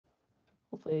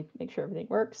Hopefully make sure everything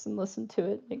works and listen to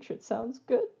it, make sure it sounds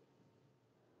good.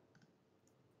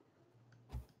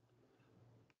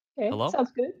 Okay, Hello?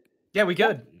 sounds good. Yeah, we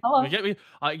good. Hello.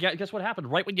 Guess what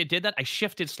happened? Right when you did that, I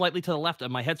shifted slightly to the left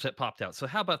and my headset popped out. So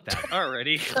how about that?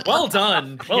 Alrighty. Well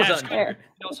done. Well Yes, done. There.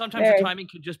 Sometimes the timing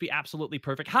can just be absolutely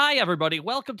perfect. Hi, everybody.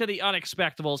 Welcome to the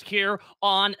Unexpectables here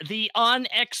on the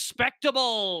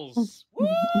Unexpectables. Woo!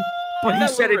 But he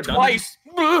said it twice.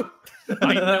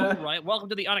 I know, right? Welcome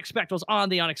to the Unexpectables on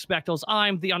the Unexpectables.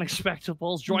 I'm the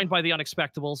Unexpectables, joined by the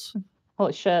Unexpectables.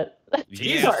 Holy shit.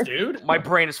 Jesus, dude. My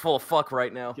brain is full of fuck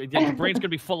right now. Your brain's gonna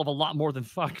be full of a lot more than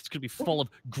fuck. It's gonna be full of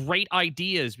great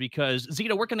ideas because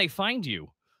Zito, where can they find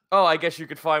you? Oh, I guess you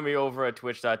could find me over at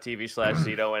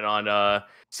twitch.tv/Zito and on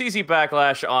CZ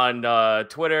Backlash on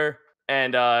Twitter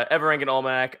and Everangan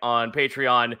Almanac on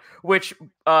Patreon, which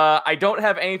I don't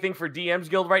have anything for DM's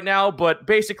Guild right now, but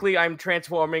basically I'm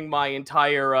transforming my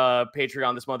entire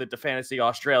Patreon this month into Fantasy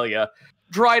Australia.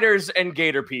 Driders and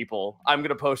Gator people. I'm going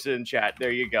to post it in chat.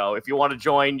 There you go. If you want to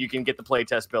join, you can get the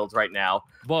playtest builds right now.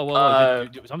 Whoa.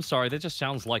 I'm sorry. That just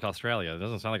sounds like Australia. It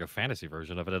doesn't sound like a fantasy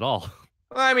version of it at all.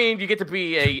 I mean, you get to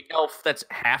be a elf that's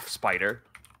half spider.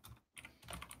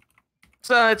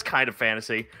 So it's kind of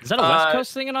fantasy. Is that a West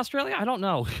Coast thing in Australia? I don't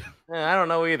know. I don't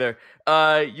know either.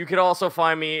 You could also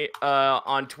find me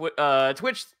on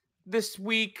Twitch this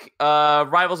week.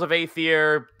 Rivals of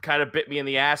Aether kind of bit me in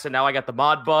the ass, and now I got the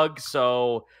mod bug,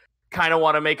 so kind of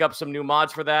want to make up some new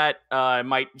mods for that. I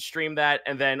might stream that,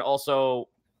 and then also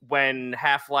when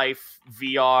Half-Life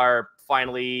VR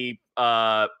finally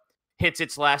hits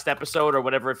its last episode or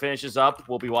whatever it finishes up,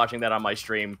 we'll be watching that on my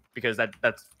stream because that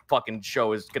fucking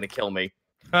show is gonna kill me.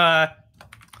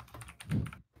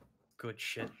 Good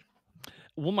shit.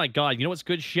 Oh my god, you know what's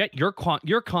good shit? Your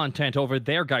content over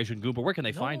there, guys and Goober. Where can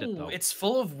they find it though? It's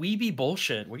full of weeby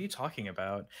bullshit. What are you talking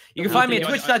about? You can find me at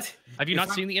Twitch. Have you not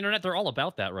seen the internet? They're all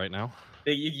about that right now.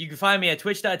 You can find me at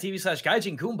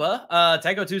twitch.tv/GaijinKoomba.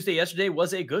 Taco Tuesday yesterday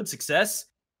was a good success.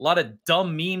 A lot of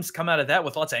dumb memes come out of that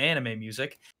with lots of anime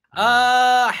music.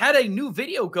 Had a new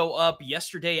video go up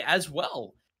yesterday as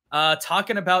well.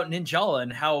 Talking about Ninjala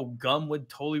and how Gum would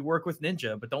totally work with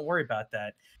Ninja, but don't worry about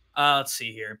that. Let's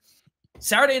see here.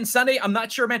 Saturday and Sunday, I'm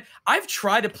not sure, man. I've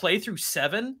tried to play through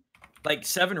 7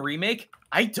 Remake.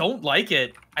 I don't like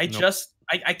it. I can't.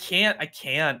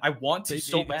 I want to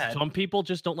so bad. Some people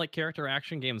just don't like character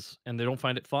action games and they don't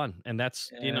find it fun. And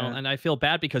that's, you know, and I feel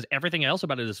bad because everything else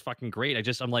about it is fucking great.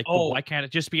 I'm like, but why can't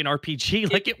it just be an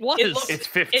RPG like it was? It's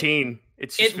 15.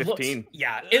 It's 15.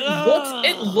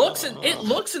 It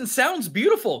looks and sounds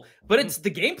beautiful, but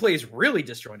the gameplay is really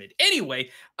disjointed. Anyway,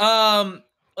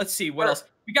 let's see what else.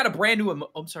 We got a brand new.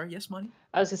 I'm sorry. Yes, Money.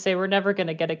 I was gonna say we're never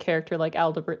gonna get a character like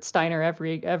Aldebert Steiner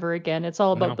ever again. It's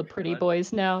all about the pretty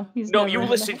boys now. No, you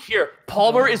listen here.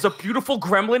 Palmer is a beautiful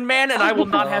gremlin man, and I will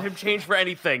not have him change for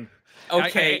anything.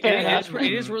 Okay,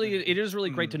 it is really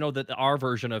great to know that our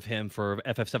version of him for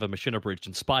FF7 Machine Bridge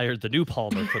inspired the new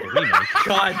Palmer for the remake.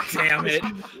 God damn it!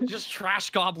 Just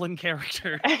trash goblin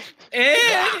character.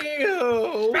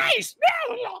 Ew.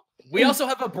 We also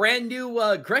have a brand new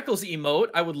Greckles emote.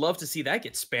 I would love to see that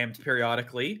get spammed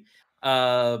periodically.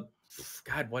 God,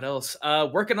 what else?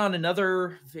 Working on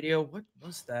another video. What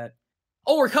was that?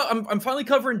 Oh, I'm finally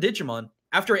covering Digimon.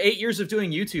 After 8 years of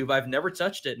doing YouTube, I've never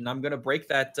touched it, and I'm gonna break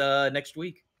that next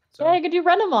week. So. Yeah, you could do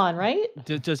Renamon, right?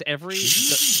 Does every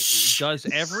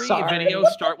video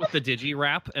start with the Digi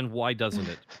rap, and why doesn't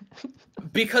it?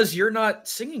 Because you're not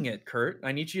singing it, Kurt.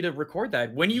 I need you to record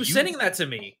that. When are you sending that to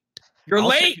me? You're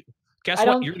late. Guess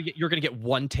what? You're gonna get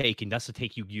one take, and that's the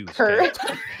take you use. Kurt,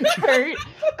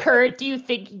 Kurt, do you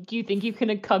think you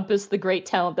can encompass the great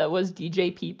talent that was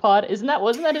DJ Peapod?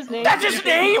 Wasn't that his name? That's his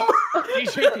name.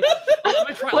 DJ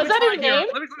Was that his name?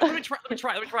 Let me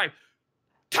try.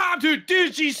 Time to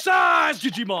Digi-size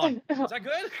Digimon. Is that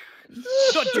good?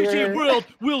 The Digi world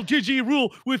will Digi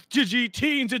rule with Digi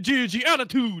teens and Digi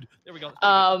attitude. There we go.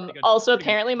 Also,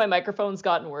 apparently my microphone's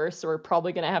gotten worse, so we're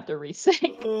probably gonna have to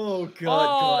resync. Oh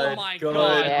god. Oh my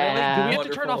god. Yeah. Do we have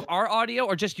to turn off our audio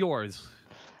or just yours?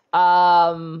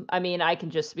 I mean, we can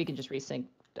just resync.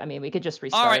 I mean, we could just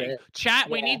restart. All right, it. chat.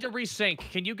 We need to resync.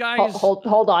 Can you guys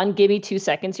hold on? Give me 2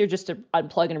 seconds here just to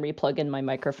unplug and replug in my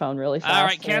microphone really fast. All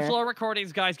right, cancel our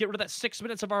recordings, guys. Get rid of that 6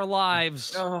 minutes of our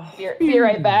lives. Be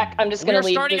right back. I'm just gonna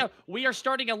leave. We are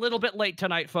starting a little bit late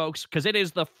tonight, folks, because it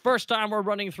is the first time we're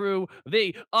running through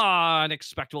the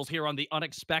Unexpectables here on the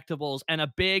Unexpectables, and a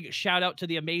big shout out to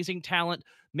the amazing talent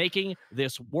making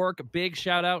this work. Big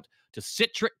shout out to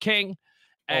Citric King.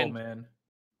 And man.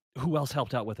 Who else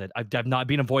helped out with it? I've not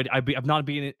been avoided. I've not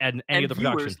been in any of the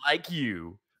production. Viewers like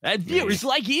you. And viewers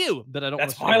like you that I don't.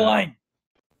 That's my line.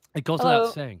 It goes Hello.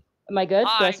 without saying. Am I good? Do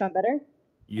I Hi. sound better?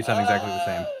 You sound exactly the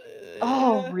same.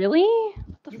 Oh, really?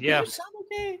 Yeah. You sound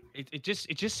okay. It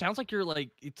just sounds like you're like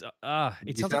it You sounds like sound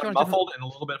you're on a different- muffled and a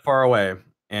little bit far away.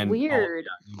 And Weird.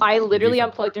 you I do literally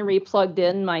sound unplugged and replugged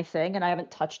in my thing, and I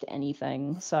haven't touched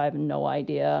anything, so I have no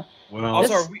idea. Well,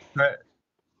 Also, This- are we,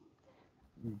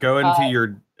 go into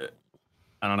your.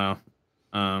 I don't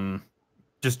know.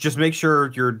 Just make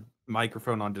sure your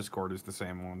microphone on Discord is the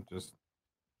same one. Just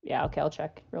Yeah, okay, I'll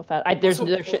check real fast. I don't think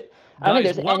Guys,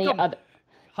 there's any welcome- other.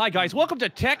 Hi guys, welcome to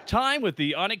Tech Time with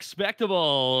the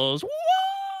Unexpectables. Woo!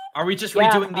 are we just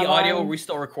Yeah, redoing the I'm audio? Or on. are we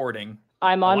still recording?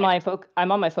 I'm on What?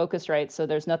 my Focusrite, so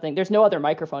there's no other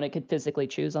microphone it could physically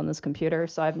choose on this computer,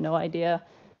 so I have no idea.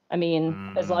 I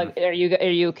mean, as long are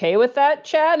you okay with that,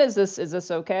 Chad? Is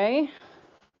this okay?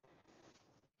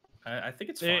 I think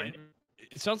it's fine.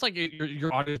 It sounds like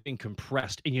your audio is being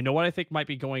compressed, and you know what I think might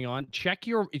be going on? Check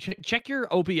your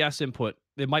OBS input.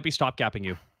 It might be stopgapping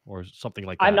you or something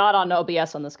like that. I'm not on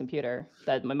OBS on this computer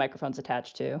that my microphone's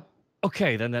attached to.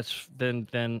 Okay, then that's then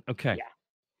okay. Yeah.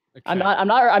 Okay. I'm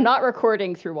not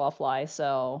recording through Wallfly,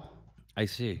 so I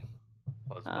see.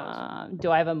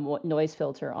 do I have a noise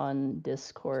filter on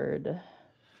Discord?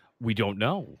 We don't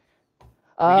know.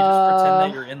 We can just pretend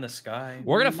that you're in the sky.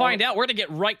 We're gonna find out. We're gonna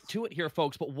get right to it here,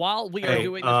 folks. But while we are Hey,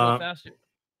 doing this real fast,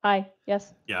 Hi.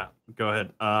 Yes. yeah. Go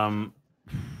ahead.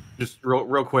 Just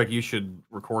real quick. You should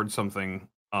record something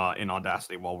in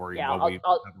Audacity while we're. Yeah. while we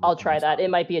I'll try that. It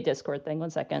might be a Discord thing. 1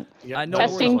 second. I know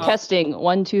Testing. we're- Testing.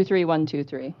 1 2 3 1 2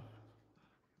 3.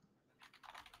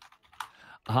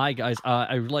 Hi guys,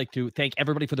 I would like to thank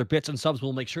everybody for their bits and subs.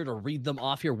 We'll make sure to read them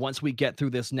off here once we get through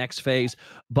this next phase.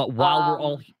 But while we're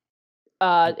all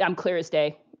I'm clear as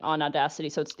day on Audacity,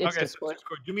 so it's Okay, so Discord.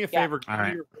 Discord, do me a Yeah. favor. Go All to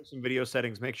right. your voice and video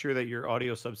settings. Make sure that your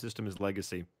audio subsystem is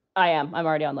legacy. I'm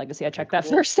already on Legacy. I checked that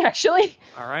cool. first, actually.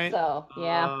 All right. So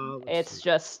yeah, let's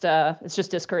it's see.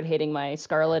 just Discord hating my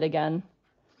Scarlet again,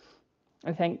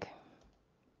 I think.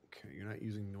 Okay, you're not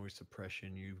using noise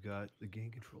suppression. You've got the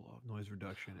gain control off, noise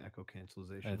reduction, echo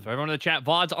cancellation. and for everyone in the chat,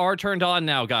 VODs are turned on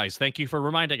now, guys. Thank you for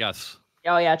reminding us.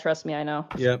 Oh yeah, trust me, I know.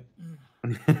 Yep.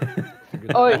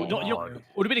 Oh, You know,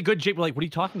 would have been a good Jake. Like, what are you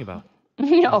talking about?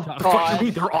 oh god.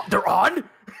 They're on.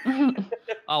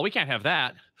 Oh, we can't have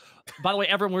that. By the way,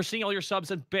 everyone, we're seeing all your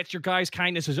subs and bits. Your guys'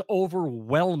 kindness is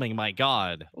overwhelming. My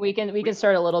God. we can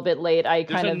start a little bit late. I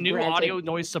There's kind a of new ranted. audio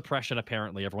noise suppression.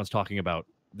 Apparently, everyone's talking about.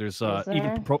 There's Is there?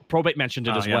 even Probate mentioned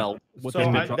it Oh, as yeah. well. What So they've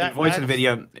been I- trying- that- voice and that's-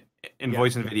 video. In Yeah.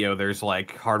 voice and video, there's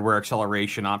like hardware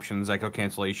acceleration options, echo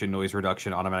cancellation, noise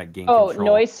reduction, automatic gain Oh, control.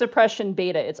 noise suppression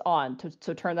beta. It's on.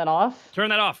 So turn that off. Turn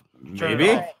that off.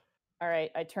 Maybe. All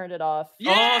right, I turned it off.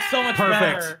 Oh, so much Perfect.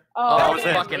 better. Oh, Oh, That's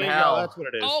it. fucking There you go, hell. That's what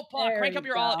it is. Oh, Paul, There crank we up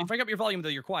your go. volume though.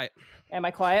 You're quiet. Am I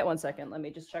quiet? 1 second. Let me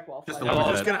just check Wallfly. Just a I little was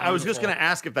bit. just gonna. I was just gonna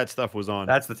ask if that stuff was on.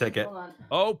 That's the ticket. Hold on.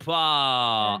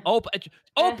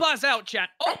 Opa's out, chat.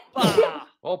 Opa.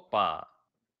 Opa.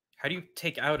 How do you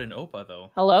take out an OPA though?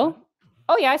 Hello?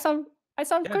 Oh yeah, I sound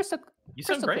Yeah. crystal You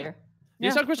sound great. clear. You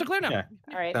sound crystal clear now. Yeah.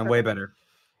 All right. Sound way better.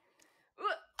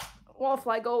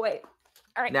 Wallfly, go away.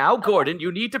 All right. Now, Gordon, you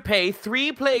need to pay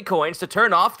 3 play coins to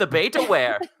turn off the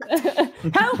betaware. Help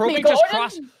me, Probate just Gordon.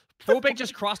 crossed. Probate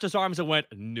just crossed his arms and went,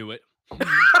 "Knew it."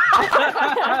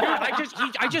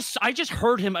 I just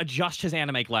heard him adjust his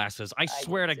anime glasses. I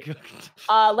swear to did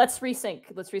God. Let's resync.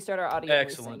 Let's restart our audio. and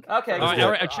Excellent. resync. Okay, All let's right, do all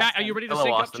it. right, chat. Are you ready to Hello,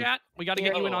 sync Austin. up, chat? We got to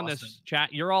get you in Hello, on this, Austin.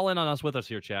 chat. You're all in on us with us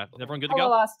here, chat. Everyone good to Hello,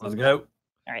 go? Austin. Let's go.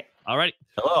 All right. All right.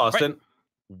 Hello, Austin.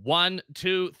 1,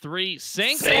 2, 3,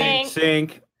 sync. Sync.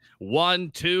 Sync.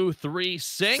 1, 2, 3,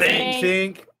 sync. Sync.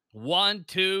 Sync. 1,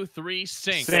 2, 3,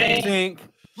 sync. Sync. Sync.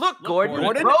 Look, Gordon.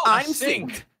 Gordon, bro, I'm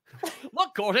synced.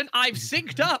 Look, Gordon, I've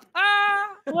synced up. Ah!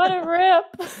 What a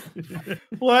rip.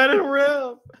 Let it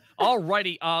rip.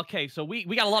 Alrighty. Okay, so we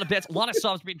got a lot of bits, a lot of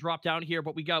subs being dropped down here,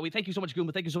 but we thank you so much,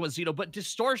 Goomba. Thank you so much, Zito. But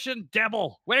Distortion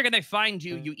Devil, where can they find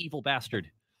you, you evil bastard?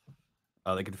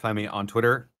 They can find me on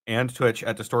Twitter and Twitch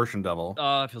at Distortion Devil.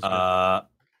 It feels good. I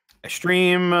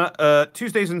stream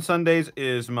Tuesdays and Sundays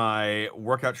is my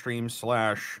workout stream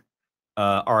 /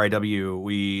 RIW.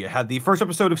 We had the first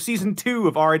episode of season 2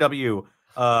 of RIW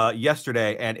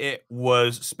yesterday, and it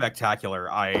was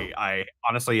spectacular. I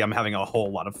honestly am having a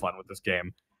whole lot of fun with this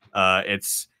game.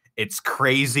 It's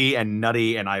crazy and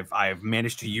nutty, and I've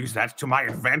managed to use that to my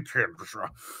advantage.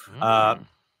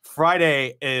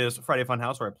 Friday is Friday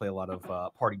Funhouse, where I play a lot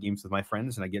of party games with my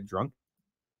friends, and I get drunk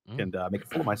and make a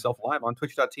fool of myself live on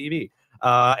Twitch.tv.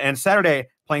 And Saturday,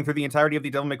 playing through the entirety of the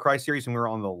Devil May Cry series, and we were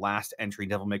on the last entry,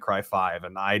 Devil May Cry 5,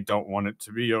 and I don't want it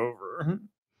to be over.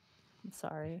 I'm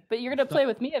sorry, but you're gonna play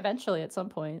with me eventually at some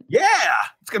point. Yeah,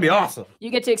 it's gonna be awesome.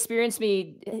 You get to experience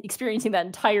me experiencing that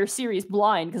entire series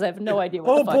blind because I have no idea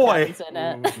what Oh the fuck boy, happens in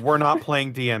it. we're not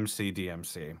playing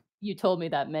DMC. You told me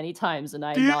that many times, and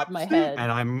I nod my head.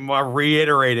 And I'm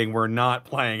reiterating, we're not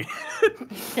playing.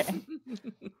 Okay.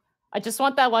 I just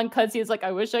want that one because he's like,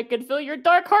 I wish I could fill your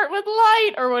dark heart with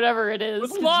light or whatever it is.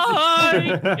 With light!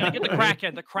 You gotta get the crack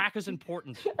in. The crack is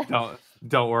important.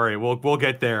 Don't worry, we'll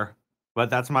get there. But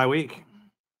that's my week.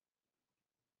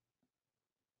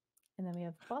 And then we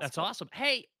have That's awesome.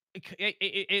 Hey,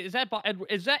 is that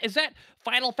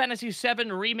Final Fantasy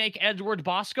VII Remake Edward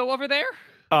Bosco over there?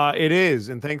 It is,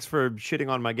 and thanks for shitting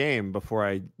on my game before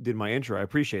I did my intro. I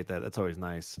appreciate that. That's always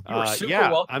nice. You're super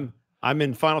yeah, welcome. I'm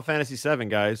in Final Fantasy VII,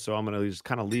 guys, so I'm gonna just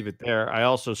kind of leave it there. I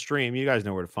also stream. You guys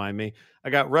know where to find me. I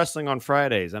got wrestling on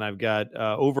Fridays, and I've got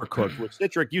Overcooked. Which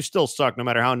Citric, you still suck, no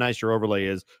matter how nice your overlay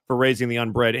is for raising the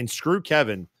unbred. And screw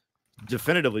Kevin,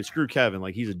 definitively screw Kevin.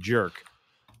 Like he's a jerk.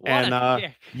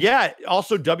 Yeah,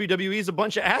 also WWE is a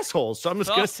bunch of assholes. So I'm just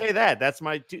gonna say that. That's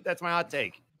my hot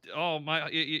take. Oh my!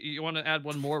 You want to add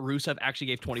one more? Rusev actually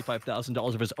gave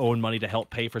 $25,000 of his own money to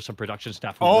help pay for some production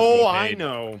staff. Oh, I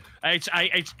know.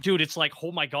 Dude, it's like,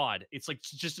 oh my god, it's like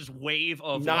just this wave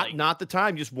of not the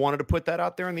time. Just wanted to put that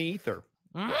out there in the ether.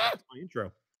 That's my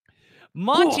intro.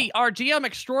 Monty, our DM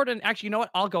extraordinary. Actually, you know what?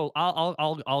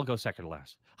 I'll go second to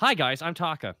last. Hi guys, I'm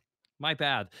Taka. My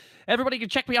bad. Everybody can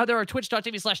check me out there on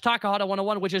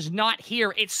twitch.tv/Takahata101, which is not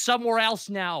here. It's somewhere else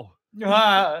now.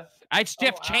 It's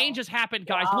change has happened,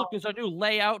 guys. Look, there's a new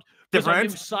layout. There's a new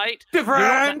site.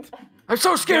 Different. I'm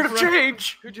so scared of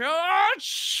change.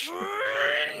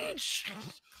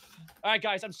 All right,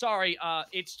 guys, I'm sorry.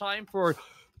 It's time for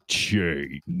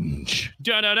change.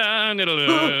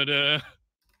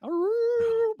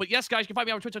 But yes, guys, you can find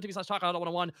me on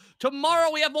twitch.tv/Takahata101.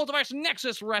 Tomorrow we have Multiverse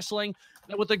Nexus Wrestling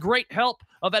with the great help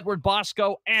of Edward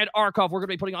Bosco and Arkhov. We're going to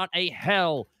be putting on a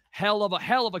hell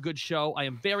of a good show. I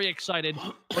am very excited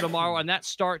for tomorrow, and that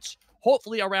starts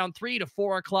hopefully around 3 to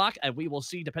 4 o'clock, and we will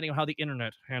see depending on how the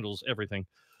internet handles everything,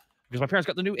 because my parents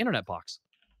got the new internet box.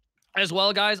 As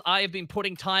well, guys, I have been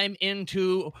putting time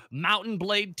into Mountain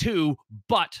Blade 2,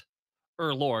 but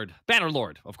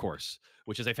Bannerlord, of course,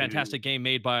 which is a fantastic game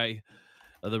made by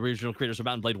the original creators of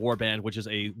Mountain Blade Warband, which is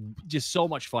just so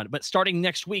much fun. But starting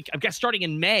next week, I guess starting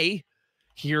in May,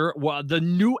 here, the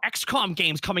new XCOM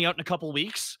game's coming out in a couple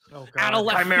weeks. Oh, God. Out of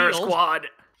left Chimera field. Squad.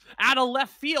 Out of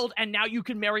left field, and now you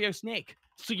can marry a snake.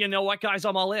 So you know what, guys?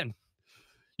 I'm all in.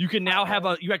 You can now have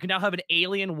an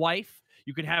alien wife.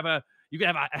 You can have a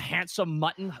handsome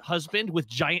mutton husband with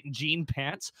giant jean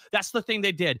pants. That's the thing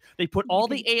they did. They put all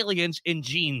the aliens in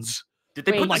jeans. Did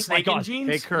they put my the snake in jeans?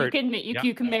 Hey, Kurt.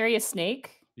 You can marry a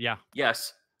snake. Yeah.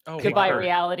 Yes. Oh, Goodbye, wow.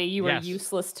 reality. You were Yes.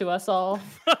 useless to us all.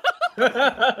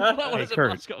 What is it,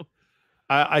 Kurt. Bosco?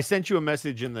 I sent you a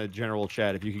message in the general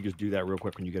chat. If you could just do that real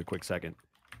quick when you get a quick second.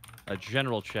 A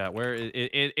general chat. Where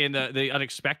in the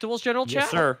Unexpectables general chat?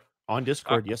 Yes, sir. On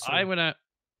Discord. Yes, sir. I'm gonna.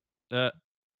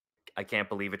 I can't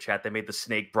believe it, chat. They made the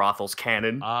snake brothels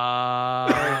canon.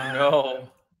 No.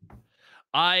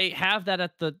 I have that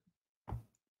at the.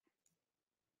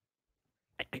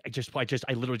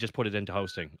 I literally just put it into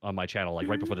hosting on my channel, like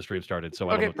right before the stream started. So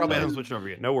I don't know Probably hasn't switched over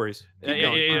yet. No worries. Keep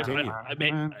going. Continue. I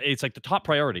mean, it's like the top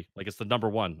priority. Like it's the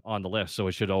 #1 on the list, so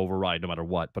it should override no matter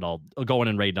what. But I'll go in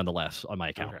and raid nonetheless on my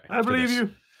account. I believe you.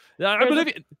 I believe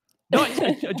you. No,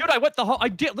 dude, I went the whole. I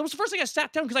did. That was the first thing I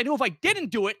sat down because I knew if I didn't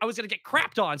do it, I was gonna get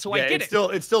crapped on. So I did it.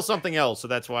 It's still something else. So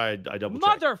that's why I double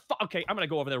checked. Okay, I'm gonna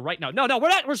go over there right now. No, we're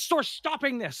not. We're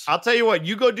stopping this. I'll tell you what.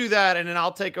 You go do that, and then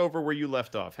I'll take over where you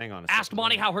left off. Hang on a second. Ask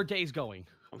Monty how her day's going.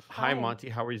 Hi, Monty.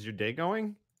 How is your day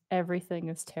going? Everything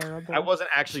is terrible. I wasn't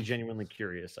actually genuinely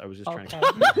curious. I was just trying to.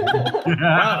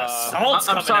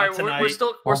 I'm sorry.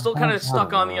 We're still kind of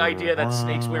stuck on the idea that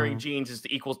snakes wearing jeans is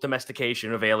the equals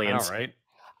domestication of aliens. All right.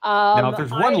 Now, if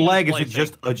there's one leg, is it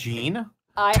just a gene?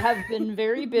 I have been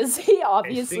very busy,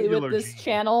 obviously, with singular this gene.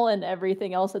 channel and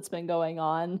everything else that's been going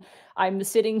on. I'm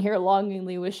sitting here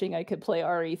longingly wishing I could play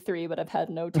RE3, but I've had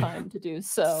no time to do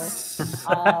so.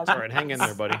 All right, hang in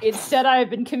there, buddy. Instead, I've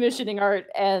been commissioning art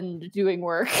and doing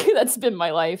work. That's been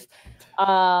my life.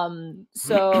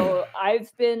 So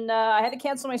I've been, I had to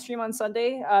cancel my stream on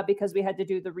Sunday because we had to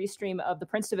do the restream of the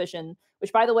Prince Division,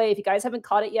 which, by the way, if you guys haven't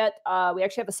caught it yet, we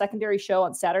actually have a secondary show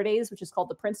on Saturdays, which is called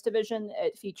the Prince Division.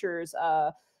 It features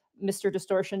Mr.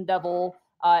 Distortion Devil,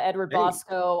 Edward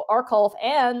Bosco, Arkolf,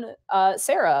 and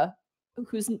Sarah,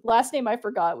 whose last name I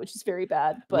forgot, which is very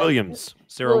bad. But Sarah Williams.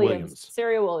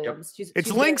 Sarah Williams.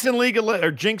 It's Lynx and League of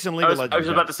or Jinx and League of Legends. I was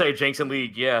about to say Jinx and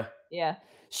League. Yeah. Yeah.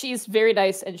 She's very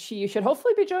nice, and she should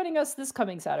hopefully be joining us this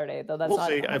coming Saturday. Though that's We'll not.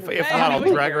 see. 100% If not, I'll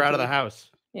drag her out of the house.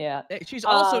 Yeah. She's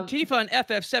also Tifa and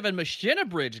FF7 Machina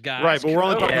Bridge, guys. Right, but we're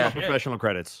only talking Yeah. about professional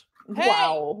credits. Hey!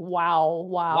 Wow.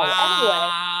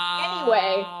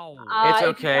 Anyway, It's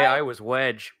okay. I was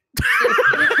Wedge.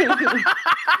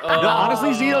 No,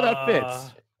 honestly, Zio, that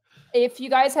fits. If you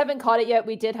guys haven't caught it yet,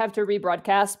 we did have to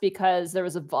rebroadcast because there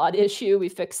was a VOD issue. We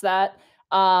fixed that.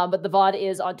 But the VOD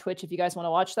is on Twitch if you guys want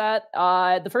to watch that.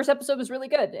 The first episode was really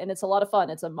good, and it's a lot of fun.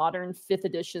 It's a modern 5th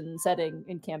edition setting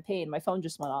in campaign. My phone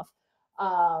just went off.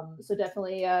 So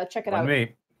definitely check it out.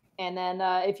 Me. And then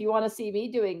if you want to see me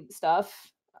doing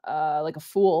stuff like a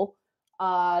fool,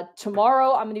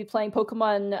 tomorrow I'm going to be playing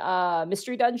Pokemon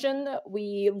Mystery Dungeon.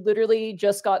 We literally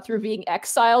just got through being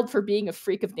exiled for being a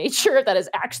freak of nature. That is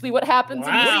actually what happens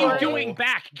in the What are story. you doing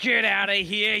back? Get out of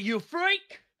here, you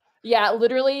freak! Yeah,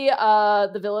 literally,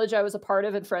 the village I was a part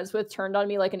of and friends with turned on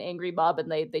me like an angry mob,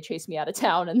 and they chased me out of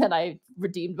town, and then I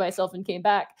redeemed myself and came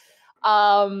back.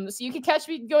 So you can catch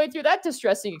me going through that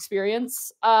distressing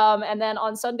experience. And then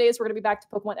on Sundays, we're going to be back to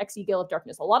Pokemon XE Gale of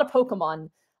Darkness. A lot of Pokemon.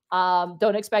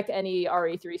 Don't expect any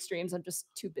RE3 streams. I'm just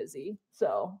too busy.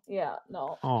 So, yeah,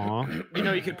 no. Aw. You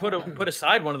know, you could put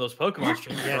aside one of those Pokemon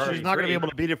streams. Yeah, she's not going to be able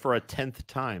to beat it for a 10th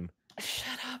time.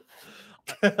 Shut up.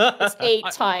 It's 8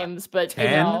 times, but, you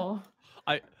 10? know.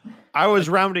 I was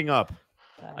rounding up.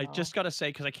 I just gotta say,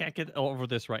 because I can't get over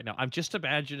this right now. I'm just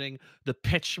imagining the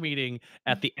pitch meeting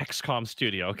at the XCOM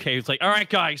studio. Okay, it's like, all right,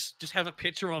 guys, just have a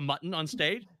picture of a mutton on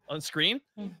stage, on screen.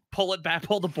 Pull it back,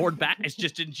 pull the board back. It's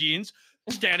just in jeans.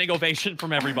 Standing ovation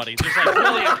from everybody. Just like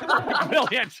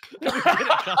brilliant.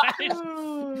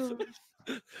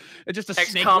 It's just a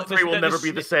snake. XCOM 3 will never be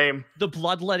the same. The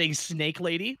bloodletting snake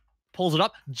lady pulls it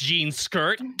up, jean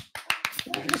skirt.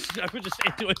 I would just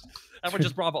say to it. Everyone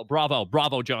just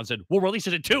bravo, Johnson. We'll release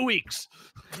it in 2 weeks.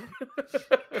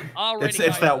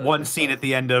 It's that one scene at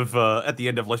the end of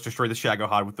Let's Destroy the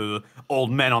Shagohod with the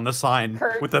old men on the sign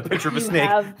Kurt, with a picture of a snake.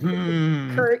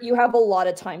 Kurt, you have a lot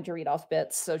of time to read off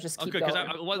bits, so just keep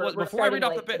going. Before I read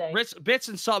off the bits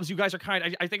and subs, you guys are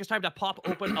kind. I think it's time to pop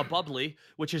open a bubbly,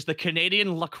 which is the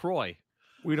Canadian LaCroix.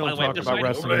 We don't talk about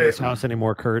wrestling in this house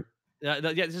anymore, Kurt. Yeah,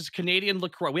 this is Canadian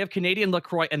LaCroix. We have Canadian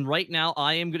LaCroix, and right now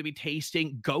I am going to be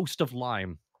tasting Ghost of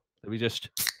Lime.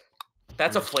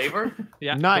 That's a flavor?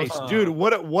 Yeah. Nice. Dude,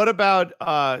 what about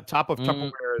top of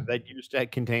Tupperware that used to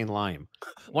contain lime?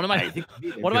 One of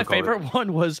my favorite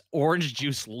one was orange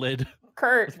juice lid.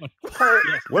 Kurt.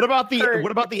 What about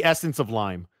the essence of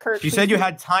lime? Kurt, She said you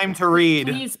had time to read.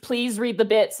 Please read the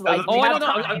bits. Like,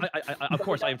 Of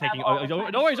course, I am taking.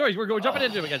 No worries. We're going jumping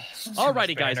into it again.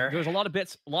 Alrighty, guys. There's a lot of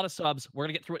bits, a lot of subs. We're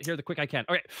gonna get through it here the quick I can.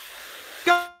 All right.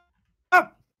 Go.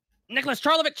 Nicholas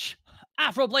Charlovich,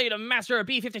 Afro Blade, Master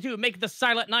B52, Make the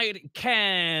Silent Night,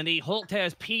 Candy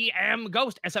Holtez, PM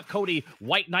Ghost, SF Cody,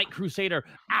 White Knight Crusader,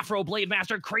 Afro Blade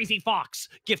Master, Crazy Fox,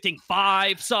 gifting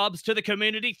 5 subs to the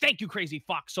community. Thank you, Crazy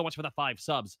Fox, so much for the 5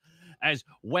 subs. As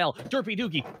well, Derpy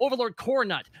Doogie, Overlord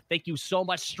Cornut, thank you so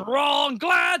much. Strong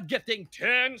Glad, gifting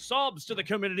 10 subs to the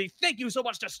community. Thank you so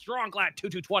much to Strong Glad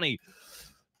 2220.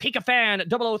 Pika Fan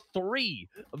 003,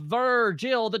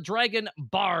 Virgil the Dragon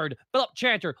Bard, Philip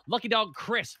Chanter, Lucky Dog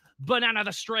Chris, Banana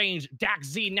the Strange, Dax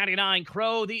Z99,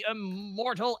 Crow the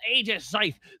Immortal Aegis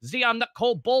Scythe, Zeon the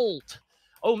Cobalt,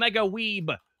 Omega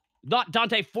Weeb, Not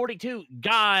Dante 42,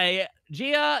 Guy,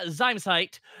 Gia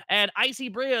Zymsite, and Icy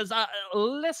Bria's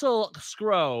Lissel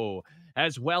Scrow,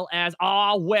 as well as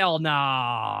Ashendari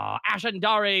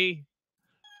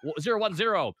 010,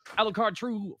 Alucard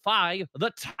True 5,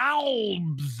 The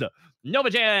Taubes,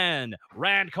 Novajan,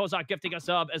 Rand Kozak gifting a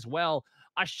sub as well,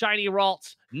 a Shiny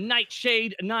Ralts,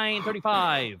 Nightshade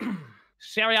 935,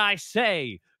 Sarai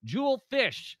Say, Jewel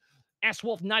Fish, S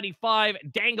Wolf 95,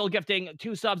 Dangle gifting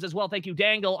 2 subs as well. Thank you,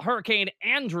 Dangle, Hurricane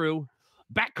Andrew,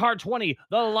 Backcard 20,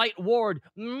 The Light Ward,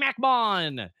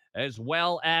 Macmon, as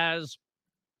well as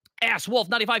S Wolf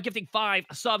 95 gifting 5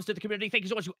 subs to the community. Thank you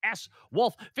so much to S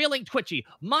Wolf, Feeling Twitchy,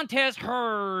 Montez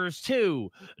Hers 2,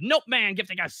 Nope Man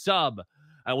gifting a sub.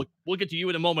 We'll get to you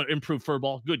in a moment, Improved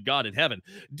Furball. Good God in heaven.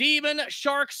 Demon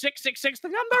Shark 666, the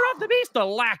number of the beast, the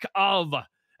lack of.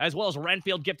 As well as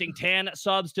Renfield gifting 10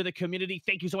 subs to the community.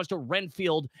 Thank you so much to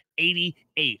Renfield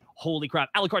 88. Holy crap.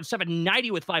 Alucard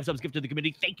 790 with 5 subs gifted to the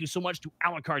community. Thank you so much to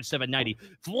Alucard 790.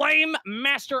 Flame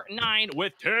Master 9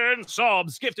 with 10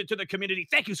 subs gifted to the community.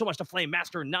 Thank you so much to Flame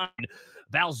Master 9.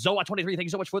 Valzoa 23, thank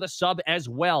you so much for the sub as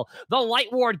well. The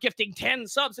Light Ward gifting 10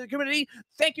 subs to the community.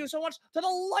 Thank you so much to the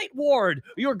Light Ward.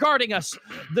 You're guarding us.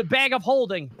 The Bag of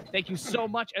Holding. Thank you so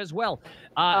much as well.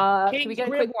 Can we get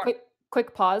a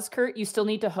Quick pause, Kurt. You still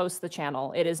need to host the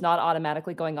channel. It is not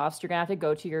automatically going off, so you're gonna have to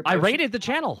go to your. I rated the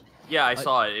channel. Yeah, I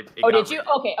saw it. It Oh, got did you?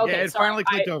 rated. Okay. Yeah, it sorry. finally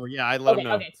clicked over. Yeah, I let him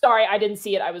know. Okay. Sorry, I didn't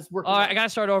see it. I was working. All right, I gotta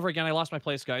start over again. I lost my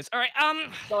place, guys. All right,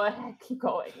 Go ahead. Keep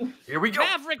going. Here we go.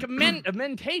 Maverick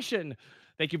Mentation.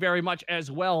 Thank you very much as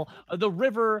well. The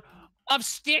River of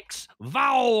Sticks,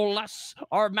 Vowlus,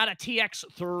 Armada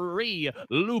TX3,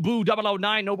 Lubu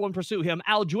 009, no one pursue him.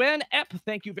 Aljuan Ep,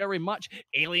 thank you very much.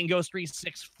 Alien Ghost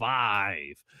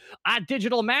 365.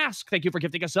 Digital Mask, thank you for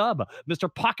gifting a sub.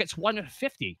 Mr. Pockets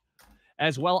 150.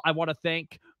 As well, I want to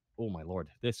thank, oh my lord,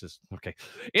 this is, okay.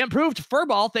 Improved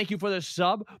Furball, thank you for the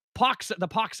sub. The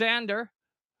Poxander,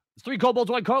 3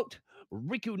 kobolds, 1 coat.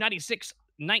 Riku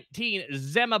 9619,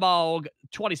 Zemabog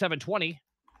 2720.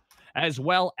 As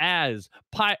well as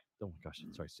oh my gosh,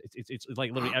 sorry, it's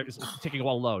like literally it's taking a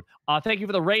while to load. Thank you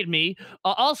for the raid me.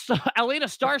 Also, Alina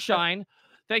Starshine,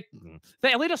 thank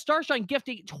Alina Starshine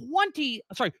gifting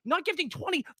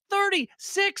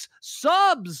 36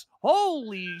 subs.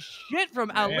 Holy shit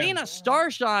from Alina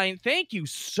Starshine. Thank you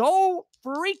so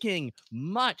freaking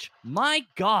much. My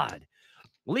God.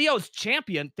 Leo's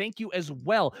Champion, thank you as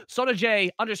well. Soda J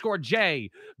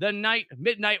 _J, The Night,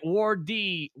 Midnight War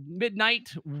D,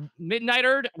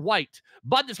 Midnighted White,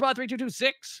 Bud the Spot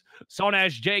 3226,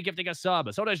 Sonash J gifting a sub,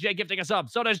 Sonash J gifting a sub,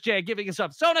 Sonash J giving a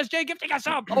sub, Sonash J gifting a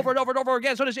sub, over and over and over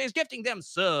again. Sonash J is gifting them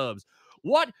subs.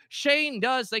 What Shane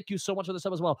does, thank you so much for the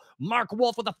sub as well. Mark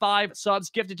Wolf with the 5 subs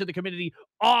gifted to the community.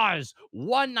 Oz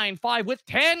 195 with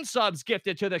 10 subs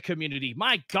gifted to the community.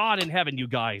 My God in heaven, you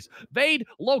guys. Vade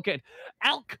Loken,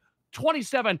 Alk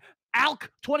 27,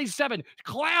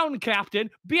 Clown Captain,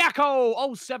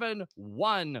 Biako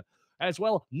 071, as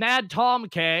well. Mad Tom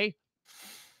K,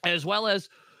 as well as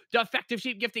Defective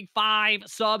Sheep gifting 5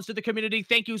 subs to the community.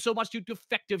 Thank you so much to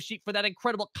Defective Sheep for that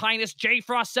incredible kindness. J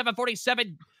Frost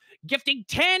 747 gifting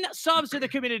 10 subs to the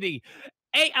community.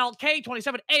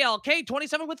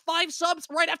 ALK27 with 5 subs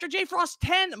right after J Frost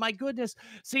 10. My goodness.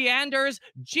 Anders,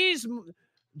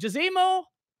 Gizimo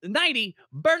 90,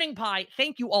 Burning Pie.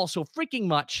 Thank you all so freaking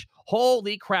much.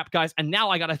 Holy crap, guys. And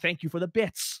now I gotta thank you for the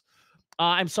bits.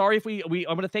 I'm sorry if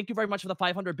I'm gonna thank you very much for the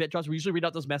 500 bit drops. We usually read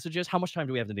out those messages. How much time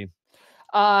do we have, Nadine?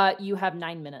 You have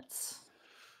 9 minutes.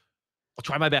 I'll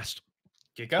try my best.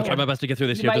 Get I'll try my best to get through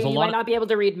this here. You might not be able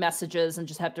to read messages and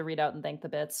just have to read out and thank the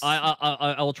bits.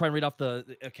 I will try and read off the.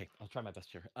 Okay, I'll try my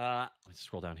best here. Let's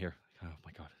scroll down here. Oh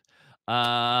my God.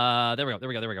 There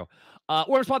we go.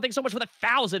 Wormspawn, thanks so much for the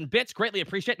 1,000 bits. Greatly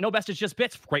appreciate it. No best is just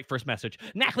bits. Great first message.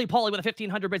 Knackley Polly with a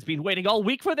 1,500 bits. Been waiting all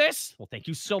week for this. Well, thank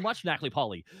you so much, Knackley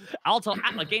Polly. Alto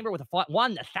Atla Gamer with a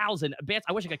 1,000 bits.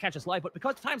 I wish I could catch us live, but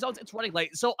because of time zones, it's running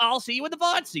late. So I'll see you in the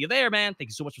VOD. See you there, man. Thank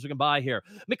you so much for swinging by here.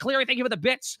 McCleary, thank you for the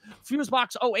bits.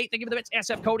 Fusebox 08, thank you for the bits.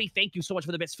 SF Cody, thank you so much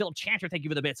for the bits. Philip Chanter, thank you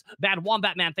for the bits. Bad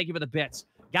Wombat Man, thank you for the bits.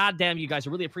 God damn you guys. I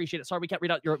really appreciate it. Sorry we can't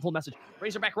read out your full message.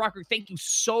 Razorback Rocker, thank you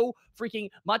so freaking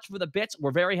much for the bits.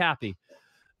 We're very happy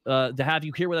to have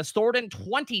you here with us. Thornton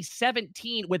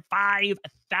 2017 with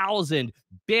 5,000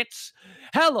 bits.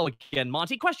 Hello again,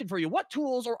 Monty. Question for you. What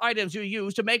tools or items do you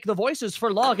use to make the voices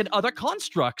for Log and other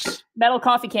constructs? Metal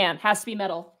coffee can. Has to be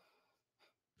metal.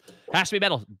 Has to be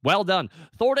metal. Well done.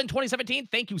 Thornton 2017,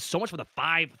 thank you so much for the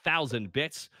 5,000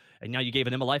 bits. And now you gave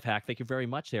him a life hack. Thank you very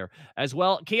much there. As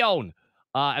well, Keone.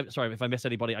 I'm sorry if I missed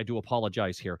anybody. I do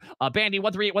apologize here.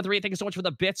 Bandy138, thank you so much for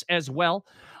the bits as well.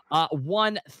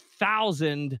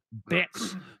 1,000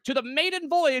 bits to the maiden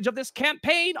voyage of this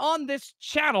campaign on this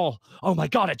channel. Oh my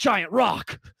God, a giant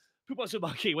rock.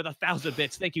 Pupasumaki with 1,000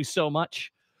 bits. Thank you so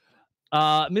much.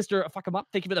 Mr. Fuck 'em Up,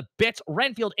 thank you for the bits.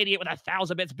 Renfield88 with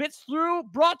 1,000 bits. Bits through,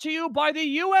 brought to you by the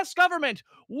U.S. government.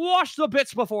 Wash the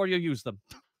bits before you use them.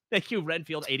 Thank you,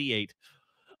 Renfield88.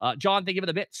 John, thank you for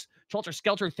the bits. Chalter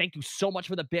Skelter, thank you so much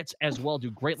for the bits as well.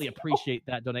 Do greatly appreciate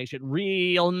that donation.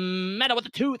 Real Meta with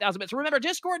the 2,000 bits. Remember,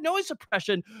 Discord noise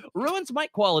suppression ruins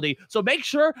mic quality, so make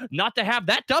sure not to have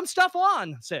that dumb stuff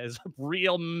on, says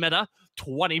Real Meta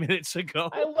 20 minutes ago.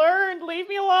 I learned. Leave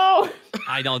me alone.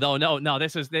 I know. No.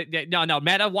 This is no.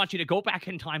 Meta wants you to go back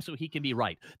in time so he can be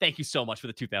right. Thank you so much for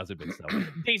the 2,000 bits, though.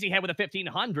 Daisy Head with a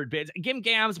 1,500 bits. Gim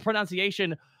Gam's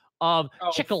pronunciation of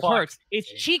chickle hurts. It's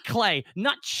chicle,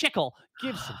 not chickle.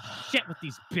 Give some shit with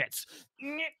these bits.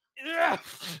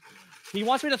 He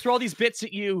wants me to throw these bits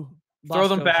at you. Throw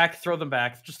them back. Throw them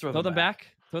back. Just throw them back.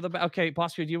 Throw them back. Okay,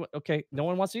 Bosco, do you? Okay, no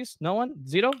one wants these. No one.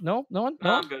 Zito. No one.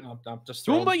 No. I'm good. I'm just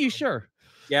throwing. Goomba, you sure?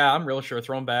 Yeah, I'm real sure.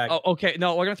 Throw them back. Oh, okay.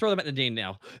 No, we're gonna throw them at Nadine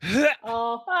now.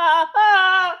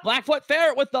 Blackfoot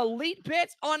Ferret with the lead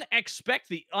bits.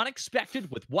 The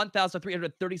unexpected with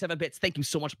 1,337 bits. Thank you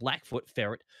so much, Blackfoot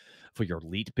Ferret. for your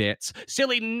elite bits.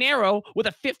 Silly Narrow with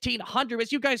a 1,500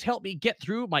 bits. You guys help me get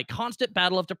through my constant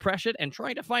battle of depression and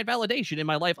trying to find validation in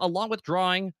my life, along with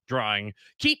drawing.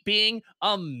 Keep being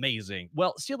amazing.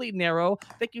 Well, Silly Narrow,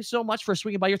 thank you so much for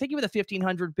swinging by here. Thank you for the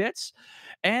 1,500 bits.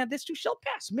 And this too shall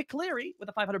pass. McCleary with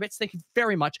the 500 bits. Thank you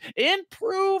very much.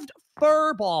 Improved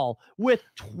Furball with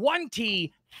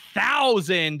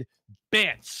 20,000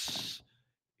 bits.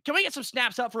 Can we get some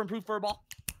snaps up for Improved Furball?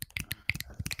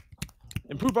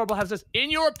 Improved Furball has this.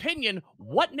 In your opinion,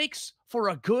 what makes for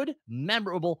a good,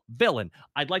 memorable villain?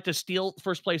 I'd like to steal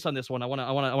first place on this one. I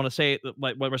want to say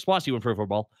my response to you, Improved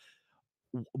Furball.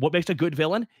 What makes a good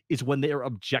villain is when they are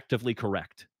objectively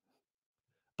correct,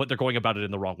 but they're going about it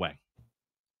in the wrong way.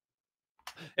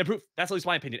 Improve. That's at least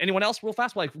my opinion. Anyone else, real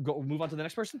fast, while I move on to the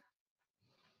next person?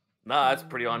 Nah, that's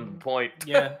pretty on point.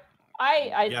 Yeah.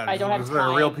 I don't have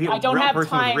time. I don't have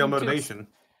time. Real motivation.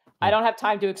 I don't have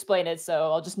time to explain it,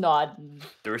 so I'll just nod.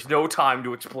 There's no time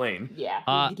to explain.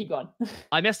 Yeah, keep going.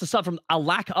 I missed the sub from a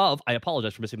lack of. I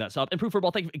apologize for missing that sub. Improved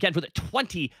Furball, thank you again for the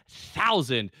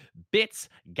 20,000 bits.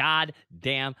 God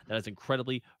damn, that is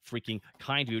incredibly freaking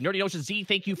kind of you. Nerdy Ocean Z,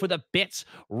 thank you for the bits.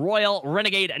 Royal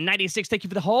Renegade 96, thank you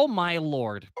for the whole, my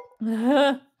lord.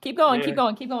 Keep going, keep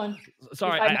going, keep going.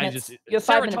 Sorry, I just. You have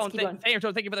 5 minutes. Keep going.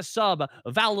 Thank you for the sub.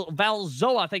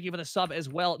 Valzoa, thank you for the sub as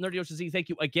well. Nerdy Ocean Z, thank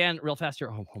you again. Real fast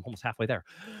here. Oh, I'm almost halfway there.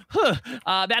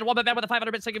 Bad Woman Bad with the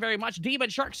 500 bits. Thank you very much.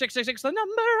 Demon Shark 666, the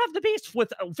number of the beast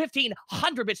with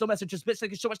 1,500 bits. No messages bits.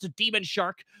 Thank you so much to Demon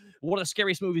Shark. One of the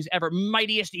scariest movies ever.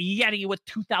 Mightiest Yeti with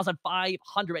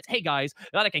 2,500 bits. Hey guys,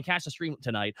 glad I can catch the stream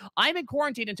tonight. I'm in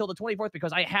quarantine until the 24th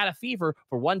because I had a fever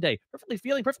for one day.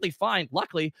 Feeling perfectly fine.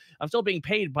 Luckily, I'm still being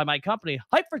paid by my company.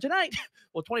 Hype for tonight.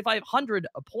 Well,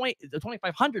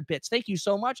 2,500 bits. Thank you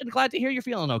so much, and glad to hear you're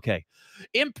feeling okay.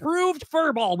 Improved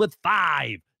Furball with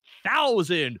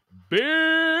 5,000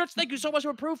 bits. Thank you so much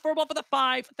for Improved Furball for the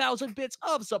 5,000 bits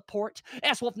of support.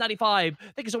 SWolf95,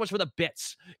 thank you so much for the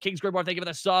bits. King's Grimoire, thank you for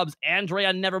the subs.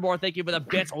 Andrea Nevermore, thank you for the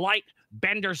bits. Light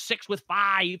Bender 6 with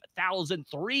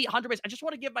 5,300 bits. I just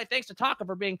want to give my thanks to Taka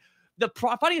for being the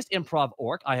funniest improv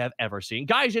orc I have ever seen.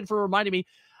 Gaijin for reminding me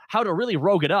how to really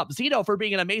rogue it up. Zito for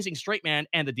being an amazing straight man,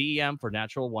 and the DEM for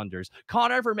natural wonders.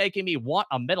 Connor for making me want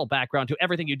a metal background to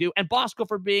everything you do, and Bosco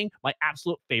for being my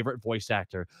absolute favorite voice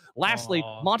actor. Lastly,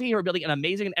 Monty for building an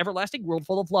amazing and everlasting world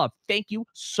full of love. Thank you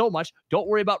so much. Don't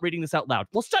worry about reading this out loud.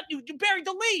 Well, son, you buried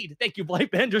the lead. Thank you,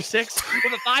 Blight Bender 6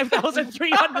 with a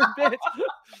 5,300 bits.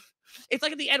 It's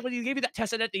like at the end when you gave me that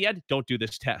test, and at the end, don't do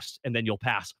this test, and then you'll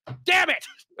pass. Damn it!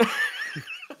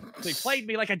 They played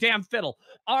me like a damn fiddle.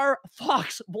 Our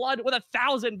Fox Blood with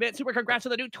 1,000 bits. Super congrats to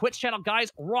the new Twitch channel, guys.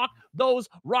 Rock those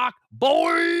rock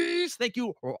boys. Thank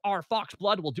you, our Fox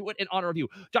Blood. We'll do it in honor of you.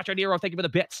 Dr. Nero, thank you for the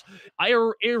bits.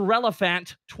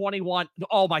 Irrelevant 21.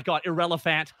 Oh my God,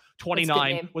 Irrelevant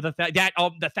 29 with the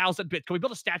 1,000 bits. Can we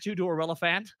build a statue to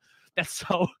Irrelevant? That's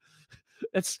so.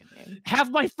 That's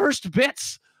have my first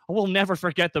bits. We'll never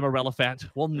forget them, Irrelevant.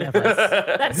 We'll never.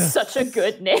 That's such a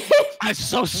good name. That's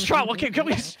so strong. Okay, can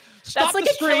we stop the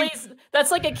stream?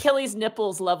 That's like Achilles'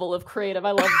 nipples level of creative.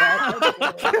 I love that.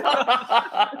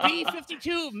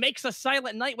 B52 makes a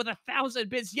silent night with 1,000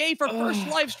 bits. Yay for first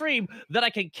live stream that I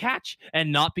can catch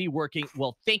and not be working.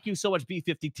 Well, thank you so much,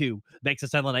 B52. Makes a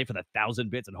silent night for 1,000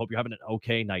 bits, and hope you're having an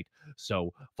okay night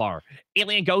so far.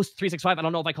 Alien Ghost 365. I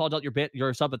don't know if I called out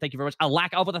your sub, but thank you very much. A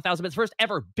lack of with 1,000 bits. First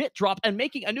ever bit drop and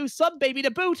making a new sub baby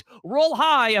to boot. Roll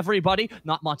high, everybody.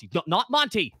 Not Monty. No, not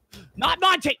Monty. Not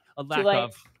Monty. A lack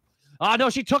of. Oh,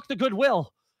 no, she took the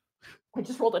goodwill. I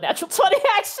just rolled a natural 20,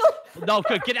 actually. No,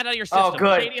 good. Get out of your system. Oh,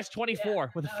 good. Radius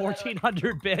 24 with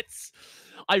 1,400 bits.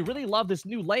 I really love this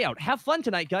new layout. Have fun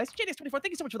tonight, guys. Radius 24,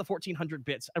 thank you so much for the 1,400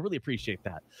 bits. I really appreciate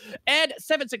that. Ed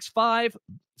 765,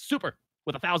 super,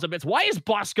 with 1,000 bits. Why is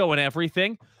Bosco and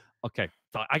everything? Okay,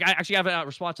 I actually have a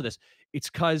response to this. It's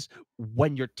because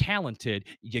when you're talented,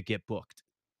 you get booked.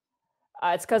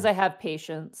 It's because I have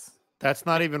patience. That's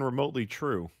not even remotely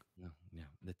true. No,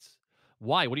 that's...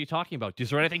 Why? What are you talking about?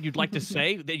 Is there anything you'd like to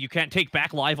say that you can't take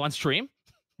back live on stream?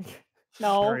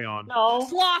 No. Carry on. No.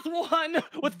 Sloth 1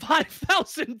 with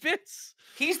 5,000 bits.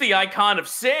 He's the icon of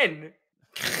sin.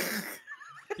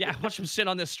 Yeah, watch him sit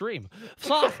on this stream.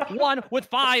 Sloth 1 with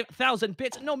 5,000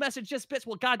 bits. No message, just bits.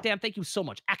 Well, goddamn, thank you so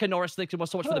much. Akanoris, thank you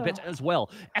so much for the bits as well.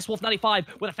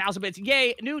 SWolf95 with 1,000 bits.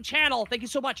 Yay, new channel. Thank you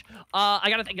so much.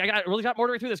 I really got more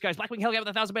to through this, guys. Blackwing Hellcat with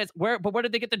 1,000 bits. Where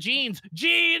did they get the jeans?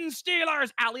 Gene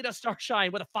Stealers. Alita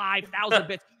Starshine with 5,000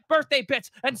 bits. birthday bits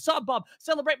and sub bump.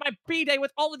 Celebrate my B-day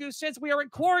with all of you since we are in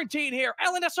quarantine here.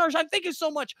 Ellen S. Arjan, thank you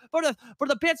so much for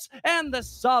the bits and the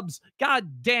subs. God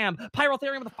damn.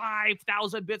 Pyrotherium with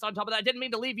 5,000 bits on top of that. I didn't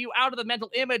mean to leave you out of the mental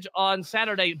image on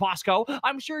Saturday, Bosco.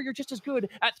 I'm sure you're just as good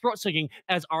at throat singing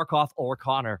as Arkoff or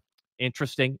Connor.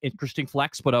 Interesting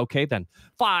flex, but okay then.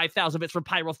 5,000 bits from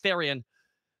Pyrotherium.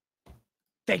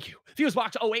 Thank you.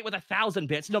 Fusebox08 with 1,000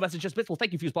 bits. No message, just bits. Well,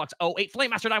 thank you, Fusebox08.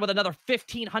 Flame Master 9 with another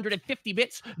 1,550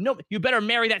 bits. No, you better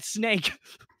marry that snake.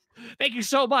 Thank you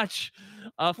so much.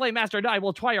 Flame Master and I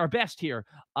will try our best here.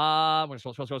 We're gonna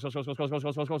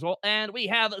scroll. And we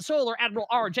have Solar Admiral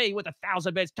RJ with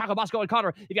 1,000 bits. Taco Bosco and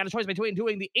Connor, you got a choice between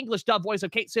doing the English dub voice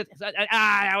of Kate Sith.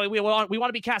 We want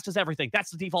to be cast as everything. That's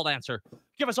the default answer.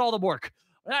 Give us all the work.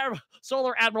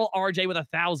 Solar Admiral RJ with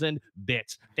 1,000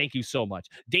 bits. Thank you so much.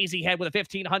 Daisy Head with a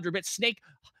 1,500 bits. Snake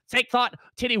Thought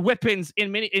Titty Whippins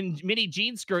in mini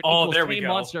jean skirt. Oh, there we go.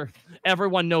 Monster.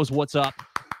 Everyone knows what's up.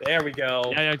 There we go.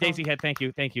 Daisy Head, thank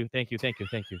you.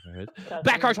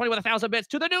 Backcar 20 with 1,000 bits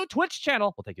to the new Twitch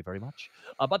channel. Well, thank you very much.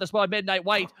 But the Spawn Midnight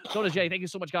White. So does Jay. Thank you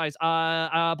so much, guys.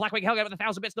 Blackwing Hellkite with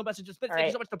 1,000 bits. No messages. Thank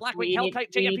you so much to Blackwing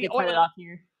Hellkite. JMP Oil.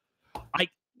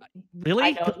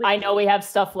 Really? I know we have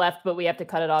stuff left, but we have to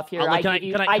cut it off here. I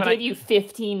gave you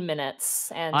 15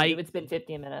 minutes, and it's been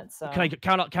 15 minutes. So. Can I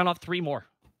count off 3 more?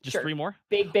 Just sure. 3 more?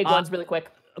 Big ones really quick.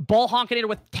 Ball Honkinator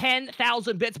with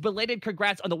 10,000 bits. Belated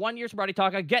congrats on the 1 year sobriety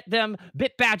talk. Get them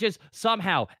bit badges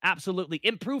somehow. Absolutely.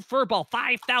 Improve Furball.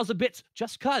 5,000 bits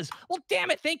just cuz. Well, damn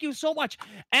it. Thank you so much.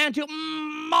 And to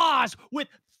Moz with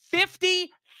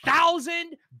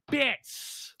 50,000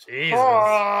 bits. Jesus.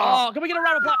 Oh, can we get a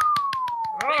round of applause?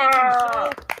 Thank you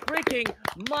so freaking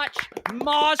much,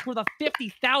 Moz, for the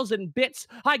 50,000 bits.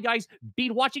 Hi, guys.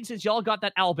 Been watching since y'all got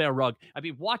that owlbear rug. I've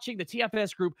been watching the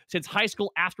TFS group since high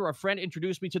school after a friend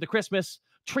introduced me to the Christmas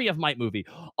Tree of Might movie.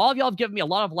 All of y'all have given me a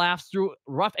lot of laughs through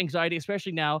rough anxiety,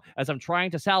 especially now as I'm trying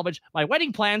to salvage my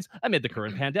wedding plans amid the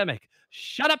current pandemic.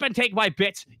 Shut up and take my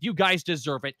bits. You guys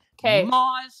deserve it. Okay.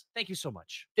 Moz, thank you so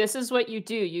much. This is what you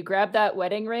do. You grab that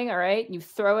wedding ring, all right? You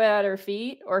throw it at her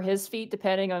feet or his feet,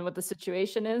 depending on what the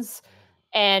situation is.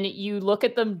 And you look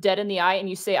at them dead in the eye and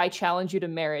you say, I challenge you to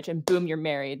marriage. And boom, you're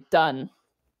married. Done.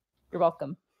 You're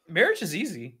welcome. Marriage is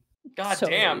easy. God so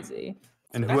damn. Easy.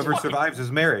 And whoever survives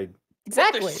is married.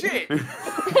 Exactly. Shit.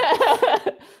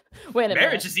 Wait a minute.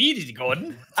 Marriage is easy,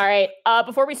 Gordon. All right.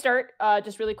 Before we start,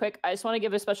 just really quick, I just want to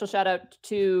give a special shout out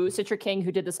to Citra King,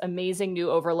 who did this amazing new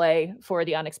overlay for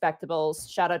the Unexpectables.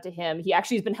 Shout out to him. He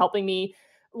actually has been helping me.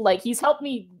 He's helped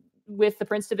me with the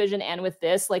Prince Division and with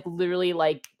this, literally,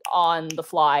 on the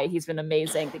fly. He's been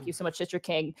amazing. Thank you so much, Citra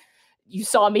King. You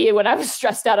saw me when I was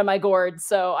stressed out of my gourd,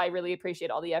 so I really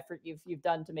appreciate all the effort you've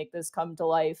done to make this come to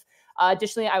life.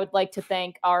 Additionally, I would like to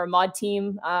thank our mod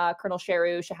team, Colonel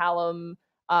Sheru, Shahalem,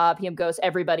 PM Ghost,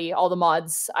 everybody, all the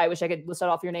mods. I wish I could list out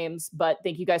off your names, but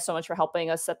thank you guys so much for helping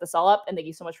us set this all up, and thank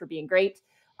you so much for being great.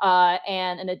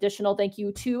 And an additional thank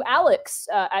you to Alex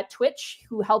at Twitch,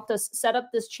 who helped us set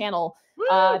up this channel.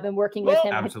 I've been working with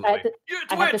him.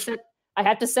 I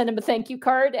had to send him a thank you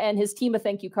card and his team a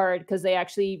thank you card because they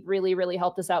actually really, really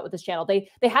helped us out with this channel. They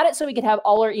had it so we could have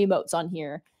all our emotes on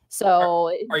here. So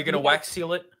are you gonna wax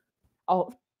seal it?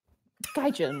 Oh,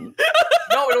 Gaijin.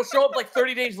 No, it'll show up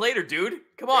 30 days later, dude.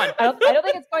 Come on. I don't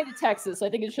think it's going to Texas, so I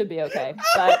think it should be okay.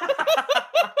 But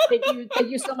thank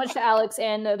you so much to Alex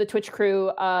and the Twitch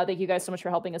crew. Thank you guys so much for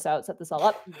helping us out, set this all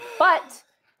up. But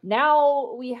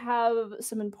now we have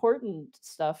some important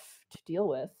stuff to deal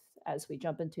with as we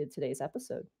jump into today's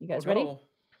episode. You guys ready? You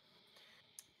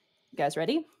guys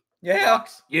ready? Yeah.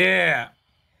 Yeah.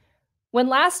 When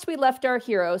last we left our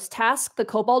heroes, Task the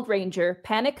Kobold Ranger,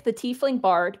 Panic the Tiefling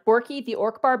Bard, Borky the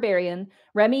Orc Barbarian,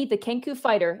 Remy the Kenku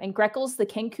Fighter, and Greckles the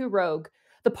Kenku Rogue,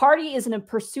 the party is in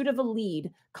pursuit of a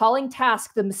lead, calling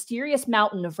Task the mysterious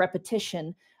mountain of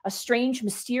repetition, a strange,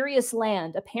 mysterious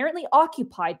land apparently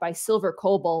occupied by silver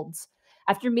kobolds.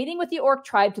 After meeting with the Orc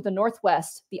tribe to the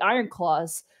northwest, the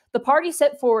Ironclaws, the party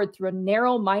set forward through a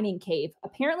narrow mining cave,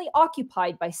 apparently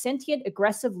occupied by sentient,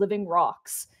 aggressive living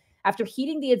rocks. After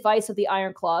heeding the advice of the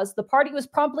Ironclaws, the party was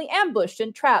promptly ambushed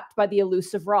and trapped by the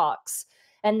elusive rocks.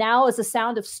 And now, as the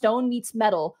sound of stone meets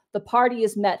metal, the party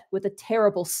is met with a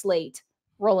terrible slate.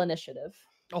 Roll initiative.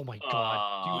 Oh my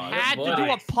god. You had to buddy.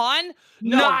 do a pun?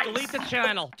 No, Nice. delete the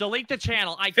channel. Delete the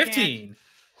channel. I 15. can't.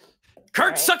 Kurt,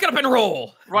 Right. suck it up and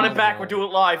roll. Run it back. We're doing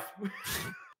it live.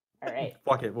 All right.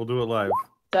 Fuck it, we'll do it live.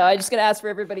 So I'm just going to ask for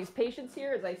everybody's patience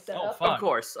here as I set Oh, up. fuck.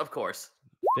 Of course.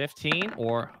 15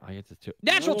 or I get the 2.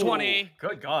 Natural Ooh, 20.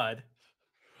 Good God.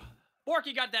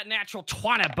 Borky got that natural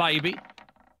 20, baby.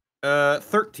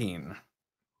 13.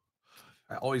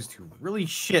 I always do really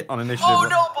shit on initiative. Oh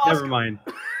no, boss! Never mind.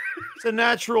 It's a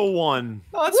natural one.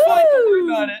 No, it's fine. Don't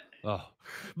worry about it. Oh,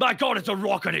 my God! It's a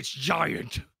rock and it's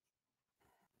giant.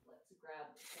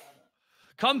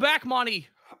 Come back, Monty.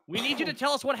 We need you to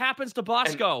tell us what happens to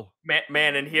Bosco.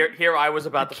 Man, and here I was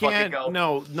about to fucking go.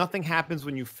 No, nothing happens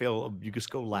when you fail. You just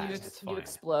go last. You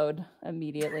explode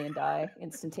immediately and die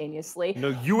instantaneously. No,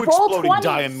 you Roll explode 20. and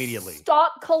die immediately.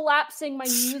 Stop collapsing my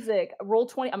music. Roll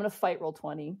 20. I'm gonna fight roll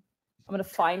 20. I'm gonna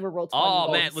find where roll 20 Oh,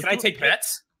 goes. man, Can I take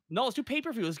bets? No, let's do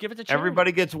pay-per-view. Let's give it to charity.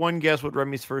 Everybody gets one guess what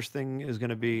Remy's first thing is going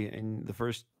to be, and the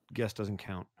first guess doesn't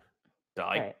count. Die. All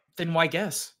right. Then why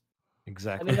guess? Let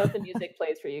Exactly. me know if the music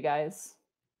plays for you guys.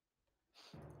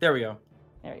 There we go.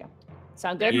 There we go.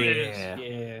 Sound good?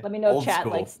 Yeah. Let me know Old if chat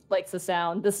school. likes the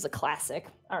sound. This is a classic.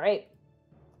 All right.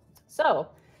 So,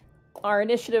 our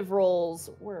initiative rolls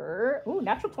were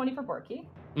natural 20 for Borky.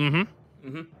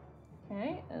 Mm-hmm.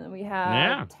 Okay, and then we have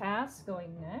Yeah. Task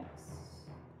going next.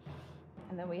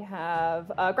 And then we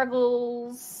have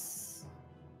Greggles.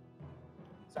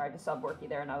 Sorry, I just saw Borky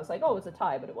there, and I was like, oh, it's a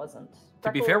tie, but it wasn't.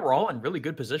 To be fair, Greggles, we're all in really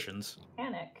good positions.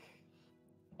 Panic,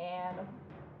 and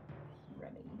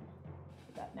Remy.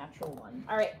 That natural one.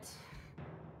 All right.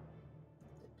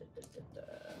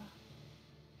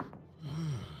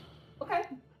 Okay,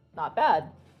 not bad.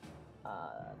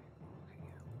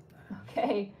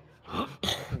 Okay.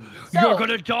 You're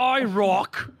gonna die,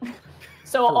 Rock.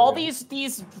 So all these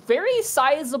very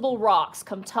sizable rocks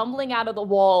come tumbling out of the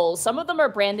walls. Some of them are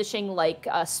brandishing like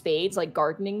spades, like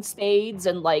gardening spades,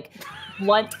 and like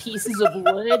blunt pieces of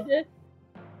wood.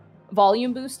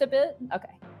 Volume boost a bit. Okay.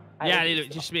 Yeah,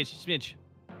 just smidge.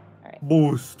 All right.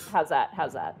 Boost. How's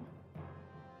that?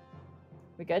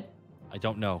 We good? I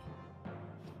don't know.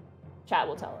 Chat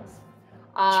will tell us.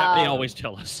 They always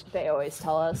tell us. They always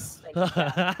tell us. Thank you,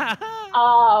 chat.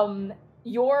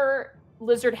 Your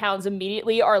lizard hounds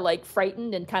immediately are like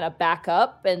frightened and kind of back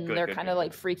up, and they're kind of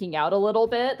like freaking out a little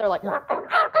bit. They're like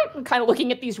kind of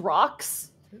looking at these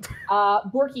rocks.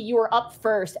 Borky, you are up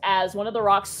first as one of the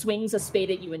rocks swings a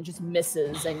spade at you and just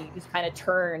misses, and you just kind of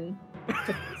turn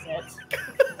to face it.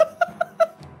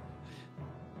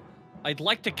 I'd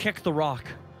like to kick the rock.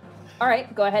 All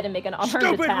right, go ahead and make an unarmed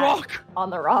Stupid attack rock!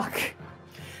 on the rock.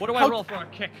 What do I roll for a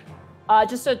kick?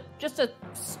 Just a.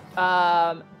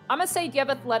 I'm gonna say, do you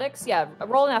have athletics? Yeah,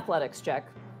 roll an athletics check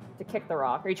to kick the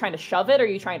rock. Are you trying to shove it, or are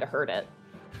you trying to hurt it?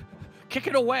 Kick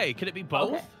it away. Can it be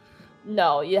both? Okay.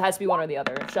 No, it has to be one or the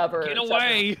other. Shove or Get shove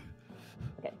away.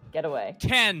 Okay, get away.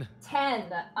 10. 10.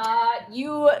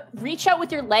 You reach out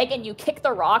with your leg and you kick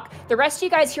the rock. The rest of you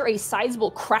guys hear a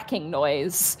sizable cracking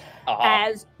noise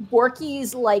as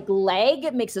Borky's like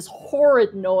leg makes this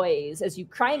horrid noise as you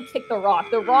try and kick the rock.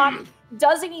 The rock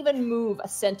doesn't even move a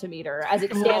centimeter as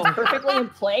it stands perfectly in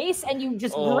place, and you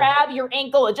just grab your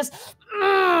ankle and just.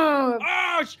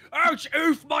 Ouch! Ouch!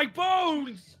 Oof! My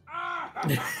bones!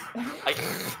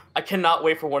 I cannot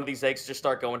wait for one of these eggs to just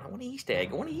start going, I want an Easter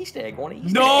egg, I want an Easter egg, I want an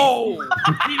Easter egg. No!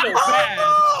 Feel bad.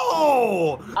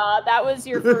 Oh! That was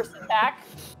your first attack.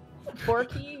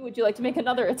 Borky, would you like to make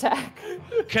another attack?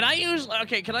 Can I use?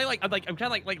 Okay, can I I'm kind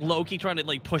of like Loki trying to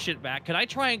like push it back. Can I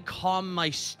try and calm my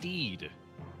steed?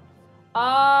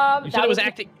 You said it was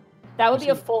acting. That would be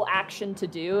a full action to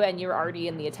do, and you're already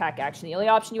in the attack action. The only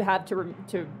option you have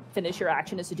to finish your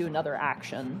action is to do another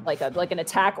action, like an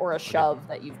attack or a shove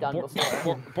that you've done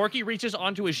before. Borky reaches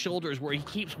onto his shoulders where he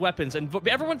keeps weapons, and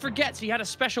everyone forgets he had a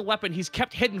special weapon he's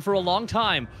kept hidden for a long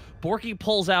time. Borky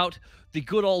pulls out the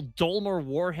good old Dolmer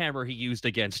Warhammer he used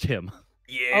against him.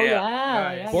 Yeah. Oh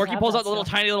yeah. Borky pulls out the little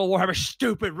tiny little Warhammer.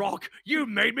 Stupid rock! You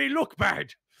made me look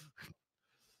bad.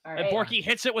 All And right. Borky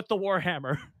hits it with the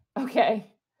Warhammer. Okay.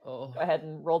 Oh. Go ahead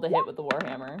and roll the hit with the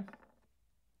Warhammer.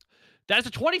 That is a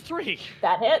 23.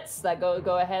 That hits.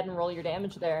 Go ahead and roll your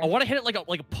damage there. I want to hit it like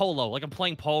a polo, like I'm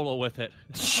playing polo with it.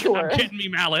 Sure. I'm kidding me,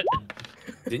 mallet.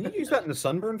 Didn't you use that in the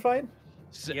sunburn fight?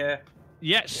 Yeah.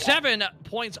 Yeah, 7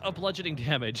 points of bludgeoning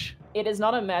damage. It is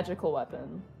not a magical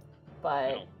weapon,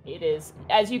 but it is.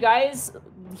 As you guys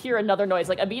hear another noise,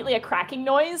 like immediately a cracking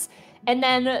noise, and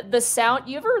then the sound.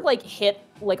 You ever like hit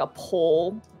like a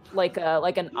pole, like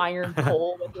an iron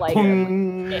pole with like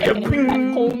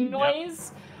that pong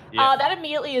noise? Yeah. That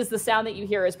immediately is the sound that you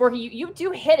hear. Is Borky, you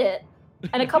do hit it,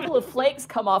 and a couple of flakes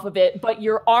come off of it, but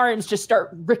your arms just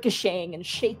start ricocheting and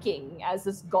shaking as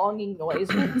this gonging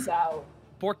noise rings out.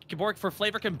 Bork, for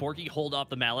flavor, can Borky hold off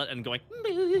the mallet and going?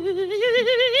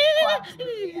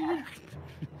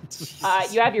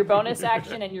 You have your bonus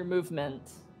action and your movement.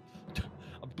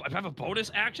 I have a bonus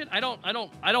action? I don't.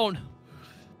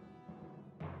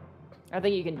 I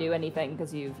think you can do anything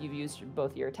because you've used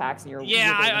both your attacks and your.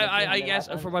 Yeah, I your guess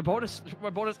weapon. for my bonus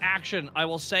action, I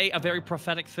will say a very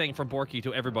prophetic thing from Borky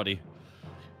to everybody.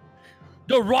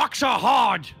 The rocks are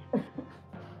hard.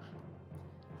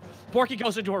 Borky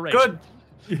goes into a rage. Good.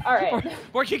 All right.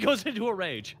 Borky goes into a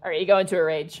rage. All right, you go into a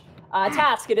rage.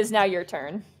 Task, it is now your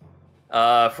turn.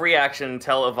 Free action.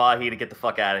 Tell Avahi to get the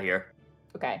fuck out of here.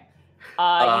 Okay. You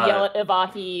yell at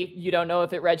Ivahi. You don't know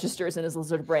if it registers in his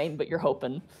lizard brain, but you're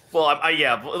hoping. Well,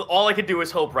 yeah. All I can do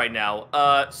is hope right now.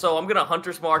 So I'm gonna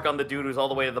Hunter's Mark on the dude who's all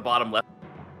the way to the bottom left.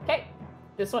 Okay.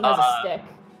 This one has a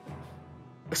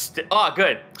stick.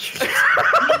 Good.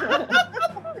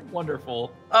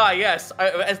 Wonderful. Yes.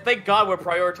 Thank God we're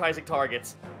prioritizing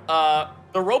targets.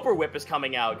 The Roper Whip is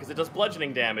coming out because it does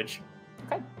bludgeoning damage.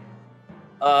 Okay.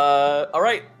 All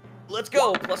right. Let's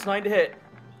go. +9 to hit.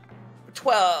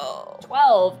 12.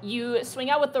 12. You swing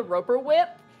out with the Roper Whip,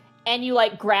 and you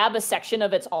like grab a section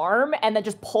of its arm, and then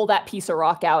just pull that piece of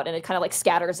rock out, and it kind of like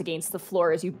scatters against the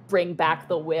floor as you bring back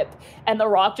the whip. And the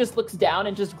rock just looks down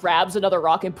and just grabs another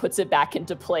rock and puts it back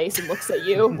into place and looks at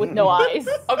you with no eyes.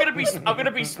 I'm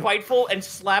gonna be spiteful and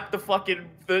slap the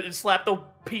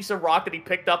piece of rock that he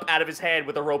picked up out of his hand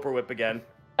with a Roper Whip again.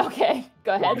 Okay,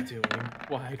 go ahead.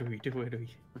 Why do we do it?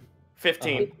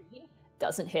 15.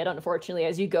 Doesn't hit, unfortunately.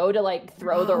 As you go to like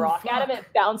throw the rock at him, it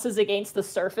bounces against the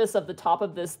surface of the top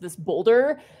of this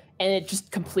boulder, and it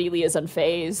just completely is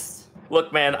unfazed.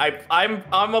 Look, man, I'm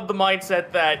of the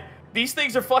mindset that these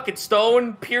things are fucking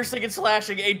stone, piercing and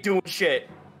slashing ain't doing shit.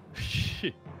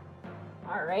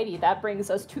 Alrighty, that brings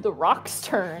us to the rock's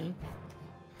turn.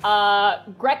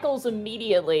 Greckles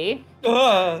immediately.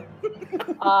 The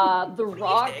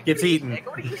rock Gets eaten.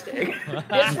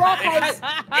 This rock has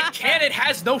It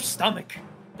has no stomach.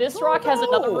 this rock has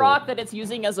another rock that it's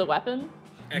using as a weapon.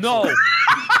 No.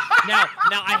 now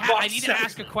I need to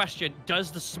ask a question.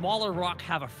 Does the smaller rock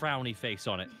have a frowny face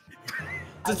on it?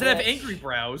 Does it have angry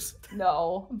brows?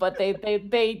 No, but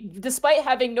they despite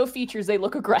having no features, they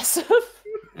look aggressive.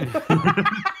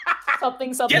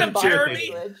 something Get him, body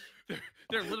Jeremy! language.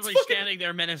 They're literally standing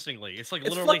there menacingly. It's like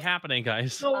literally happening,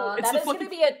 guys. No, it's That's gonna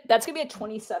be a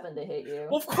 27 to hit you.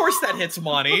 Well, of course that hits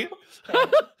Monty.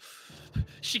 Okay.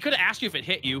 She could have asked you if it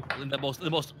hit you. The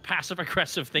most passive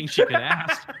aggressive thing she could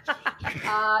ask.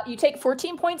 You take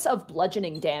 14 points of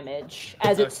bludgeoning damage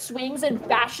as it swings and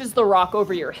bashes the rock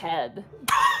over your head.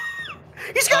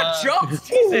 He's got jumps.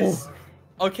 Jesus.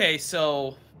 Okay,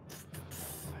 so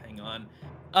hang on.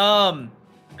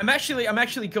 I'm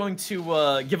actually going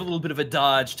to give a little bit of a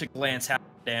dodge to glance half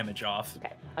the damage off.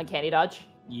 Okay, uncanny dodge.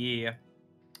 Yeah.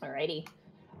 Alrighty.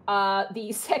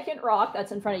 The second rock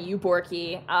that's in front of you,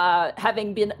 Borky,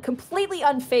 having been completely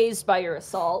unfazed by your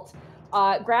assault,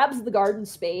 grabs the garden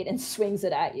spade and swings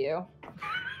it at you.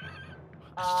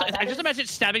 I just imagine it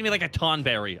stabbing me like a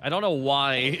tonberry. I don't know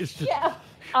why. It's just... Yeah.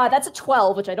 That's a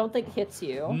 12, which I don't think hits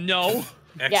you. No.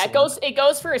 Yeah, it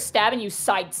goes for a stab, and you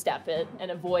sidestep it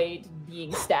and avoid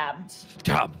being stabbed.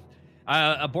 Damn.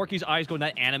 Borky's eyes go in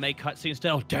that anime cutscene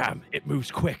still. Damn, it moves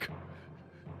quick.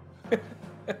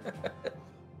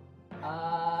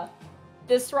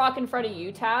 This rock in front of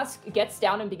you, Task, gets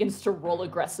down and begins to roll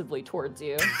aggressively towards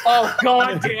you. Oh,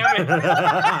 God damn it.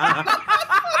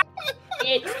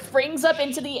 It springs up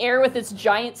into the air with its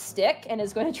giant stick and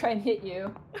is going to try and hit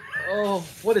you. Oh,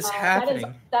 what is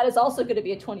happening? That is also going to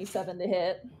be a 27 to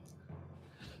hit.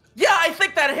 Yeah, I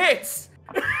think that hits.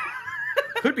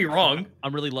 Could be wrong.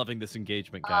 I'm really loving this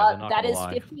engagement, guys. I'm not That gonna is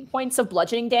lie. 15 points of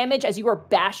bludgeoning damage as you are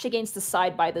bashed against the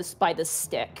side by this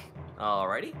stick.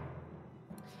 Alrighty.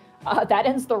 That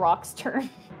ends the rock's turn.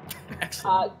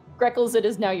 Excellent. Greckles, it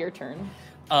is now your turn.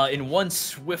 In one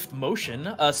swift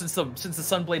motion, since the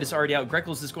Sunblade is already out,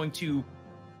 Greckles is going to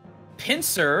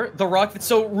pincer the rock that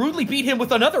so rudely beat him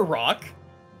with another rock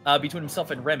between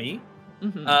himself and Remy.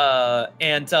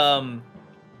 Mm-hmm.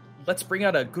 Let's bring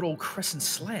out a good old Crescent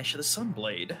Slash of the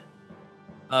Sunblade.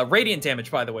 Radiant damage,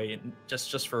 by the way,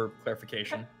 just for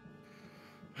clarification.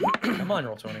 Come on,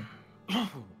 roll 20.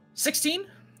 16?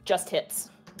 Just hits.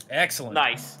 Excellent.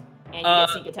 Nice. And you get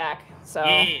sneak attack. So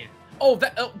Yeah. Oh,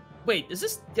 wait, is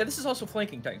this? Yeah, this is also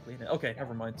flanking technically. Okay,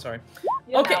 never mind. Sorry.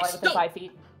 you have an Okay, ally within so- 5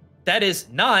 feet. That is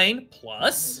 9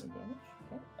 plus.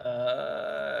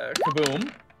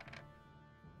 Kaboom.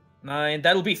 9.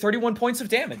 That'll be 31 points of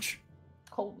damage.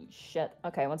 Holy shit.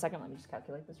 Okay, 1 second. Let me just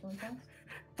calculate this really fast.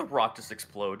 The rock just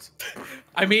explodes.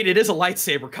 I mean, it is a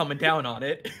lightsaber coming down on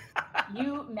it.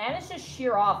 You manage to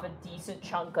shear off a decent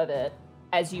chunk of it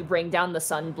as you bring down the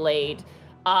Sunblade.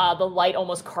 The light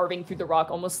almost carving through the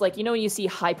rock, almost like, you know when you see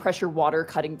high-pressure water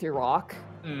cutting through rock?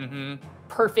 Mm-hmm.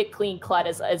 Perfect clean cut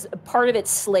as part of it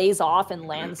slays off and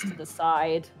lands to the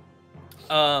side.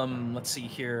 Let's see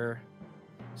here.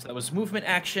 So that was movement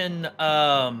action.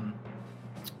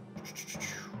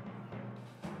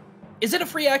 Is it a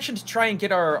free action to try and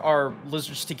get our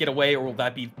lizards to get away, or will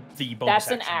that be the bonus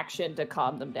That's action? an action to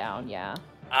calm them down, yeah.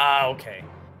 Ah, okay.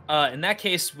 In that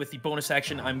case, with the bonus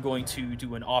action, I'm going to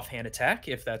do an offhand attack,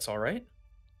 if that's all right.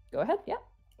 Go ahead, yeah.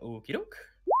 Okie doke.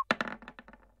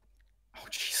 Oh,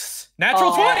 Jesus.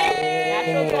 Natural 20!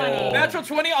 Natural 20. Natural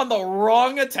 20 on the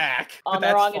wrong attack. but On the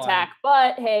that's wrong fine. attack,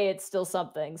 but hey, it's still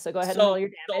something. So go ahead and So- roll your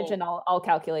damage, and I'll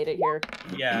calculate it here.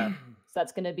 Yeah. So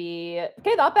that's going to be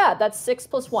okay. Not bad. That's 6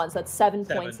 + 1, so that's 7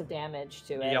 7. points of damage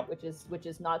to it, Yep. which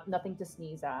is nothing to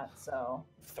sneeze at. So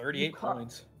 38 car-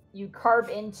 points. you carve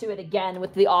into it again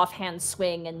with the offhand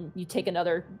swing, and you take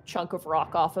another chunk of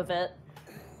rock off of it.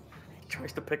 He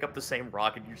tries to pick up the same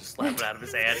rock and you just slap it out of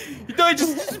his hand.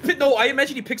 No, I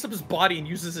imagine he picks up his body and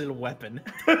uses it as a weapon.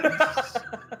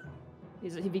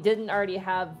 If he didn't already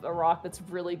have a rock that's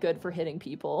really good for hitting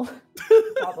people,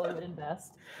 probably would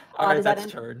invest. All right, does that that's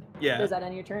end- turn. Yeah. Does that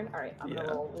end your turn? All right, I'm Yeah.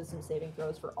 gonna roll wisdom saving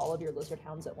throws for all of your lizard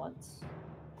hounds at once.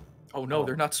 Oh no,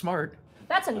 they're not smart.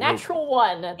 That's a natural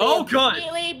one. They Oh, good.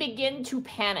 immediately begin to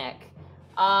panic.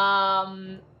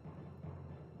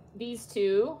 These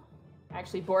two,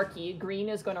 actually, Borky, Green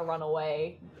is going to run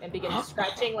away and begin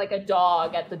scratching like a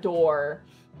dog at the door,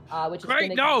 which is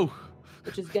Great, gonna, no!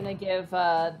 which is going to give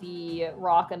the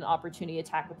rock an opportunity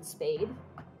attack with the spade.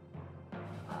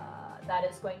 That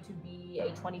is going to be a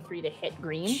 23 to hit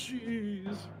Green.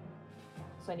 Jeez.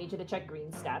 So I need you to check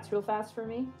Green's stats real fast for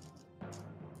me.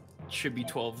 Should be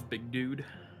 12, big dude.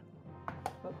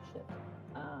 Oh shit.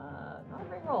 Not a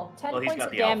great roll. 10 Well, he's points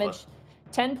got of the alpha. damage.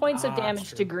 10 points of Ah, that's damage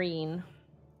true. to Green.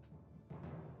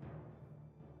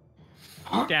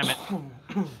 Damn it.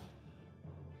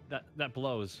 That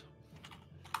blows.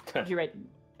 Did you write?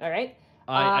 All right.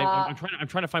 I'm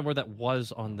trying to find where that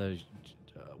was on the.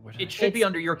 Where did It I- should be It's-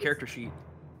 under your character sheet.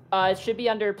 It should be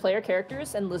under player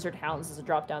characters, and Lizard Hounds is a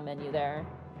drop-down menu there,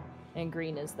 and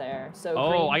Green is there. So Oh,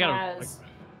 Green I gotta- has.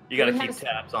 You gotta Green keep has-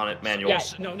 tabs on it manually.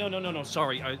 Yes. No.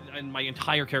 Sorry, and my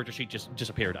entire character sheet just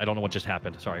disappeared. I don't know what just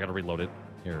happened. Sorry, I gotta reload it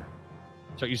here.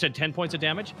 So you said 10 points of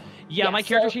damage? Yeah, Yeah, my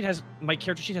character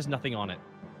so- sheet has nothing on it.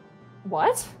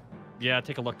 What? Yeah,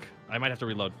 take a look. I might have to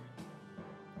reload.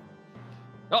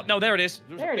 Oh no, there it is.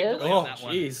 There's a There it big is. delay on Oh, that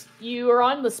one. jeez. You are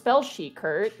on the spell sheet,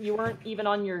 Kurt. You weren't even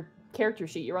on your character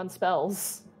sheet. You're on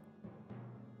spells.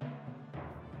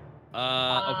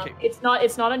 Okay. It's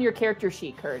not on your character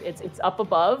sheet, Kurt. It's up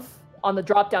above on the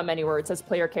drop-down menu where it says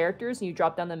player characters, and you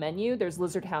drop down the menu. There's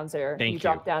Lizard Hounds there. Thank and you. you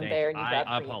drop down Thank there, you. and you grab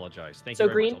I Green. apologize. Thank So you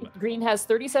very much. Green has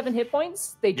 37 hit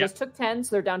points. They just took 10,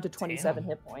 so they're down to 27 Damn.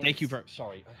 hit points. Thank you very.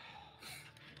 Sorry.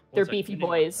 They're One sec. beefy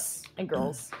boys and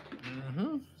girls.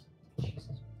 Mm-hmm.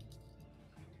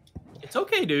 It's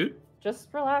okay, dude. Just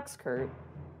relax, Kurt.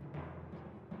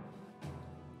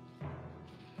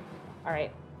 All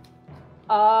right.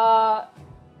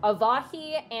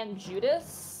 Avahi and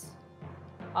Judas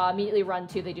immediately run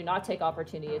to. They do not take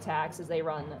opportunity attacks as they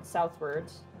run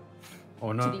southward Oh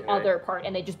to no. the other part,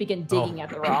 and they just begin digging at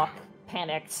the rock,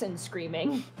 panicked and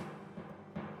screaming.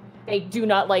 They do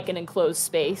not like an enclosed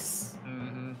space.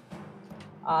 Mm-hmm.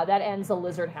 That ends the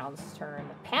Lizard Hound's turn.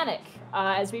 Panic.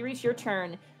 As we reach your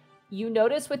turn, you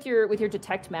notice with your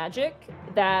detect magic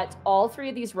that all three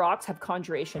of these rocks have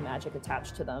conjuration magic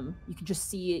attached to them. You can just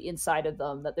see inside of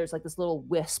them that there's like this little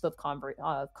wisp of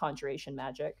conjuration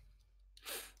magic.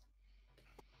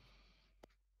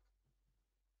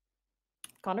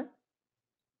 Connor?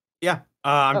 Yeah.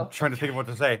 I'm Oh. trying to think of what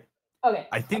to say. Okay.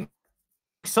 I think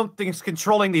something's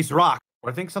controlling these rocks. Or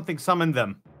I think something summoned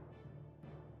them.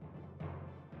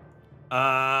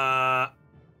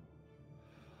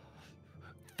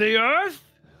 The Earth.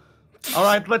 All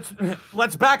right,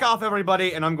 let's back off,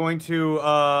 everybody, and I'm going to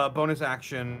bonus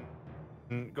action.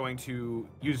 I'm going to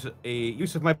use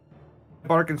of my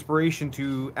bardic inspiration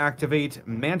to activate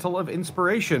Mantle of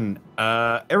Inspiration.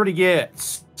 Everybody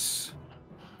gets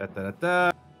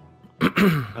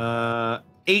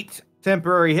 8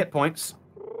 temporary hit points,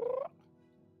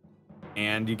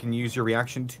 and you can use your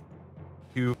reaction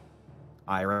to.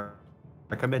 I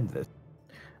recommend this.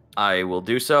 I will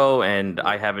do so, and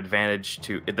I have advantage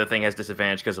to. The thing has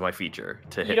disadvantage because of my feature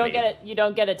to hit You don't me. get it. You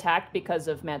don't get attacked because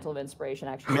of Mantle of Inspiration.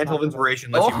 Actually, Mantle of Not-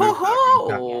 Inspiration lets you move.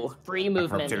 Oh, Yes, free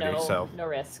movement, opportunity, no, so. no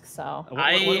risk. So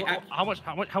How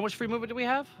much free movement do we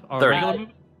have? Or 30. regular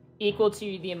movement? equal to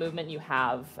the movement you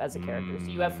have as a character. So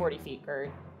you have 40 feet,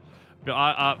 Kurt. Borky's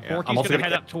I'm also gonna gonna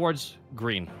head up towards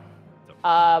green.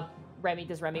 Remy,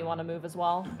 does Remy want to move as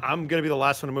well? I'm gonna be the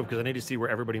last one to move because I need to see where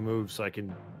everybody moves so I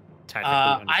can tactically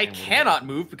I understand where to go. cannot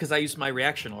move because I used my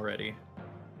reaction already.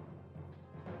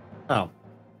 Oh,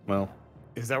 well.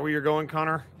 Is that where you're going,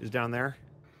 Connor? Is down there?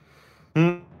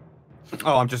 Oh,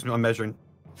 I'm measuring.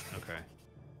 Okay.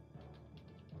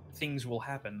 Things will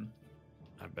happen.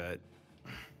 I bet.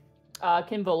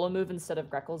 Can Volo move instead of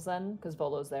Greckles then? Because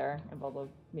Volo's there, and Volo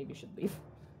maybe should leave.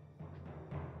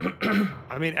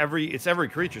 I mean, it's every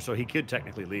creature, so he could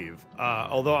technically leave.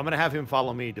 Although I'm gonna have him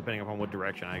follow me depending upon what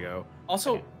direction I go.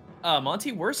 Also,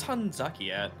 Monty, where's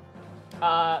Hanzaki at?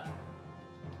 Uh,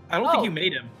 I don't think you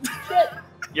made him. Shit.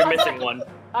 You're missing one.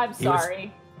 I'm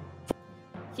sorry.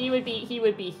 He would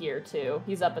be here too.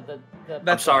 He's up at the.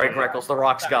 I'm sorry, Greckles. The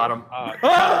rocks got him.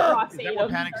 Rocks Is ate that, him. where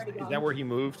He's Panic's, already is gone. that where he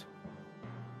moved?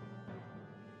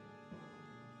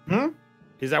 Hmm?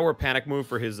 Is that where Panic moved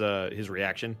for his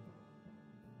reaction?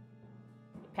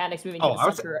 Panic's moving Oh,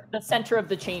 to the center of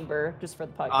the chamber, just for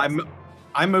the podcast.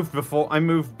 I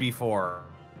moved before.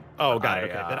 Oh, got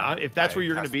it. Okay. Then if that's where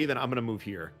you're going to cast- be, then I'm going to move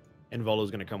here, and Volo's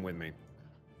going to come with me.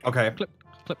 Okay.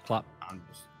 Clip, clop. I'm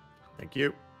just Thank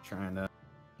you. trying to.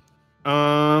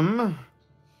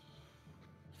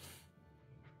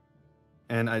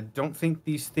 And I don't think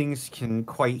these things can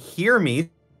quite hear me,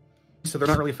 so they're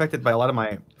not really affected by a lot of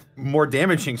my more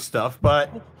damaging stuff. But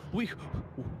We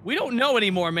don't know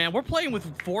anymore, man. We're playing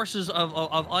with forces of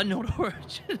unknown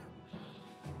origin.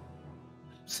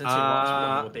 Since rocks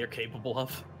will know what they're capable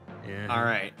of. Yeah. all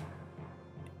right,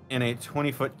 in a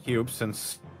 20-foot cube,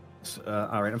 since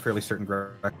all right, I'm fairly certain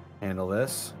Greg can handle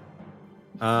this.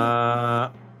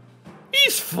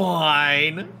 He's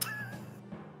fine.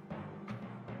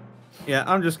 Yeah,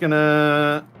 I'm just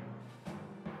gonna.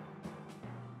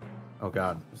 Oh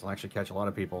god, this will actually catch a lot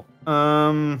of people.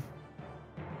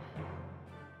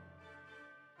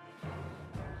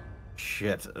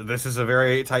 Shit, this is a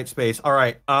very tight space. All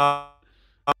right.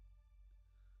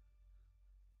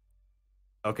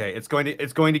 Okay, it's going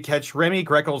to catch Remy,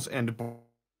 Greckles, and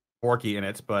Borky in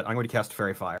it, but I'm going to cast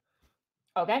Fairy Fire.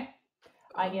 Okay.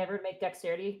 I need everyone to make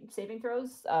dexterity saving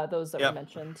throws. Those that were Yep.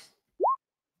 mentioned.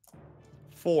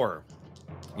 4.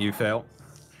 You fail.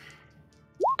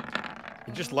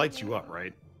 It just lights you up,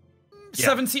 right? Yeah.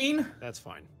 17. That's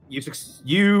fine.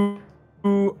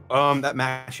 That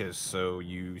matches, so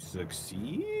you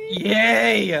succeed.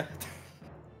 Yay!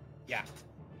 Yeah.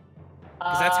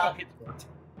 Because that's how Uh, hits worked.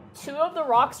 2 of the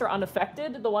rocks are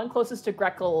unaffected. The one closest to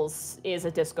Greckles is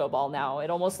a disco ball now. It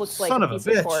almost looks like Son of a piece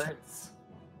of bitch. quartz.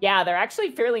 Yeah, they're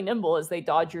actually fairly nimble as they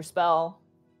dodge your spell.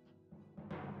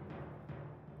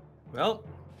 Well,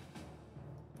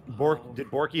 Did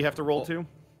Borky have to roll too?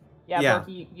 Yeah, Yeah.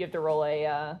 Borky, you have to roll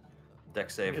a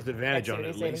Dex He save. has advantage on it dexterity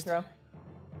at saving least. throw.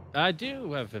 I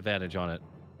do have advantage on it.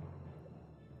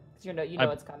 Because you know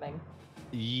I- it's coming.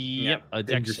 Yep, a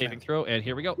dex Interesting. saving throw, and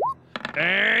here we go.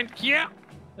 And yeah,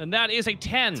 and that is a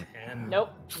 10. 10. Nope,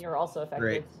 you're also affected.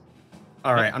 Great.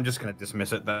 All right, I'm just gonna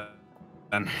dismiss it then.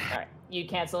 All right, you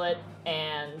cancel it,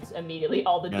 and immediately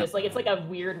all the Yeah. it's like a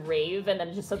weird rave, and then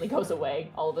it just suddenly goes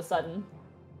away all of a sudden.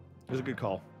 It was a good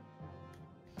call.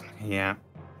 Yeah.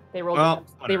 They rolled Well,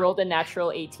 they whatever. rolled a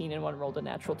natural 18 and one rolled a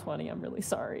natural 20. I'm really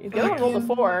sorry. The other one rolled a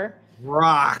 4.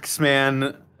 Rocks, man.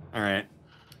 All right.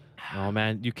 Oh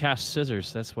man, you cast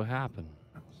scissors. That's what happened.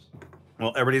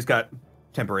 Well, everybody's got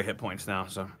temporary hit points now,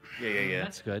 so. Yeah.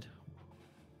 That's good.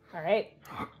 All right.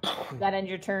 Does that end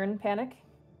your turn, Panic?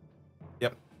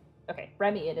 Yep. Okay,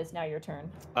 Remy, it is now your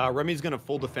turn. Remy's gonna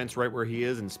full defense right where he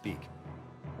is and speak.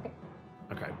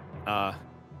 Okay. Okay.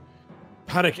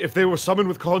 Panic, if they were summoned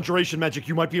with conjuration magic,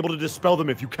 you might be able to dispel them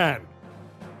if you can.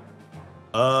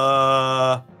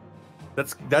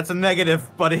 That's a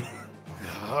negative, buddy.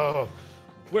 Oh.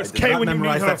 Where's I did Kay not when you need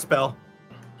memorize her? that spell.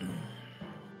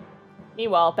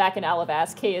 Meanwhile, back in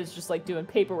Alavas, Kay is just like doing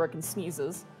paperwork and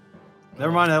sneezes.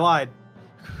 Never mind, I lied.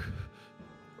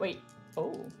 Wait.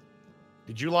 Oh.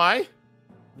 Did you lie?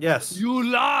 Yes. You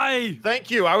lie! Thank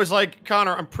you. I was like,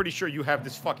 Connor, I'm pretty sure you have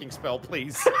this fucking spell,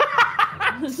 please.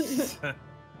 I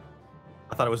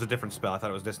thought it was a different spell. I thought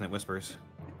it was Dissonant Whispers.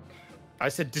 I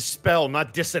said dispel,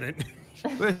 not dissonant.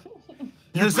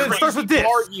 It starts with dis.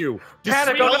 Are you?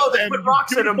 Panic, Dispel oh no, they them, put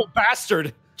rocks you in 'em. beautiful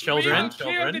bastard. Children.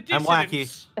 I'm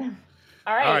wacky. All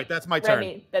right. All right, that's my turn.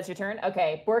 Remy, that's your turn.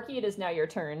 Okay, Borky, it is now your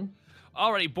turn.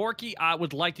 Alrighty, Borky, I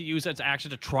would like to use its action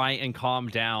to try and calm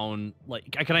down. Like,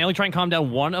 can I only try and calm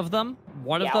down one of them?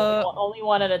 One Yeah, of the. only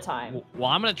one at a time. Well,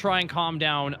 I'm gonna try and calm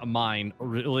down mine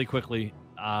really quickly.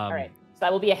 All right. So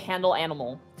that will be a handle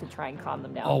animal to try and calm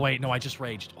them down. Oh wait, no, I just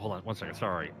raged. Hold on, 1 second.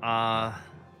 Sorry. Oh,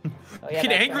 You yeah, can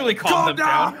that's angrily right. calm them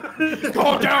down.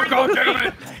 Calm down, God damn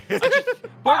it!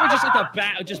 Borky just like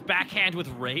the backhand with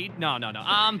raid. No.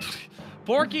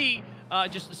 Borky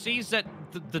just sees that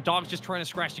the dog's just trying to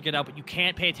scratch to get out, but you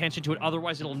can't pay attention to it.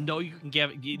 Otherwise, it'll know you can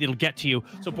it'll get to you.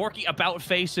 So Borky about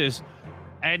faces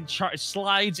and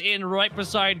slides in right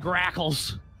beside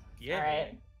Grackles. Yeah. All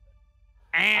right.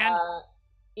 And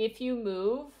if you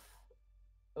move,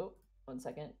 oh, 1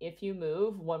 second. If you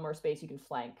move 1 more space, you can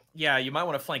flank Yeah, you might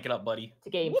want to flank it up, buddy. to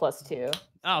gain +2.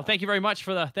 oh, thank you very much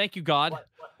for the thank you, God.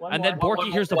 One And more. then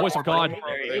Borky hears the voice of God.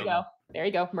 There you go. There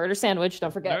you go. Murder sandwich.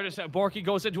 Don't forget. Borky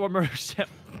goes into a murder sandwich.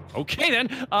 Okay, then.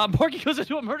 Borky goes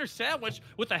into a murder sandwich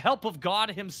with the help of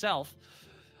God himself.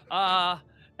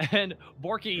 And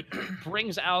Borky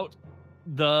brings out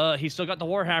he's still got the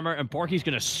Warhammer, and Borky's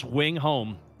going to swing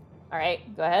home. All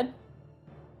right. Go ahead.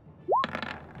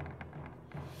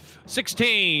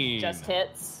 16. Just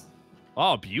hits.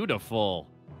 Oh, beautiful.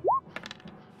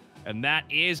 And that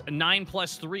is 9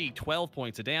 + 3, 12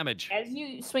 points of damage. As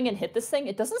you swing and hit this thing,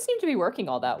 it doesn't seem to be working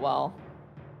all that well.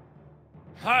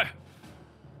 Hi.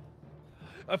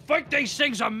 I think these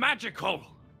things are magical.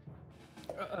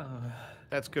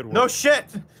 That's good work. No shit.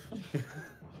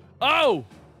 Oh!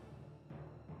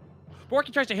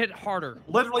 Borky tries to hit it harder.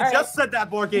 Literally All just said that,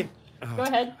 Borky. Go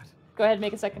ahead. Go ahead.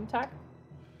 Make a second attack.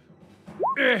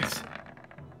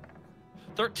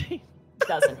 13.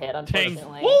 Doesn't hit,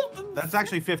 unfortunately. That's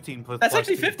actually 15 plus. That's plus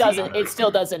actually 2. 15. Doesn't. It still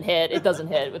doesn't hit. It doesn't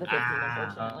hit with a 15,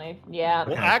 unfortunately. Yeah.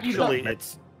 Well, actually,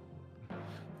 it's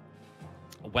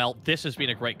Well, this has been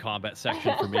a great combat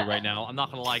section for me right now. I'm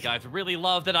not gonna lie, guys. I really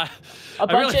love that A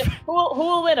bunch of who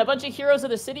will win? A bunch of heroes of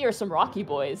the city or some Rocky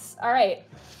boys? All right.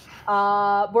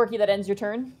 Borky, that ends your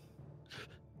turn.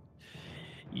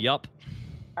 Yup.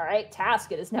 All right,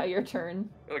 Task. It is now your turn.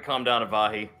 I'm gonna calm down,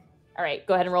 Avahi. All right,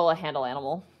 go ahead and roll a handle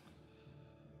animal.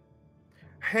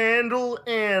 Handle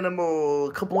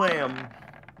animal, kablam.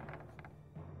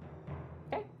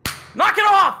 Okay. Knock it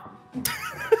off!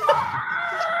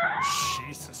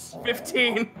 Jesus.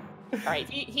 15. All right.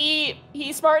 He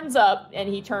smartens up and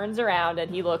he turns around and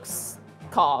he looks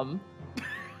calm.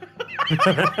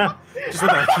 Just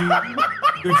with a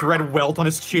huge red welt on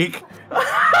his cheek.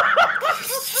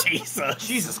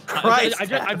 Jesus Christ!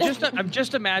 I'm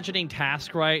just imagining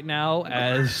Task right now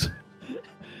as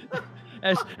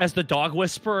the dog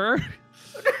whisperer.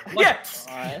 Yes!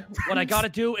 What I gotta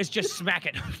do is just smack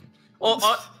it. Well,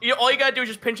 all you gotta do is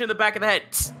just pinch in the back of the head.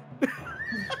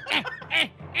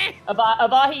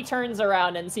 Avahi turns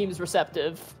around and seems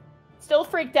receptive. Still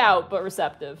freaked out, but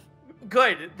receptive.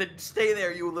 Good. Then stay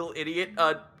there, you little idiot.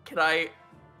 Can I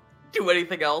do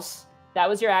anything else? That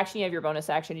was your action. You have your bonus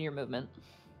action and your movement.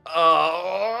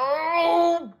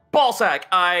 Oh, ballsack!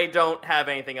 I don't have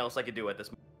anything else I could do at this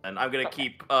moment. And I'm gonna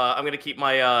keep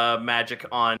my magic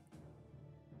on.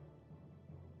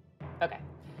 Okay.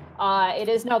 It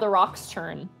is now the Rock's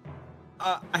turn.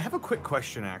 I have a quick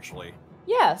question, actually.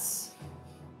 Yes.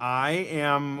 I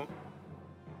am.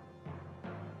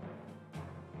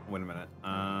 Wait a minute.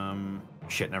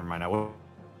 Shit. Never mind. I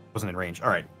wasn't in range. All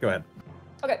right. Go ahead.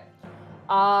 Okay.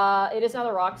 It is now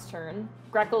the Rock's turn.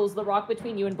 Greckles, the rock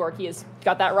between you and Borky has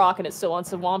got that rock and it still wants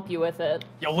to womp you with it.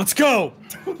 Yo, let's go!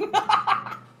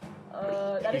 That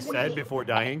He is gonna said be, before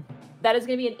dying. that is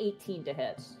going to be an 18 to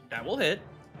hit. That will hit.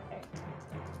 Okay.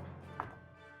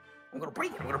 I'm gonna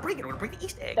break it. I'm gonna break it. I'm gonna break the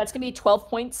Easter egg. That's going to be 12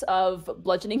 points of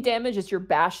bludgeoning damage as you're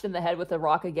bashed in the head with a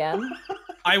rock again.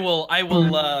 I will,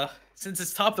 since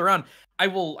it's top of the round, I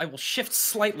will shift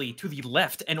slightly to the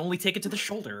left and only take it to the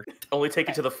shoulder. Only take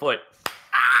it to the foot.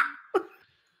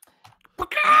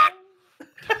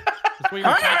 That's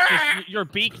where your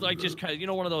beak, like, just kind of, you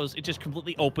know, one of those. It just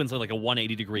completely opens at like a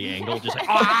 180-degree angle, just like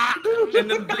And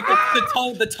then like,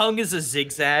 the tongue is a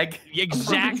zigzag.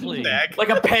 exactly. Like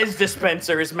a Pez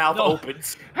dispenser, his mouth No.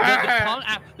 opens.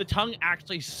 The tongue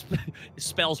actually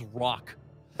spells rock.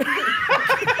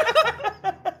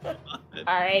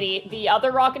 Alrighty. The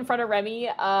other rock in front of Remy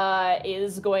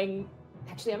is going...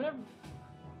 Actually, I'm going to...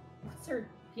 What's her...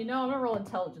 I'm going to roll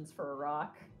intelligence for a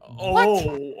rock. Oh,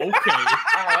 okay.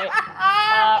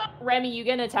 Alright. Remy, you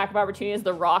get an attack of opportunity as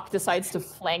the rock decides to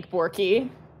flank Borky.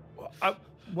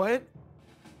 What?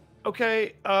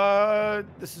 Okay.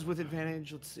 This is with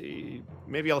advantage. Let's see.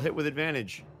 Maybe I'll hit with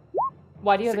advantage.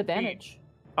 Why do you have 16. advantage?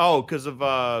 Oh, because of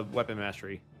weapon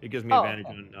mastery. It gives me Oh, advantage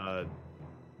okay.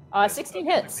 on. 16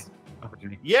 hits.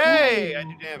 Opportunity. Yay! I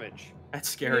do damage. That's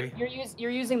scary.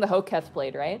 You're using the Hoketh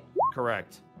blade, right?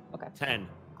 Correct. Okay. 10.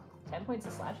 10 points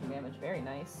of slashing damage. Very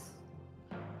nice.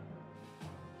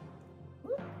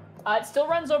 It still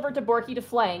runs over to Borky to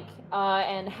flank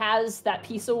and has that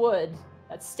piece of wood,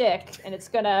 that stick, and it's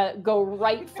gonna go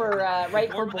right for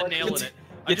Board with a nail in Borky. it. You're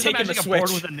I'm just taking the imagining a board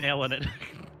switch. with a nail in it.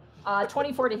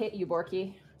 24 to hit you,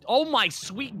 Borky. Oh my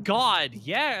sweet God!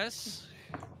 Yes.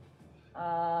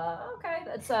 Okay,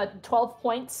 that's 12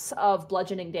 points of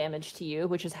bludgeoning damage to you,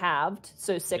 which is halved,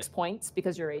 so 6 points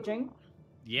because you're raging.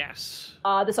 Yes.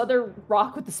 This other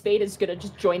rock with the spade is gonna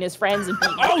just join his friends and beat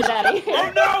the shit out of you.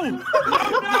 Oh no!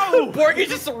 Oh no! Borky's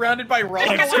just surrounded by rocks.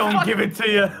 Let's go and give it to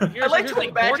you. Here's, like here's to the thing.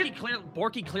 imagine-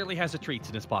 Borky clearly has the treats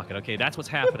in his pocket. Okay, that's what's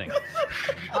happening.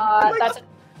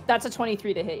 That's a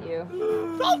 23 to hit you.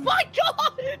 Oh my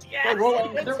god! Yes!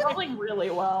 They're rolling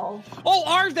really well. Oh,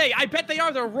 are they? I bet they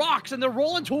are. They're rocks and they're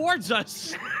rolling towards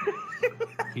us.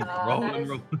 He's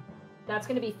rolling. That's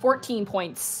going to be 14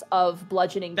 points of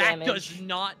bludgeoning That damage. does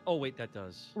not. Oh wait, that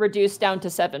does. Reduced down to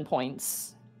 7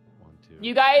 points. 1, 2.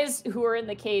 You guys who are in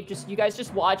the cave, you guys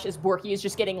just watch as Borky is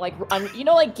just getting like,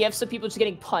 like gifs of people just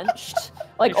getting punched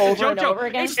like over and over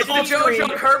again. It's the JoJo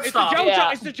curb stop.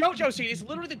 It's the JoJo scene. It's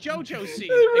literally the JoJo scene.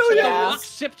 really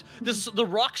Except the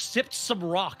rock sipped some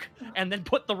rock and then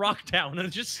put the rock down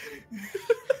and just.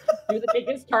 You're the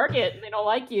biggest target. And they don't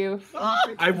like you.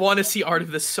 I want to see art of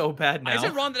this so bad now. Is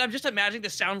it wrong that I'm just imagining the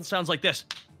sounds like this?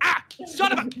 Ah!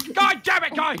 Son of a... God damn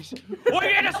it, guys! We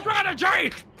need a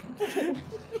strategy!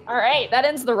 All right, that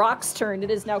ends the rock's turn. It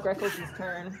is now Greckles'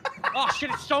 turn. Oh shit!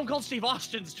 It's Stone Cold Steve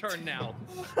Austin's turn now.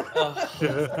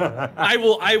 I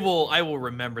will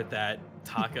remember that,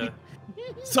 Taka.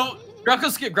 So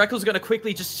Greco's gonna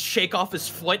quickly just shake off his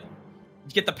foot,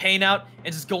 get the pain out,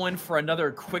 and just go in for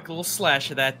another quick little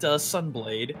slash of that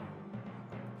Sunblade.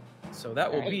 So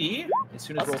that will be as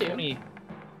soon as roll 20.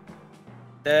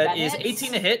 That is hits.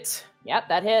 18 to hit. Yep,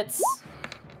 that hits.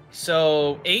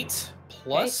 So 8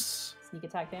 plus. Okay. Sneak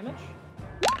attack damage.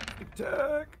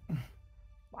 Attack.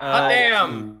 Hot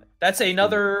damn! That's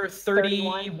another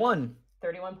 31.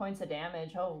 31 points of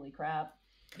damage. Holy crap.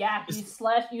 Yeah,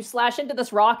 you slash into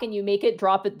this rock and you make it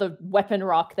drop at the weapon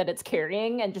rock that it's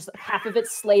carrying, and just half of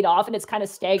it's slayed off, and it's kind of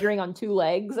staggering on 2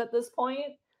 legs at this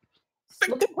point. It's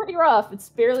looking pretty rough. It's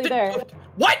barely there.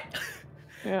 What?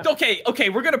 Yeah. Okay,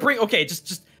 we're gonna bring. Okay,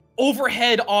 just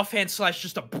overhead offhand slash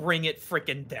just to bring it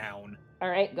freaking down. All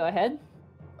right, go ahead.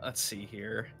 Let's see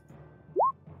here.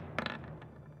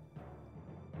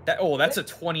 That's a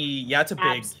 20. Yeah, it's a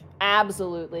big.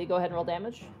 Absolutely. Go ahead and roll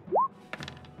damage.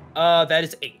 That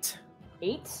is 8.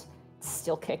 8. It's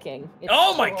still kicking. It's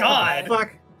Oh my still god! alive.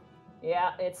 Fuck.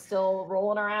 Yeah, it's still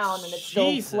rolling around and it's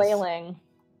still Jesus. flailing.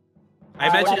 I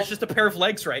imagine it's just a pair of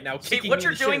legs right now. See, kicking what me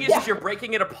you're in the doing shins. is you're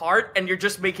breaking it apart and you're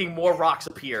just making more rocks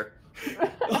appear.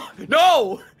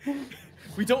 No!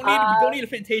 We don't need a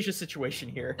Fantasia situation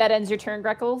here. That ends your turn,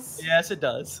 Greckles. Yes, it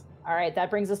does. All right, that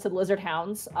brings us to the Lizard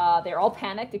Hounds. They're all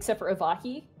panicked except for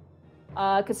Avahi.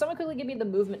 Could someone quickly give me the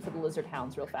movement for the Lizard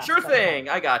Hounds real fast? Sure thing,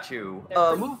 I got you.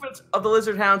 They're- Movements of the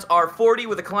lizard hounds are 40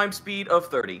 with a climb speed of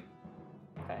 30.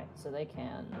 Okay, so they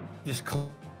can... Just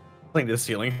cling to the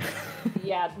ceiling.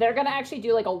 Yeah, they're gonna actually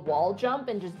do like a wall jump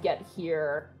and just get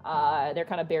here. They're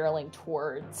kind of barreling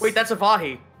towards... Wait, that's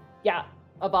Avahi. Yeah,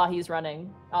 Avahi's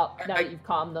running. Oh, now that you've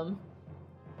calmed them.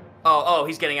 Oh,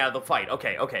 he's getting out of the fight.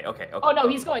 Okay. Oh no,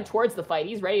 he's going towards the fight.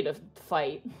 He's ready to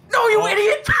fight. No, you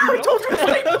idiot! I told you to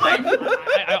fight.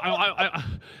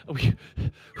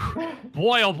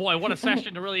 Boy, oh boy, what a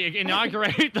session to really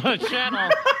inaugurate the channel.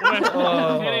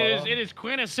 It is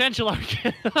quintessential.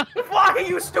 Why,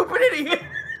 you stupid idiot?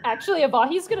 Actually,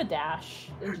 Avahi's gonna dash.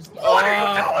 And just... What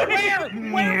are you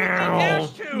doing? Where would they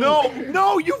dash to?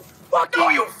 No, you fucking. No,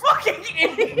 you fucking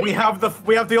idiot! We have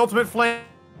the ultimate flank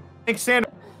sand.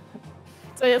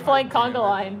 So he's playing conga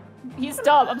line. He's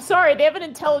dumb. I'm sorry, they have an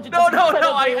intelligence. No, incredibly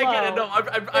I get it. low. No,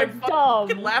 I'm dumb.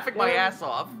 fucking laughing my ass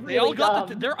off. They all Really got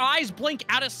dumb. their eyes blink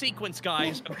out of sequence,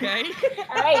 guys. Okay.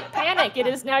 All right, panic. It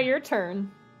is now your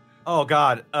turn. Oh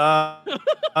god. All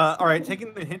right.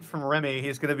 Taking the hint from Remy,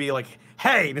 he's gonna be like,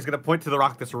 "Hey!" and he's gonna point to the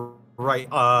rock that's right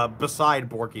beside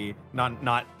Borky,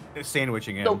 not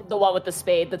sandwiching him. The one with the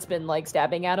spade that's been like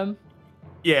stabbing at him.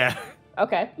 Yeah.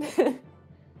 Okay.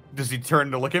 Does he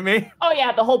turn to look at me? Oh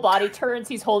yeah, the whole body turns.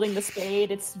 He's holding the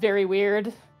spade. It's very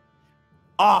weird.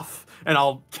 Off, and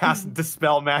I'll cast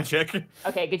Dispel Magic.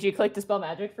 Okay, could you click Dispel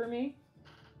Magic for me?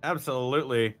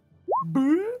 Absolutely.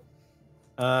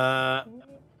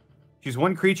 Choose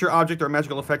one creature, object, or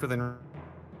magical effect within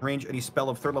range. Any spell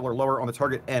of 3rd level or lower on the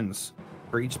target ends.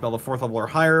 For each spell of 4th level or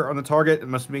higher on the target, it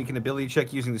must make an ability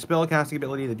check using the spell casting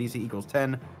ability. The DC equals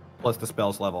 10 plus the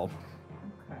spell's level.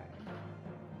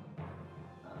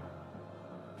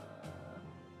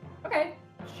 Okay.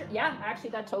 Sure. Yeah,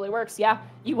 actually, that totally works. Yeah,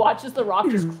 you watch as the rock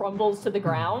just crumbles to the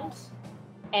ground,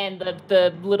 and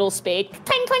the little spade,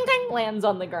 clang, clang, clang, lands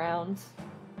on the ground.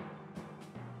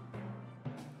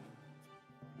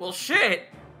 Well, shit.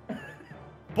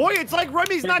 Boy, it's like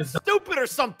Remy's not stupid or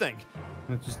something.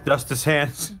 Just dust his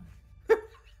hands.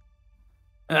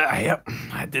 Yep,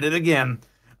 I did it again.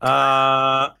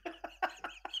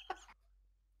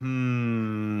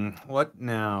 What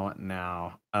now? What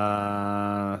now?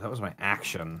 That was my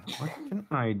action. What can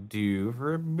I do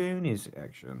for a bonus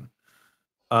action?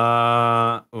 Oh,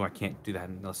 I can't do that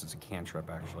unless it's a cantrip,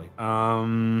 actually.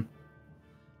 To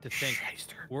think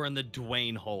Shyster. we're in the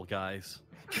Dwayne hole, guys.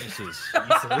 This is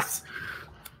Jesus.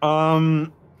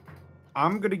 I'm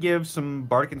gonna give some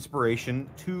bardic inspiration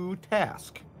to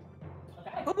Task.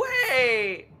 Okay.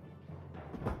 Away!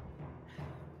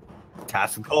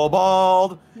 Task and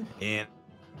Kobold in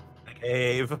the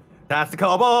cave. Task and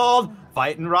Kobold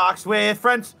fighting rocks with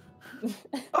friends.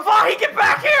 Avahi, get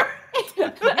back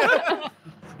here!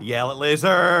 Yell at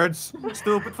lizards.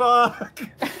 Stupid fuck.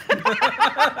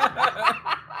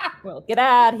 Well, get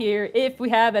out here if we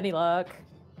have any luck.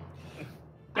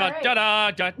 da, All right. da,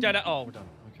 da, da, da, da. Oh, we're done.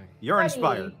 Okay. You're Remy.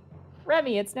 inspired.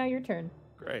 Remy, it's now your turn.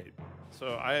 Great.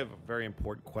 So I have a very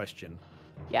important question.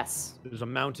 Yes. There's a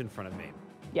mount in front of me.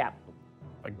 Yeah.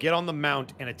 I get on the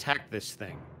mount and attack this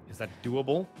thing. Is that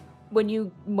doable? When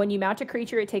you mount a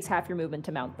creature, it takes half your movement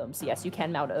to mount them. So yes, you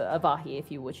can mount a Vahi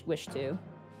if you wish to.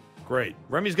 Great.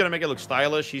 Remy's gonna make it look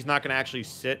stylish. He's not gonna actually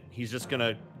sit. He's just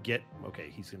gonna get. Okay,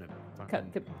 he's gonna.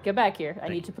 Get back here. I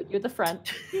need to put you at the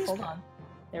front. Hold on.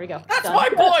 There we go. That's Done. my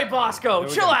boy, Bosco. There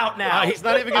we Chill go. out now. He's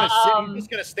not even gonna sit. He's just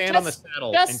gonna stand on the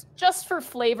saddle. Just for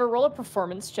flavor, roll a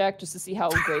performance check just to see how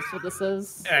graceful this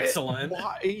is. Excellent.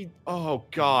 Why? Oh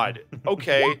God.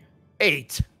 Okay.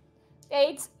 8.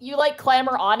 8. You like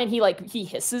clamber on, and he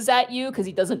hisses at you because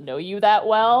he doesn't know you that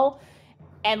well,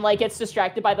 and like gets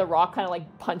distracted by the rock, kind of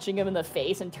like punching him in the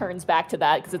face, and turns back to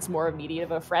that because it's more immediate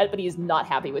of a threat. But he's not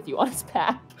happy with you on his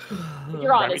back.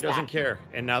 You're on Remy his doesn't back. care,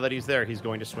 and now that he's there, he's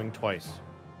going to swing twice.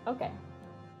 Okay.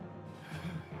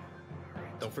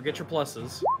 Don't forget your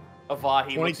pluses.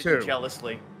 Avahi looks at you 22.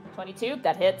 jealously. 22.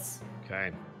 That hits.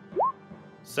 Okay.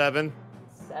 7.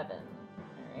 7.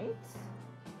 All right.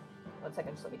 1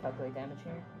 second. Just let me calculate damage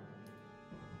here.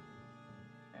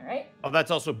 All right. Oh,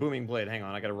 that's also booming blade. Hang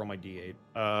on, I gotta roll my d8.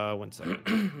 1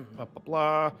 second. Blah blah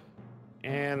blah.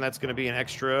 And that's gonna be an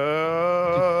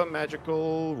extra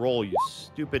magical roll. You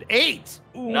stupid 8.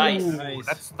 Nice. Ooh,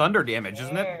 that's thunder damage,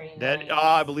 isn't it? Very That nice.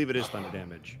 I believe it is thunder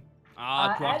damage.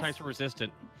 Rock as- types are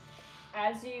resistant.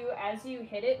 As you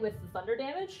hit it with the thunder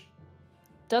damage,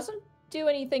 doesn't do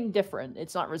anything different.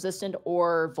 It's not resistant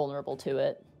or vulnerable to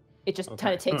it. It just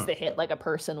kind of takes the hit like a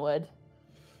person would.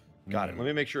 Got it. Let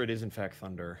me make sure it is in fact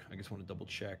thunder. I just want to double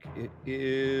check. It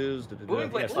is. Booming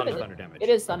blade Yes, thunder. it is thunder damage. It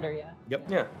is thunder, yeah. Yep.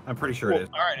 Yeah. I'm pretty sure Cool. it is.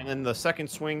 All right, and then the second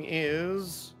swing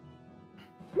is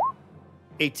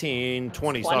 18,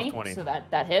 20, soft 20. So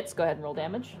that hits. Go ahead and roll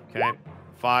damage. Okay.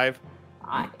 5.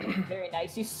 Very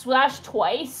nice. You slash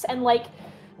twice, and like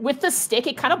with the stick,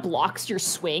 it kind of blocks your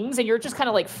swings, and you're just kind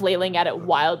of like flailing at it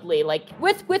wildly, like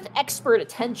with expert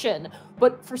attention.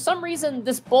 But for some reason,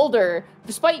 this boulder,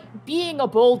 despite being a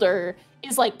boulder,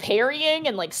 is like parrying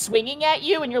and like swinging at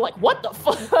you, and you're like, "What the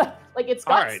fuck?" Like it's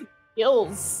got Alright. some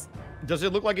skills. Does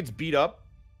it look like it's beat up?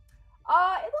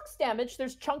 It looks damaged.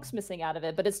 There's chunks missing out of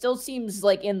it, but it still seems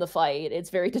like in the fight. It's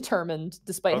very determined,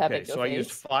 despite having Okay, no so I face.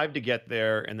 used 5 to get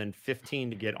there and then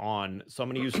 15 to get on. So I'm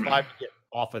going to use 5 to get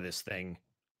off of this thing.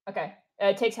 Okay.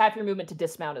 It takes half your movement to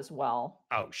dismount as well.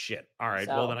 Oh, shit. All right.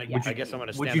 So, well, then yeah. I guess I'm going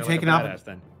to Would stand you there like take a an badass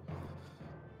then.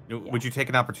 Would you take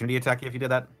an opportunity attack if you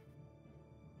did that?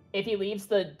 If he leaves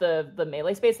the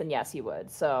melee space, then yes, he would.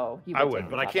 So he I take would, the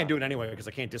but I top can't off. do it anyway because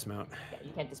I can't dismount. Yeah,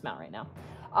 you can't dismount right now.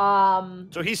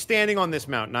 So he's standing on this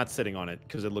mount, not sitting on it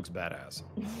because it looks badass.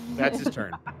 That's his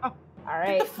turn. All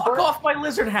right. Fuck off my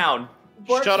lizard hound.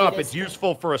 Borky, Shut up. it is- It's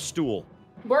useful for a stool.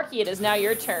 Borky, it is now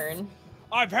your turn.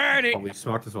 I've had it Oh, we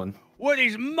smoked this one. with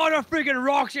these motherfucking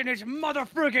rocks in this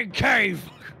motherfucking cave.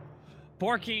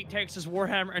 Borky takes his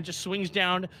warhammer and just swings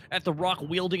down at the rock,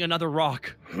 wielding another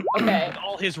rock. Okay, With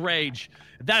all his rage.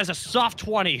 That is a soft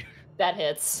 20. that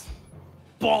hits.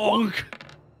 Bonk.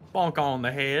 Bonk on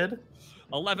the head.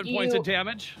 11 points You- of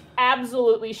damage.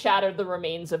 Absolutely shattered the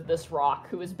remains of this rock,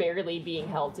 who is barely being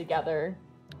held together.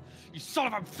 You son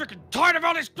of a freaking tired of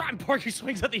all this crap. Borky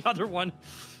swings at the other one.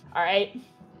 All right.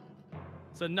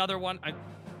 It's another one.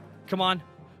 Come on.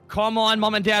 Come on,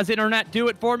 mom and dad's internet. Do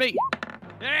it for me.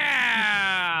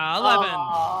 Yeah. 11.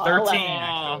 Aw, 13. 11.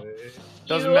 Aw.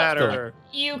 Doesn't You- matter.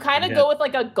 You kind of Yeah. go with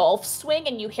like a golf swing,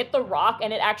 and you hit the rock,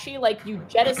 and it actually like you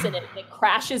jettison it, and it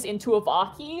crashes into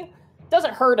Avahi.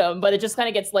 Doesn't hurt him, but it just kind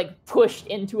of gets like pushed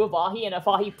into Avahi, and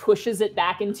Avahi pushes it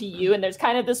back into you. And there's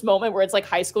kind of this moment where it's like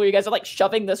high school. You guys are like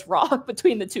shoving this rock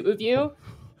between the two of you.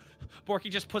 Borky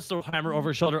just puts the hammer over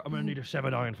his shoulder. I'm gonna need a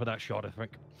 7 iron for that shot, I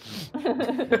think.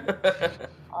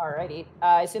 Alrighty.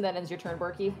 I assume that ends your turn,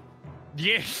 Borky.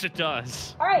 Yes, it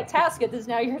does. All right, Task, it is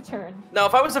now your turn. Now,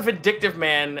 if I was a vindictive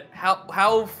man,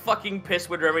 how fucking pissed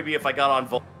would Remy be if I got on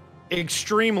Volt?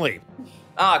 Extremely.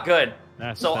 Ah, good.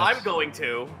 So I'm going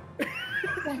to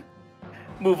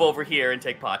move over here and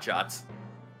take pot shots.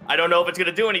 I don't know if it's going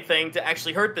to do anything to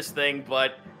actually hurt this thing,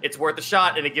 but it's worth a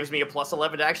shot, and it gives me a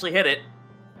 +11 to actually hit it.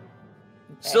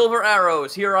 Okay. Silver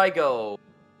arrows, here I go.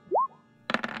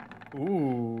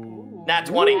 Ooh. Nat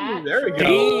 20. Ooh, there we go.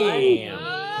 Damn.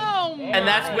 Oh, And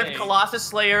that's with nice. Colossus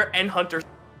Slayer and Hunter.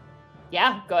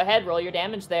 Yeah, go ahead, roll your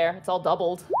damage there. It's all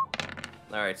doubled.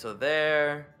 Alright, so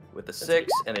there, with a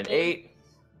 6 and an 8.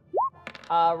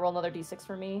 Roll another d6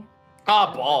 for me.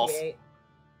 Ah, balls.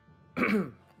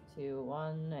 2,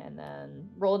 1, and then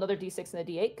roll another d6 and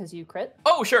a d8 because you crit.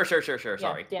 Oh, sure,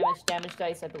 sorry. Yeah, damage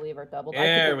dice, I believe, are doubled.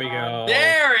 There we go.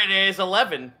 There it is,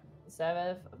 11.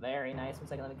 7, very nice. 1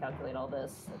 second, let me calculate all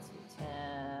this. Let's do 10.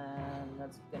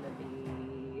 That's gonna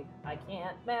be. I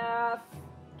can't math.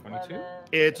 22? 11,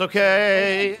 It's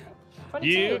okay.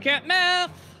 22. You can't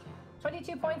math.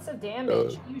 22 points of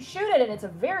damage. You shoot it, and it's a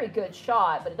very good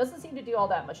shot, but it doesn't seem to do all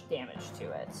that much damage to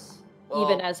it. Well,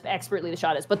 even as expertly the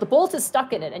shot is. But the bolt is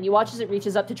stuck in it, and you watch as it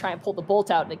reaches up to try and pull the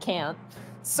bolt out, and it can't.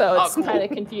 So it's cool. kind of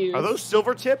confused. Are those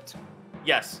silver tipped?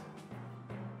 Yes.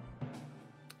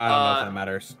 I don't know if that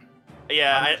matters.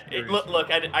 Yeah,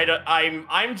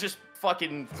 I'm just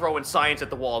fucking throwing science at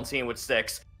the wall and seeing what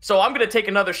sticks. So I'm gonna take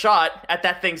another shot at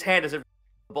that thing's hand as it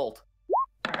bolt.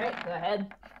 All right, go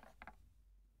ahead.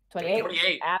 28.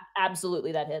 28.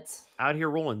 Absolutely, that hits. Out here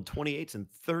rolling 28s and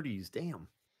 30s. Damn.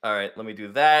 All right, let me do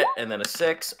that, and then a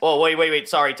 6. Oh, wait.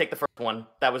 Sorry, take the first one.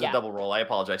 That was a double roll. I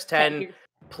apologize. 10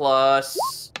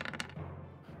 plus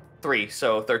 3,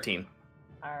 so 13.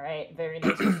 All right, very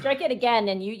nice. You strike it again,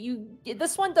 and you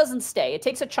this one doesn't stay. It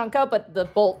takes a chunk out, but the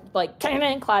bolt like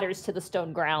clatters to the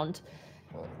stone ground.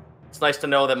 It's nice to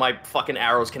know that my fucking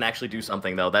arrows can actually do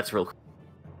something, though. That's real cool.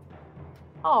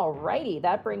 Alrighty,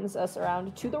 that brings us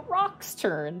around to the rock's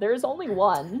turn. There's only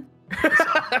one.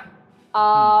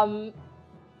 I'm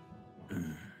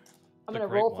gonna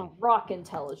roll for rock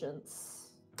intelligence.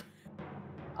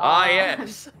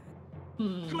 Yes.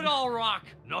 Good old rock.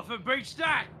 Nothing beats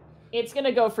that. It's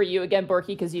gonna go for you again, Borky,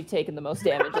 because you've taken the most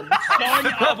damage. In Son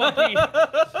of a bee.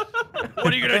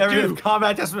 What are you gonna do?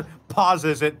 Combat just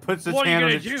pauses. It puts its What are you hand on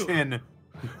gonna its do? chin.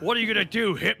 What are you gonna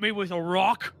do? Hit me with a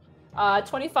rock?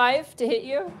 25 to hit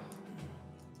you.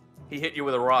 He hit you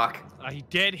with a rock. He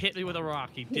did hit me with a rock.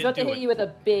 He He's did about to do hit it. you with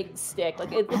a big stick.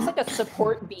 Like it looks like a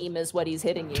support beam is what he's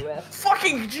hitting you with.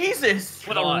 Fucking Jesus!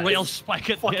 With a rail spike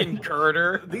at the Fucking end.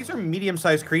 girder. These are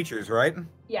medium-sized creatures, right?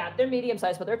 Yeah, they're medium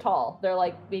sized, but they're tall. They're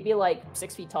like maybe like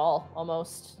 6 feet tall,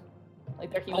 almost.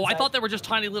 Like they're human. Oh, I sized. thought they were just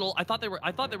tiny little. I thought they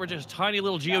were just tiny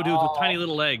little geodudes with tiny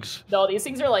little legs. No, these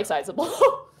things are like sizable.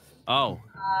 Oh.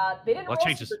 They didn't Well, roll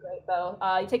changes. super great though.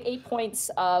 You take 8 points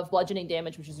of bludgeoning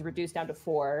damage, which is reduced down to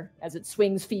 4 as it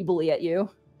swings feebly at you.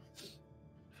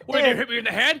 What did you hit me in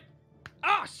the head?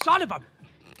 Ah, son of a.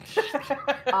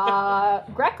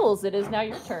 Greckles, it is now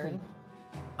your turn.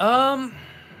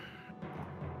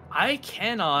 I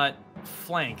cannot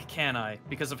flank, can I?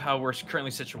 Because of how we're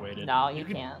currently situated. No, you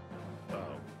can't.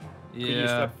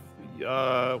 Yeah.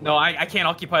 No, I can't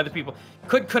occupy the people.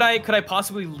 Could I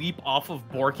possibly leap off of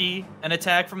Borky and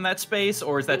attack from that space,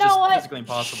 or is that just physically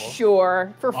impossible?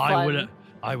 Sure, for fun.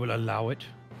 I will allow it.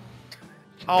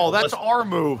 Oh, that's our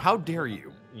move. How dare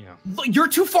you? Yeah. Look, you're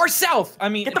too far south. I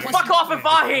mean, Get the fuck off of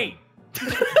Vahi!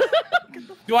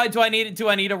 Do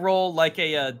I need to roll like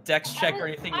a dex check or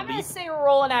anything? I'm gonna say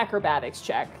roll an acrobatics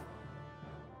check.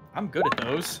 I'm good at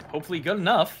those. Hopefully good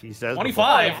enough. He says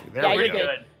 25. Oh, There yeah, we you're go.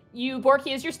 good. You,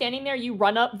 Borky, as you're standing there, you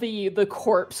run up the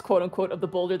corpse, quote unquote, of the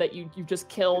boulder that you just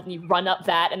killed, and you run up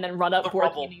that, and then run up The Borky,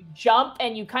 rubble. and you jump,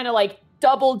 and you kind of like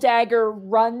double dagger,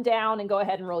 run down, and go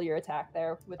ahead and roll your attack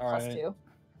there with All plus right. 2.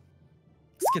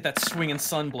 Let's get that swinging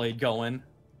sunblade going.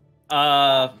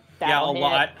 Yeah, a That'll hit.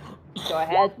 lot. Go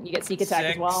ahead. You get sneak attack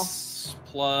 6 as well.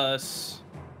 plus.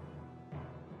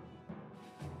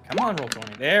 Come on, roll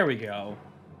 20. There we go.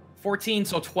 14,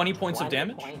 so 20 points of 20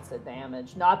 damage. Points of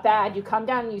damage. Not bad. You come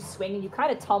down and you swing, and you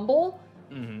kind of tumble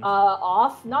Mhm.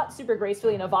 off, not super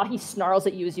gracefully. And Avahi snarls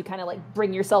at you as you kind of like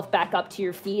bring yourself back up to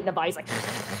your feet, and Avahi's like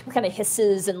kind of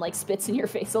hisses and like spits in your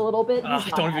face a little bit. He's not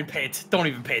Don't happy.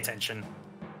 even pay attention.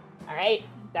 All right,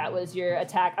 that was your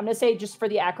attack. I'm gonna say just for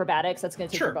the acrobatics, that's gonna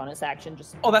take Sure. your bonus action.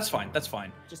 Just Oh, that's fine. That's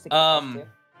fine. to get plus 2.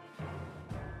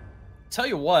 Tell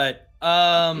you what,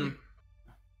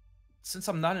 since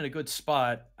I'm not in a good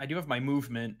spot, I do have my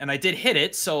movement, and I did hit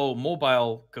it, so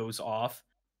mobile goes off.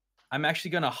 I'm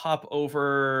actually gonna hop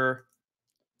over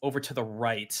to the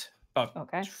right, about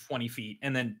Okay. 20 feet,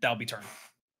 and then that'll be turn.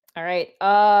 All right.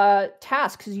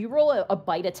 Task, because you roll a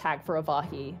bite attack for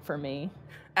Avahi for me.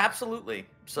 Absolutely.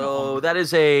 So that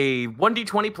is a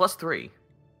 1d20 plus 3.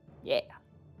 Yeah.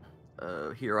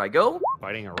 Here I go.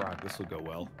 Biting a rock. This will go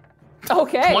well.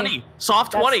 Okay. 20.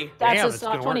 Soft 20. That's Damn, a it's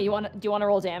soft gonna 20. work. Do you want to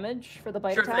roll damage for the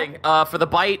bite Sure attack? thing. For the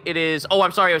bite, it is... Oh,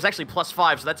 I'm sorry. It was actually plus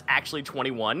 5, so that's actually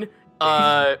 21.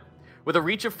 With a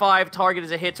reach of 5, target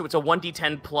is a hit, so it's a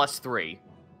 1d10 plus 3.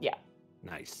 Yeah.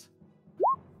 Nice.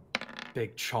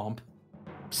 Big chomp.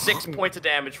 6 points of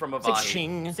damage from Avahi.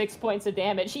 Ching. 6 points of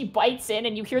damage. He bites in,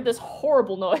 and you hear this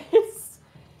horrible noise.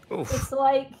 Oof. It's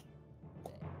like...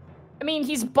 I mean,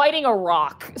 he's biting a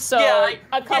rock, so Yeah,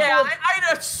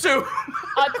 I'd assume.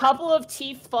 a couple of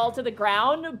teeth fall to the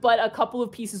ground, but a couple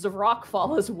of pieces of rock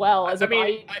fall as well. As I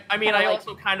mean, I like,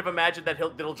 also kind of imagine that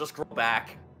it'll just grow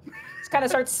back. just kind of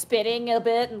starts spitting a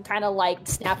bit and kind of like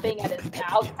snapping at his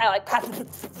mouth, kind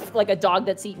of like a dog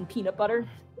that's eating peanut butter.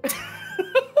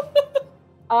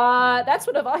 That's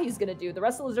what Avahi's gonna do. The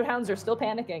rest of the lizard hounds are still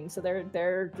panicking, so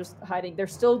they're just hiding. They're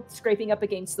still scraping up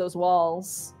against those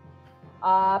walls.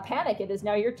 Panic, it is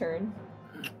now your turn.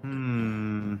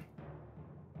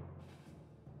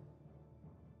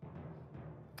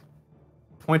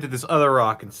 Point at this other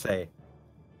rock and say,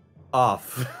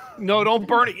 off. No, don't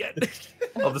burn it yet.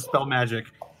 I'll dispel magic.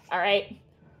 All right.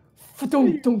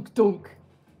 Dunk, dunk, dunk.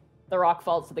 The rock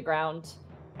falls to the ground.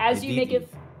 As you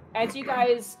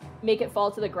guys make it fall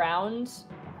to the ground,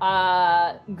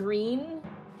 Green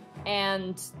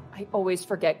and I always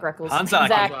forget Greco's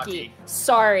Hanzaki.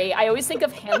 Sorry, I always think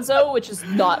of Hanzo, which is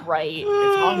not right.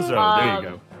 It's Hanzo.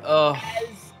 There you go.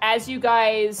 As you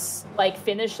guys like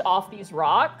finish off these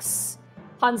rocks,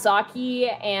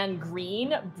 Hanzaki and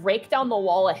Green break down the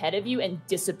wall ahead of you and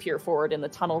disappear forward in the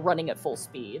tunnel, running at full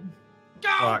speed.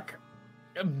 Fuck.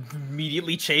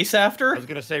 Immediately chase after? I was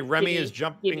gonna say Remy is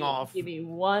jumping off. Give me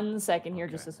 1 second here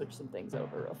just to switch some things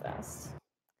over real fast.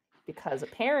 Because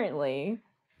apparently,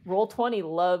 Roll20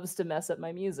 loves to mess up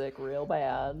my music real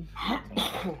bad. Alright.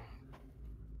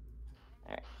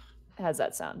 How's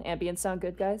that sound? Ambient sound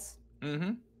good, guys?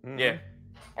 Mm-hmm. Yeah.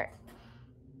 Alright.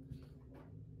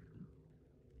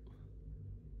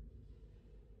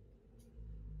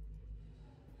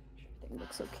 Everything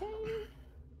looks okay.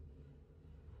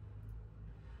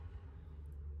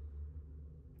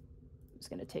 Just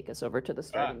gonna take us over to the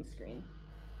starting screen.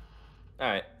 All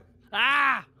right.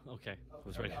 Ah! Okay. I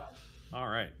was ready. All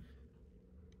right.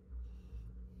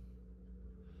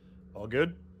 All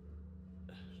good?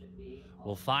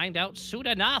 We'll find out soon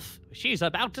enough. She's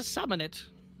about to summon it.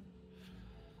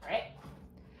 Alright.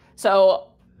 So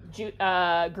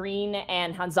Green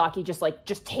and Hanzaki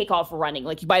just take off running.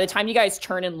 Like by the time you guys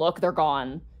turn and look, they're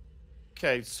gone.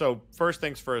 Okay, so first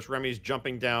things first, Remy's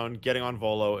jumping down, getting on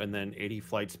Volo, and then 80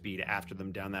 flight speed after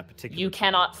them down that particular You tunnel.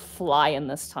 cannot fly in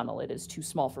this tunnel. It is too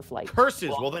small for flight.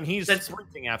 Curses! Well, then he's Since-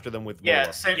 sprinting after them with Volo.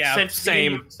 Yeah,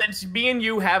 same. Since me and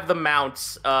you have the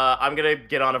mounts, I'm gonna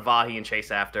get on Avahi and chase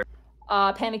after.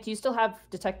 Panic, do you still have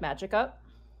Detect Magic up?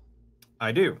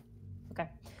 I do. Okay.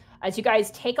 As you guys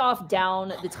take off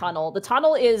down the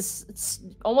tunnel is it's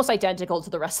almost identical to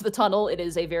the rest of the tunnel. It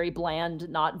is a very bland,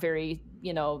 not very,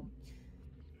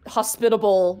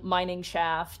 hospitable mining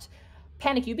shaft.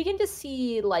 Panic, you begin to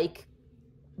see like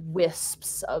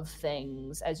wisps of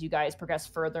things as you guys progress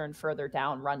further and further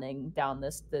down, running down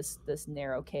this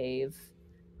narrow cave.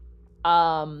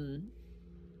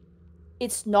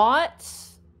 It's not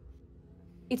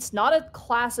a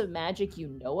class of magic you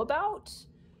know about,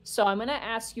 so I'm gonna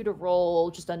ask you to roll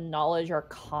just a Knowledge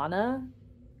Arcana.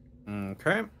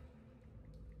 Okay.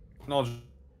 Knowledge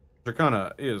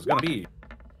Arcana is gonna be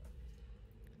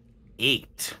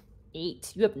 8.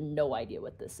 8. You have no idea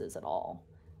what this is at all.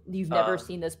 You've never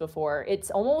seen this before. It's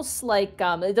almost like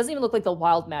it doesn't even look like the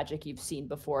wild magic you've seen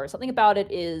before. Something about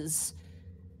it is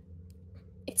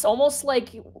it's almost like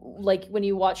when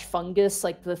you watch fungus,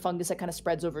 like the fungus that kind of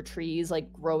spreads over trees,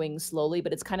 like growing slowly,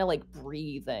 but it's kind of like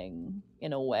breathing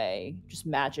in a way, just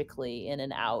magically in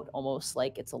and out, almost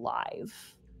like it's alive.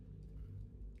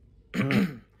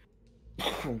 Did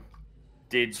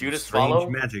Judas Strange follow?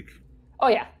 magic. Oh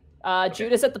yeah.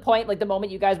 Judas at the point, like the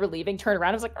moment you guys were leaving, turned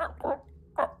around and was like,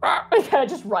 it kind of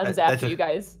just runs after you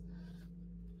guys.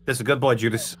 That's a good boy,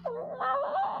 Judas.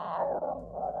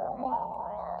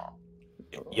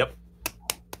 Yep.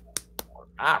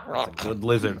 That's a good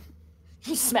lizard.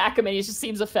 You smack him and he just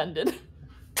seems offended.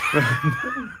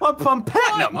 I'm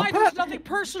petting him. Why there's nothing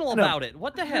personal about it?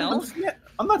 What the hell?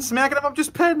 I'm not smacking him. I'm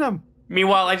just petting him.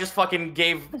 Meanwhile, I just fucking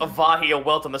gave Avahi a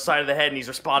welt on the side of the head, and he's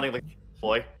responding like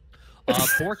boy.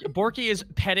 Borky is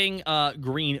petting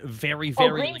Green very, Oh,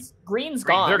 very. Green's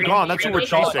gone. They're gone. That's who we're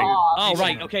chasing. Oh,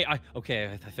 right. Okay.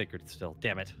 I figured still.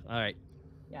 Damn it. All right.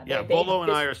 Yeah, Bolo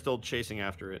and I are still chasing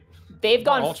after it. They've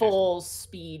gone full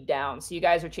speed down, so you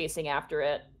guys are chasing after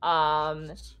it.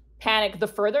 Panic. The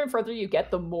further and further you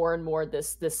get, the more and more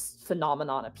this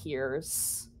phenomenon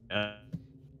appears.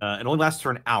 It only lasts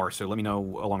for an hour, so let me know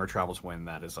along our travels when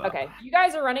that is up. Okay, you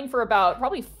guys are running for about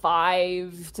probably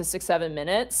 5 to 6, 7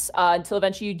 minutes until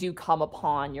eventually you do come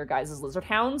upon your guys' lizard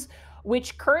hounds,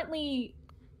 which currently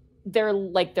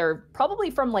they're probably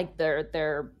from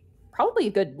they're probably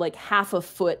a good half a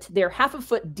foot. They're half a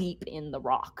foot deep in the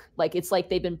rock. It's like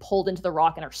they've been pulled into the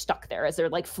rock and are stuck there as they're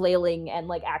flailing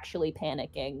and actually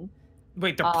panicking.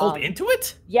 Wait, they're pulled into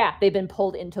it? Yeah, they've been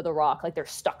pulled into the rock. They're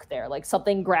stuck there.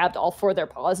 Something grabbed all 4 of their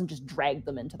paws and just dragged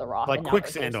them into the rock. Like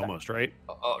quicksand almost, right?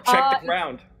 Oh, check the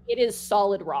ground. It is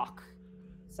solid rock.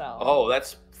 So. Oh,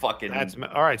 that's fucking.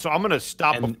 All right. So I'm gonna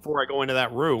stop before I go into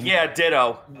that room. Yeah,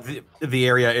 ditto. The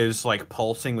area is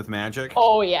pulsing with magic.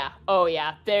 Oh yeah.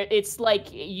 There, it's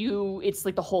It's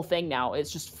the whole thing now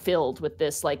is just filled with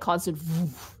this constant.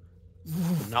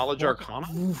 Knowledge Arcana.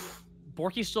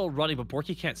 Borky's still running, but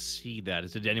Borky can't see that.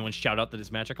 Did anyone shout out that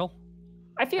it's magical?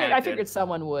 I figured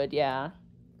someone would. Yeah.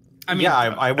 I mean,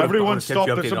 I would. Everyone stop.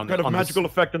 There's some kind of magical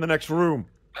effect in the next room.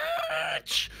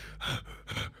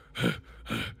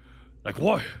 Like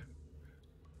what?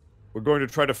 We're going to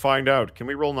try to find out. Can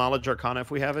we roll Knowledge Arcana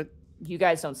if we have it? You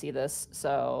guys don't see this,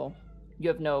 so you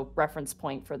have no reference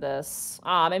point for this.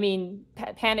 I mean,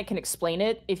 Panic can explain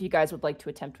it if you guys would like to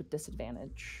attempt with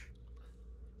disadvantage.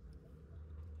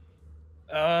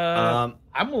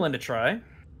 I'm willing to try.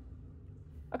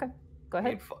 Okay, go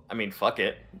ahead. I mean, fuck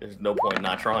it. There's no point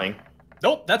not trying.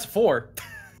 Nope, that's 4.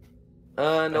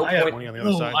 No I have point. On the other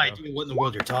no side, idea what in the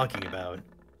world you're talking about.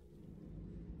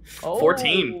 Oh,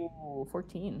 14.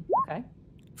 14. Okay.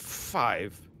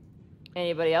 5.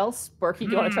 Anybody else? Borky,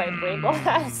 do you want to try and brain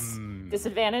blast?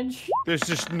 Disadvantage?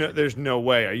 There's no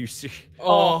way. Are you serious?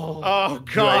 Oh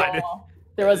God. Oh,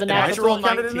 there was a Natural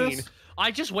natural 19. I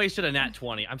just wasted a nat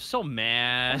 20. I'm so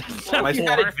mad. Am I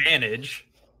got advantage?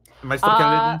 Am I still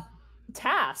counted?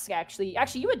 Task, actually,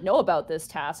 you would know about this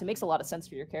task. It makes a lot of sense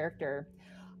for your character.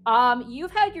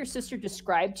 You've had your sister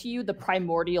describe to you the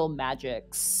primordial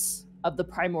magics of the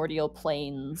primordial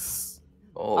planes.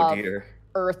 Oh dear.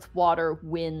 Earth, water,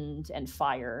 wind, and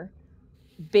fire.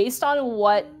 Based on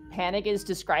what Panic is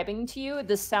describing to you,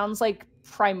 this sounds like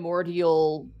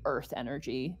primordial earth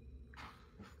energy.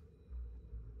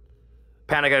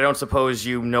 Panic, I don't suppose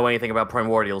you know anything about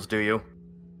primordials, do you?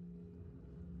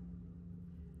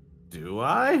 Do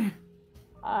I?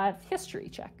 History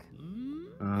check.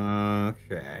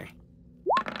 Okay.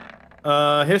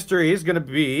 History is gonna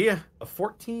be a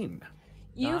 14.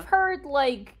 You've heard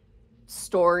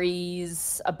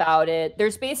stories about it.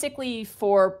 There's basically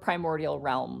 4 primordial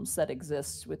realms that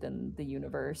exist within the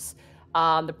universe.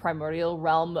 The primordial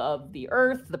realm of the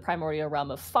earth, the primordial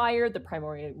realm of fire, the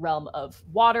primordial realm of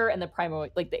water, and the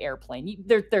primordial, the airplane.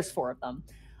 There's 4 of them.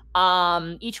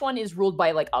 Each one is ruled by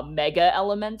a mega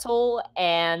elemental,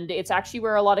 and it's actually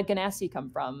where a lot of Ganassi come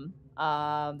from.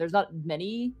 There's not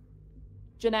many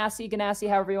Ganassi,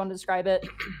 however you want to describe it,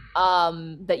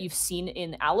 that you've seen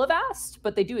in Alavast,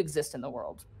 but they do exist in the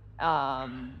world.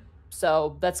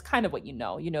 So that's kind of what you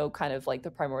know. You know, kind of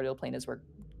the primordial plane is where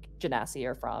Ganassi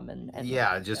are from, and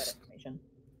yeah, there's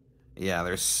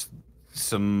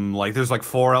some there's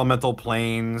 4 elemental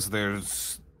planes.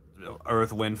 There's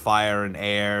earth, wind, fire, and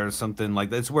air. Something like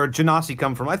that's where Genasi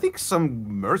come from. I think some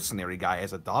mercenary guy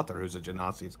has a daughter who's a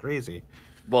Genasi. It's crazy.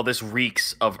 Well, this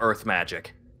reeks of earth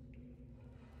magic.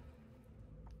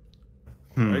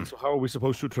 Right, so how are we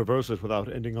supposed to traverse it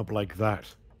without ending up like that?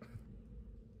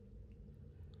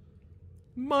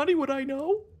 Monty, would I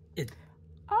know?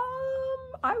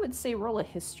 I would say roll a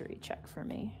history check for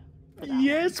me.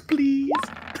 Yes, please.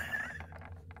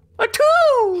 A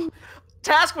 2!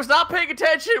 Task was not paying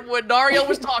attention when Nariel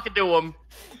was talking to him.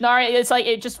 Nari, it's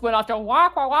it just went off to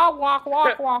walk, walk, walk,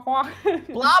 walk, walk, walk.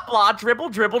 Blah, blah, dribble,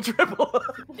 dribble, dribble.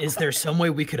 Is there some way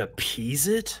we could appease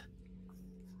it?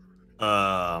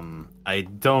 I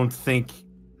don't think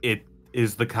it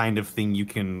is the kind of thing you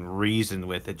can reason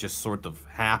with. It just sort of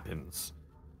happens.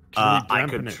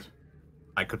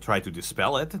 I could try to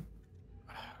dispel it.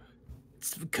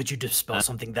 Could you dispel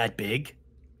something that big?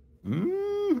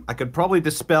 I could probably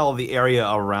dispel the area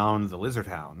around the lizard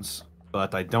hounds,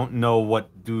 but I don't know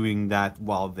what doing that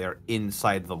while they're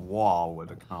inside the wall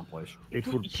would accomplish. It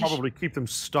would probably keep them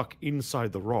stuck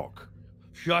inside the rock.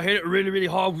 Should I hit it really, really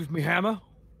hard with my hammer?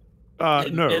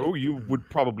 No, you would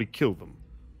probably kill them.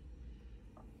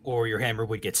 Or your hammer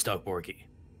would get stuck, Borky.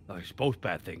 It's both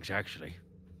bad things, actually.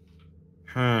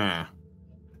 Hmm.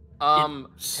 Hmm.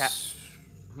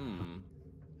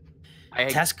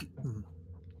 Task.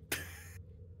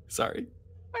 Sorry.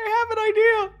 I have an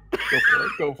idea. Go for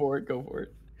it. Go for it. Go for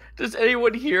it. Does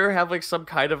anyone here have like some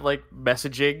kind of like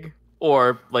messaging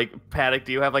or like Paddock?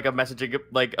 Do you have like a messaging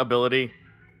like ability?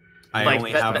 I Like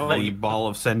only that- have that- the ball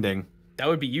of sending. That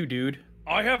would be you, dude.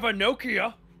 I have a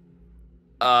Nokia.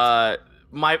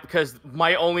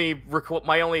 My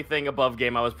only thing above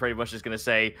game, I was pretty much just gonna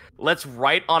say, let's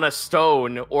write on a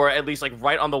stone or at least like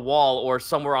write on the wall or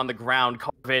somewhere on the ground,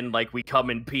 carve in like we come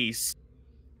in peace.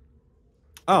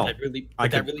 Oh, That really, I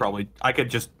would that could really, probably. I could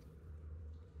just.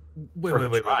 Wait.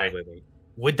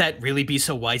 Would that really be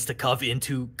so wise to cut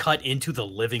into the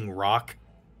living rock?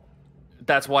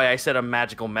 That's why I said a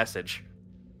magical message.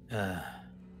 Let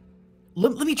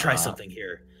me try something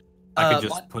here. I could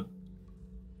just put.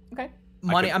 Okay.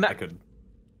 Monty, I could.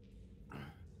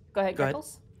 Go ahead, Go ahead.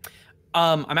 Greckles.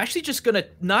 I'm actually just gonna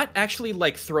not actually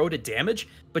like throw to damage,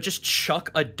 but just chuck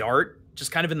a dart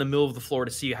just kind of in the middle of the floor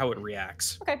to see how it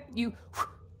reacts. Okay. You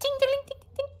ting, ding, ding,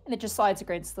 ding, and it just slides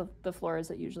against the floor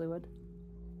as it usually would.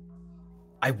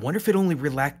 I wonder if it only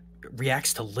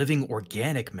reacts to living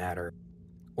organic matter,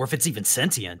 or if it's even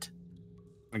sentient.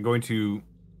 I'm going to,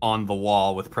 on the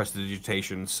wall with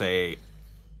prestidigitation, say,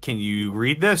 "Can you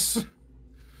read this?"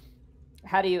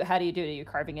 How do you do it? Are you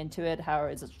carving into it? How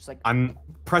is it just like? I'm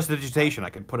prestidigitation. I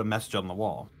can put a message on the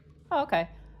wall. Oh, okay.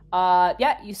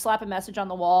 Yeah, you slap a message on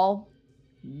the wall.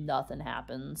 Nothing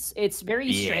happens. It's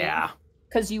very strange. Yeah.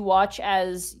 Because you watch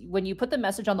as when you put the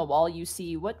message on the wall, you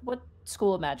see what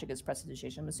school of magic is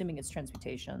prestidigitation. I'm assuming it's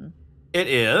transmutation. It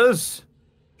is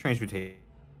transmutation.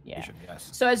 Yeah. Yes.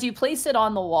 So as you place it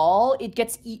on the wall, it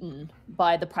gets eaten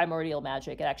by the primordial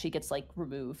magic. It actually gets like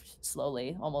removed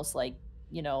slowly, almost like,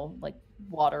 you know, like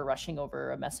water rushing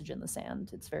over a message in the sand.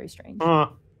 It's very strange.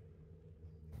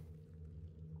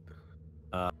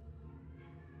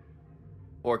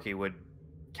 Orky, would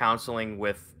counseling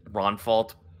with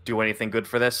Ronfault do anything good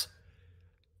for this?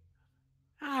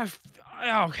 Oh,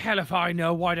 hell if I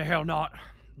know. Why the hell not?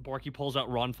 Borky pulls out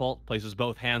Ronfault, places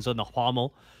both hands on the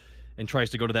pommel, and tries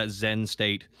to go to that Zen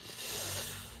state.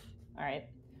 All right.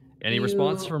 Any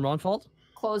response from Ronfault?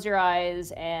 Close your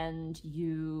eyes, and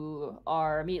you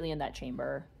are immediately in that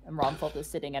chamber. And Ronfault is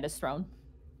sitting at his throne.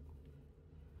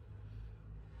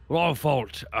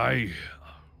 Ronfault, I've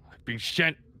been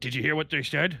sent. Did you hear what they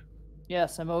said?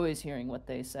 Yes, I'm always hearing what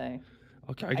they say.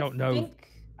 Okay, I don't know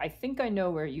I think I know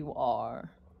where you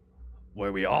are.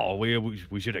 where we are.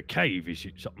 Was it a cave? Is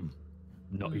it something?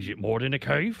 No, is it more than a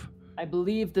cave? I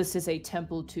believe this is a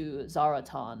temple to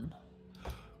Zaratan.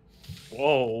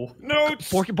 Whoa.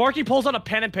 Notes! Borky pulls out a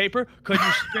pen and paper. Could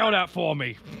you spell that for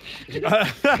me? Just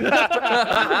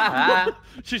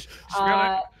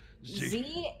spell it.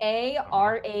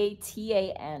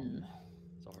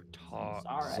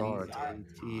 Zaratan.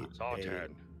 Zartan.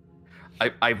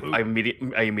 I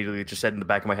immediately just said in the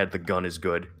back of my head, the gun is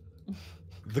good.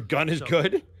 The gun is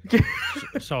good?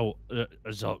 So,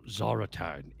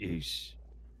 Zaratan is...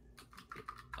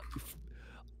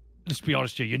 Let's be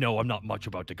honest here, you know I'm not much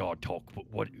about the god talk, but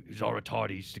what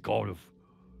Zaratan is the god of...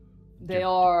 They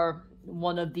are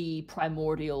one of the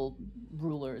primordial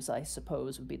rulers, I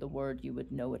suppose would be the word you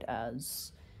would know it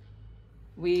as.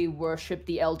 We worship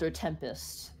the Elder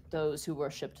Tempest. Those who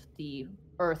worshipped the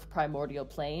Earth primordial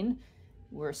plane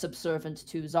were subservient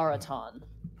to Zaratan,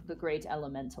 the great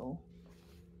elemental.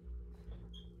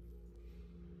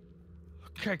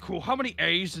 Okay, cool. How many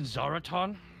A's in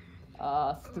Zaratan?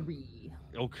 3.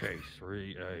 Okay,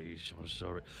 3 A's. I'm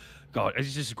sorry. God,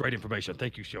 this is great information.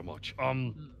 Thank you so much.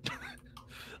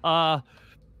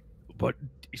 But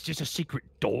is this a secret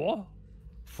door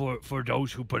for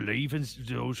those who believe in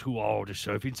those who are the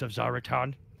servants of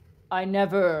Zaratan? I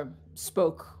never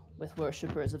spoke with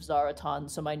worshippers of Zaratan,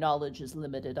 so my knowledge is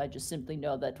limited. I just simply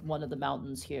know that one of the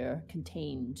mountains here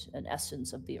contained an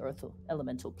essence of the Earth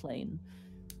elemental plane.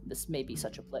 This may be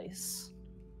such a place.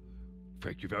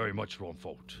 Thank you very much,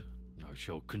 Ronfault. I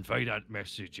shall convey that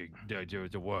message,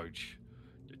 the words,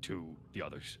 to the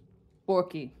others.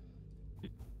 Borky,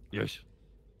 Yes.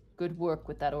 good work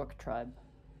with that orc tribe.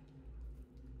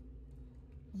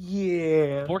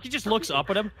 Yeah. Borky just looks up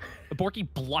at him. Borky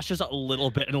blushes a little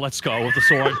bit and lets go of the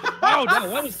sword. Oh no,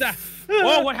 what was that?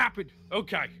 Oh, what happened?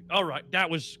 Okay, all right, that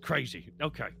was crazy.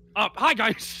 Okay. Hi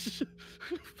guys.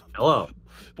 Hello.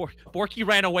 Borky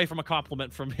ran away from a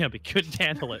compliment from him. He couldn't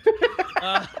handle it.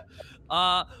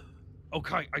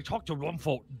 Okay, I talked to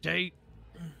Rumfolk.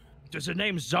 Does the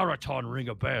name Zaratan ring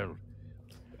a bell?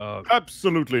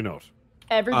 Absolutely not.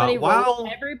 Everybody, while-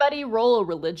 everybody roll a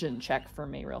religion check for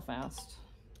me real fast.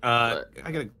 I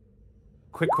got a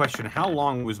quick question. How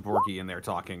long was Borky in there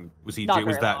talking? Was he? Not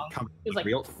Was very that long. It was like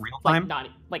real like time? not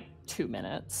like 2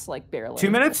 minutes, like barely. 2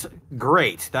 minutes?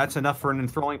 Great. That's enough for an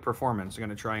enthralling performance. I'm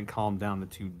gonna try and calm down the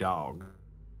two dogs.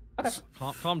 Okay.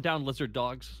 Calm down, lizard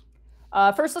dogs.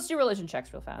 First, let's do religion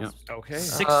checks real fast. Okay.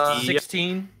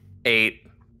 16. 8.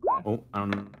 Oh, I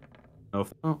don't know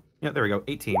if. Oh, yeah, there we go.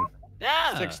 18.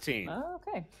 Yeah. 16.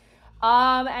 Okay.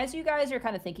 As you guys are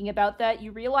kind of thinking about that,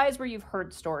 you realize where you've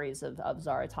heard stories of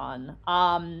Zaratan.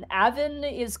 Avin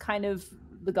is kind of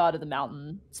the god of the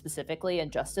mountain specifically,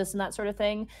 and justice and that sort of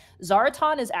thing.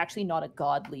 Zaratan is actually not a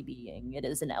godly being. It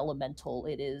is an elemental.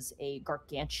 It is a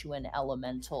gargantuan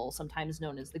elemental, sometimes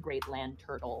known as the Great Land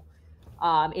Turtle.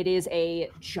 It is a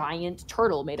giant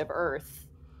turtle made of earth.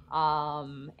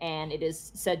 And it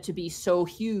is said to be so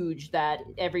huge that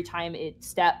every time it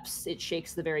steps, it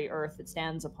shakes the very earth it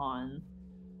stands upon.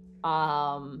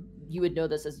 You would know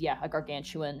this as, a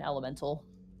gargantuan elemental.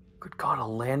 Good God, a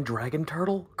land dragon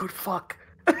turtle? Good fuck.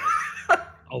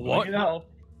 A what? No.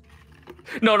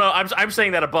 No, I'm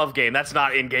saying that above game. That's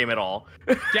not in game at all.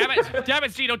 Damn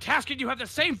it, Zeno. Taskin, you have the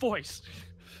same voice.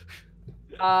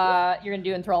 You're gonna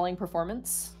do enthralling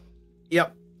performance.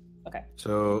 Yep. Okay.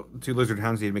 So, two lizard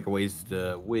hounds need to make a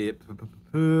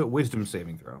wisdom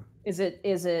saving throw. Is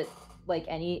it like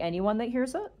anyone that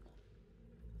hears it?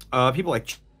 People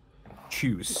like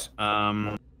choose.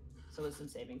 So wisdom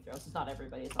saving throws. It's not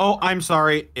everybody. It's Oh, not I'm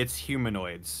sorry. It's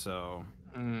humanoids. So.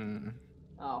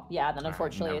 Oh, yeah. Then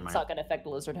unfortunately, never it's mind. not gonna affect the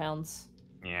lizard hounds.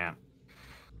 Yeah.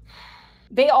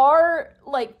 They are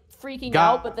like freaking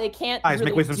out, but they can't. Guys,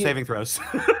 really make wisdom do... saving throws.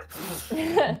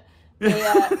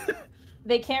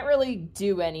 They can't really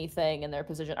do anything in their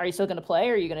position. Are you still gonna play,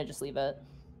 or are you gonna just leave it?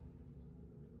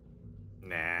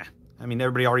 Nah. I mean,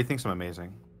 everybody already thinks I'm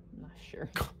amazing. Sure.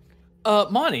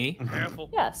 Monty, Careful.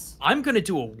 Yes. I'm gonna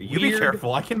do a You weird. be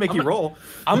careful. I can make you roll.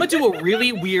 I'm gonna do a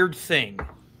really weird thing.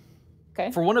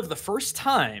 Okay. For one of the first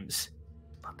times,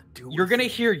 you're gonna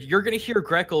hear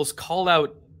Greckles call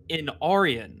out in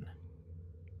Aryan.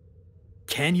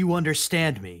 Can you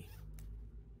understand me?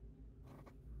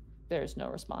 There's no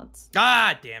response.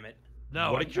 Ah, damn it.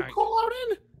 No, What I did you can't. call out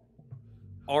in?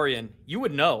 Aryan, you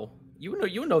would know. You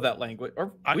would know that language.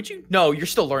 Or would you? No, you're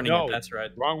still learning No. it. That's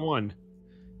right. Wrong one.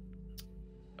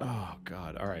 Oh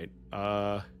God. All right.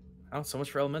 Oh, so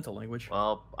much for elemental language.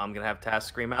 Well, I'm gonna have Task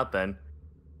scream out then.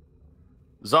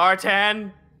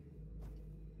 Zartan!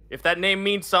 If that name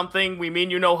means something, we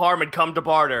mean you no harm and come to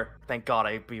barter. Thank God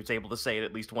I was able to say it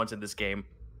at least once in this game.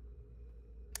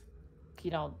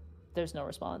 There's no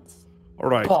response. All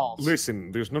right. Balls.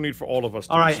 Listen, there's no need for all of us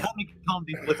to All right, help me calm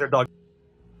these lizard dogs.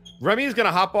 Remy is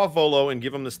gonna hop off Volo and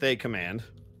give him the stay command.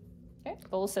 Okay.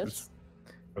 Full assists.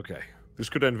 Okay. This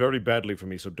could end very badly for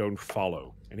me, so don't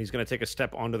follow. And he's gonna take a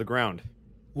step onto the ground.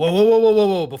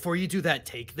 Whoa! Before you do that,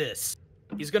 take this.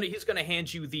 He's gonna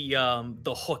hand you the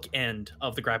hook end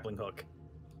of the grappling hook.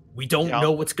 We don't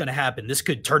know what's gonna happen. This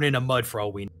could turn into mud for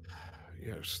all we know.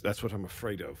 Yes, that's what I'm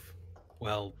afraid of.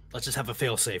 Well, let's just have a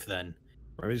failsafe then.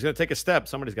 Remy's gonna take a step.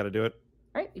 Somebody's got to do it.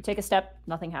 All right. You take a step.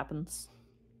 Nothing happens.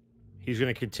 He's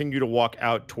gonna continue to walk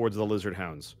out towards the lizard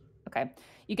hounds. Okay.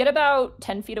 You get about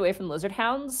 10 feet away from the lizard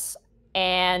hounds,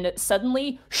 and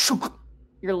suddenly, shook,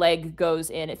 your leg goes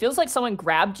in. It feels like someone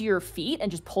grabbed your feet and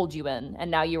just pulled you in,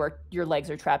 and now your legs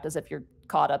are trapped as if you're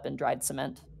caught up in dried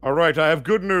cement. All right, I have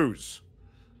good news.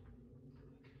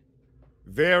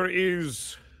 There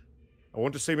is, I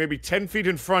want to say maybe 10 feet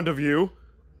in front of you,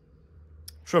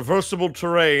 traversable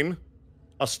terrain.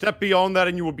 A step beyond that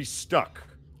and you will be stuck.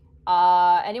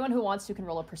 Anyone who wants to can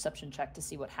roll a perception check to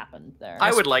see what happened there.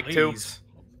 I would like to. Please.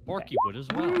 Porky would as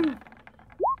well.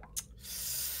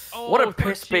 Oh, What a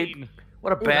piss 13.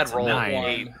 What a bad that's a roll. nine.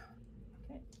 8.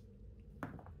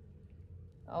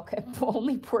 Okay,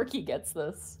 only Porky gets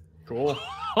this. Cool.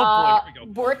 Oh boy, here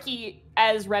we go. Borky,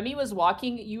 as Remy was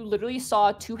walking, you literally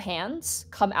saw two hands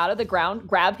come out of the ground,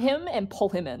 grab him, and pull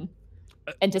him in,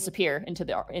 and disappear into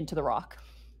the rock.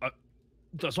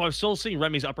 So I'm still seeing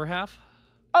Remy's upper half.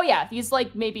 Oh yeah, he's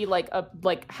like maybe like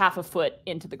half a foot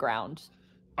into the ground.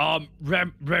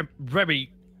 Remy,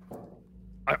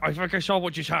 I think I saw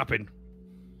what just happened.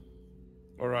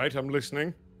 All right, I'm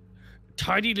listening.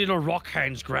 Tiny little rock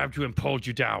hands grabbed you and pulled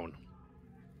you down.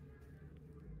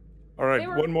 All right, They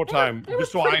were- one more they were- time, they were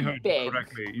just so I pretty heard big.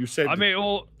 correctly. You said I mean,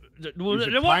 well, Is they it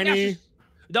weren't tiny?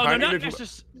 No, Tiny they're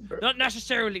little- not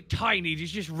necessarily tiny.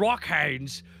 These just rock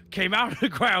hands came out of the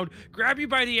ground, grabbed you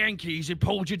by the ankles, and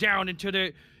pulled you down into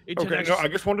the okay. No, I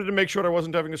just wanted to make sure I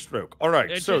wasn't having a stroke. All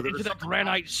right, so into the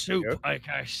granite soup, I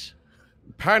guess.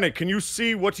 Panic, can you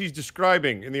see what he's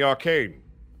describing in the arcane?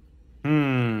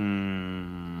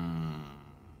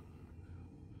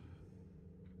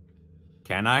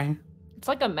 Can I? It's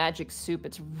like a magic soup.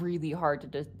 It's really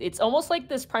hard to. It's almost like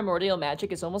this primordial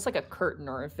magic is almost like a curtain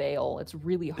or a veil. It's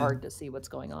really hard to see what's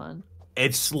going on.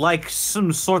 It's like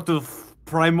some sort of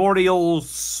primordial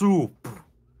soup.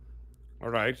 All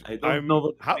right. I don't know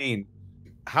what you mean.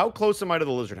 How close am I to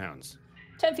the lizard hounds?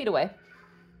 10 feet away.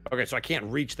 Okay, so I can't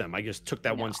reach them. I just took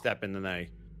that one step and then I...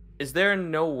 Is there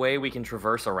no way we can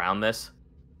traverse around this?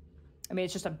 I mean,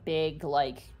 it's just a big,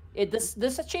 like...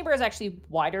 This chamber is actually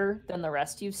wider than the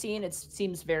rest you've seen. It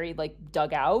seems very, like,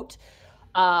 dug out.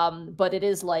 But it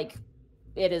is, like...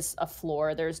 It is a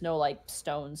floor. There's no, like,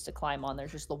 stones to climb on.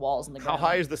 There's just the walls and the ground. How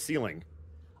high is the ceiling?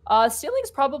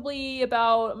 Ceiling's probably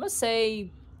about, I'm going to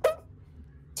say,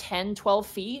 10, 12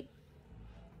 feet.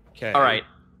 Okay. All right.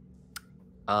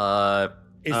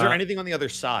 Is there anything on the other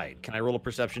side? Can I roll a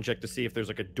perception check to see if there's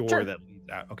like a door that leads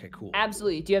out? Okay, cool.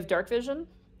 Absolutely. Do you have dark vision?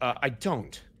 I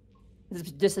don't.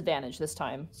 It's disadvantage this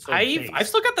time. So I've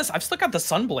still got this. I've still got the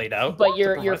sunblade out. But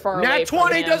you're far away. Nat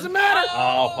 20 doesn't matter.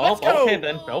 Let's go. Okay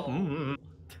then. Oh,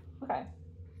 Okay.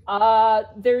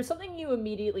 There's something you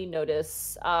immediately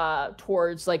notice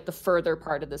towards like the further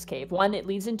part of this cave. One, it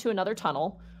leads into another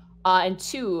tunnel, and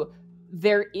two,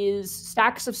 there is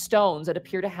stacks of stones that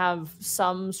appear to have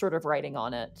some sort of writing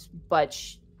on it, but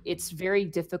it's very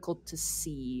difficult to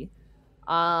see.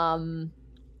 I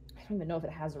don't even know if it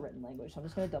has a written language, so I'm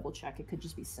just going to double check. It could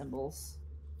just be symbols.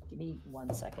 Give me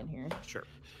 1 second here. Sure.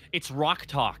 It's rock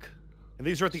talk. And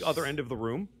these are at the other end of the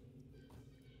room?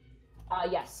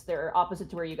 Yes, they're opposite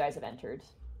to where you guys have entered.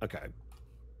 Okay.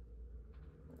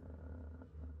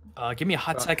 give me a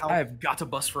hot sec. I've got to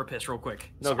bust for a piss real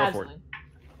quick. No, go for it.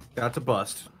 Got to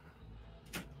bust.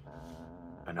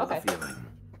 I know okay. the feeling.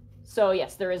 So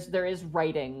yes, there is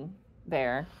writing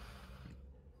there.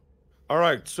 All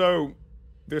right, so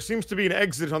there seems to be an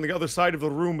exit on the other side of the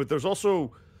room, but there's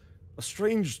also a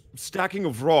strange stacking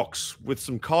of rocks with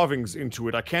some carvings into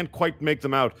it. I can't quite make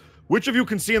them out. Which of you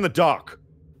can see in the dark?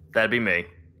 That'd be me.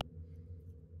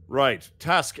 Right.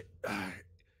 Task.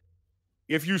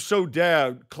 If you so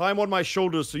dare, climb on my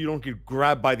shoulders so you don't get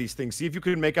grabbed by these things. See if you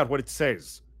can make out what it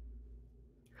says.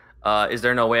 Is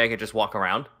there no way I could just walk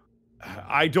around?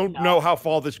 I don't know how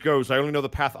far this goes. I only know the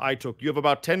path I took. You have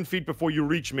about 10 feet before you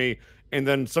reach me, and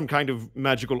then some kind of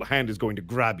magical hand is going to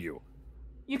grab you.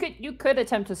 You could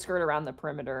attempt to skirt around the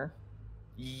perimeter.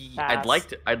 I'd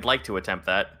like to attempt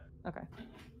that. Okay.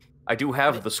 I do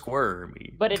have the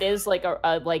squirmy. But it is like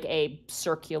a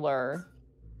circular.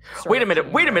 Wait a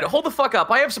minute. Hold the fuck up.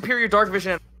 I have superior dark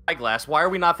vision and eyeglass. Why are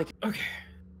we not thinking?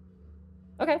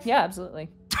 Okay. Yeah, absolutely.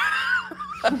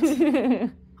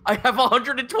 I have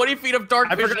 120 feet of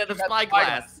dark vision and a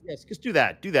spyglass. Yes, just do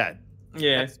that. Do that.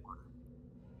 Yeah.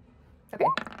 Okay.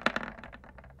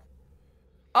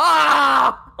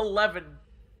 11.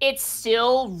 It's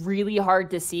still really hard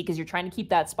to see because you're trying to keep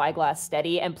that spyglass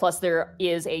steady, and plus there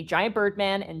is a giant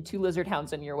birdman and 2 lizard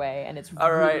hounds in your way, and it's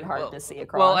really hard to see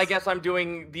across. Well, I guess I'm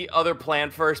doing the other plan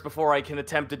first before I can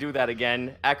attempt to do that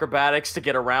again. Acrobatics to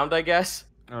get around, I guess.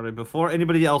 All right, before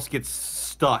anybody else gets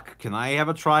stuck, can I have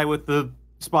a try with the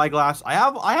spyglass? I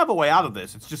have a way out of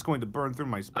this. It's just going to burn through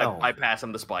my spell. I pass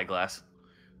him the spyglass.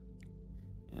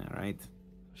 All right.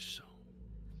 So,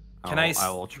 I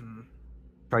will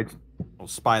try to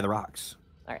spy the rocks.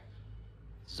 All right.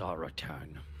 Zara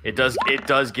turn. It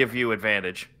does give you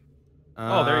advantage.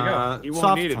 Oh, there you go. You won't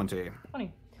Soft need it. 20.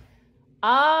 20.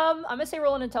 I'm gonna say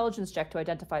roll an intelligence check to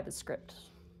identify the script.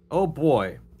 Oh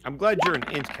boy. I'm glad you're an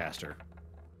int caster.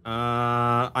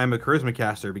 I'm a charisma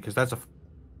caster because that's a.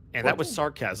 And that was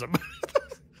sarcasm.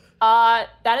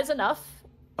 That is enough.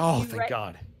 Oh, You thank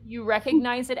God. You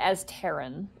recognize it as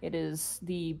Terran. It is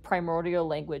the primordial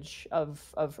language of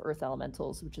Earth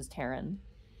Elementals, which is Terran.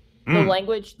 The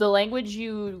language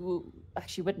you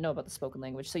actually wouldn't know about the spoken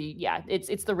language. So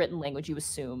it's the written language you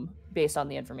assume based on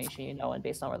the information you know and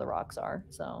based on where the rocks are.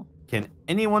 So Can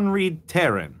anyone read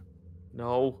Terran?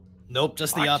 No. Nope,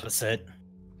 just the opposite.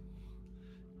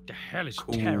 The hell is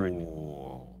Terran?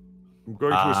 Cool. I'm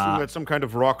going to assume that's some kind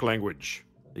of rock language.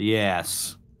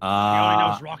 Yes. He only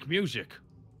knows rock music.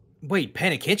 Wait,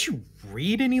 Panic, can't you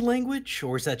read any language,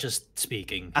 or is that just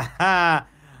speaking? About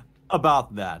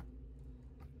that.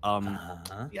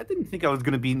 Uh-huh. Yeah, I didn't think I was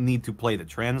gonna need to play the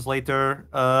translator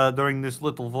during this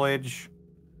little voyage,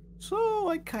 so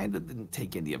I kind of didn't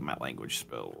take any of my language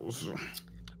spells.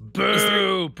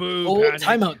 Boo, boo. Oh,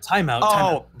 Panic. time out.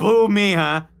 Oh, boo me,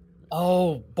 huh?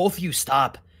 Oh, both of you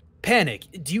stop. Panic,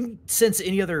 do you sense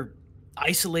any other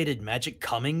isolated magic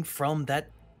coming from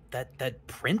that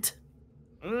print?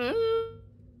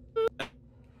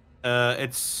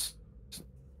 It's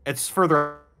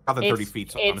further out than 30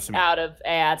 feet. So I'm It's assuming.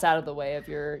 it's out of the way of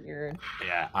your.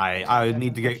 Yeah, I would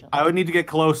need to get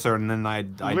closer, and then I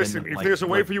Listen, if there's a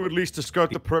way for you at least to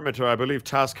skirt the perimeter, I believe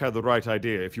Task had the right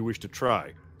idea. If you wish to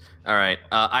try. All right.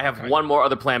 I have one more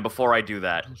other plan before I do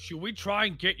that. Should we try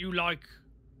and get you like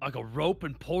a rope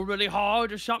and pull really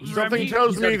hard or something? Something Remy?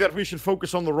 tells me that we should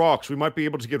focus on the rocks. We might be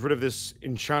able to get rid of this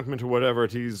enchantment or whatever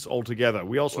it is altogether.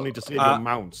 We also need to save your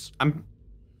mounts.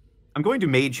 I'm going to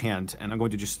Mage Hand, and I'm going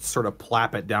to just sort of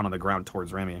plap it down on the ground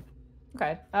towards Remy.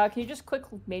 Okay. Can you just click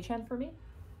Mage Hand for me?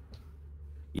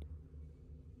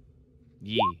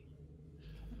 Yeah.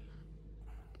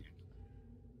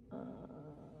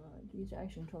 Use your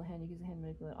action control the hand. You use the hand to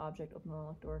manipulate an object, open the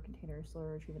locked door, container,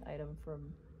 slowly retrieve an item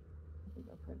from.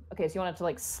 Okay, so you want it to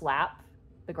like slap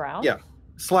the ground? Yeah.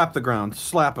 Slap the ground.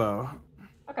 Slappo.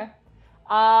 Okay.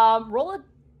 Roll a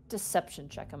deception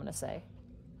check. I'm gonna say.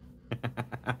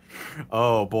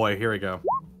 Oh boy, here we go.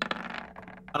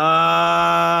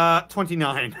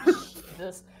 29.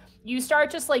 This. You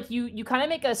start just like you kind of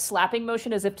make a slapping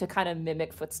motion as if to kind of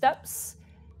mimic footsteps.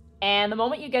 And the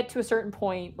moment you get to a certain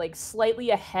point, like slightly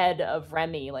ahead of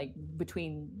Remy, like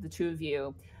between the two of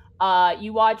you,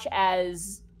 you watch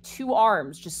as two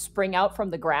arms just spring out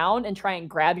from the ground and try and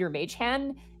grab your mage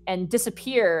hand and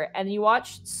disappear. And you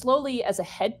watch slowly as a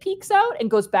head peeks out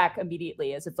and goes back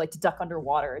immediately, as if like to duck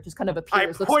underwater. It just kind of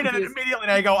appears. I point at it immediately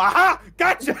and I go, aha,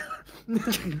 gotcha!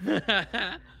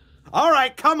 All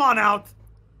right, come on out.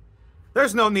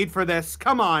 There's no need for this.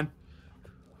 Come on.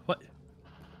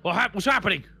 What's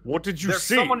happening? What did you There's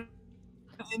see? someone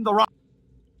in the rock.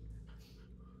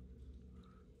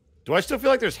 Do I still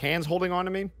feel like there's hands holding on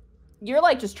to me? You're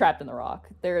like just trapped in the rock.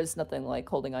 There is nothing like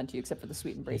holding on to you except for the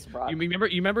sweet embrace of rock. You remember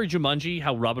Jumanji?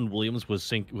 How Robin Williams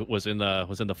was in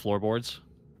the floorboards.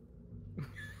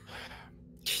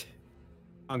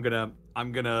 I'm gonna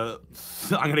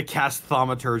cast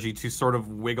thaumaturgy to sort of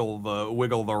wiggle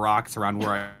the rocks around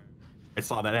where I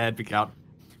saw that head peek out.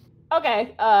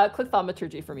 Okay, click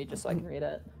thaumaturgy for me just so I can read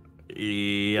it.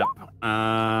 Yep.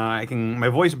 I can. My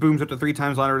voice booms up to 3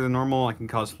 times louder than normal. I can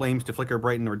cause flames to flicker,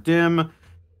 brighten, or dim.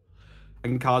 I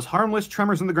can cause harmless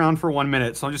tremors in the ground for 1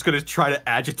 minute. So I'm just gonna try to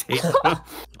agitate them.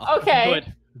 Okay.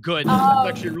 Good. That's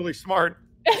actually really smart.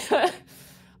 All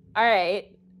right.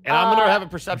 And I'm gonna have a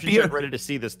perception check ready to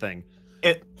see this thing.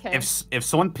 If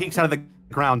someone peeks out of the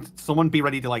ground, someone be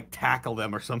ready to like tackle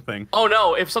them or something. Oh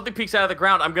no! If something peeks out of the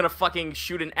ground, I'm gonna fucking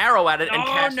shoot an arrow at it and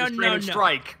cast a Screaming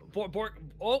Strike.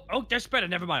 That's better.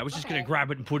 Never mind. I was just gonna grab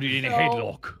it and put it in a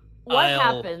headlock.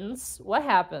 What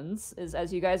happens is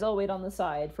as you guys all wait on the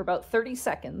side for about 30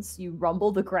 seconds, you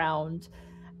rumble the ground,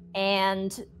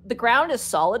 and the ground is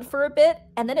solid for a bit,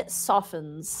 and then it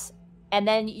softens, and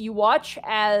then you watch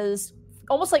as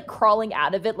almost like crawling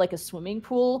out of it like a swimming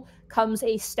pool comes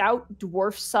a stout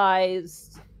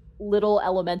dwarf-sized little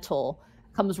elemental,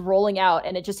 comes rolling out,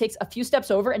 and it just takes a few steps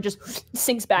over and just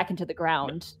sinks back into the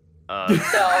ground.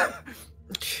 So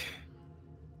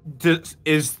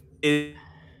Is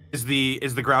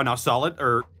the ground now solid,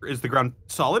 or is the ground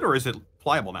solid, or is it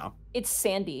pliable now? it's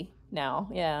sandy now.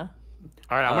 Yeah.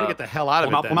 All right, I'm gonna get the hell out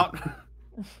of it then. All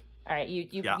right,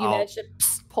 you managed to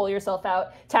pull yourself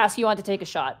out. Task, you want to take a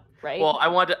shot, right? Well, I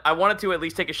wanted to at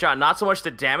least take a shot, not so much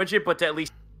to damage it, but to at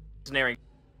least snaring.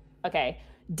 Okay.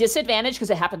 Disadvantage because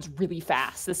it happens really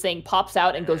fast. This thing pops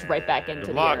out and goes right back into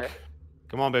Good the luck. air.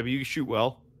 Come on, baby, you shoot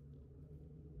well.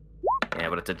 Yeah,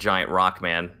 but it's a giant rock,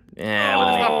 man. Yeah,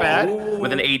 That's not bad.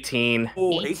 with an 18.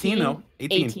 Oh, 18 though.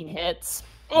 18 hits.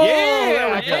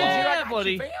 Yeah,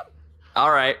 buddy.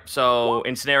 All right, so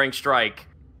ensnaring strike.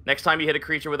 Next time you hit a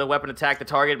creature with a weapon attack, the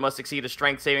target must succeed a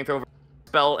strength saving throw.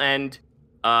 Spell end.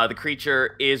 The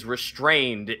creature is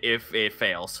restrained if it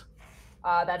fails.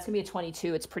 That's gonna be a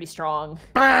 22. It's pretty strong.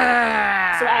 So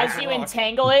as you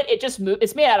entangle it, it just moves.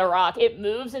 It's made out of rock. It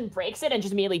moves and breaks it and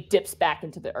just immediately dips back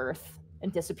into the earth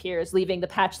and disappears, leaving the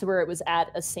patch to where it was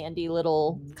at a sandy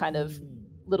little kind of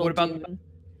little dune.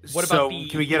 What So, about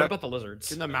can we get the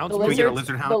lizards? In the The mountains. Can we get a lizards-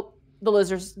 lizard hound? The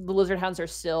lizard hounds are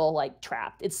still like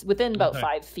trapped. It's within about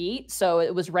 5 feet, so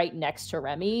it was right next to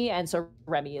Remy, and so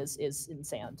Remy is in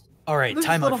sand. All right, This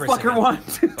time out little for a fucker second.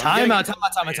 wants. Time out.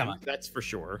 That's for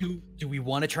sure. Do we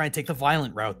want to try and take the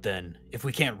violent route then, if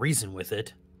we can't reason with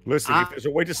it? Listen, if there's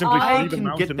a way to simply I flee the can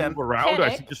mountain get and them. move around, I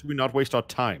Panic. suggest we not waste our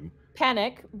time.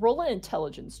 Panic, roll an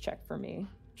intelligence check for me,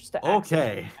 just to access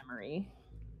Okay. memory.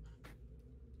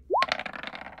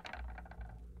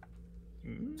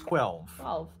 12.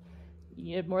 12.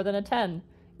 You had more than a 10.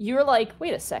 You're like,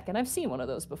 wait a second, I've seen one of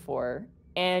those before.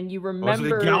 And you Was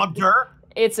remember it a Galabdur?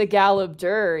 it's a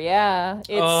Galabdur, yeah. It's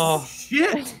Oh.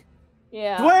 Shit!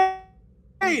 yeah.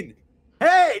 Dwayne! Dwayne!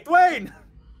 Hey, Dwayne!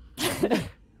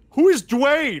 Who is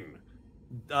Dwayne?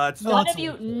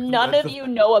 None of you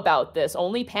know about this.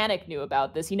 Only Panic knew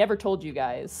about this. He never told you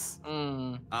guys.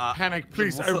 Panic,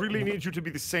 please. I really need you to be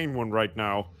the sane one right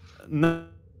now. No.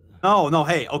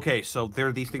 Hey, okay. So there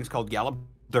are these things called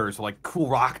Gallopers, like cool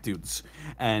rock dudes,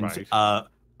 and Right.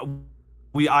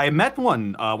 I met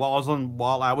one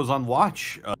while I was on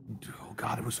watch. Oh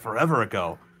God, it was forever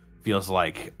ago. Feels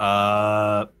like.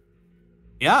 Yeah,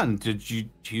 and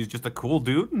he's just a cool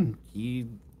dude, and he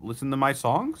listened to my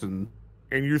songs, and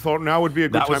you thought now would be a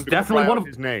good That was time to definitely fly one out of-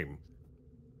 his name.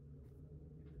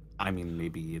 I mean,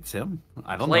 maybe it's him.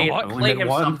 I don't Play, know. I only play met him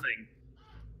one. something.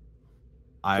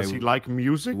 Does he like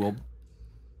music?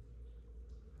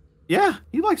 Yeah,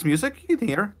 he likes music. You can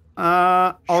hear.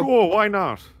 Sure, why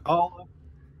not? I'll.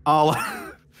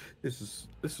 This is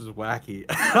wacky.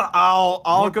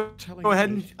 I'll go ahead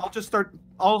and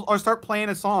I'll start playing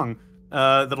a song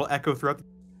that'll echo throughout.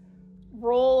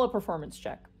 Roll a performance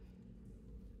check.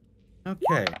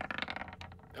 Okay.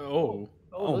 Oh.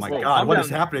 Oh my those God! calm What down. is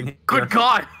happening here? Good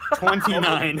God.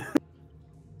 29.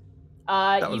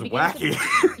 That was wacky.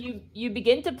 You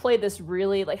begin to play this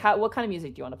really what kind of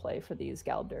music do you want to play for these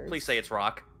Galders? Please say it's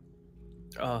rock.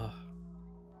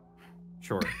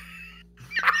 Sure.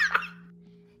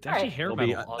 It's actually Alright. hair It'll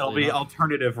metal. be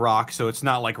alternative rock, so it's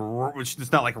not like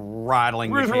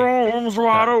rattling. With the cake. Rome's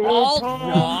water. Alt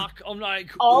rock. I'm like,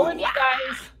 All of you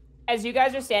guys, as you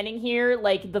guys are standing here,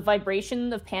 like the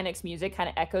vibration of Panic's music kind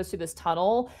of echoes through this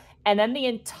tunnel, and then the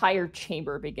entire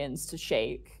chamber begins to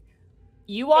shake.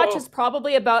 You watch as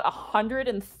probably about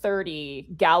 130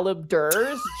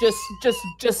 Galabdurs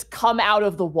just come out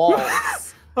of the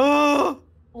walls.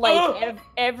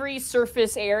 Every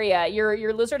surface area,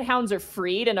 your lizard hounds are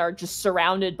freed and are just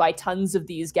surrounded by tons of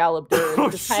these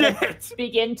Galabdurs. Kind of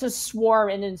begin to swarm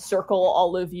and encircle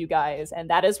all of you guys, and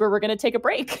that is where we're gonna take a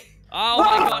break. oh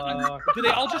my God. Do they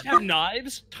all just have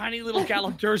knives? Tiny little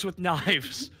Galapagos with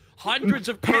knives. Hundreds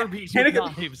of Kirby's with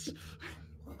knives.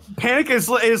 Panic is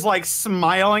like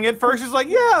smiling at first. He's like,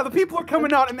 "Yeah, the people are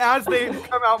coming out," and as they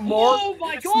come out more, Oh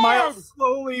my the smile God.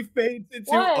 slowly fades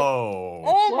into What?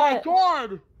 Oh my What?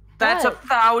 God. That's What?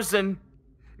 1,000.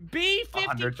 B52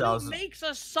 100,000. makes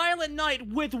a Silent Night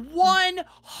with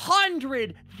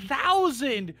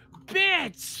 100,000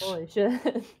 bits. Holy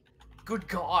shit. Good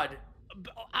God.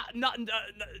 Not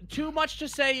too much to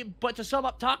say, but to sum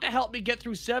up, Taka helped me get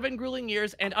through 7 grueling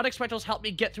years, and Unexpectables helped me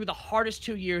get through the hardest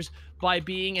 2 years by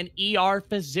being an ER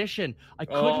physician. I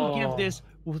couldn't give this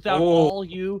without all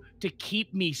you to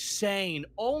keep me sane.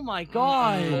 Oh my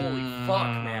God. Holy fuck,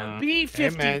 man.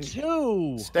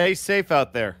 B52. Stay safe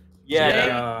out there.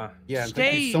 Yeah,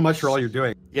 thank you so much for all you're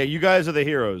doing. Yeah, you guys are the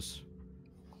heroes.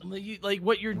 Like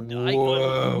what you're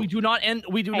Whoa. we do not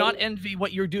envy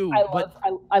what you do.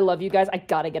 I love you guys. I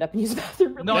gotta get up and use the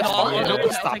bathroom. Really No, fast.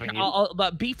 nobody's stopping you.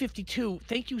 But B52,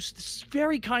 thank you. It's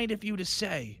very kind of you to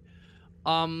say.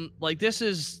 Like this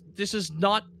is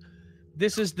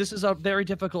a very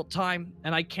difficult time,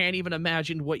 and I can't even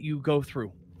imagine what you go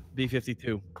through,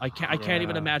 B52. I can't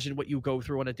even imagine what you go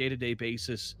through on a day-to-day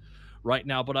basis right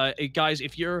now. But guys,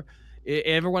 if you're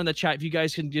everyone in the chat, if you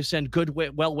guys can just send good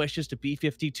well wishes to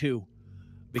B52,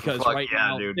 because Fuck right yeah,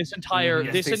 now dude. this entire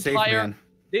Stay safe, man.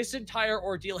 this entire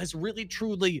ordeal has really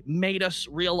truly made us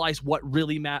realize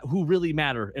who really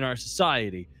matter in our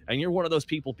society, and you're one of those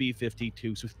people,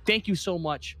 B52. So thank you so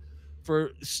much for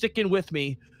sticking with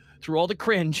me through all the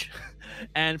cringe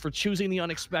and for choosing the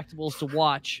Unexpectables to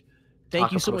watch. Thank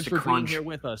Talk you so about much the for being crunch. here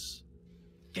with us.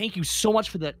 Thank you so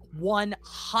much for that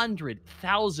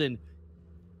 100,000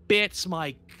 bits.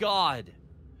 My God,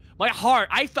 my heart,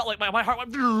 I felt like my heart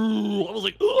went, I was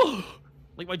like, ugh,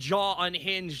 like my jaw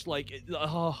unhinged, like,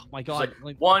 oh my God.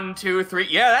 Like 1, 2, 3.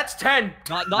 Yeah, that's 10.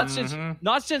 Not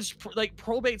since like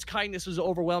Probate's kindness was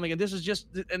overwhelming, and this is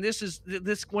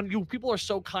when you people are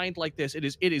so kind like this, it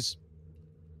is.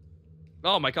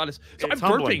 Oh my God, I'm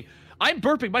humbling. burping. I'm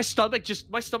burping. My stomach just.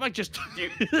 You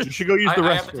should go use the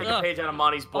I have to restroom. take a page out of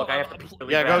Monty's book. I have to pee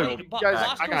really Yeah, go. bad. Guys, I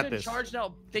Bosco's got in this. charge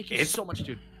now. Thank you so much,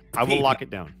 dude. I will lock it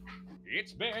down.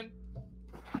 It's been.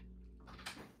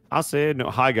 I'll say it. No,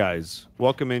 hi, guys.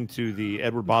 Welcome into the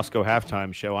Edward Bosco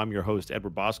halftime show. I'm your host,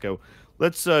 Edward Bosco.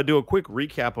 Let's do a quick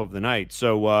recap of the night.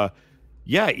 So,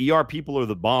 yeah, ER people are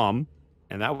the bomb,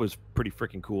 and that was pretty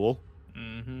freaking cool.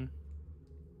 Mm-hmm.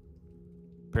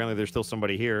 Apparently, there's still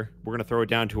somebody here. We're going to throw it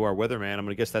down to our weatherman. I'm going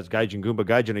to guess that's Gaijin Goomba.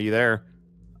 Gaijin, are you there?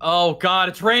 Oh, God,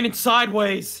 it's raining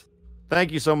sideways.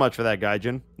 Thank you so much for that,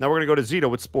 Gaijin. Now we're going to go to Zito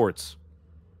with sports.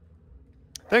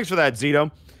 Thanks for that,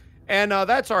 Zito. And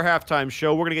that's our halftime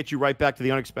show. We're going to get you right back to the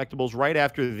Unexpectables right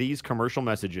after these commercial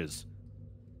messages.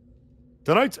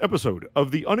 Tonight's episode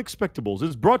of The Unexpectables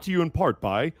is brought to you in part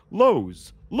by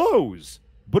Lowe's. Lowe's,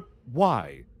 but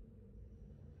why?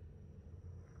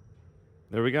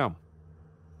 There we go.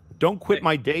 Don't quit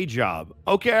my day job.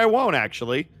 Okay, I won't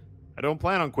actually. I don't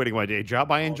plan on quitting my day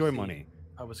job. I enjoy money.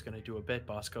 I was gonna do a bit,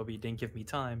 Bosco, but you didn't give me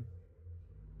time.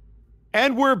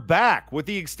 And we're back with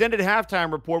the extended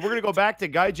halftime report. We're going to go back to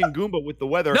Gaijin Goomba with the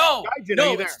weather. No, Gaijin,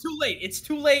 no, it's too late. It's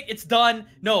too late. It's done.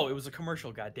 No, it was a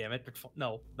commercial, goddammit.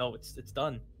 No, it's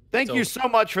done. Thank you so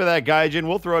much for that, Gaijin.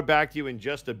 We'll throw it back to you in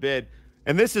just a bit.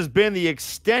 And this has been the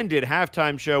extended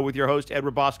halftime show with your host,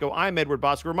 Edward Bosco. I'm Edward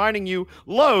Bosco, reminding you,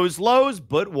 Lowe's,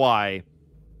 but why?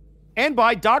 And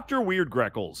by Dr. Weird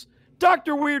Greckles.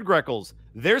 Dr. Weird Greckles,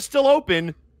 they're still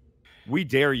open. We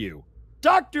dare you.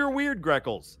 Dr. Weird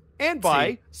Greckles. And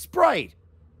by Sprite.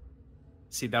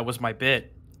 See, that was my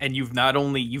bit, and you've not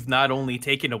only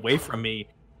taken away from me,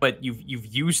 but you've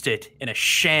used it in a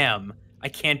sham. I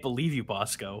can't believe you,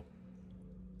 Bosco.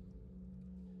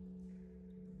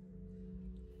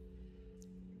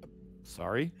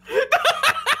 Sorry.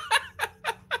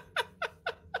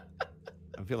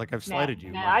 I feel like I've slighted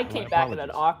you. I came back at an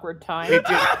awkward time.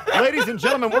 Ladies and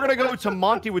gentlemen, we're gonna go to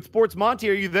Monty with Sports. Monty,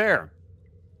 are you there?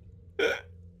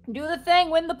 Do the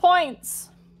thing, win the points.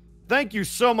 Thank you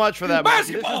so much for that,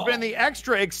 Monty. This has been the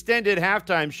extra extended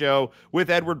halftime show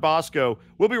with Edward Bosco.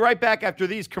 We'll be right back after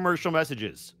these commercial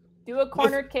messages. Do a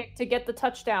corner kick to get the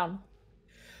touchdown.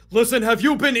 Listen, have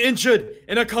you been injured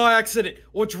in a car accident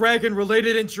or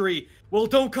dragon-related injury? Well,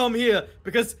 don't come here,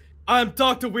 because I'm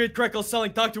Dr. Weird Greckles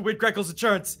selling Dr. Weird Greckles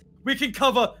Insurance. We can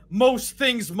cover most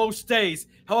things most days.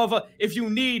 However, if you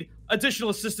need additional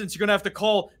assistance, you're going to have to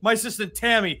call my assistant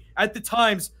Tammy at the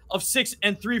times of 6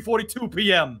 and 3:42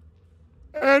 p.m.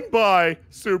 And by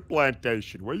Soup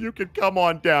Plantation, where you can come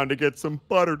on down to get some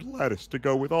buttered lettuce to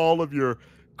go with all of your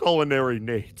culinary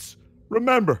needs.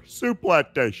 Remember, Soup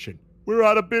Plantation, we're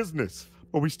out of business,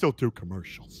 but we still do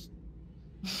commercials.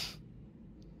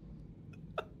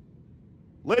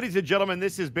 Ladies and gentlemen,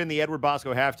 this has been the Edward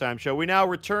Bosco Halftime Show. We now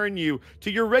return you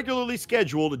to your regularly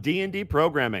scheduled D&D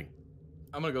programming.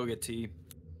 I'm gonna go get tea.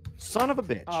 Son of a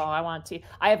bitch. Oh, I want tea.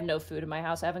 I have no food in my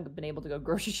house. I haven't been able to go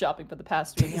grocery shopping for the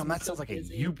past week. Damn, that sounds like a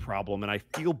you problem, and I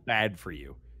feel bad for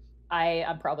you.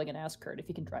 I'm probably going to ask Kurt if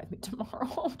he can drive me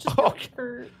tomorrow.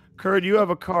 Kurt, you have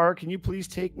a car. Can you please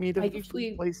take me to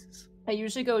places? I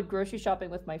usually go grocery shopping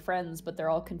with my friends, but they're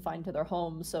all confined to their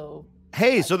homes, so...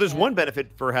 Hey, so there's one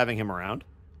benefit for having him around.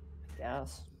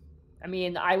 Yes. I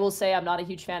mean, I will say I'm not a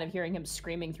huge fan of hearing him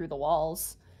screaming through the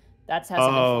walls. That's has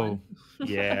been fun.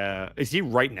 Yeah. Is he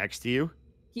right next to you?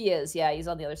 He is, yeah. He's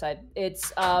on the other side.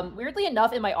 It's, weirdly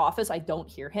enough, in my office, I don't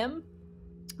hear him.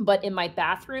 But in my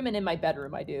bathroom and in my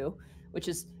bedroom, I do. Which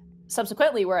is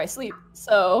subsequently where I sleep.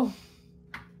 So,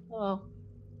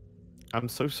 I'm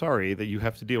so sorry that you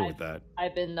have to deal with that.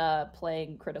 I've been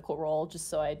playing Critical Role just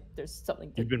so there's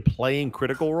something. You've been playing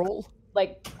Critical Role?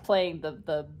 Like playing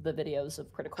the videos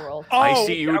of Critical Role. Oh, I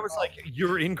see you. I was like,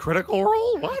 you're in Critical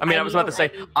Role? What? I mean, I was about to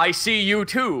say, I see you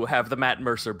too have the Matt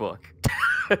Mercer book.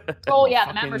 Oh yeah,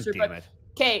 the Matt Mercer book.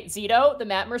 Okay, Zito, the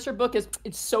Matt Mercer book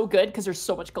it's so good because there's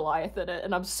so much Goliath in it,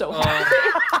 and I'm so happy.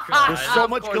 There's so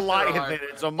much Goliath in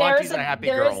it, so Monty's a happy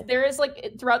girl. There is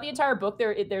like throughout the entire book,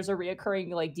 there's a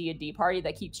reoccurring like D&D party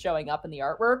that keeps showing up in the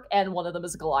artwork, and one of them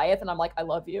is Goliath, and I'm like, I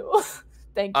love you.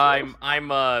 Thank you.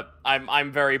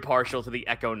 I'm very partial to the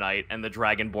Echo Knight and the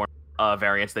Dragonborn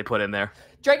variants they put in there.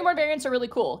 Dragonborn variants are really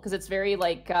cool because it's very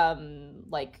it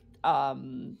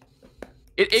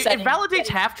validates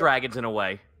half dragons in a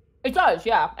way. It does,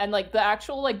 yeah. And like the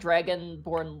actual like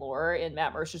Dragonborn lore in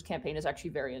Matt Mercer's campaign is actually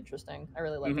very interesting. I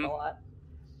really like it a lot.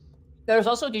 There's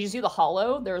also, did you see the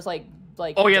Hollow? There was like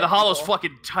oh yeah, the Hollow's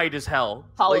fucking tight as hell.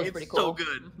 Hollow's pretty cool. So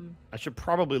good. Mm-hmm. I should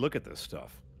probably look at this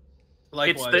stuff.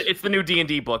 Likewise. It's the new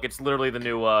D&D book. It's literally the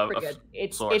new pretty good.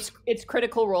 It's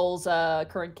Critical Role's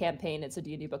current campaign. It's a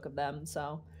D&D book of them.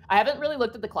 So I haven't really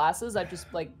looked at the classes. I've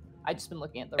just been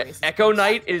looking at the races. Echo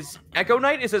Knight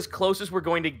is as close as we're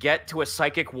going to get to a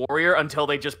psychic warrior until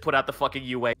they just put out the fucking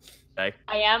UA. Okay?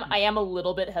 I am a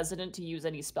little bit hesitant to use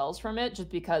any spells from it just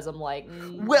because I'm like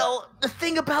Well, the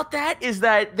thing about that is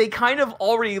that they kind of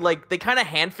already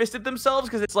hand-fisted themselves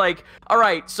because it's like, all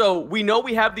right, so we know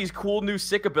we have these cool new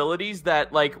sick abilities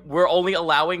that like we're only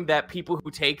allowing that people who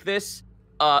take this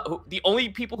the only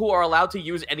people who are allowed to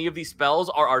use any of these spells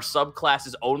are our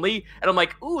subclasses only, and I'm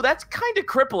like, ooh, that's kind of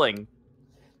crippling.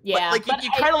 Yeah, like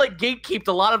you kind of like gatekeeped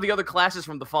a lot of the other classes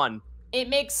from the fun. It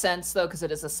makes sense though because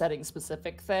it is a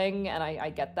setting-specific thing, and I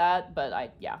get that, but I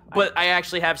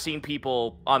actually have seen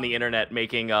people on the internet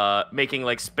making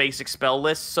like basic spell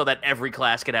lists so that every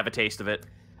class could have a taste of it.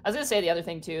 I was gonna say the other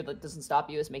thing too that doesn't stop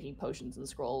you is making potions and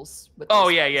scrolls. With Oh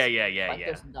those yeah, spells. yeah.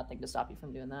 There's nothing to stop you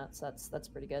from doing that, so that's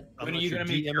pretty good. Unless are you your gonna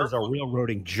make DM is a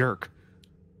railroading jerk.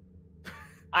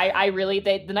 I really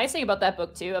the nice thing about that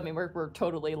book too. I mean, we're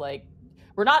totally like,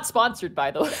 we're not sponsored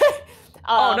by the way.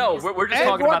 Oh no, we're just And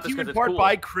talking brought about to this you because in it's part cool.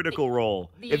 by Critical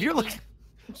Role. If you're looking,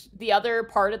 the other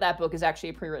part of that book is actually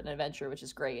a pre-written adventure, which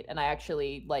is great, and I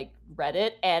actually like read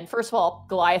it. And first of all,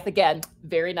 Goliath again,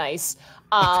 very nice.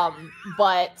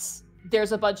 But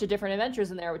there's a bunch of different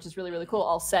adventures in there, which is really cool,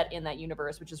 all set in that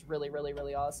universe, which is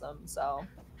really awesome. So,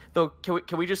 Though,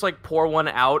 can we just like pour one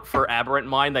out for Aberrant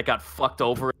Mind that got fucked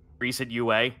over in recent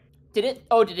UA? did it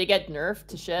get nerfed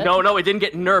to shit? No, it didn't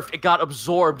get nerfed. It got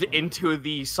absorbed into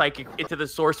the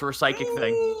sorcerer psychic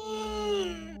thing.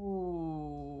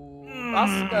 Ooh,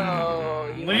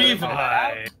 Roscoe, you wanna Levi. check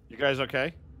that out? you guys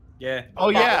okay? Yeah. Oh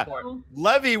yeah, Cool.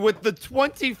 Levy with the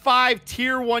 25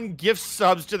 tier 1 gift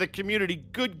subs to the community.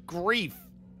 Good grief.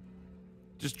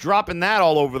 Just dropping that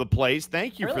all over the place.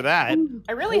 Thank you for that.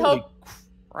 I really Holy hope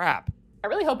crap.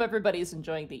 everybody's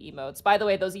enjoying the emotes. By the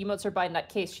way, those emotes are by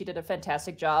Nutcase. She did a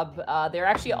fantastic job. They're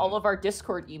actually all of our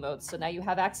Discord emotes, so now you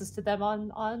have access to them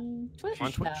on Twitch.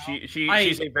 On Twitch. now.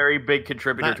 She's a very big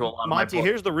contributor to a lot of my Monty, books.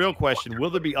 here's the real question.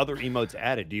 Will there be other emotes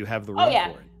added? Do you have the room Oh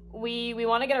yeah, for it? we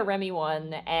want to get a Remy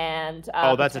one, and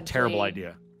Oh, that's a terrible potentially-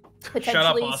 idea.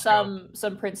 Potentially Bosco.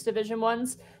 some Prince Division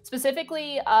ones.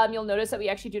 Specifically, you'll notice that we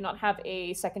actually do not have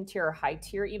a second tier or high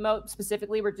tier emote.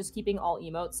 Specifically, we're just keeping all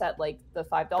emotes at like the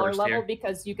 $5 First level tier.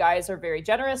 because you guys are very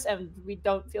generous, and we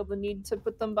don't feel the need to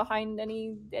put them behind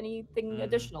anything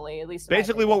additionally. At least in my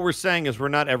Basically, opinion. what we're saying is we're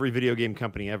not every video game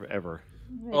company ever.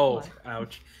 Hey, Oh, come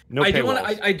ouch. No I do want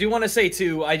paywalls. to. I do want to say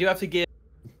too. I do have to give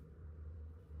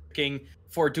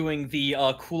for doing the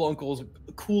cool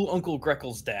Uncle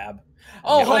Greckle's dab.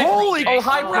 Oh, Holy hi,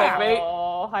 crap. probate.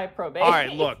 Oh, hi, probate. All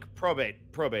right, look,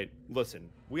 probate. Listen,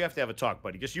 we have to have a talk,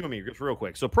 buddy. Just you and me, just real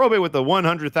quick. So probate with the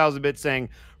 100,000 bits saying,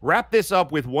 wrap this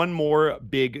up with one more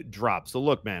big drop. So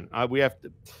look, man, we have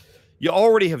to. You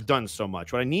already have done so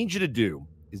much. What I need you to do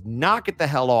is knock it the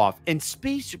hell off and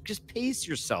just pace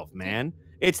yourself, man.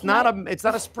 It's not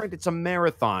a sprint. It's a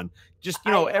marathon. Just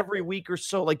every week or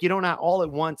so. Like you don't have all at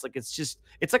once. Like it's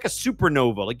like a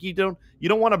supernova. Like you don't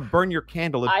want to burn your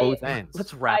candle at both ends.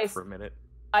 Let's wrap for a minute.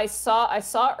 I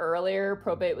saw earlier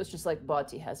probate was just like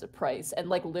Monty has a price, and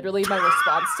like literally my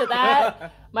response to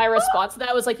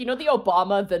that was like, the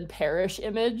Obama then perish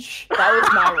image. That was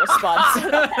my response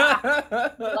to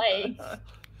that. Like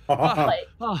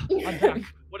I'm back.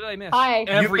 What did I miss? hi. You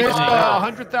Everything. missed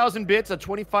 100,000 bits, a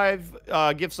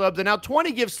 25 gift subs, and now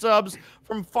 20 gift subs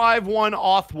from 5-1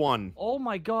 Auth 1. Oh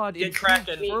my god. Get it's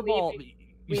cracking. Furball. We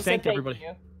You said thanked thank everybody.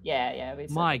 you. Yeah. We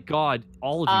said My thank you. god,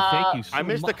 all of you, thank you so I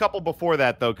missed much. a couple before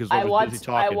that though because I I was busy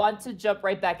want talking. to jump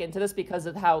right back into this because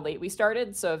of how late we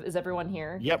started. So is everyone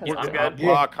here? Yep, Because we're I'm-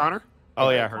 good. Connor? Oh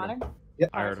yeah, I heard Connor? him. Yep.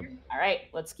 I heard him. All right,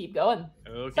 let's keep going.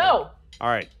 Okay. So All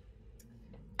right.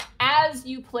 as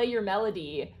you play your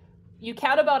melody, you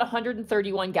count about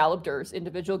 131 gallopers,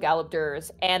 individual gallopers,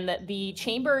 and the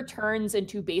chamber turns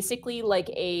into basically like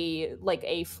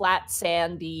a flat,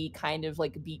 sandy kind of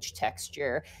like beach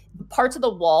texture. Parts of the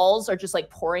walls are just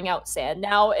like pouring out sand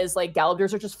now, as like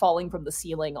gallopers are just falling from the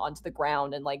ceiling onto the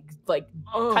ground and like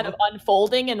kind of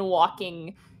unfolding and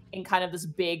walking in kind of this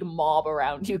big mob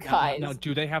around you guys. Now,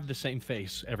 do they have the same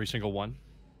face, every single one?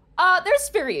 There's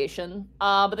variation,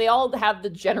 but they all have the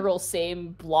general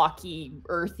same blocky,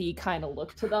 earthy kind of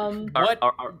look to them.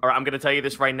 I'm gonna tell you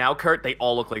this right now, Kurt. They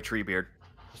all look like Treebeard.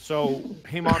 So,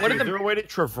 hey, Monty, is there a way to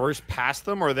traverse past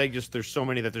them, or are they just there's so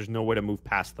many that there's no way to move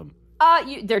past them?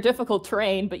 They're difficult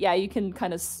terrain, but yeah, you can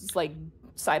kind of like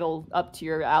sidle up to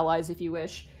your allies if you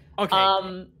wish.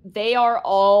 Okay. They are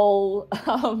all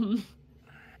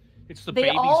It's the They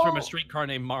babies from all- a streetcar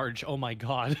named Marge. Oh my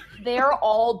god. they're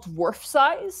all dwarf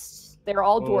sized. They're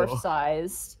all dwarf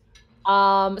sized.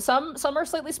 Some are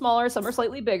slightly smaller, some are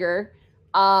slightly bigger.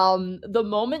 The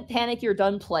moment Panic you're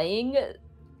done playing,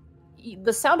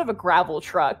 the sound of a gravel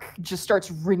truck just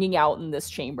starts ringing out in this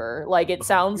chamber. Like it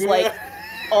sounds like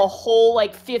a whole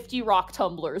like 50 rock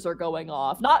tumblers are going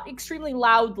off. Not extremely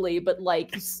loudly, but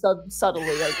like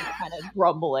subtly, like kind of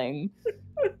grumbling.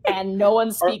 And no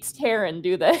one speaks Terran,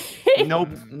 do they? Nope.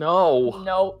 No.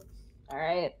 Nope. All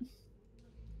right.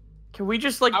 Can we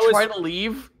just like I was- try to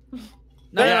leave?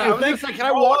 No, Yeah, I no, was gonna no. say, can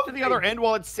I walk to the other end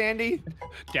while it's sandy?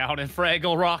 Down in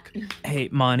Fraggle Rock. Hey,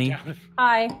 Monty.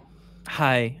 Hi.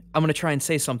 Hi. I'm gonna try and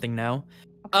say something now.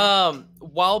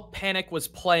 While Panic was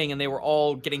playing and they were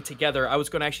all getting together, I was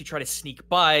going to actually try to sneak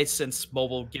by, since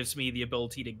mobile gives me the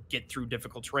ability to get through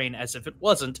difficult terrain as if it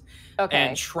wasn't,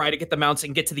 and try to get the mounts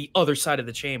and get to the other side of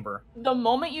the chamber. The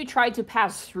moment you try to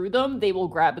pass through them, they will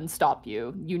grab and stop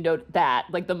you. You know that.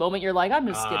 Like, the moment you're like, I'm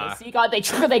just gonna see God,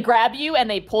 they grab you and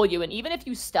they pull you. And even if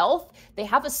you stealth, they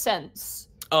have a sense.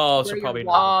 Oh, so probably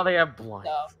not. Oh, they have blind.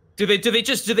 So, Do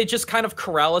they just kind of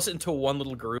corral us into one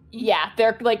little group? yeah,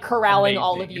 they're like corralling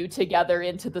all of you together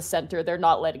into the center. They're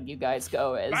not letting you guys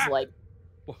go as like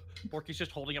Borky's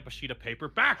just holding up a sheet of paper.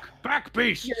 Back,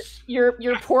 beasts! your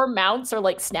poor mounts are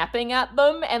like snapping at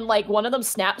them, and like one of them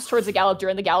snaps towards the Galloper,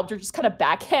 and the Galloper just kind of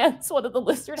backhands one of the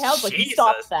lizard hounds. Like, he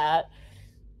stops that.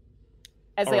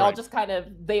 As they all just kind of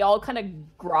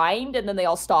grind, and then they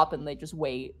all stop and they just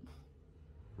wait.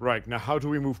 Right, now how do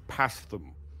we move past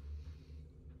them?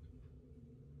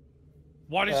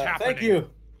 What is happening?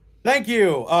 Thank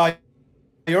you.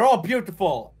 You're all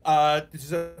beautiful. Is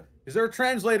there a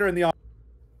translator in the office?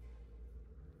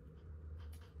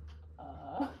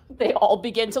 They all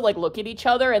begin to like look at each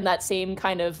other, and that same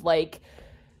kind of like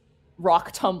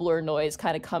rock tumbler noise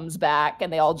kind of comes back,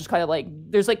 and they all just kind of like,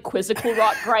 there's like quizzical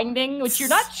rock grinding, which you're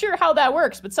not sure how that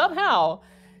works, but somehow.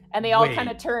 And they all kind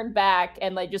of turn back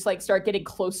and like just like start getting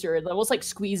closer, almost like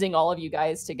squeezing all of you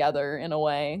guys together in a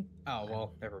way. Oh,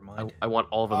 well, never mind. I want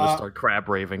all of them to start crab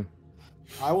raving.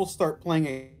 I will start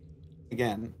playing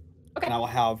again. Okay. And I will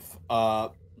have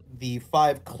the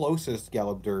 5 closest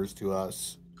Galabdurs to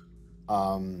us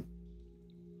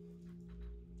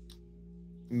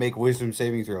make wisdom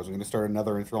saving throws. I'm going to start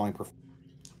another enthralling performance.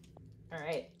 All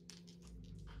right.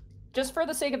 Just for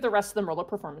the sake of the rest of them, roll a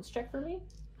performance check for me.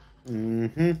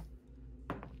 Mm-hmm.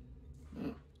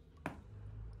 Ooh,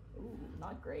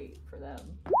 not great for them.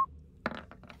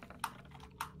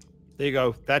 There you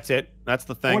go. That's it. That's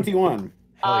the thing. 21.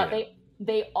 Hell yeah.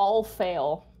 They all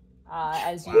fail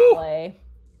as you play.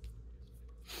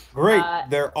 Great.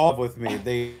 They're all with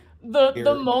me.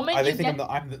 The moment they you think get,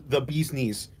 I'm the bee's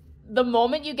knees. The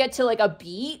moment you get to like a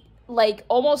beat, like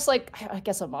almost like, I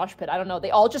guess a mosh pit, I don't know, they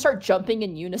all just start jumping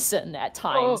in unison at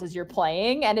times as you're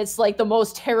playing, and it's like the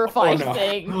most terrifying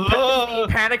thing.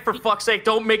 Panic, for fuck's sake,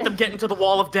 don't make them get into the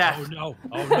wall of death. Oh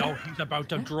no, he's about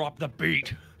to drop the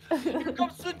beat. Here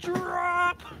comes the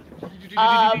drop!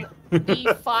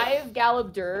 The 5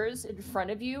 Galabdurs in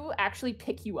front of you actually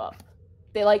pick you up.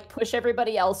 They like push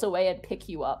everybody else away and pick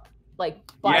you up. Like,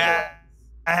 by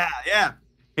yeah.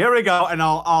 Here we go, and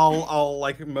I'll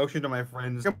like motion to my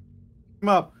friends. Come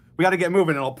up. We got to get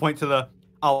moving, and I'll point to the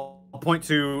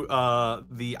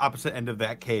opposite end of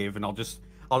that cave, and I'll just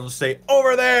say,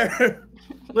 over there.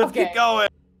 Let's get going.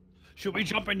 Should we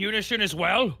jump in unison as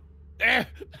well?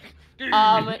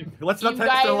 Let's not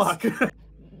test their luck.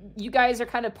 You guys are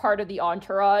kind of part of the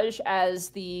entourage, as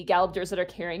the Galabdurs that are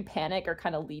carrying Panic are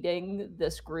kind of leading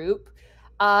this group.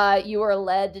 You are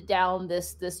led down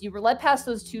you were led past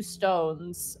those 2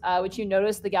 stones, which you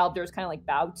notice the Galabdurs kind of like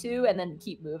bow to and then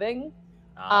keep moving.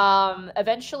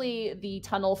 Eventually the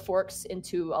tunnel forks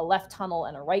into a left tunnel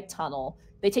and a right tunnel.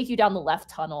 They take you down the left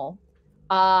tunnel.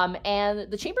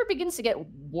 And the chamber begins to get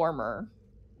warmer,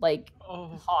 like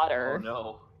hotter.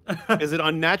 Oh no. Is it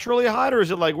unnaturally hot, or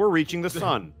is it like we're reaching the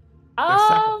sun? They're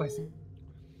sacrificing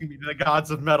the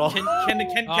gods of metal. Can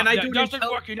I do doesn't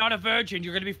work, you're not a virgin,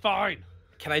 you're gonna be fine.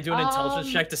 Can I do an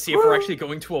intelligence check to see if we're actually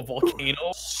going to a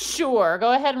volcano? Sure,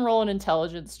 go ahead and roll an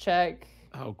intelligence check.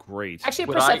 Oh, great. Actually, a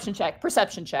perception check.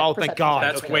 Perception check. Oh, thank God.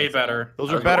 That's way better.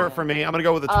 Those are better for me. I'm going to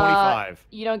go with a 25.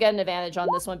 You don't get an advantage on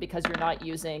this one because you're not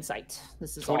using sight.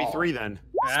 This is 23 then.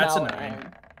 That's a smell 9.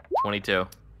 and- 22.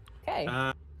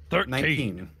 Okay. 13.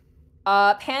 19.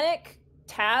 Panic,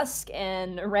 Task,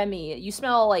 and Remy, you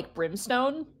smell like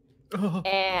brimstone.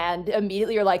 And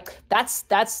immediately you're like, that's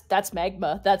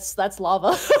magma. That's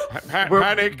lava.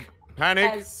 Panic.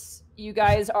 As you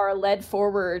guys are led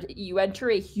forward, you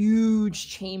enter a huge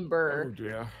chamber. Oh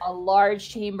dear. A large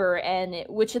chamber, and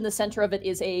which in the center of it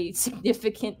is a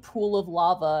significant pool of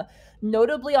lava.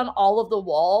 Notably, on all of the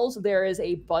walls, there is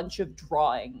a bunch of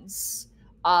drawings.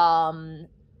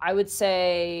 I would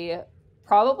say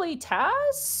probably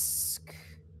Task.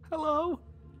 Hello.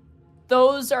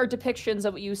 Those are depictions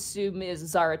of what you assume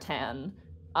is Zaratan,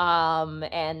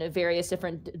 and various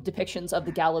different depictions of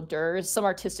the Galabdurs, some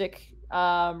artistic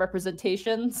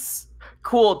representations.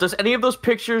 Cool. Does any of those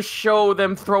pictures show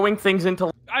them throwing things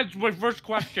into... That's my first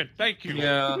question. Thank you.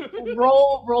 Yeah.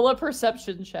 Roll a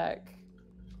perception check.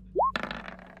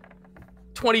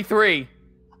 23.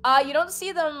 You don't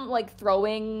see them like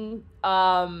throwing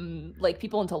like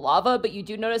people into lava, but you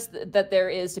do notice that there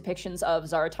is depictions of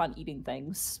Zaratan eating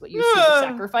things. What you see as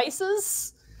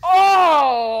sacrifices.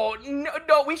 Oh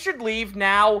no, we should leave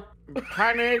now.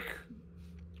 Panic.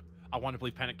 I want to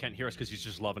believe Panic can't hear us because he's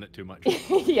just loving it too much.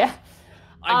 Yeah.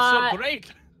 I'm so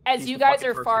great. As He's you the guys fucking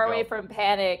are first far to away go. from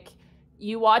Panic,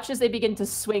 you watch as they begin to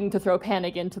swing to throw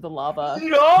Panic into the lava.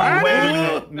 No. Wait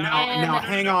a minute. Now,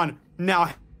 hang on.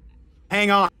 Now, hang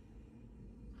on.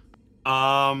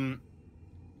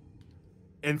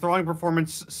 In throwing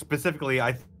performance specifically,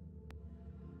 they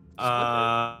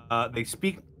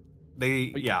speak.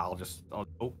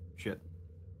 Oh shit.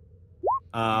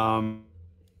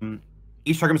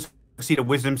 Each target must succeed a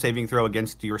Wisdom saving throw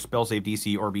against your spell save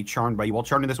DC or be charmed by you. While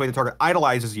charmed in this way, the target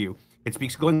idolizes you. It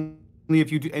speaks glowingly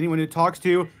if you do anyone it talks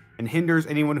to, and hinders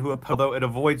anyone who, although it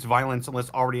avoids violence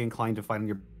unless already inclined to fight on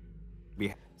your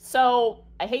behalf. So,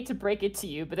 I hate to break it to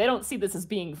you, but they don't see this as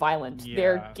being violent. Yeah.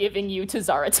 They're giving you to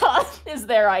Zaratan, is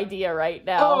their idea right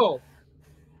now. Oh,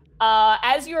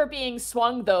 As you are being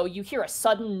swung, though, you hear a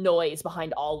sudden noise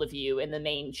behind all of you in the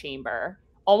main chamber.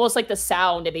 Almost like the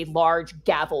sound of a large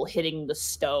gavel hitting the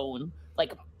stone.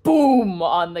 Like, boom,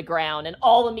 on the ground. And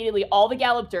immediately, all the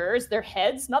Gallopters, their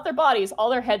heads, not their bodies, all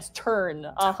their heads turn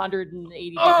 180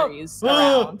 degrees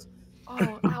around.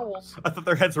 Oh, owls. I thought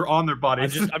their heads were on their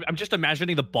bodies. I'm just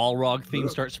imagining the Balrog theme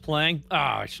starts playing.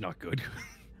 Ah, it's not good.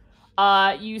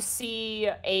 You see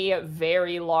a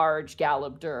very large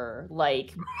Gallopter,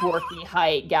 like Borky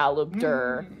height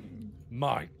Gallopter.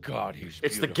 My God, he's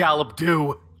It's the beautiful. Gallop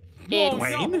Dew.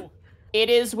 It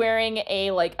is wearing a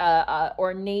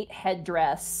ornate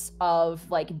headdress of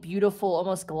like beautiful,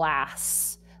 almost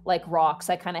glass, like rocks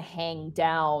that kind of hang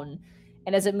down.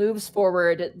 And as it moves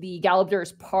forward, the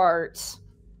Gallopters part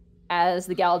as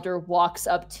the Gallopter walks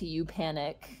up to you,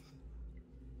 Panic.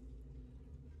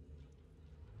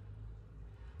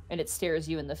 And it stares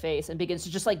you in the face and begins to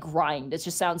just like grind. It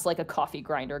just sounds like a coffee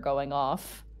grinder going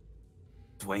off.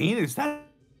 Dwayne, is that?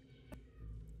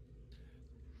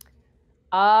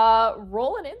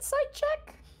 Roll an insight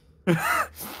check.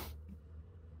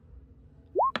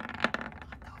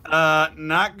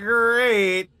 Not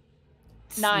great.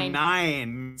 9.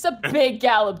 9. It's a big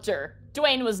Gallopter.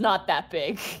 Dwayne was not that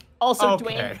big. Also,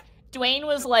 Okay. Dwayne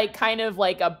was like kind of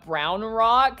like a brown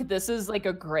rock. This is like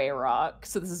a gray rock.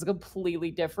 So this is a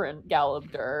completely different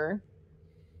Gallopter.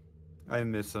 I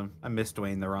miss him. I miss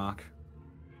Dwayne the Rock.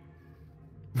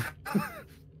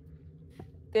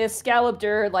 This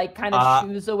Gallopter like kind of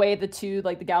shoos away the two,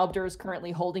 like the Gallopter is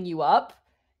currently holding you up.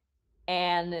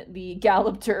 And the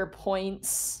Gallopter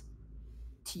points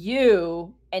to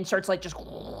you and starts like just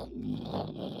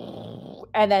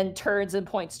and then turns and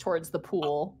points towards the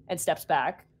pool and steps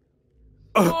back.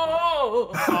 No.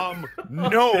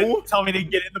 Tell me to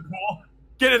get in the pool.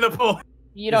 Get in the pool.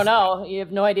 You don't know. You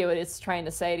have no idea what it's trying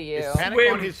to say to you. Is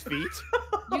Panic on his feet?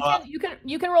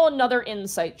 You can roll another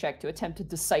insight check to attempt to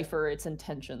decipher its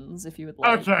intentions if you would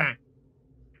like. Okay.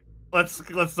 Let's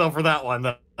go for that one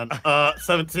then.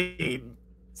 17.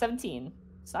 17.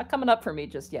 It's not coming up for me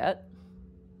just yet.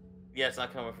 Yeah, it's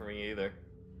not coming for me either.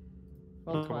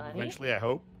 Roll 20. Eventually, I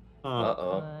hope.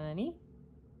 Uh-oh. 20.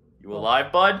 You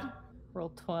alive, bud? Roll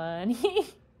 20.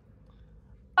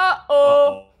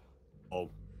 Uh-oh.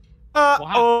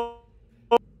 Uh-oh.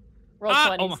 Roll Ah,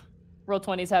 20s. oh my- Roll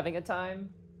 20's having a time.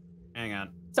 Hang on.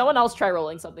 Someone else try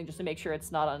rolling something just to make sure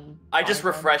it's not on. I just on-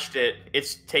 refreshed it.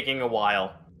 It's taking a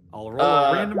while. I'll roll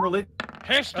a random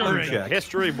History. check.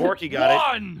 History, Borky got it.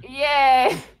 One.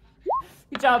 Yay!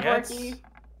 Good job, Yeah, Borky.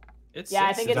 It's Yeah, I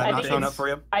it's- think Is it's. that I not think showing up it's. for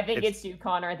you? I think It's- it's you,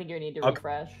 Connor. I think you need to Okay.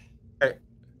 refresh.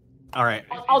 All right.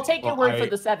 I'll take your Well, word for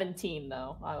the 17,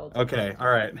 though. I will take Okay, it. all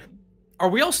right. Are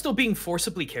we all still being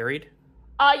forcibly carried?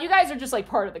 You guys are just like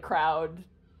part of the crowd.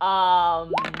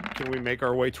 Can we make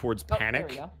our way towards Oh, there Panic?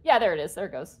 we go. Yeah, there it is. There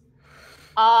it goes.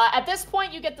 At this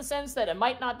point, you get the sense that it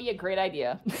might not be a great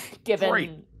idea, given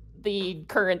Great. the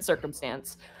current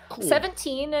circumstance.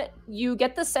 17, you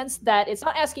get the sense that it's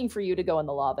not asking for you to go in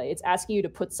the lava. It's asking you to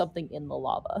put something in the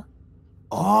lava.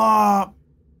 Oh.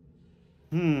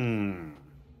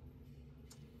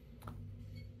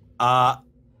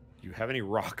 You have any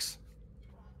rocks?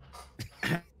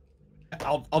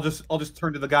 I'll just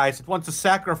turn to the guys. It wants a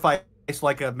sacrifice,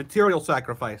 like a material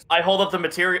sacrifice. I hold up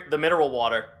the mineral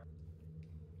water.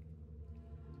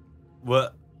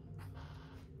 What?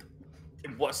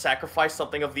 What, sacrifice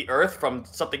something of the earth from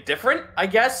something different? I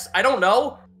guess. I don't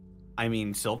know. I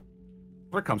mean, silver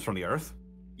comes from the earth.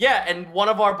 Yeah, and one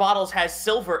of our bottles has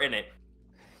silver in it.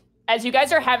 As you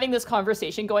guys are having this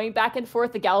conversation going back and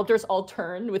forth, the Gallopters all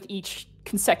turn with each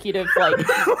consecutive, like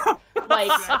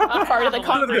part of the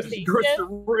conversation.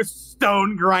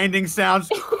 Stone grinding sounds.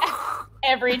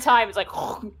 Every time it's like,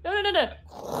 no.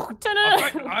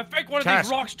 I think one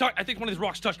of these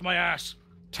rocks touched my ass.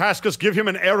 Taskus, give him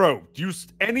an arrow. Use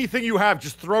anything you have.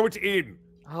 Just throw it in.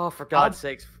 Oh, for God's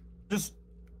sakes. Just,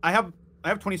 I have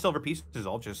 20 silver pieces.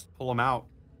 I'll just pull them out.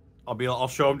 I'll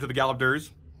show them to the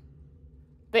Gallopers.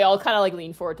 They all kind of like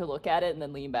lean forward to look at it and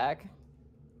then lean back.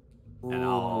 And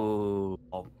I'll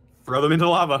throw them into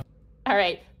lava. All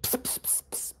right.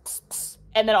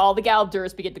 And then all the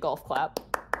Gallopers begin to golf clap.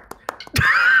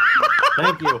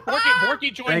 Thank you.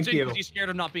 Borky joins Thank in you. because he's scared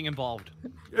of not being involved.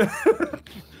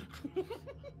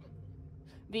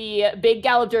 The big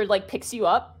Gallopers like picks you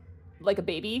up like a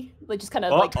baby, like just kind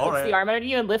of like puts the arm under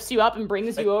you and lifts you up and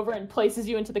brings you over and places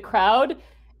you into the crowd,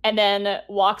 and then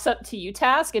walks up to you,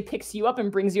 Task, and picks you up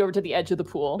and brings you over to the edge of the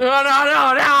pool. No!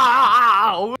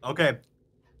 Okay.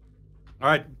 All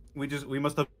right. We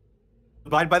must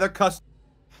abide by their custom.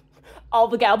 All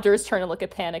the Gallopers turn and look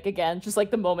at Panic again, just like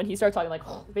the moment he starts talking, like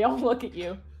they all look at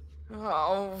you.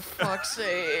 Oh, fuck's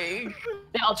sake.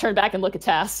 They all turn back and look at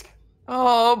Task.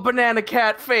 Oh, banana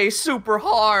cat face, super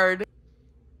hard.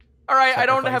 All right, I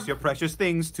don't have your precious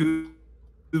things to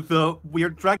the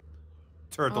weird dragon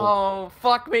turtle. Oh,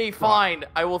 fuck me. Fine.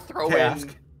 I will throw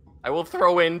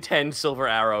in 10 silver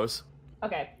arrows.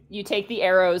 Okay, you take the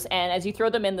arrows, and as you throw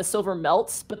them in, the silver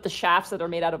melts, but the shafts that are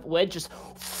made out of wood just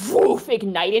woof,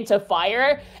 ignite into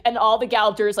fire, and all the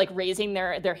Gallopers, like, raising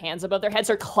their hands above their heads,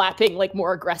 are clapping, like,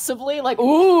 more aggressively, like,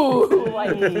 ooh,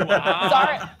 like,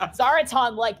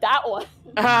 Zaraton, like that one.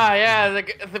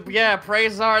 Yeah,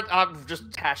 praise art.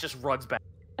 Just Tash just runs back.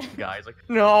 Guys, like,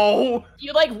 no.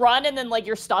 You, like, run, and then, like,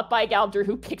 you're stopped by a Galloper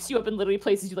who picks you up and literally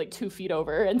places you, like, 2 feet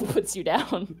over and puts you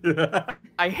down.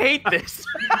 I hate this.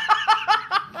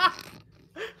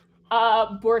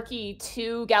 Borky,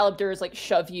 2 Gallopers like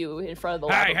shove you in front of the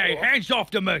lava Hey, pool. hands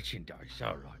off the merchandise.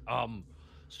 All right.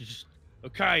 So just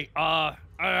okay. All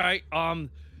right.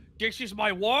 This is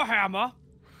my warhammer.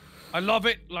 I love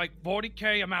it, like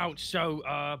 40k amount. So,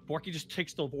 Borky just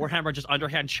takes the warhammer, just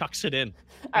underhand chucks it in.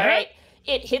 All right.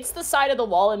 It hits the side of the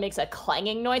wall and makes a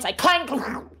clanging noise, like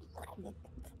clang,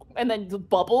 and then the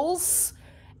bubbles,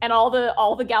 and all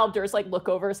the Gallopers like look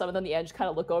over. Some of them on the edge kind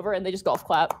of look over, and they just golf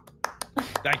clap.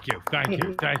 Thank you.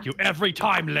 Every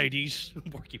time, ladies.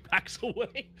 Borky backs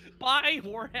away. Bye,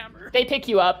 warhammer. They pick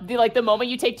you up. The moment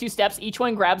you take 2 steps, each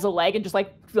one grabs a leg and just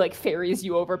like ferries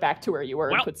you over back to where you were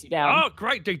and puts you down. Oh,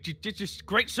 great! They just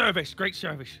great service.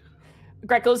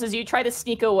 Greckles, as you try to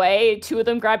sneak away, 2 of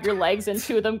them grab your legs and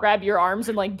 2 of them grab your arms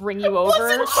and like bring you over.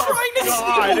 I wasn't trying to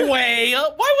sneak away. Why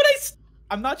would I?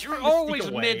 I'm not You're trying to always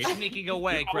sneak away. mid sneaking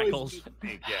away, Greckles.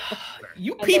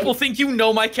 You people think you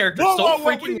know my character so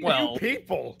freaking well. You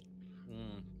people.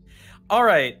 All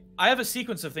right, I have a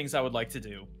sequence of things I would like to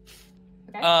do.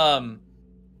 Okay.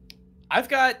 I've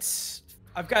got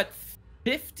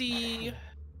 50. You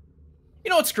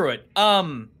know what? Screw it.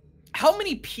 How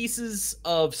many pieces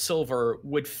of silver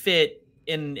would fit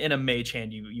in a mage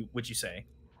hand? Would you say?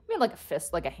 I mean, like a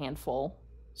fist, like a handful.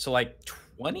 So like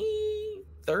 20,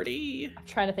 30. I'm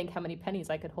trying to think how many pennies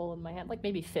I could hold in my hand. Like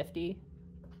maybe 50.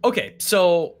 Okay,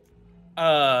 so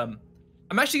I'm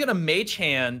actually gonna mage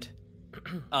hand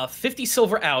 50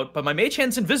 silver out, but my mage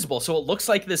hand's invisible, so it looks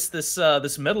like this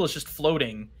metal is just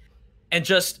floating, and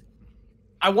just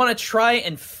I want to try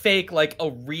and fake like a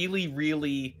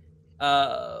really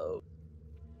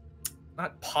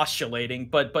not postulating,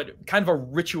 but kind of a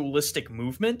ritualistic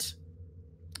movement.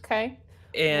 Okay.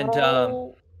 And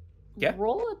yeah.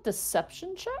 Roll a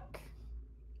deception check.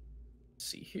 Let's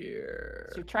see here.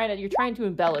 So you're trying to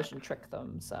embellish and trick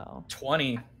them. So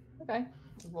 20. Okay.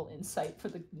 Roll insight for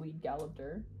the lead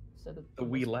Gallopter. So The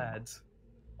wee lads.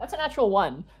 That's a natural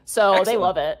 1. So Excellent. They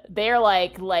love it. They're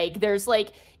like there's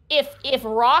like if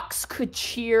rocks could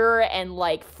cheer and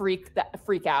like freak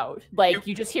out, like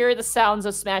you just hear the sounds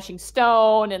of smashing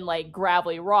stone and like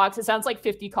gravelly rocks. It sounds like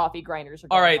 50 coffee grinders.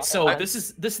 All right, so this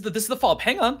is the follow-up.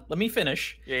 Hang on, let me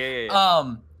finish. Yeah.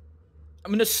 I'm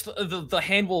gonna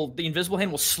the invisible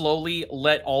hand will slowly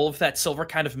let all of that silver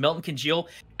kind of melt and congeal,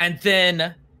 and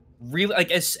then really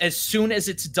like as soon as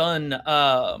it's done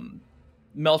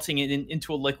melting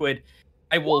into a liquid,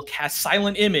 I will cast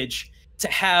Silent Image to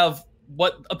have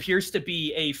what appears to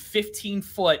be a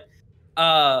 15-foot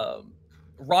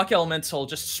rock elemental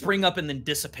just spring up and then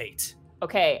dissipate.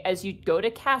 Okay, as you go to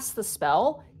cast the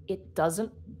spell, it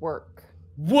doesn't work.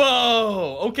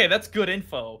 Whoa! Okay, that's good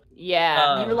info.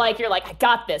 Yeah, you're like, I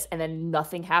got this, and then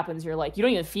nothing happens. You're like, you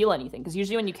don't even feel anything, because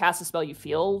usually when you cast a spell, you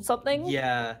feel something.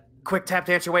 Yeah. Quick tap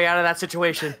dance your way out of that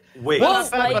situation. Wait, Well,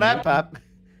 may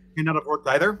not have worked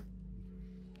either.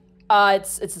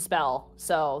 It's a spell,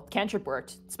 so cantrip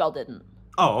worked. Spell didn't.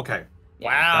 Oh, okay.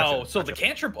 Wow. Gotcha, So gotcha. the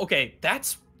cantrip. Okay,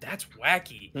 that's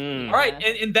wacky. Hmm. All right.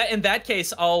 In that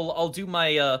case, I'll do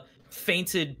my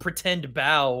fainted pretend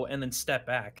bow and then step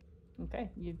back. Okay,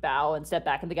 you bow and step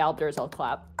back, and the Galabdurs all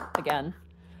clap again.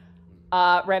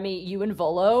 Remy, you and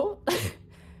Volo.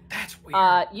 That's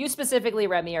weird. You specifically,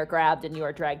 Remy, are grabbed and you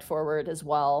are dragged forward as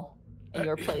well, and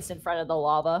you are placed in front of the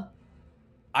lava.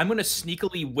 I'm gonna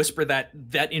sneakily whisper that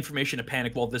information to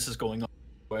Panic while this is going on.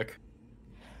 Quick.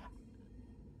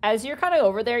 As you're kind of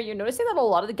over there, you're noticing that a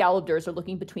lot of the Galabdurs are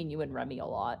looking between you and Remy a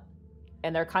lot,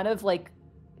 and they're kind of like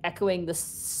echoing the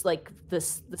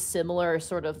similar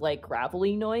sort of like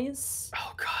gravelly noise.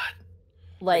 Oh God!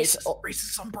 Like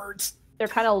racist some birds. They're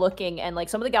kind of looking, and like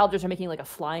some of the Galabdurs are making like a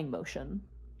flying motion.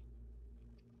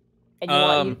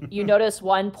 And you notice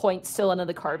one point still into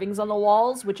the carvings on the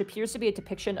walls, which appears to be a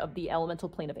depiction of the elemental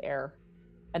plane of air,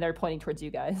 and they're pointing towards you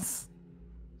guys.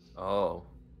 Oh.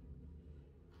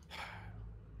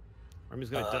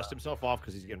 Remy's gonna dust himself off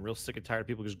because he's getting real sick and tired of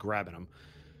people just grabbing him.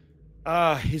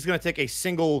 He's gonna take a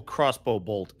single crossbow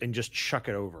bolt and just chuck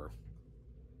it over.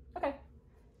 Okay.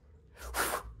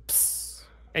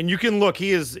 And you can look,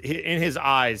 in his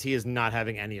eyes, he is not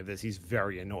having any of this. He's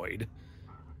very annoyed.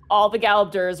 All the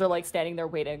Galabdurs are like standing there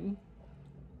waiting.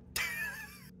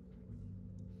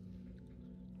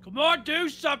 Come on, do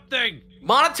something!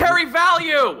 Monetary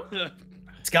value!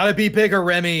 It's gotta be bigger,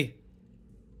 Remy.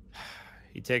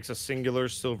 He takes a singular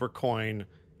silver coin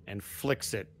and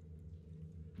flicks it.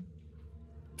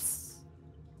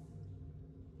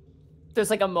 There's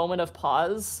like a moment of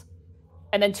pause,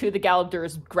 and then two of the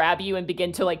Galabdurs grab you and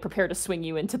begin to like prepare to swing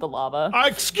you into the lava.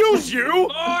 Excuse you!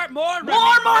 More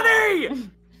money!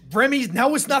 Remy,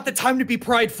 now is not the time to be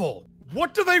prideful.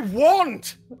 What do they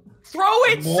want? Throw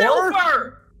in More?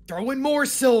 silver! Throw in more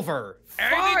silver.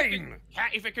 Fine!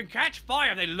 If it can catch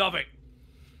fire, they love it.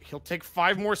 He'll take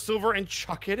 5 more silver and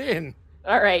chuck it in.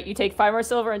 All right, you take 5 more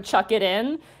silver and chuck it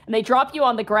in, and they drop you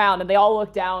on the ground, and they all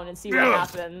look down and see what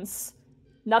happens.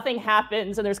 Nothing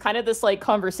happens, and there's kind of this like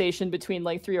conversation between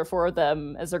like 3 or 4 of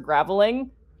them as they're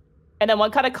graveling. And then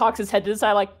one kind of cocks his head to the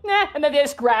side, like, nah, and then they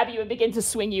just grab you and begin to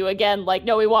swing you again, like,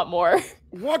 no, we want more.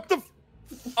 What the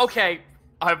Okay,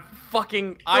 I'm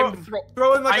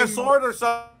throwing like a sword or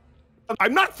something.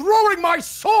 I'm not throwing my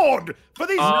sword for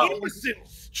these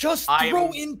imbeciles! Just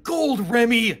throw in gold,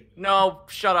 Remy! No,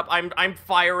 shut up. I'm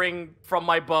firing from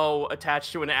my bow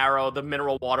attached to an arrow the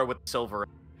mineral water with silver.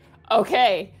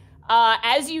 Okay,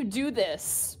 as you do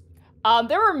this,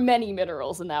 there are many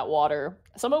minerals in that water,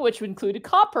 some of which included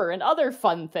copper and other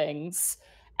fun things.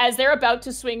 As they're about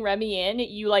to swing Remy in,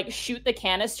 you like shoot the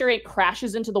canister, it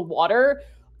crashes into the water.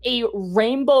 A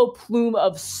rainbow plume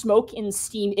of smoke and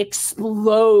steam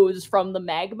explodes from the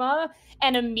magma,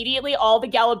 and immediately all the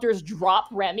Galabdurs drop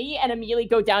Remy and immediately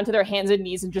go down to their hands and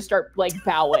knees and just start like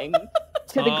bowing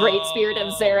to the great spirit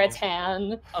of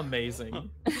Zaratan.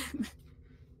 Amazing.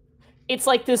 It's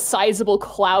like this sizable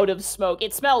cloud of smoke.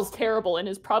 It smells terrible and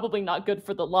is probably not good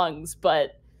for the lungs,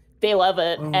 but they love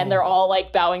it, and they're all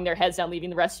like bowing their heads down,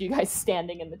 leaving the rest of you guys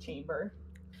standing in the chamber.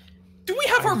 Do we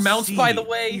have our mounts, by the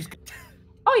way?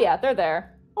 Oh yeah, they're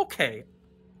there. Okay.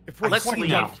 If we're Let's quick leave.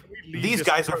 enough, These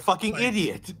guys are fucking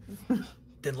idiots.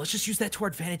 Then let's just use that to our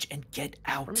advantage and get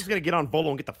out. I'm just gonna get on Volo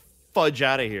and get the fudge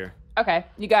out of here. Okay,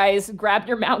 you guys grab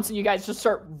your mounts and you guys just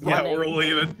start running. Yeah, we're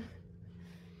leaving.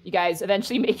 You guys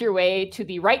eventually make your way to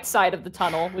the right side of the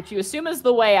tunnel, which you assume is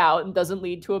the way out and doesn't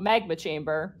lead to a magma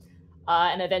chamber.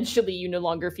 And eventually you no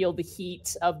longer feel the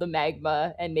heat of the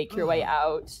magma and make your way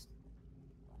out.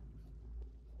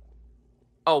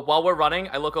 Oh, while we're running,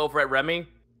 I look over at Remy.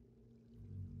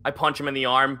 I punch him in the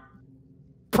arm.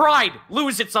 Pride!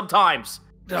 Lose it sometimes!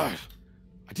 Ugh,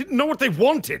 I didn't know what they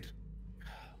wanted.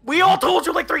 We all told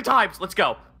you like 3 times! Let's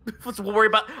go. Let's worry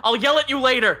about... I'll yell at you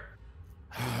later!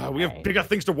 We have bigger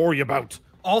things to worry about.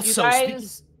 Also, You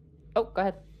guys... Oh, go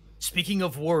ahead. speaking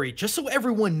of worry, just so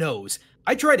everyone knows,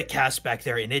 I tried to cast back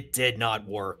there and it did not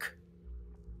work.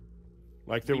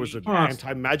 Like there was an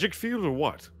anti-magic field or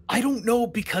what? I don't know,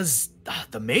 because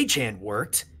the mage hand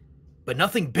worked, but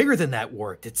nothing bigger than that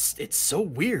worked. It's so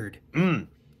weird.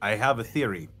 I have a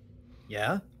theory.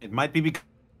 Yeah? It might be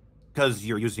because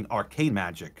you're using arcane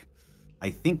magic.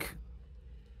 I think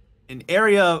an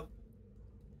area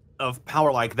of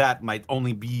power like that might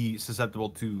only be susceptible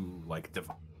to like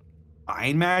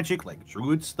divine magic, like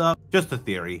druid stuff. Just a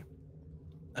theory.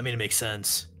 I mean, it makes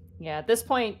sense. Yeah, at this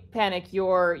point, Panic,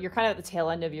 you're kind of at the tail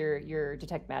end of your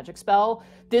detect magic spell.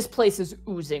 This place is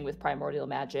oozing with primordial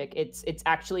magic. It's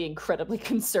actually incredibly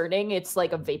concerning. It's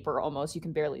like a vapor almost. You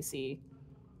can barely see.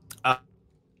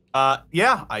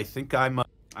 Yeah, I think I'm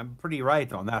pretty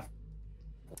right on that.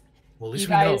 Well, at least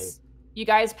You we know. guys you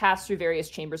guys pass through various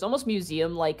chambers, almost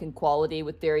museum-like in quality,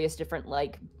 with various different,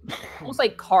 like, almost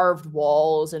like carved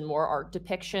walls and more art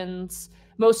depictions,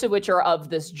 most of which are of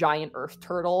this giant earth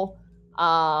turtle.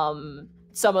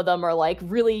 Some of them are like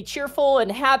really cheerful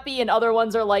and happy, and other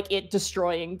ones are like it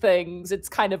destroying things. It's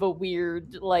kind of a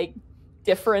weird, like,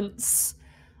 difference.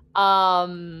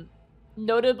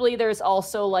 Notably, there's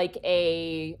also like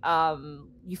a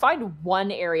you find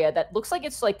one area that looks like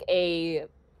it's like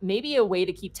maybe a way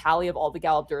to keep tally of all the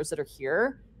Galabdurs that are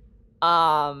here.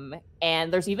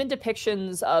 And there's even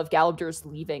depictions of Galabdurs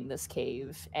leaving this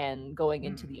cave and going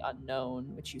into the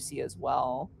unknown, which you see as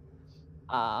well.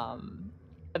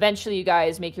 Eventually you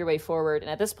guys make your way forward,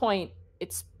 and at this point,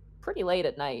 it's pretty late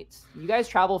at night. You guys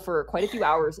travel for quite a few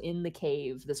hours in the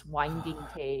cave, this winding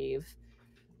cave.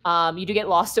 You do get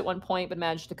lost at one point, but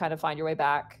manage to kind of find your way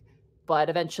back. But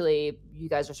eventually, you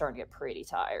guys are starting to get pretty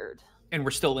tired. And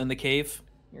we're still in the cave?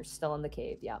 You're still in the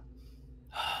cave, yeah.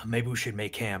 Maybe we should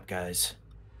make camp, guys.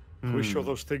 Are we sure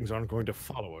those things aren't going to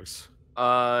follow us?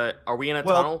 Are we in a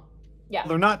tunnel? Yeah.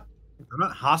 They're not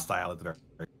hostile.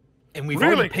 And we've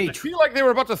Really? already paid. I feel like they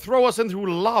were about to throw us into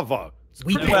lava.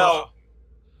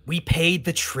 We paid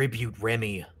the tribute,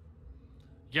 Remy.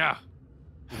 Yeah.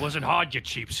 It wasn't hard, you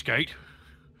cheapskate.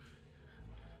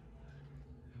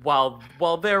 While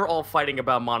they're all fighting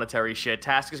about monetary shit,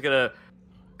 Task is gonna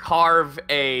carve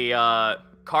a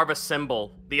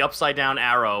symbol, the upside down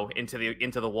arrow, into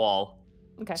the wall.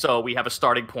 Okay. So we have a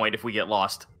starting point if we get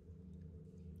lost.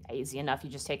 Easy enough. You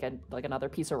just take another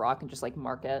piece of rock and just like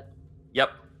mark it.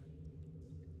 Yep.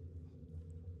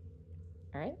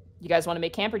 All right. You guys want to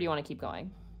make camp, or do you want to keep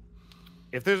going?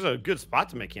 If there's a good spot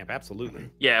to make camp, absolutely.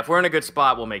 Yeah, if we're in a good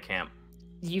spot, we'll make camp.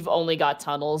 You've only got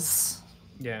tunnels.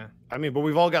 Yeah. I mean, but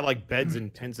we've all got like beds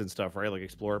and tents and stuff, right? Like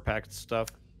explorer packs stuff.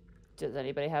 Does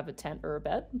anybody have a tent or a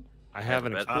bed? I have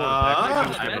an bed. explorer pack. I have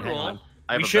a Hang on.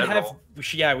 We should have.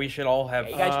 We should all have.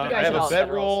 Yeah, you guys I have should all a have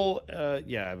bedroll.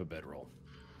 Yeah, I have a bedroll.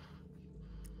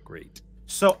 Great.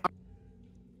 So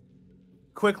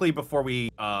quickly before we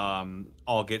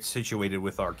all get situated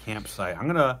with our campsite, I'm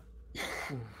gonna.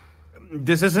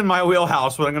 This isn't my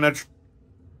wheelhouse, but I'm gonna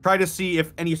try to see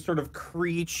if any sort of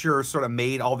creature sort of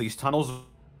made all these tunnels,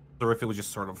 or if it was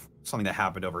just sort of something that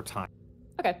happened over time.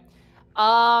 Okay.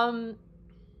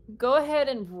 Go ahead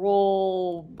and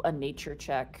roll a nature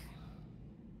check.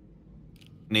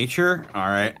 Nature? All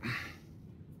right.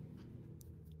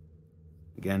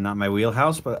 Again, not my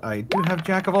wheelhouse, but I do have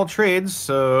Jack of all trades,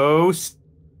 so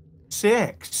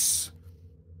 6.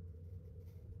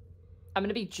 I'm going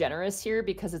to be generous here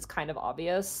because it's kind of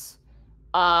obvious.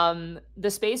 The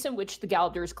space in which the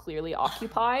Galabdurs clearly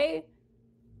occupy,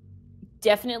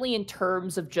 definitely in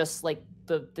terms of just like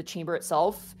the chamber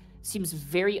itself, seems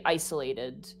very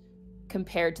isolated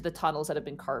compared to the tunnels that have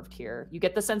been carved here. You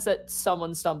get the sense that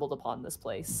someone stumbled upon this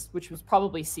place, which was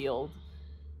probably sealed.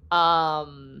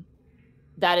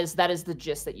 That is the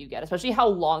gist that you get, especially how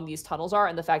long these tunnels are,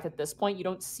 and the fact that at this point you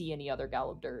don't see any other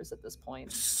Galabdurs at this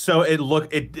point. So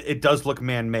it does look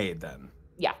man-made then.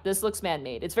 Yeah, this looks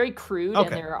man-made. It's very crude,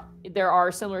 Okay. and there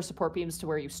are similar support beams to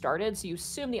where you started, so you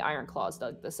assume the Iron Claws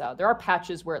dug this out. There are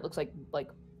patches where it looks like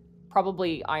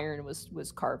probably iron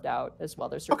was carved out as well.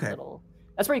 There's certain little.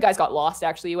 That's where you guys got lost.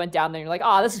 Actually, you went down there and you're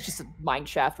like, this is just a mine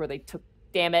shaft where they took.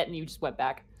 Damn it, and you just went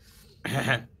back.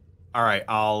 All right,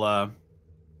 I'll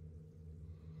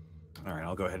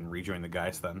go ahead and rejoin the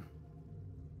guys then.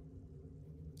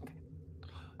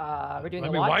 We're doing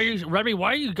a Remy, watch. Remy,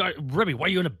 why are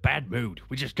you in a bad mood?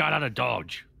 We just got out of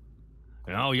Dodge.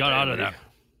 You know, we got out of that.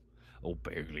 Oh,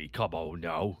 Bailey, come on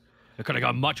now. It could have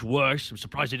got much worse. I'm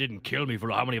surprised they didn't kill me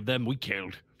for how many of them we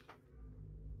killed.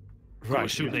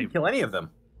 Right, we didn't kill any of them.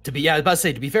 I was about to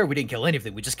say, to be fair, we didn't kill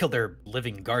anything. We just killed their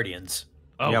living guardians.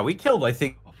 Oh. Yeah, we killed, I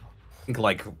think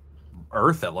like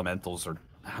earth elementals, or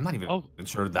I'm not even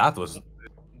sure that was.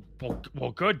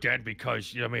 Well, good then,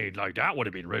 because I mean, like that would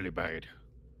have been really bad.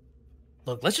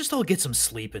 Look, let's just all get some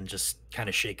sleep and just kind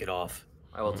of shake it off.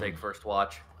 I will take first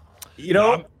watch. You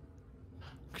know,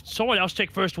 Could someone else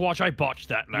take first watch? I botched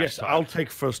that last Yes, time. I'll take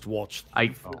first watch. I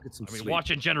mean,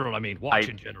 watch in general. Watch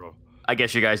in general. I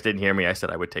guess you guys didn't hear me. I said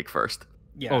I would take first.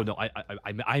 Yeah. Oh no,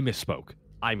 I misspoke.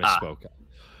 I misspoke.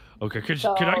 Okay, could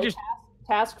So, I just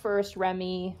task first,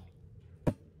 Remy.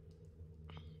 And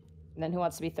then who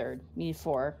wants to be third? Need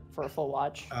 4 for a full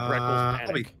watch.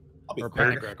 Greckles I'll be or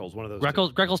third. Panic Greckles, one of those.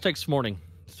 Greckles takes morning.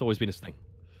 It's always been his thing.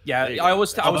 Yeah, There you I go.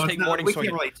 was Although taking it's not- morning. We So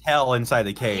can't really tell inside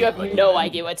the cave. You have but- no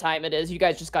idea what time it is. You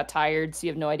guys just got tired, so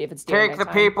you have no idea if it's Take the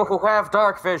time. people who have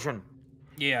dark vision.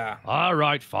 yeah. All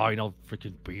right, fine. I'll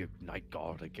freaking be a night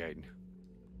guard again.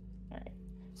 All right.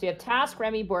 So you have Task,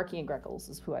 Remy, Borky, and Greckles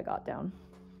is who I got down.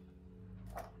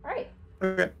 right.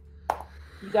 Okay.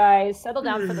 You guys settle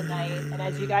down for the night, and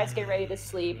as you guys get ready to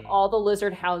sleep, all the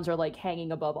lizard hounds are like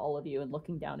hanging above all of you and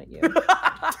looking down at you.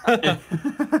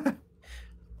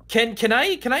 Can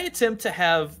I attempt to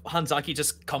have Hanzaki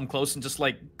just come close and just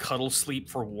like cuddle sleep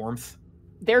for warmth?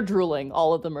 They're drooling.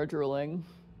 All of them are drooling.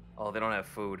 Oh, they don't have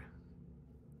food.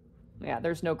 Yeah,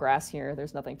 there's no grass here.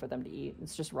 There's nothing for them to eat.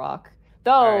 It's just rock.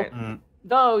 Though,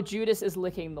 though Judas is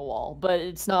licking the wall, but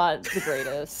it's not the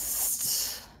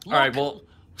greatest. All right, well,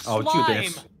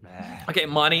 Judas. okay,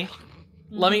 Monty.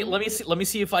 Let me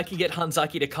see if I can get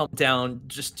Hanzaki to come down.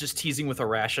 Just teasing with a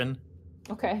ration.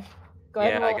 Okay, go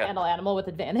ahead and Yeah, I roll got- handle animal with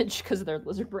advantage because they're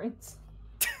lizard brains.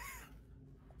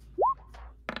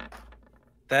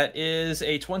 That is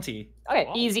a 20. Okay,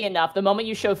 easy enough. The moment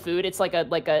you show food, it's like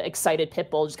a excited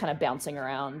pit bull just kind of bouncing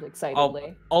around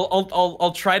excitedly.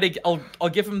 I'll try to I'll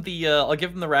give him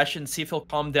the ration, see if he'll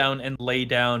calm down and lay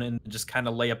down and just kind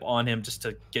of lay up on him just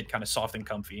to get kind of soft and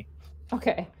comfy.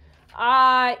 Okay.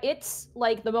 It's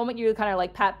like the moment you kind of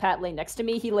like pat lay next to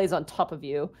me, he lays on top of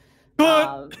you.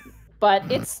 But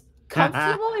it's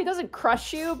comfortable. He doesn't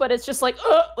crush you, but it's just like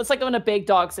it's like when a big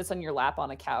dog sits on your lap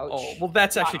on a couch. Oh, well,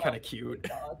 that's actually kind of cute.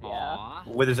 Yeah.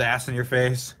 With his ass in your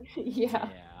face. Yeah.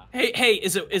 Hey,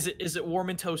 is it warm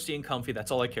and toasty and comfy?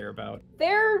 That's all I care about.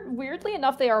 They're weirdly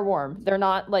enough, they are warm. They're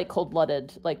not like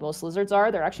cold-blooded like most lizards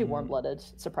are. They're actually warm-blooded,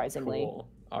 surprisingly. Cool.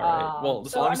 All right. Well,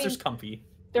 as so, long I as there's mean, comfy.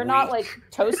 They're not like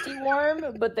toasty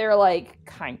warm, but they're like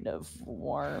kind of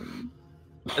warm.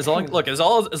 As long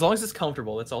as it's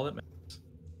comfortable, that's all that matters.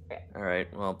 All right.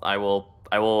 Well, I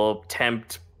will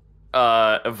tempt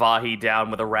Avahi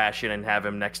down with a ration and have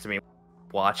him next to me.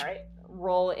 Watch. All right.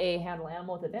 Roll a handle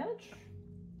animal with advantage.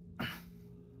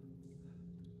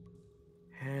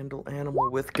 Handle animal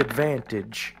with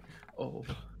advantage. Oh,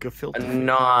 A Gefilte.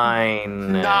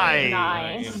 9.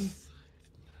 Nice.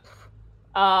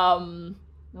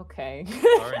 Okay.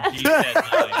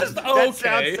 That sounds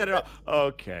set it up.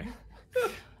 Okay.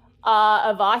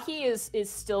 Avahi is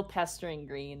still pestering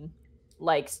Green.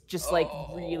 Like, just like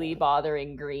really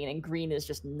bothering Green, and Green is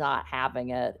just not having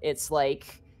it. It's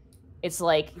like,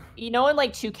 you know when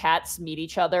like two cats meet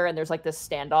each other and there's like this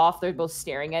standoff, they're both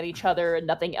staring at each other and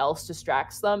nothing else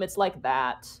distracts them. It's like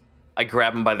that. I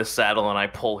grab him by the saddle and I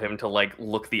pull him to like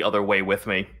look the other way with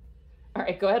me. All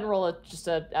right, go ahead and roll just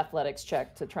a athletics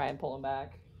check to try and pull him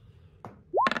back.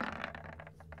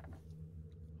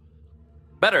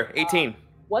 Better, 18.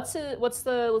 What's the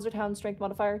lizard hound strength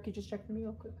modifier? Could you just check for me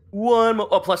real quick?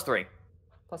 Plus 3.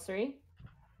 Plus 3.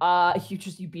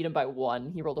 You beat him by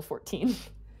 1. He rolled a 14.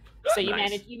 So you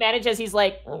Nice. manage as he's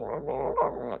like,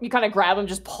 you kind of grab him,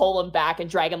 just pull him back and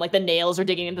drag him like the nails are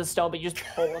digging into the stone, but you just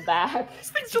pull him back.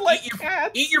 things are like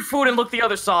Eat your food and look the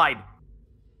other side.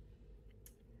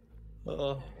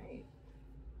 The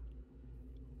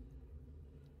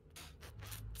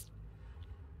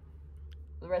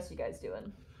rest of you guys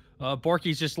doing?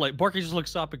 Borky just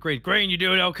looks up at Green. Green, you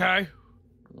doing okay?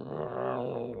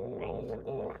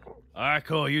 All right,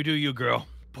 cool. You do you, girl.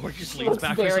 Borky sleeps looks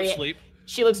back to very- some sleep.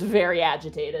 She looks very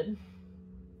agitated.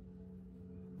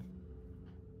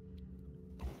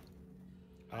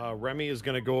 Remy is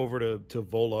going to go over to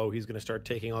Volo. He's going to start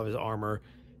taking off his armor,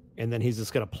 and then he's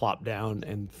just going to plop down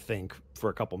and think for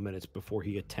a couple minutes before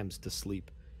he attempts to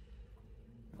sleep.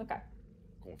 Okay.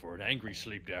 Going for an angry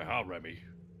sleep there, huh, Remy?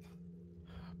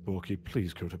 Borky,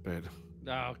 please go to bed.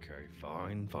 Okay,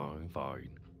 fine.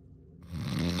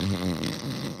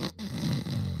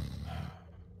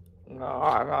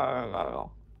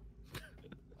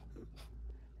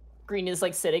 Green is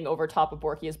like sitting over top of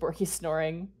Borky as Borky's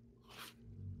snoring.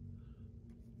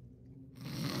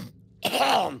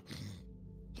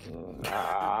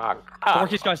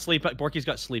 Borky's got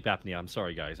sleep apnea. I'm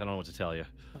sorry, guys. I don't know what to tell you.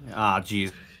 Ah,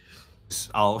 jeez.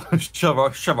 I'll shove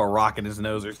a rock in his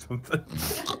nose or something.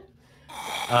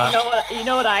 You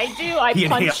know what I do? I Yeah.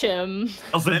 punch him.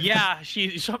 Yeah,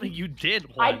 something you did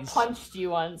I once. punched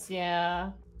you once,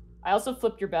 yeah. I also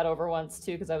flipped your bed over once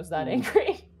too because I was that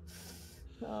angry.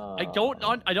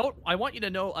 I want you to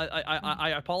know. I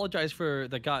apologize for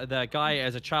that guy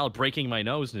as a child breaking my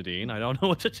nose, Nadine. I don't know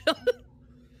what to tell you.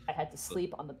 I had to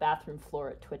sleep on the bathroom floor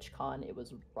at TwitchCon. It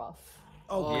was rough.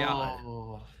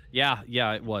 Oh, yeah,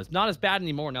 it was not as bad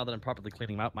anymore now that I'm properly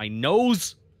cleaning out my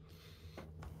nose.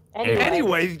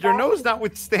 Anyway, your nose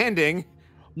notwithstanding.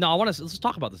 No, let's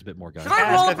talk about this a bit more, guys.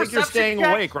 I think you're staying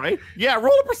awake, right? Yeah,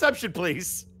 roll a perception,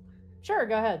 please. Sure,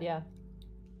 go ahead, yeah.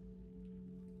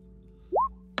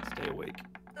 Stay awake.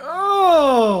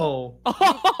 Oh!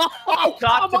 Oh,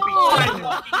 got to be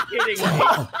fucking kidding me.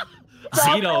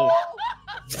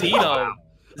 Zito.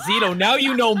 Zito, now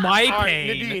you know my All right,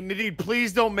 pain. Nadine,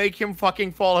 please don't make him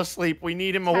fucking fall asleep. We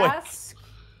need him awake. Task,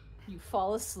 you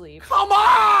fall asleep. Come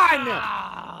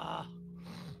on!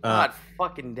 God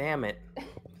fucking damn it.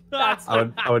 That's I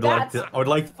would like to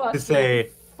fucking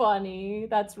say funny.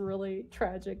 That's really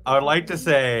tragic. I would like to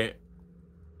say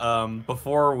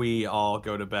before we all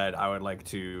go to bed, I would like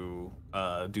to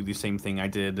do the same thing I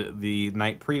did the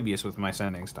night previous with my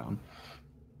sending stone.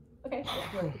 Okay,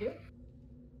 what do you want to do?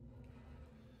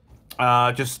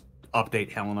 Just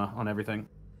update Helena on everything.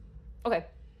 Okay.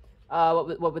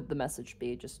 What would the message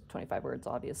be? Just 25 words,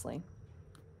 obviously.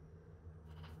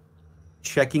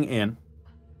 Checking in.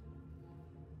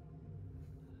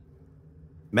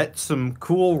 Met some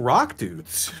cool rock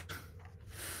dudes.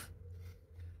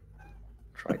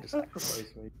 Tried to sacrifice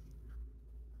me.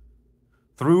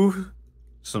 Through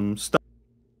some stuff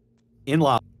in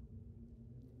love.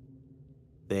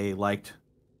 They liked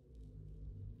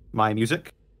my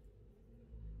music.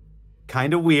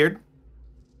 Kind of weird.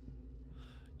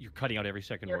 You're cutting out every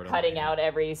second You're word. cutting out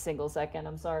every single second.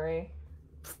 I'm sorry.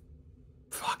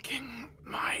 Fucking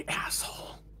my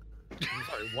asshole.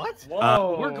 Sorry, what?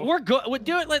 Whoa. We're good. We'll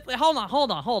do it. Hold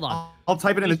on. I'll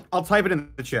type it in. I'll type it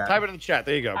in the chat. Type it in the chat.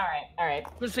 There you go. All right.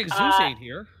 I'm gonna say Zeus ain't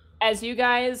here. As you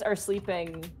guys are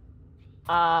sleeping,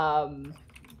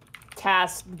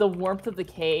 Task, the warmth of the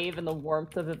cave and the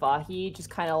warmth of Ivahi, just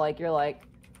kind of like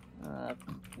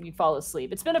you fall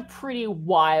asleep. It's been a pretty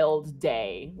wild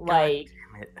day. Like,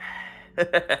 Damn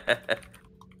it.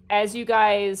 as you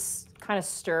guys kind of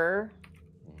stir,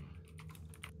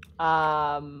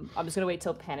 I'm just gonna wait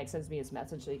till Panic sends me his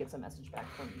message so he gets a message back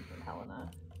from Helena.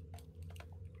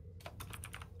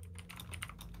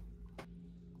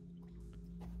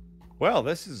 Well,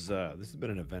 this has been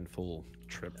an eventful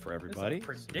trip for It's a everybody.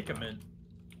 predicament.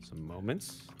 Some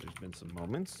moments. There's been some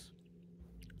moments.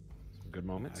 Some good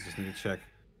moments. I just need to check.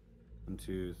 1,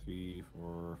 2, 3,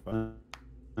 4, 5,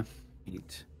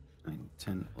 8, 9,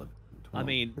 10, 11, 12. I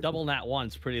mean, double nat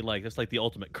one's pretty that's like the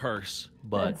ultimate curse.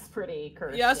 But That's pretty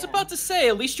cursed. Yeah, I was about to say,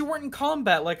 at least you weren't in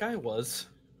combat like I was.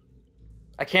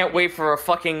 I can't wait for a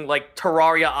fucking, like,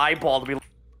 Terraria eyeball to be...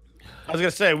 I was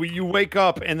gonna say, you wake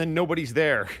up and then nobody's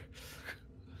there.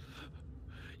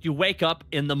 you wake up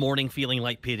in the morning feeling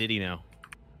like P. Diddy now.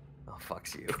 Oh,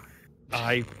 fucks you.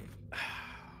 God.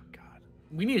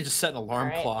 We need to just set an alarm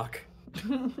Alright. clock.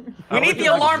 We need the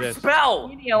alarm spell!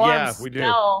 You need the alarm Yeah, we do.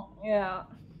 spell. Yeah.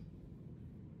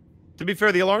 To be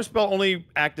fair, the alarm spell only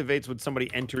activates when somebody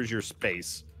enters your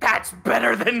space. That's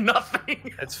better than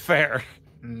nothing! That's fair.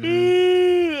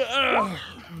 Alrighty.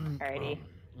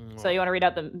 So you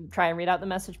want to try and read out the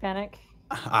message, Panic?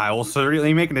 I will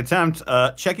certainly make an attempt.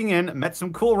 Checking in, met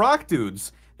some cool rock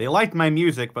dudes. They liked my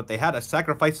music, but they had to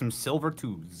sacrifice some silver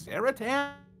to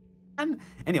Zaratan.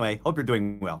 Anyway, hope you're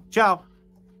doing well. Ciao.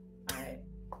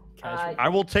 Alright. I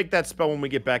will take that spell when we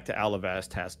get back to Alavast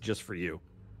task just for you.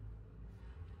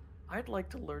 I'd like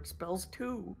to learn spells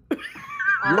too.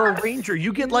 You're a ranger.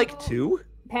 You get like 2?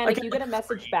 Panic, you get a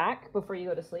message back before you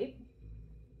go to sleep.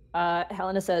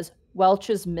 Helena says, Welch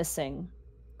is missing.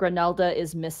 Granelda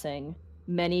is missing.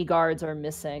 Many guards are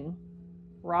missing.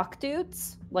 Rock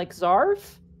dudes? Like Zarv?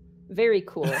 Very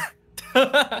cool.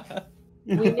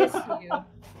 We miss you.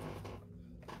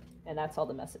 And that's all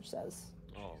the message says.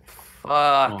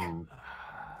 Fuck.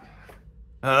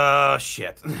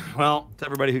 Shit. Well, It's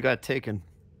everybody who got taken.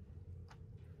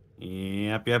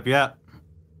 Yep.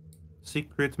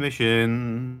 Secret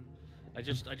mission. I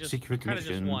just Secret kind of just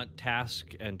mission want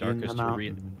Task and in Darkus the to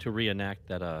mountain. reenact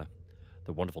that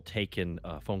the wonderful Taken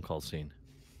phone call scene.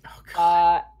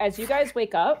 As you guys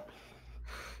wake up,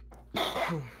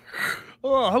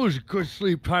 Oh, that was a good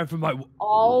sleep time for my.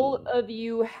 all of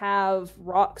you have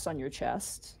rocks on your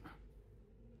chest.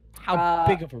 How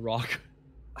big of a rock?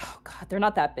 Oh god, they're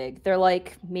not that big. They're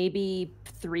like maybe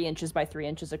 3 inches by 3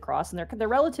 inches across, and they're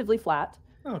relatively flat.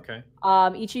 Okay.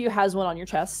 Each of you has one on your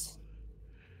chest.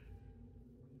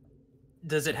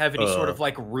 Does it have any sort of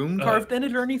like rune carved in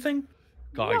it or anything?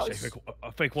 Guys, No,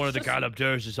 I think one of the just-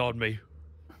 Galabders is on me.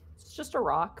 It's just a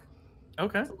rock.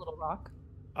 Okay. It's a little rock.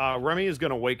 Remy is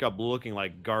gonna wake up looking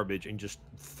like garbage and just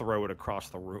throw it across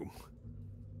the room.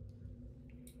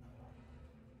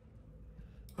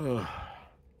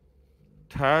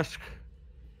 Task.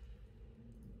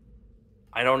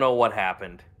 I don't know what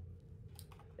happened.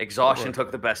 Exhaustion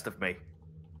took the best of me.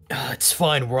 It's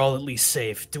fine. We're all at least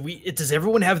safe. Does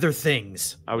everyone have their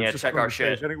things? I was Yeah, just check gonna our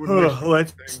say, shit. I think we missed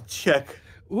Let's something. check.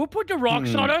 Who put the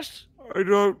rocks on us? I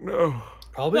don't know.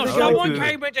 Probably No, the someone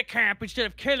guy. came into camp instead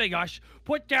of killing us.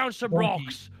 Put down some Morky.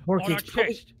 rocks Morky, on our it's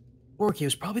probably- chest. Orky, it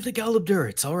was probably the Galabdur.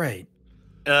 It's all right.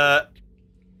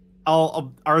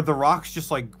 are the rocks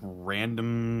just like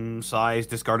random size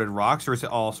discarded rocks, or is it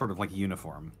all sort of like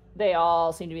uniform? They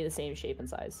all seem to be the same shape and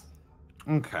size.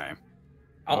 Okay.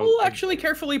 I'll actually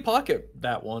carefully pocket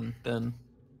that one then.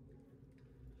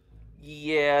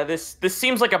 Yeah, this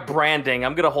seems like a branding.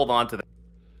 I'm gonna hold on to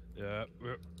that.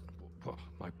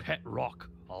 My pet rock.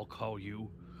 I'll call you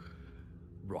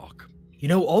Rock. You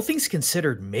know, all things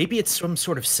considered, maybe it's some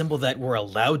sort of symbol that we're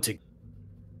allowed to.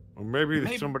 Or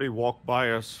maybe somebody walked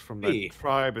by us from that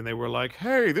tribe and they were like,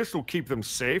 hey, this will keep them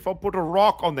safe. I'll put a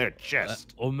rock on their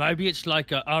chest. Or maybe it's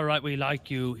like, all right, we like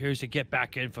you. Here's a get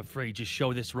back in for free. Just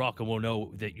show this rock and we'll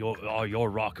know that your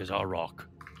rock is our rock.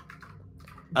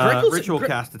 Ritual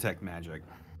cast detect magic.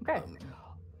 Okay.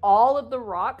 All of the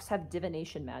rocks have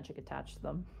divination magic attached to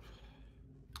them.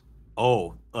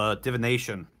 Oh,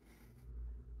 divination.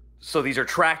 So these are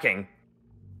tracking.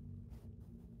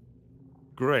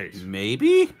 Great.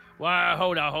 Maybe? Well,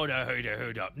 hold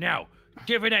up. Now,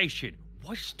 divination.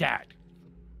 What's that?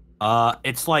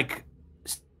 It's like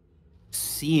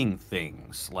seeing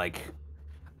things. Like,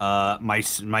 my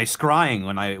scrying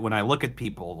when I look at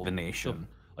people. Divination.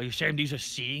 Are you saying these are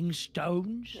seeing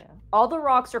stones? Yeah. All the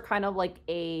rocks are kind of like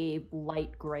a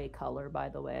light gray color, by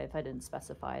the way, if I didn't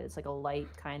specify it. It's like a light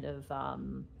kind of,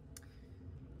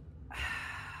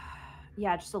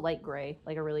 yeah, just a light gray,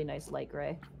 like a really nice light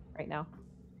gray right now.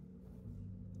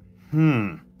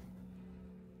 And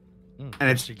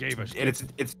She gave us.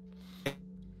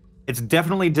 It's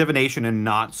definitely divination and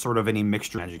not sort of any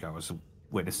mixture magic I was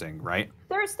witnessing, right?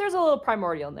 There's a little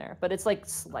primordial in there, but it's like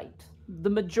slight. The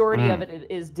majority of it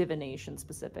is divination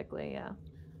specifically, yeah.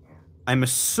 I'm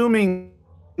assuming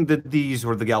that these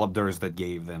were the Galabdurs that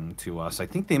gave them to us. I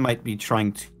think they might be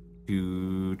trying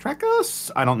to track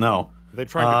us. I don't know. They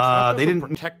tried to track us. They didn't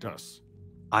protect us.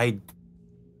 I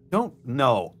don't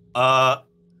know. I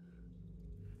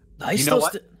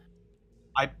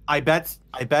bet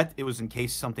it was in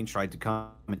case something tried to come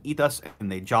and eat us, and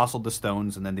they jostled the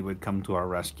stones, and then they would come to our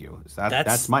rescue.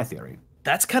 That's my theory.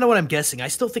 That's kind of what I'm guessing. I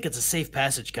still think it's a safe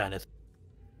passage kind of.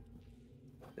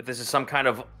 If this is some kind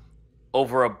of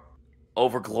over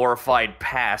glorified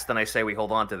past, then I say we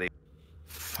hold on to these.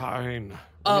 Fine.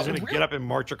 He's gonna get up and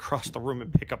march across the room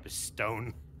and pick up his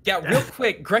stone. Yeah, real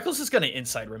quick, Greckles is gonna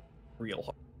inside rim real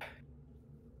hard.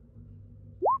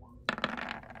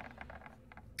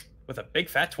 With a big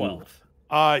fat 12.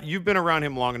 You've been around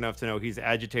him long enough to know he's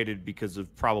agitated because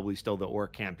of probably still the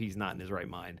orc camp. He's not in his right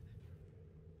mind.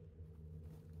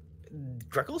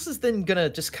 Greckles is then gonna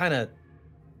just kind of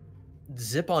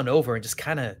zip on over and just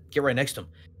kind of get right next to him.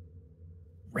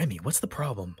 Remy, what's the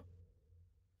problem?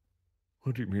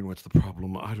 What do you mean, what's the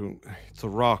problem? It's a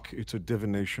rock. It's a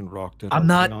divination rock. I'm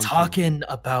not talking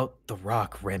about the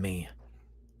rock, Remy.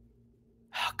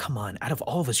 Oh, come on, out of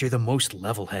all of us, you're the most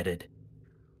level-headed.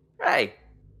 Hey.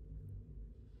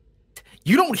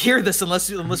 You don't hear this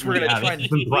unless we're gonna try and...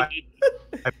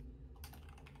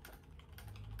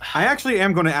 I actually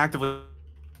am going to actively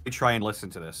try and listen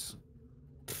to this.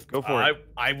 Go for it.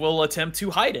 I will attempt to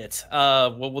hide it.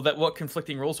 What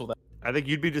conflicting rules will that? I think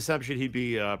you'd be deception. He'd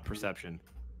be perception.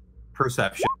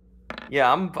 Perception.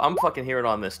 Yeah, I'm fucking hearing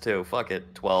on this too. Fuck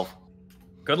it. 12.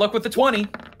 Good luck with the 20.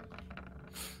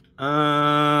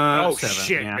 Oh 7,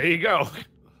 shit! yeah. There you go.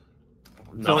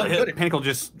 So Pinnacle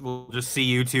will just see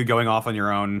you two going off on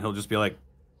your own. He'll just be like,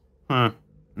 huh,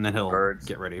 and then he'll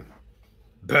get ready.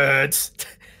 Birds.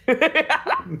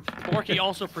 Porky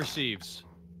also perceives.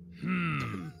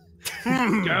 Damn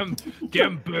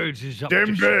birds is up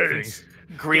Damn to birds.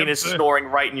 something. Green is snoring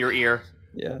right in your ear.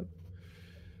 Yeah.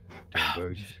 Damn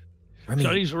birds. Remy,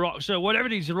 So these rocks. So whatever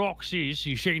these rocks is,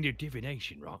 you're saying they're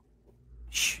divination rock.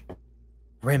 Shh.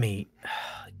 Remy,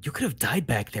 you could have died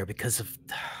back there because of...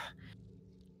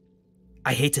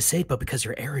 I hate to say it, but because of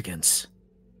your arrogance.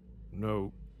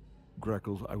 No,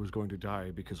 Greckles, I was going to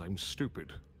die because I'm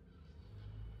stupid.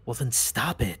 Well, then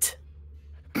stop it.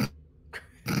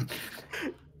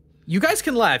 You guys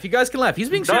can laugh. He's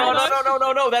being serious.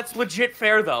 No. That's legit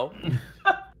fair though.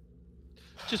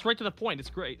 Just right to the point. It's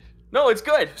great. No, it's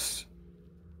good.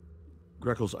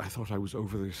 Greckles, I thought I was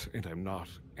over this, and I'm not.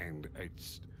 And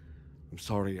I'm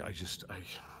sorry.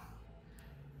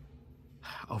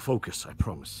 I'll focus. I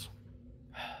promise.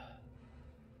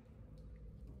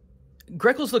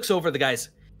 Greckles looks over at the guys.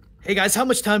 Hey guys, how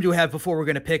much time do we have before we're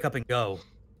gonna pick up and go?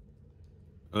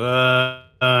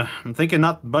 I'm thinking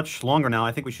not much longer now.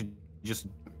 I think we should just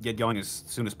get going as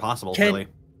soon as possible, really.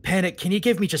 Panic, can you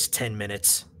give me just 10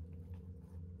 minutes?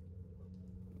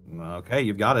 Okay,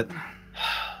 you've got it.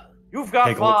 You've got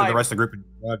Take a look at 5. the rest of the group.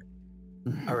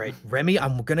 All right, Remy,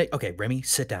 Okay, Remy,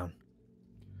 sit down.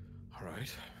 All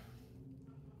right.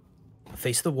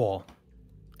 face the wall,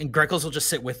 and Greckles will just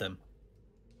sit with him.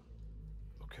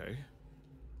 Okay.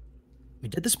 We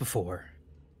did this before.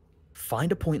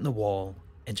 Find a point in the wall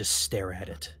and just stare at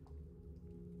it.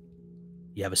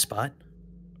 You have a spot?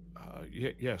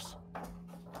 Yes.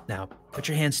 Now, put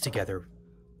your hands together.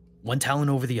 One talon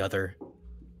over the other.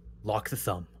 Lock the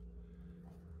thumb.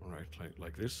 All right,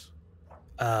 like this?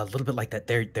 A little bit like that.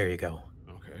 There you go.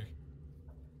 Okay.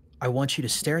 I want you to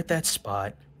stare at that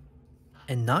spot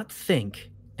and not think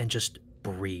and just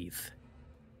breathe.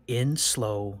 In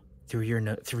slow through your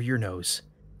nose.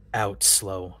 Out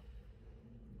slow.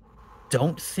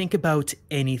 Don't think about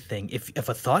anything. If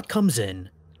a thought comes in,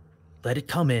 let it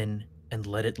come in and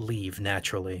let it leave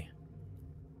naturally.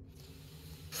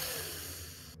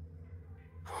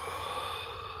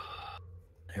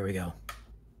 There we go.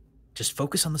 Just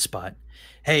focus on the spot.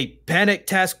 Hey, Panic,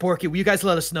 Task, Porky, will you guys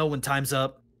let us know when time's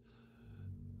up?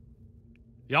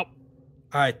 Yep.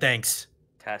 All right, thanks.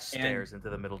 Tash stares into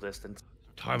the middle distance.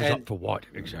 Time's up for what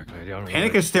exactly? I don't know.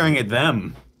 Panic is staring at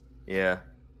them. Yeah.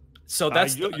 So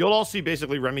that's you'll all see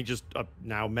basically Remy just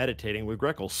now meditating with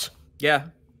Greckles. yeah.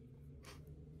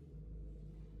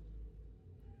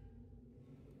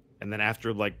 And then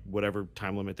after like whatever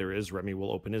time limit there is, Remy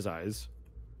will open his eyes.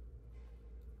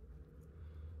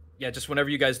 Yeah, just whenever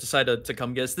you guys decide to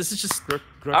come get us. This is just...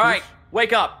 All right,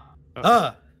 wake up.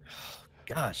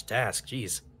 Gosh, Task,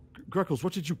 jeez. Greckles,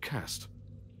 what did you cast?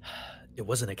 It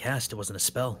wasn't a cast, it wasn't a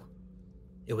spell.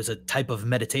 It was a type of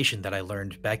meditation that I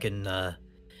learned back in,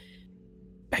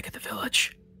 back at the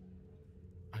village.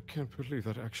 I can't believe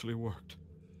that actually worked.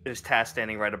 Is Tash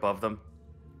standing right above them?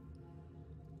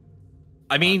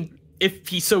 I mean, if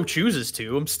he so chooses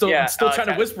to. I'm still trying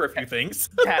to whisper a few things.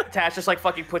 Tash just like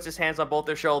fucking puts his hands on both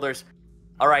their shoulders.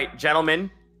 All right,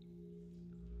 gentlemen,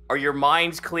 are your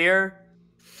minds clear?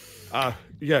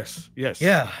 Yes.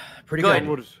 Yeah, pretty Good.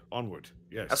 good. Onward,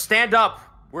 yes. Now stand up.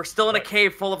 We're still in a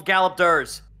cave full of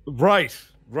gallopers. Right.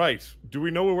 Do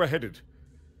we know where we're headed?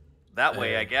 That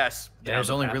way, I guess. There's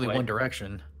Down the only really pathway. one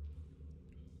direction.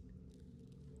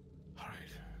 All right.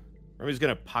 Remy's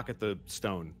gonna pocket the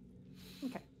stone.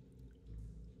 Okay.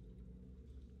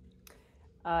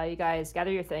 You guys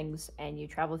gather your things and you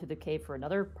travel through the cave for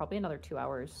probably another 2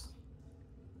 hours.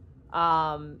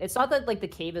 It's not that like the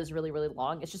cave is really, really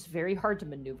long. It's just very hard to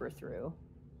maneuver through.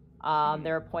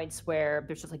 There are points where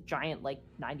there's just like giant, like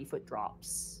 90-foot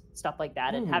drops, stuff like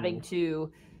that, and having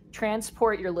to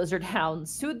transport your lizard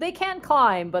hounds, who they can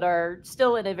climb but are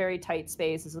still in a very tight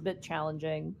space, is a bit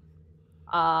challenging.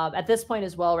 At this point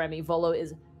as well, Remy, Volo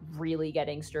is really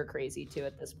getting stir crazy too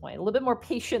at this point. A little bit more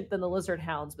patient than the lizard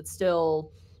hounds, but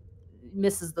still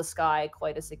misses the sky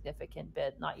quite a significant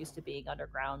bit. Not used to being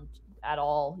underground at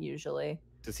all, usually.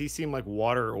 Does he seem like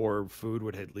water or food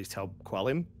would at least help quell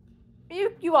him?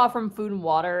 You offer him food and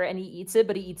water, and he eats it,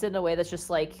 but he eats it in a way that's just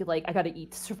like I gotta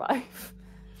eat to survive.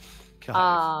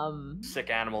 Sick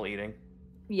animal eating.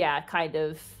 Yeah, kind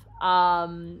of.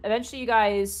 Eventually, you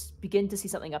guys begin to see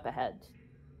something up ahead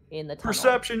in the tunnel.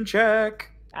 Perception check.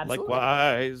 Absolutely.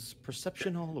 Likewise,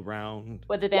 perception all around.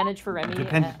 With advantage for Remy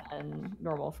Depend- and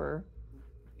normal for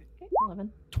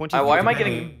 11. 20. Why am I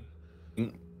getting?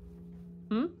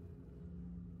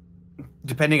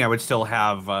 Depending, I would still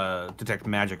have detect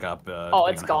magic up. Oh,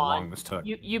 it's depending on how long gone. this took.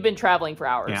 You've been traveling for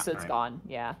hours, Yeah, so it's right. gone.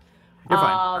 Yeah. You're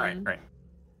fine. All right.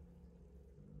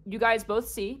 You guys both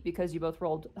see, because you both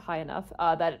rolled high enough,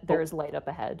 that there is light up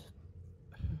ahead.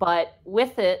 But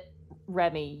with it,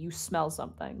 Remy, you smell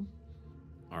something.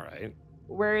 All right.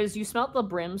 Whereas you smelt the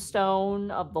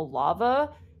brimstone of the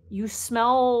lava, you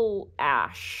smell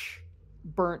ash,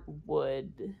 burnt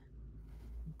wood,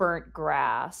 burnt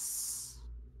grass.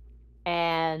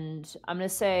 And I'm going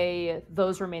to say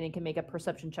those remaining can make a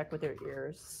perception check with their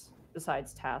ears,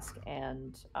 besides Task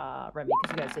and Remy,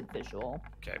 because you guys did visual.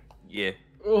 Okay. Yeah.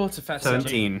 Oh, it's a fast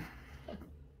 17.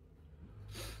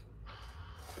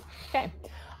 Okay.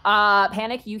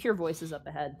 Panic, you hear voices up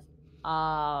ahead,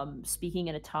 speaking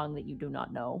in a tongue that you do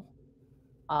not know.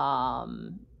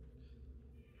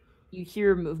 You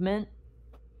hear movement,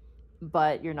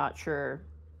 but you're not sure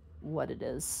what it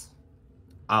is.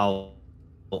 I'll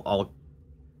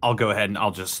go ahead and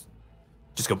I'll just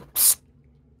go psst,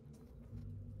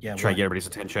 Yeah, try to get everybody's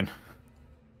attention.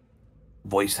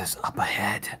 Voices up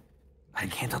ahead. I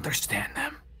can't understand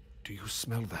them. Do you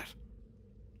smell that?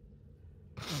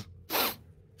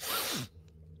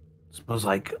 Smells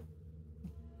like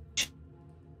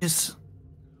just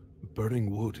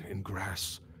Burning wood and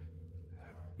grass.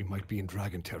 We might be in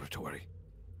dragon territory.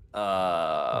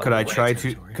 Could I try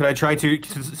to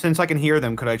since I can hear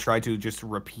them, could I try to just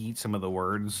repeat some of the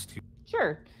words?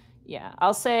 Sure. Yeah,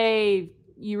 I'll say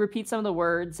You repeat some of the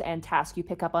words, and Task, you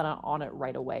pick up on it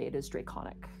right away. It is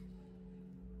Draconic.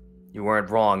 You weren't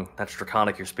wrong. That's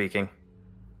Draconic you're speaking.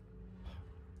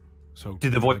 So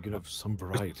Did the voice of some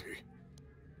variety?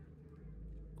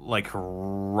 like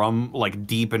like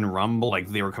deep and rumble, like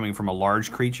they were coming from a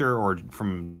large creature or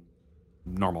from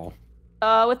normal?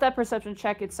 With that perception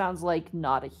check, it sounds like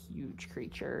not a huge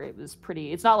creature. It was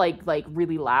pretty. It's not like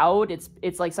really loud.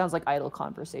 It's like sounds like idle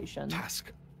conversation.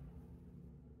 Task.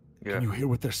 Yeah. Can you hear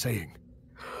what they're saying?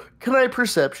 Can I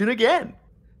perception again?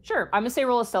 Sure. I'm gonna say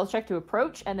roll a stealth check to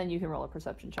approach, and then you can roll a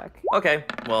perception check. Okay,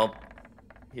 well,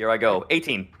 here I go.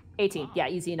 18. 18. Yeah,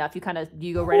 easy enough. You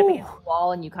go right up against the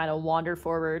wall, and you kind of wander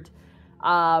forward.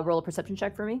 Roll a perception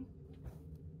check for me.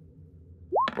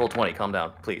 Roll 20. Calm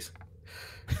down, please.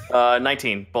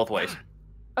 19, both ways.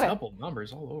 Okay. Double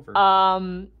numbers all over.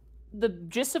 The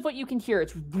gist of what you can hear,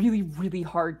 it's really, really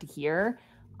hard to hear,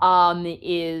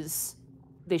 is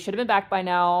they should have been back by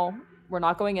now. We're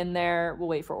not going in there. We'll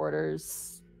wait for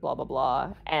orders, blah, blah,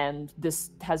 blah. And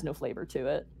this has no flavor to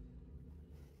it.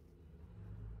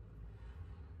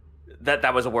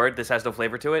 That was a word? This has no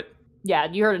flavor to it? Yeah,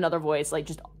 you heard another voice, like,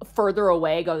 just further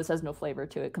away go, this has no flavor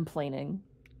to it, complaining.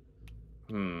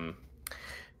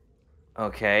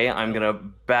 Okay, I'm gonna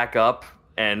back up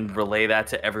and relay that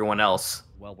to everyone else.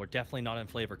 Well, we're definitely not in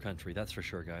flavor country, that's for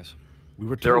sure, guys. We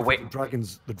were They're told that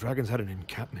away- the dragons had an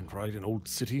encampment, right? An old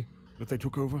city that they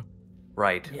took over?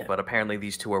 Right, Yeah. but apparently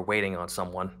these two are waiting on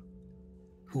someone.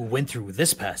 Who went through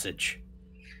this passage?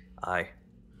 Aye.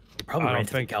 They probably I ran don't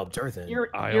into the think- Galbdur then. Your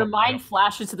I your don't- mind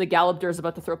flashes to the Galabdur's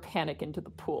about to throw panic into the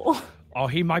pool. Oh,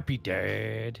 he might be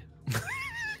dead.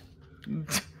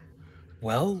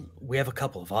 Well, we have a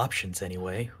couple of options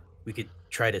anyway. We could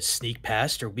try to sneak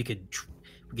past, or we could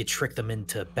trick them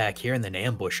into back here and then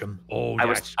ambush them. Oh,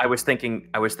 I was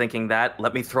thinking that.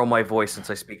 Let me throw my voice since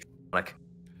I speak Draconic.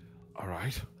 All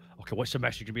right. Okay, what's the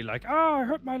message? You'd be like, oh, I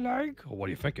hurt my leg. Or what are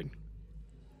you thinking?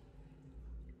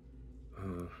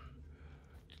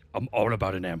 I'm all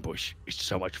about an ambush. It's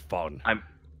so much fun.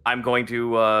 I'm going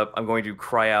to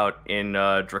cry out in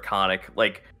Draconic,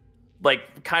 like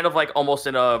kind of like almost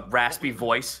in a raspy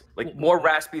voice, like more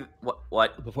raspy.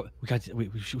 What? Before,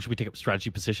 should we take a strategy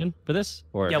position for this?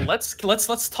 Or Yeah,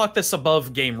 let's talk this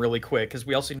above game really quick because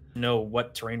we also know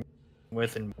what terrain we're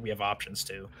with and we have options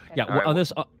too. yeah, All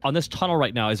right. on this tunnel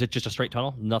right now, is it just a straight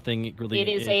tunnel? Nothing really. It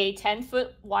is a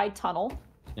 10-foot wide tunnel.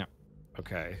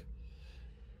 Okay.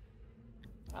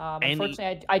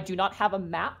 Unfortunately, I do not have a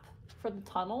map for the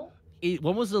tunnel.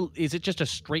 Is it just a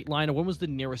straight line, or when was the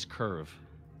nearest curve?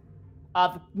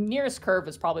 The nearest curve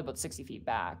is probably about 60 feet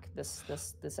back. This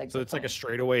exit. So it's like a point.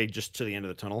 straightaway just to the end of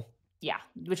the tunnel? Yeah,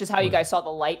 which is how you guys saw the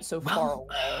light so far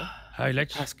away. Hey,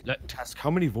 let's Task, how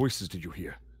many voices did you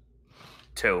hear?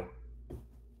 2.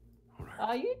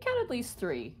 You count at least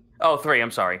 3. Oh, 3.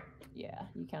 I'm sorry. Yeah,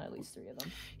 you count at least 3 of them.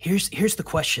 Here's the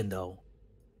question though.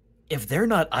 If they're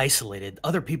not isolated,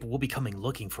 other people will be coming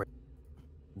looking for it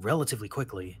relatively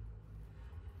quickly.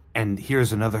 And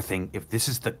here's another thing: if this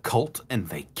is the cult and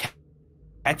they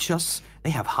catch us, they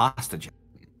have hostages.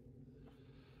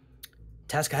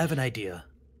 Task, I have an idea.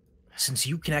 Since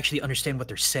you can actually understand what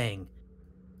they're saying,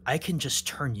 I can just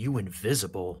turn you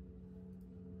invisible.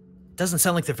 Doesn't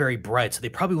sound like they're very bright, so they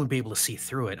probably wouldn't be able to see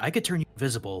through it. I could turn you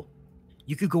invisible.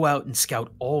 You could go out and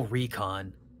scout all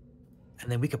recon, and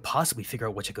then we could possibly figure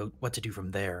out what to do from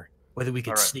there. Whether we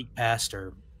could All right. sneak past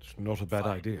or. It's not a bad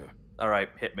Fine. idea. All right,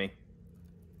 hit me.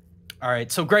 All right,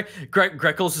 so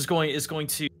Greckles is going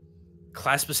to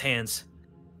clasp his hands,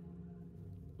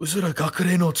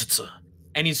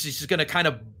 and he's just going to kind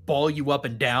of ball you up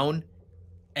and down,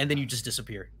 and then you just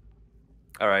disappear.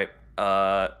 All right.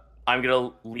 I'm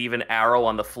gonna leave an arrow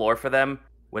on the floor for them.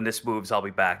 When this moves, I'll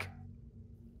be back.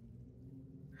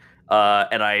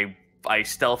 And I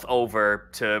stealth over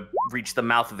to reach the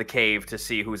mouth of the cave to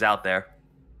see who's out there.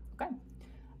 Okay.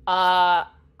 I'm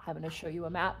going to show you a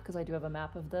map because I do have a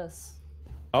map of this.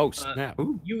 Oh, snap.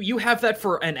 You have that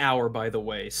for an hour, by the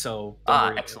way. So don't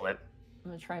worry. Excellent.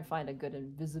 I'm going to try and find a good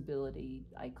invisibility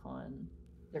icon.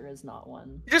 There is not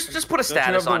one. Just put a Don't you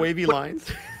status have the on. wavy put, lines?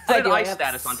 Put I an do, I eye have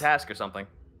status on task or something.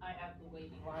 I have the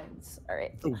wavy lines. All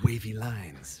right. The wavy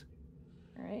lines.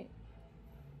 All right.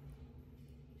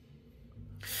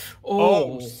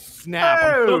 Oh, snap.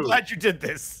 I'm so Oh. glad you did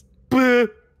this. All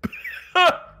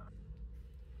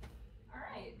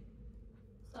right.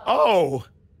 So, Oh.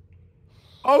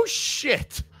 Oh,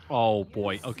 shit. Oh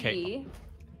boy. you Okay. see,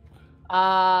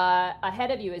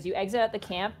 ahead of you, as you exit out the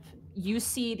camp, you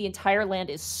see the entire land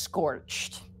is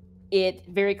scorched. It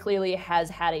very clearly has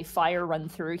had a fire run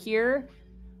through here.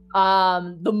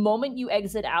 The moment you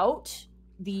exit out,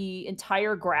 the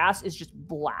entire grass is just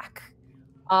black.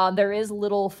 There is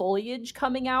little foliage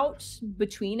coming out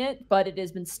between it, but it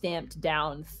has been stamped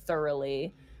down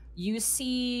thoroughly. You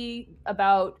see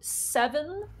about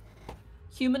 7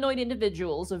 humanoid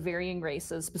individuals of varying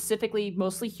races, specifically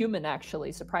mostly human,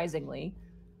 actually, surprisingly.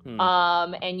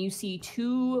 And you see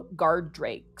 2 guard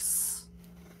drakes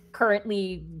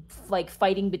currently like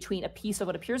fighting between a piece of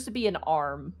what appears to be an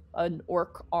arm, an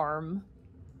orc arm.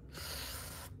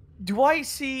 Do I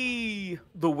see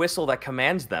the whistle that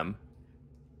commands them?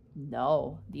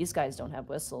 No, these guys don't have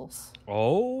whistles.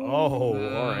 Oh. All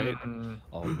right.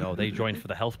 Oh no, they joined for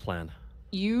the health plan.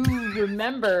 You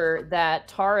remember that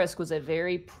Tarisk was a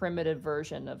very primitive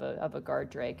version of a guard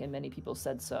drake, and many people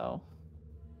said so.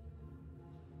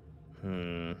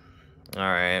 All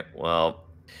right. Well,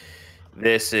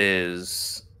 this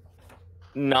is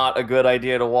not a good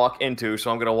idea to walk into, so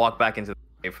I'm gonna walk back into the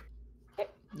cave.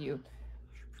 You.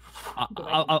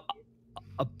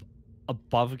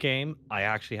 Above game, I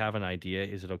actually have an idea.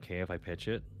 Is it okay if I pitch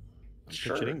it?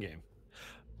 Sure. Pitch it in game.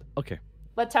 Okay.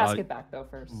 Let Task get back though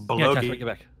first. Below Yeah, game, get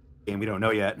back. game we don't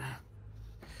know yet.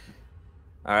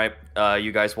 All right.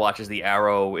 You guys watch as the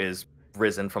arrow is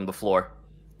risen from the floor.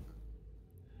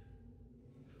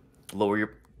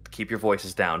 Keep your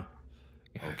voices down.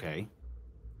 Okay.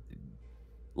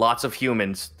 Lots of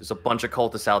humans. There's a bunch of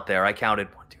cultists out there. I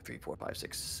counted 1, 2, 3, 4, 5,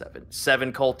 6, 7.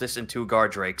 7 cultists and 2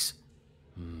 guard drakes.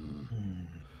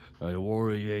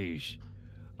 Warriors,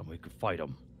 and we could fight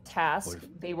them. Task,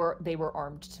 they were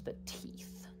armed to the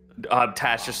teeth.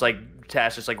 Tash just like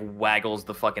waggles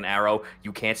the fucking arrow.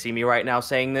 You can't see me right now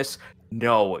saying this.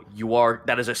 No, you are.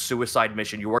 That is a suicide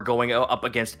mission. You are going up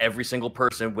against every single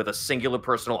person with a singular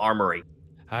personal armory.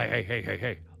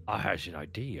 Hey! I have an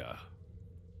idea.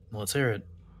 Let's hear it.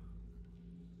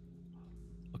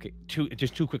 Okay,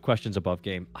 just 2 quick questions above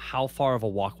game. How far of a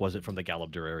walk was it from the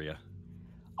Galabdur area?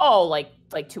 Oh, like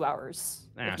 2 hours,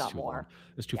 if It's not too more. long.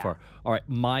 It's too Yeah. far. All right,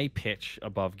 my pitch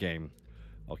above game.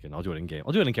 Okay, and I'll do it in game.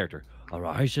 I'll do it in character. All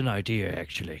right, here's an idea,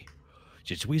 actually.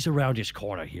 Since we's around this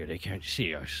corner here, they can't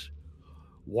see us.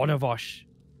 One of us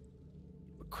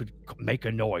could make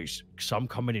a noise. Some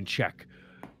come in and check.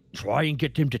 Try and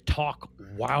get them to talk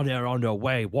while they're on their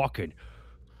way walking.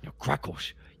 Now,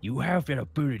 Crackles, you have an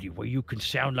ability where you can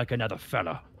sound like another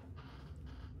fella.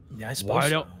 Yeah, I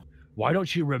suppose. Why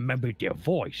don't you remember their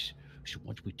voice? So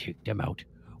once we take them out,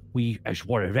 we, as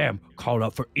one of them, call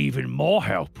up for even more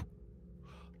help.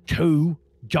 2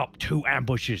 jump 2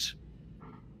 ambushes.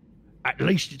 At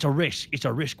least it's a risk. It's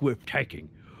a risk worth taking.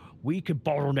 We can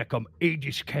bottleneck them in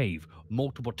this cave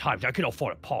multiple times. I can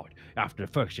fall apart after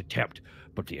the first attempt,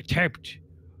 but the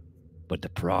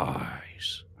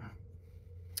prize.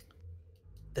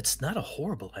 That's not a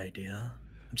horrible idea.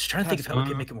 I'm just trying to think of how we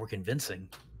can make it more convincing.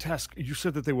 Task, you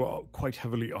said that they were quite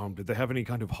heavily armed. Did they have any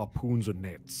kind of harpoons or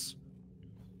nets?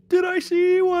 Did I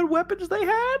see what weapons they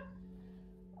had?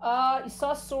 You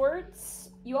saw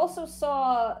swords. You also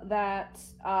saw that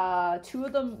 2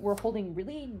 of them were holding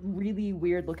really, really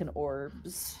weird looking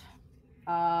orbs.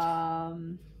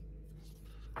 The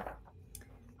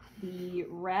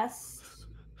rest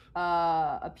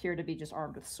appear to be just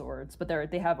armed with swords, but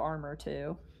they have armor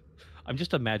too. I'm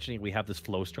just imagining we have this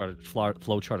flow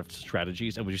chart of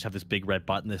strategies, and we just have this big red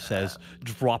button that says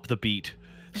 "Drop the beat."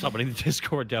 Summoning the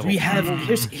Discord devil. We have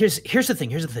here's the thing.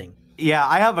 Here's the thing. Yeah,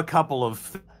 I have a couple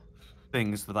of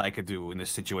things that I could do in this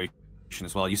situation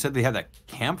as well. You said they had that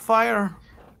campfire?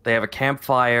 They have a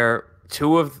campfire.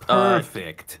 2 of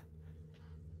Perfect.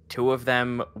 2 of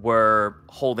them were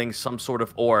holding some sort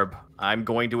of orb. I'm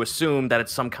going to assume that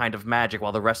it's some kind of magic,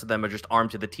 while the rest of them are just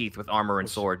armed to the teeth with armor and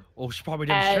sword. Oh, she probably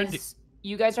didn't send it. As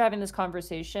you guys are having this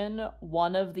conversation,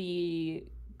 one of the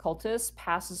cultists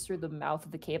passes through the mouth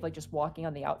of the cave, like just walking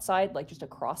on the outside, like just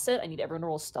across it. I need everyone to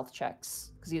roll stealth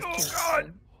checks because he has. I thought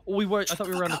we were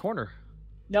around the corner.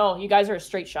 No, you guys are a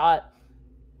straight shot.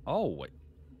 Oh wait.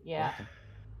 Yeah.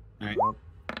 All right.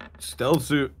 Stealth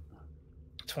suit.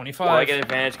 25. Will I get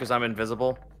advantage because I'm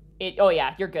invisible? Oh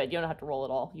yeah, you're good. You don't have to roll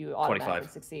at all. You automatically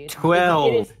 25. succeed.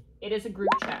 12. It is a group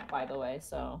check, by the way.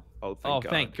 So. Oh,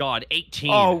 Thank God.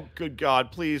 18. Oh, good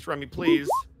God. Please, Remy, please.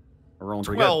 We're rolling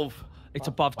pretty good. 12. It's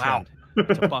above 10. Wow.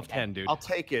 It's above 10, dude. I'll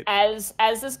take it. As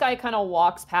this guy kind of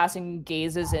walks past and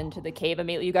gazes into the cave,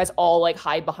 immediately you guys all like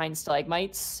hide behind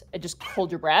stalagmites and just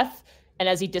hold your breath. And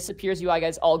as he disappears, you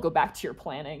guys all go back to your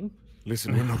planning.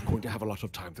 Listen, we're not going to have a lot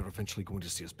of time. They're eventually going to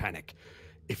see us panic.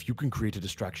 If you can create a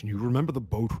distraction, you remember the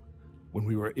boat when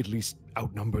we were at least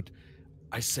outnumbered?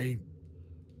 I say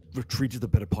retreat to the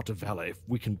better part of Valor. If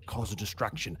we can cause a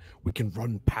distraction, we can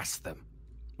run past them.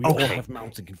 We all Okay. have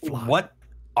mounts and can fly.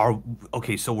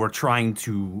 So we're trying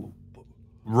to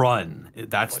run.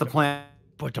 That's the plan.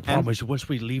 But the problem is, once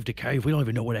we leave the cave, we don't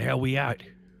even know where the hell we at.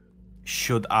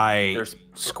 Should I? There's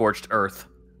scorched earth.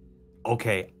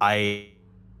 Okay, I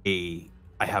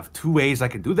have 2 ways I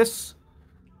can do this.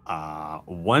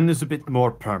 One is a bit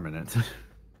more permanent.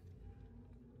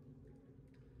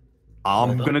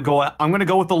 I'm gonna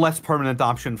go with the less permanent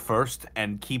option first,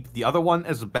 and keep the other one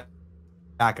as a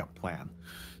backup plan.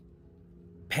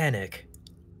 Panic.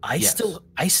 Yes.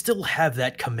 I still have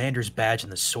that commander's badge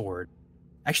and the sword.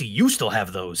 Actually, you still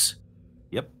have those.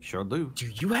 Yep, sure do. Do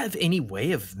you have any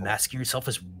way of masking yourself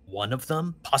as one of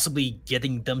them? Possibly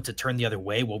getting them to turn the other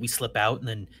way while we slip out, and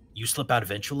then you slip out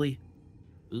eventually?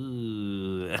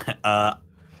 Well,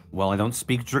 I don't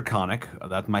speak Draconic.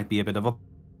 That might be a bit of a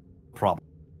problem.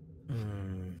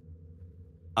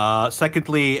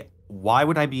 Secondly, why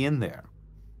would I be in there?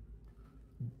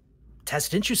 Tess,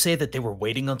 didn't you say that they were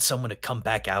waiting on someone to come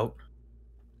back out?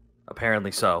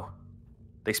 Apparently so.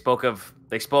 They spoke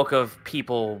of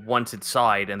people once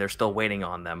inside, and they're still waiting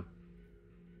on them.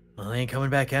 Well, they ain't coming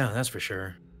back out, that's for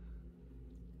sure.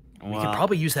 We could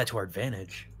probably use that to our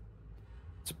advantage.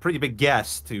 It's a pretty big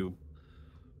guess to.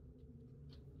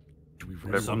 Do we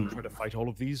really want to try to fight all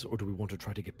of these, or do we want to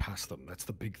try to get past them? That's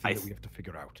the big thing that we have to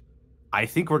figure out. I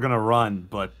think we're gonna run,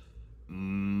 but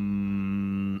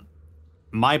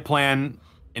my plan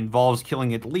involves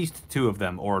killing at least 2 of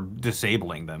them or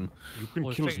disabling them. You can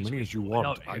kill as many as you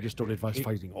want. I just don't advise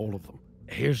fighting all of them.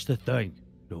 Here's the thing: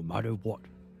 no matter what,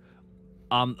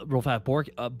 real fast, Bork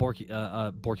is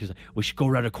like, we should go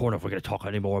around the corner if we're gonna talk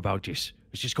any more about this.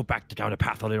 Let's just go back down the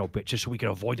path a little bit, just so we can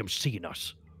avoid them seeing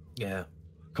us. Yeah.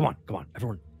 Come on,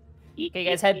 everyone. Okay, you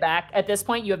guys head back. At this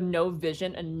point, you have no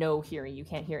vision and no hearing. You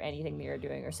can't hear anything they're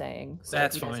doing or saying. So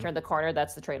That's if you guys fine. turn the corner,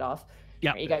 that's the trade-off.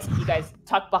 Yeah. You guys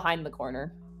tuck behind the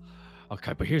corner.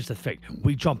 Okay, but here's the thing: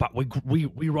 we jump out,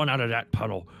 we run out of that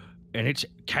tunnel, and it's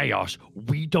chaos.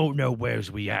 We don't know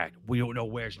where's we at. We don't know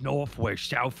where's north, where's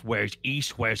south, where's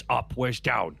east, where's up, where's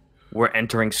down. We're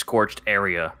entering scorched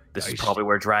area. This is Nice. probably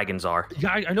where dragons are.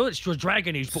 Yeah, I know it's just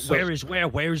dragon age, but where is where?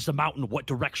 Where's the mountain? What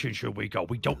direction should we go?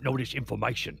 We don't know this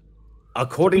information.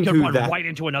 According We could to run that, right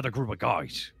into another group of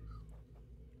guys.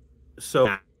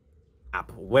 so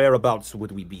whereabouts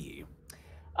would we be?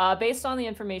 Based on the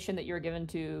information that you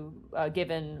were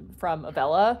given from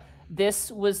Avella,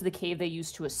 this was the cave they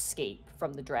used to escape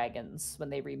from the dragons when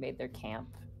they remade their camp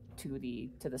to the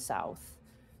south.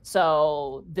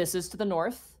 So this is to the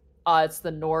north. It's the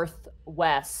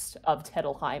northwest of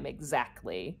Tettelheim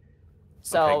exactly.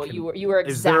 So Okay, you were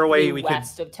is there a way exactly we could-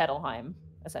 west of Tettelheim,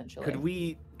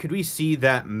 essentially. Could we see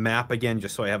that map again,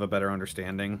 just so I have a better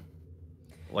understanding?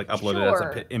 Like upload it as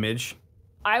a Sure. image.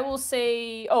 I will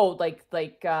say, like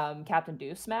Captain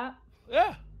Deuce map.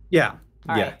 Yeah. Yeah.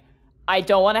 All yeah. right. I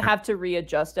don't want to have to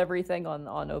readjust everything on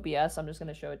OBS. I'm just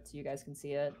going to show it so you guys can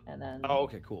see it, and then. Oh,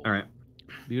 okay, cool. All right.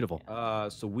 Beautiful.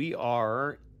 So we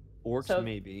are orcs, So-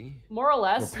 maybe. More or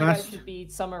less, We're you guys past- should be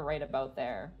somewhere right about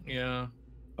there. Yeah.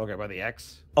 Okay, by the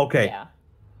X. Okay. Yeah.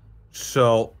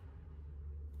 So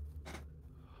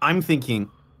I'm thinking.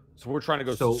 So we're trying to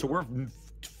go. So- So, we're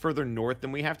further north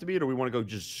than we have to be, or do we want to go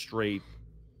just straight?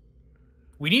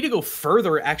 We need to go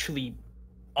further, actually,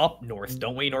 up north,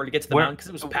 don't we, in order to get to the Where- mountain? Because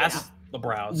it was past the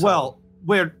brow. So. Well,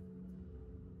 where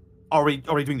are we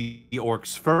doing the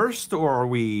orcs first, or are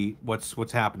we?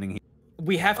 What's happening here?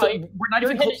 we have to. We're not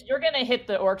even close. You're going to hit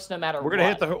the orcs no matter what. We're gonna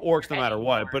hit the orcs no matter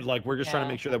what, Anymore. but like we're just trying to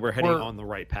Yeah. make sure that we're heading We're- on the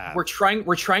right path. We're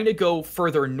trying to go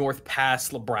further north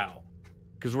past Lebrow.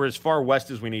 Because we're as far west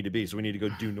as we need to be, so we need to go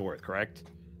due north, correct?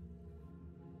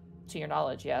 To your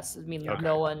knowledge, yes. I mean, Okay.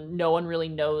 no one really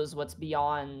knows what's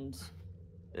beyond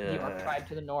the orc Uh, tribe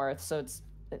to the north, so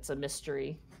it's a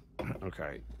mystery.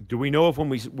 Okay. Do we know if when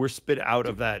we're spit out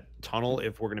of that tunnel,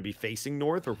 if we're gonna be facing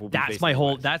north or if we'll be That's facing my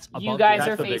whole. west? That's You above guys that's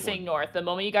are the big facing one. north. The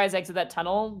moment you guys exit that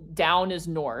tunnel, down is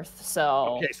north.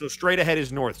 So Okay, so straight ahead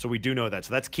is north, so we do know that.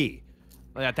 So that's key.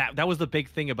 that was the big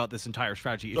thing about this entire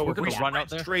strategy. If So we're if we going to run out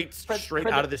there, straight For out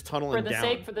the- of this tunnel for and the down.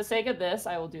 sake of this,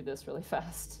 I will do this really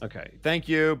fast. Okay. Thank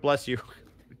you. Bless you.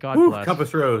 God Woo, bless.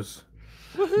 compass rose.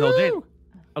 No, they,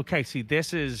 okay. See,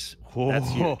 this is That's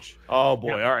huge. Oh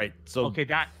boy. Yeah. All right. So Okay,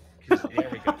 there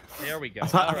we go. There we go. I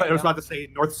thought I was about to say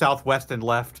north, south, west, and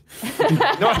left.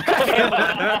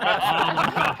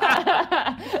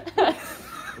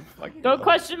 Don't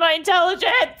question my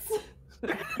intelligence.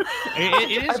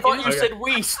 It is. I thought it you is- said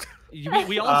Weast.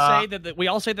 we all say that we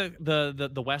all say that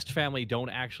the West family don't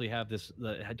actually have this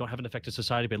don't have an effective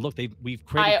society, but look, we've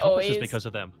created I compasses always- because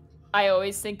of them. I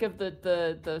always think of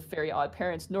the very odd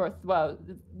parents.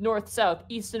 North, south,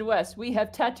 east, and west. We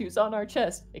have tattoos on our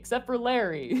chest, except for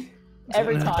Larry.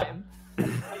 Every time.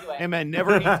 Anyway, Anyway. Hey man,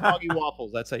 never eat soggy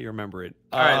waffles. That's how you remember it.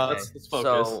 All right, let's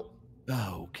focus. So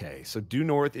Okay, so due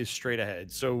north is straight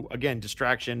ahead. So again,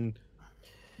 distraction,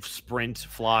 sprint,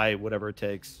 fly, whatever it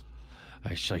takes.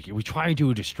 It's like we try and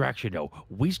do a distraction though.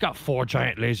 We've got 4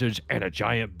 giant lizards and a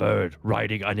giant bird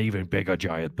riding an even bigger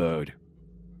giant bird.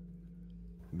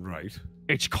 Right.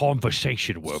 It's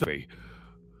conversation worthy.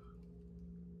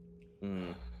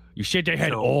 mm, You said they had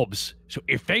So- orbs, so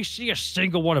if they see a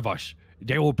single one of us,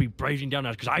 they will be blazing down on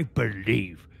us. Because I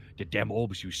believe the damn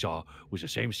orbs you saw was the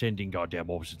same sending goddamn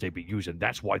orbs that they've been using.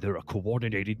 That's why they're a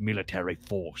coordinated military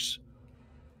force.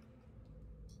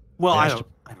 Well, I Yes.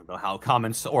 don't know how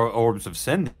common orbs of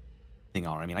sending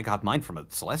are. I mean, I got mine from a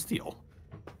celestial.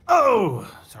 Oh,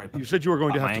 sorry. You said you were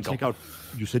going to My have ankle. to take out.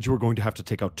 You said you were going to have to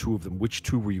take out 2 of them. Which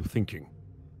 2 were you thinking?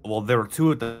 Well, there were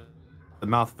 2 at the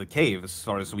mouth of the cave, as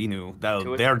far as we knew.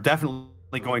 Two at- They're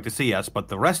definitely going to see us, but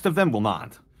the rest of them will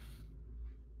not.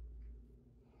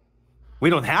 We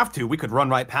don't have to. We could run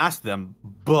right past them,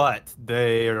 but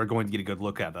they are going to get a good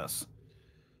look at us.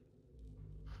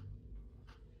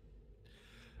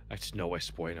 That's no es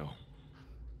bueno.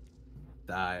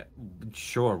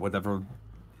 Sure, whatever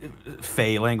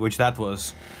Fey language that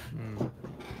was.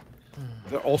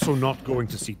 They're also not going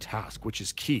to see Task, which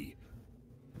is key.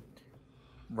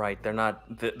 right, they're not.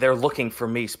 They're looking for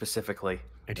me specifically.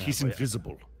 And Yeah, he's but-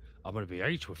 invisible. I'm gonna be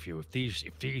honest with you.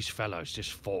 If these fellas, this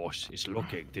force is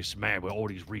looking, this man with all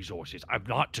these resources, I'm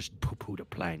not just poo-poo the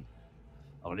plan.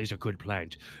 Oh, it is a good plan.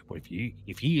 But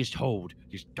if he is told,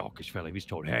 this darkest fella, if he's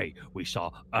told, hey, we saw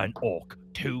an orc,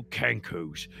 2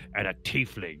 kankus, and a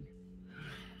tiefling,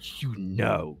 you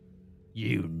know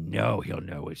he'll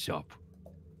know what's up.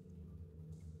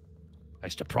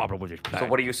 That's the problem with his plan. So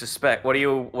what do you suspect? What do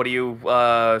you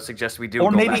suggest we do? Or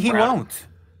Go maybe back he around? won't.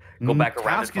 Go back around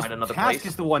and Task is- find another Task place?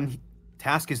 is the one.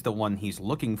 Task is the one he's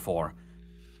looking for.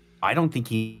 I don't think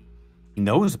he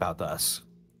knows about us.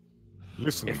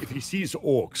 Listen, if he sees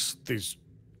orcs, there's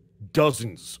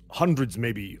dozens, hundreds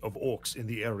maybe of orcs in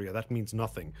the area. That means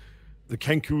nothing. The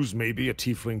Kenkus maybe, a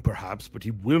tiefling perhaps, but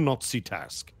he will not see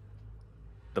Task.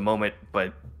 The moment,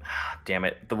 but damn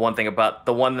it, the one thing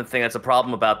that's a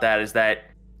problem about that is that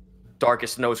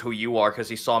Darkest knows who you are because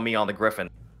he saw me on the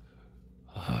Griffin.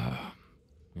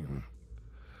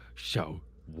 So,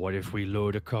 what if we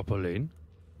load a couple in?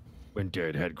 When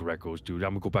Deadhead Greco's dude,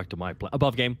 I'm gonna go back to my plan.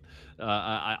 Above game.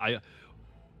 I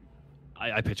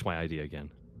pitched my idea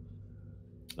again.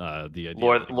 The idea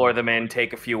Lure them in,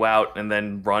 take a few out, and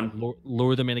then run.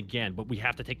 lure them in again, but we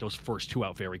have to take those first 2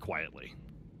 out very quietly,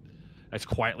 as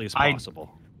quietly as I-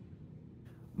 possible.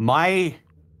 My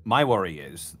worry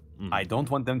is I don't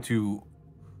want them to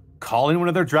call in one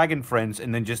of their dragon friends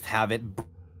and then just have it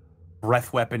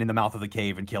breath weapon in the mouth of the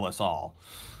cave and kill us all.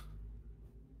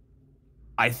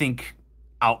 I think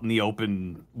out in the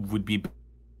open would be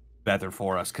better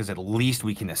for us because at least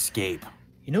we can escape.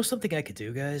 You know something I could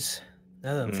do, guys?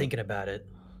 Now that I'm thinking about it,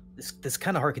 this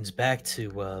kind of harkens back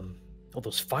to all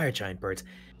those fire giant birds.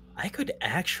 I could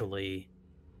actually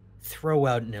throw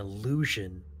out an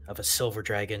illusion of a silver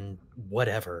dragon,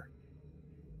 whatever.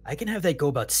 I can have that go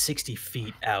about 60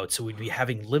 feet out, so we'd be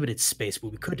having limited space,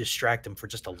 but we could distract them for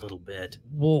just a little bit.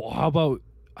 Well, how about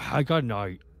I got an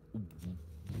idea.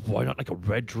 Why not like a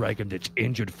red dragon that's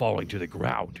injured falling to the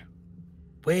ground?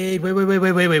 Wait.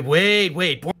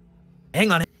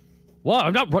 Hang on. Well,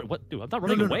 I'm not what, dude? I'm not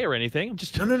running no, away or anything. I'm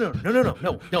just No. You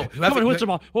Come haven't. on, what's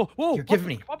wrong? Whoa! You're giving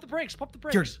me- Pump the brakes! Pump the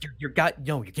You're, brakes!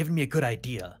 you're giving me a good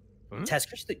idea. Hmm?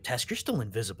 Tasker's still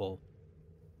invisible.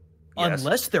 Yes.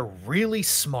 Unless they're really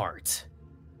smart.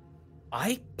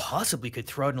 I possibly could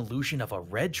throw out an illusion of a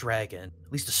red dragon,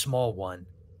 at least a small one.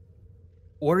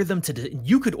 Order them to.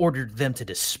 You could order them to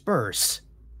disperse,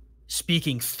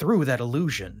 speaking through that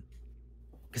illusion,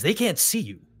 because they can't see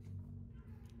you.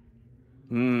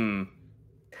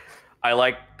 I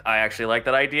actually like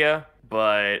that idea,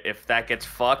 but if that gets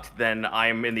fucked, then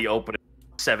I'm in the open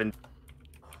 7.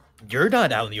 You're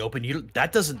not out in the open.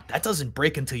 That doesn't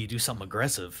break until you do something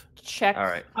aggressive. Check All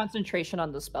right. concentration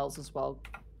on the spells as well,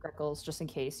 Greckles, just in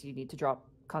case you need to drop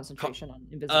concentration on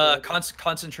invisibility.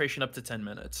 Concentration up to 10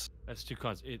 minutes. That's too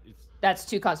it's That's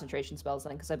 2 concentration spells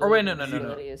then, because I Or believe wait, no.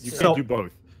 invisibility is You 2. can do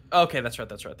both. Okay, that's right.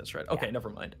 Okay, Yeah. never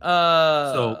mind.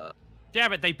 So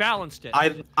damn it, they balanced it.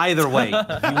 either way,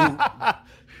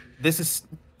 this is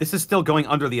still going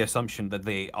under the assumption that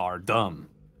they are dumb.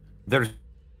 There's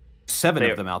 7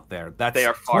 of them out there. That's they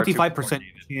are far too 25%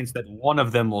 chance that one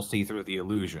of them will see through the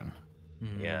illusion.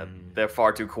 Yeah, they're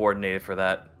far too coordinated for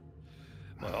that.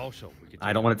 But also, we could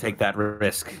I don't want to take that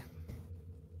risk.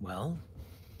 Well,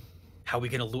 how are we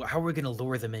gonna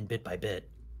lure them in bit by bit?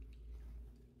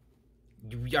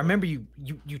 I remember you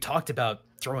talked about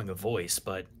throwing a voice,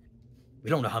 but we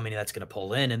don't know how many that's going to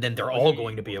pull in, and then they're all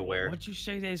going to be aware. What'd you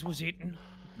say they was eating?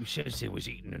 You said they was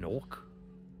eating an orc.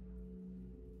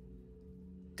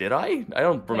 Did I? I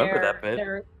don't remember that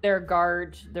bit. Their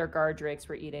guard drakes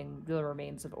were eating the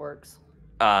remains of orcs.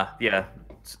 Yeah,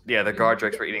 the guard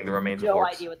drakes were eating the remains of orcs. No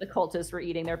idea what the cultists were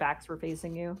eating. Their backs were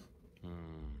facing you.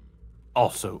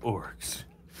 Also orcs.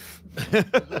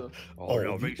 Oh,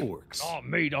 no, the orcs. Not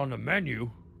made on the menu.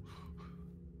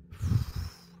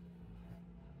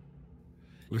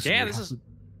 Listen, Yeah,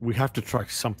 we have to try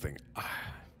something.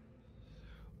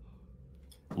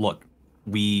 Look,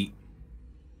 we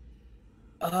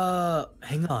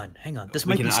hang on. This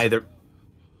we might can be either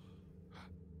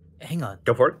hang on.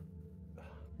 go for it.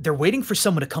 They're waiting for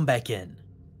someone to come back in.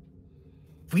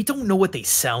 We don't know what they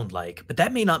sound like, but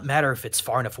that may not matter if it's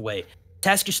far enough away.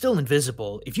 Task, you're still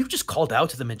invisible. If you just called out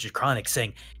to them in Draconic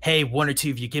saying, hey, one or two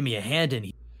of you give me a hand in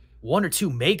here, one or two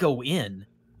may go in.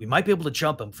 We might be able to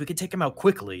jump them. If we can take them out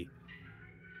quickly,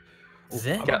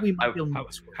 then we might be able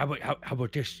to... How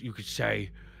about this? You could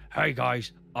say, hey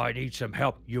guys, I need some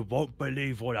help. You won't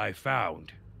believe what I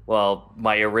found. Well,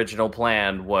 my original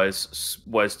plan was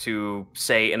to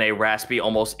say in a raspy,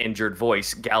 almost injured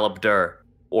voice, Gallop Dur,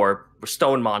 or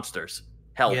stone monsters.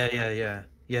 Help.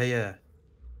 Yeah.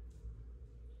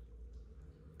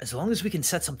 As long as we can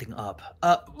set something up.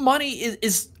 Monty,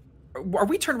 are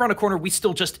we turned around a corner? Are we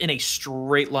still just in a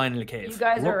straight line in the cave? You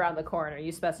guys are around the corner.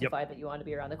 You specified that you want to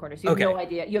be around the corner, so you have no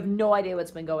idea. You have no idea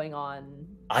what's been going on.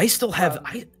 I still have.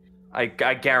 I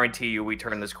guarantee you, we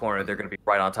turn this corner, they're going to be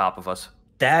right on top of us.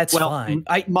 That's fine.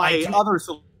 My other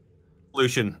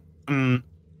solution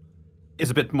is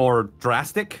a bit more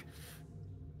drastic.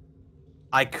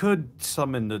 I could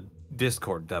summon the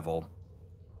Discord Devil.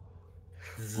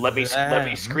 Let me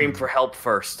scream for help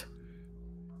first.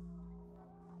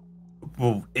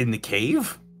 Well, in the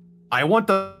cave? I want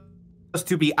us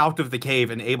to be out of the cave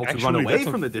and able to run away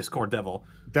from the Discord Devil.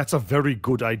 That's a very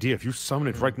good idea. If you summon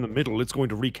it right in the middle, it's going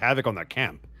to wreak havoc on that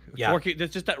camp. Yeah.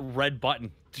 There's just that red button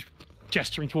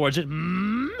gesturing towards it.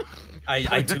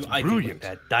 I do like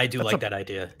that. I do like that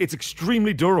idea. It's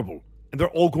extremely durable, and they're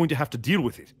all going to have to deal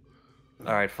with it.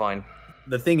 All right, fine.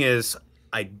 The thing is,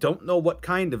 I don't know what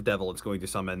kind of devil it's going to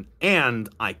summon, and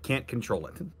I can't control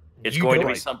it. It's going to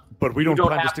be some, but we don't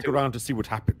plan to stick around to see what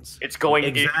happens. It's going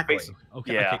exactly.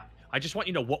 Okay. Yeah. Okay. I just want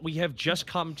you to know what we have just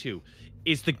come to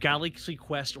is the Galaxy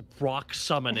Quest rock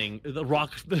summoning, the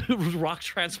rock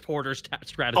transporters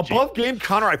strategy. Above game,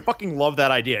 Connor, I fucking love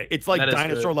that idea. It's like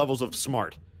dinosaur levels of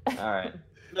smart. All right.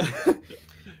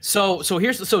 So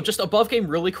just above game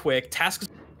really quick. Task is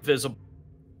visible.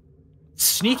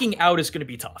 Sneaking out is going to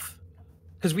be tough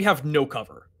because we have no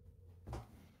cover.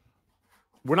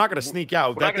 We're not going to sneak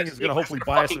out. That thing is going to hopefully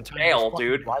buy us some time. Tail,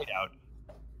 dude. Right out.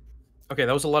 Okay,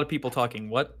 that was a lot of people talking.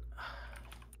 What?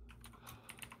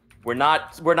 We're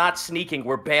not sneaking.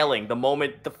 We're bailing. The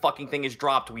moment the fucking thing is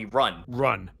dropped, we run.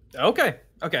 Run. Okay.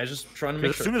 I was just trying to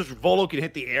make sure. As soon as Volo can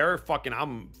hit the air,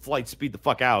 I'm flight speed the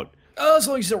fuck out. As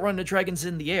long as you don't run the dragons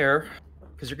in the air,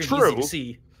 because you're going to be easy to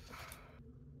see.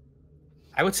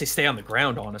 I would say stay on the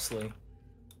ground, honestly.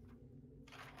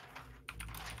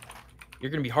 You're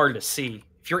going to be hard to see.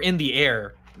 If you're in the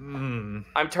air, I'm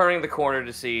turning the corner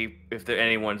to see if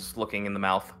anyone's looking in the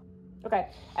mouth. Okay.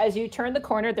 As you turn the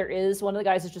corner, there is one of the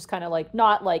guys is just kind of like,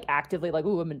 not like actively like,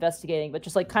 ooh, I'm investigating, but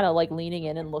just like kind of like leaning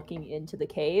in and looking into the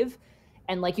cave.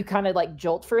 And like you kind of like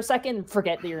jolt for a second and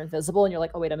forget that you're invisible. And you're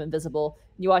like, oh, wait, I'm invisible.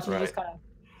 And you watch him just kind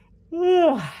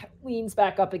of leans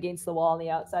back up against the wall on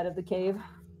the outside of the cave.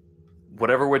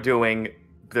 Whatever we're doing,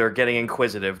 they're getting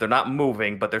inquisitive. They're not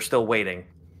moving, but they're still waiting.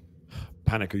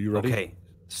 Panic, are you ready? Okay.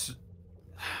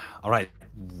 All right.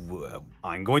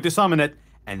 I'm going to summon it,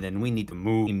 and then we need to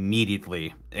move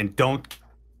immediately. And don't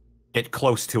get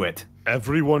close to it.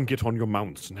 Everyone get on your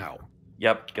mounts now.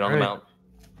 Yep, get on the mount.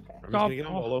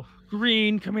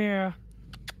 Green, come here.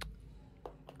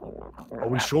 Are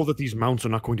we sure that these mounts are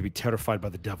not going to be terrified by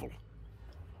the devil?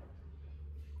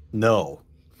 No.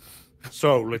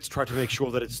 So let's try to make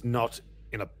sure that it's not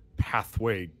in a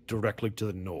pathway directly to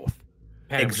the north.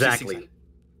 Exactly.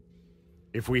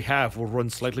 If we have, we'll run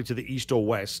slightly to the east or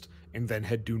west and then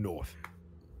head due north.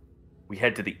 We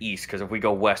head to the east because if we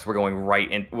go west, we're going right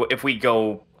in. If we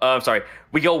go,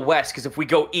 we go west because if we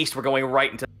go east, we're going right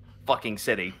into the fucking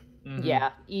city. Mm-hmm.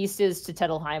 Yeah, east is to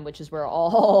Tettelheim, which is where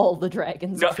all the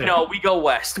dragons are. No, we go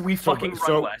west. We fucking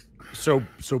run west.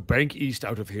 So bank east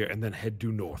out of here and then head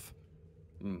due north.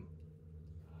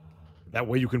 That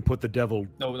way you can put the devil.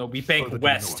 No, we bank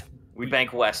west. We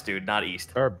bank west, dude, not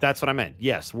east. Or that's what I meant.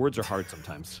 Yes, words are hard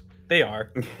sometimes. They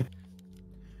are.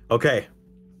 Okay.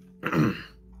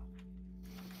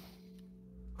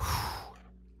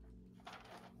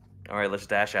 All right, let's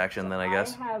dash action then, I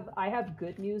guess. I have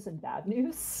good news and bad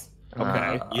news.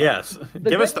 Okay. Yes.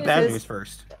 Give us the bad news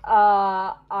first.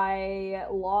 I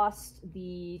lost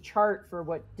the chart for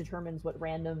what determines what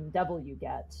random devil you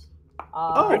get.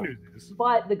 Good news is.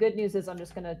 But the good news is I'm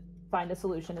just gonna find a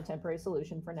solution, a temporary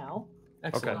solution for now.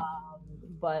 Excellent. Okay.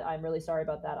 But I'm really sorry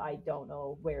about that. I don't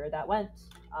know where that went.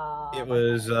 It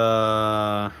was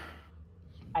I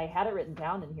had it written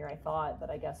down in here, I thought, but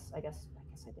I guess I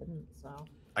didn't. So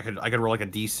I could roll like a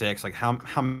d6. Like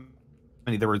how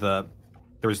many there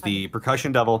was the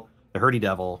percussion devil, the hurdy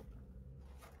devil,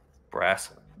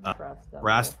 Brass.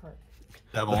 brass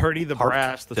devil, The hurdy, the harp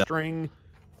brass, the devil. string.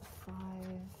 5.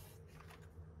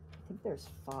 I think there's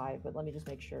 5, but let me just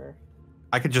make sure.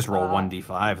 I could just roll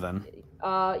 1d5 then.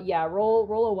 Yeah, roll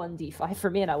a 1d5 for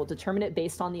me, and I will determine it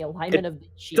based on the alignment of the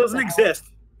sheet. Doesn't exist.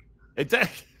 It's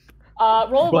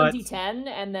Roll a But- 1d10,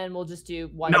 and then we'll just do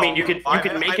one. I mean, you can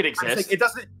make it I'm saying exist.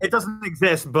 it doesn't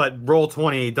exist, but roll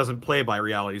 20 doesn't play by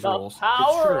reality's The rules.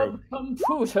 power of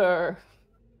computer.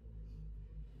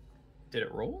 Did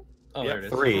it roll? Oh, Yeah, there it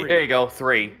is. 3. There you go,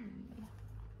 3.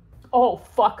 Oh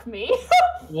fuck me.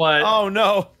 What? Oh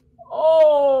no!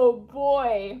 Oh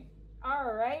boy.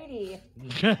 Alrighty.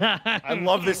 I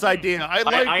love this idea. I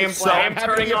like I am this. So I'm happy to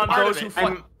turning be a on part those of who it.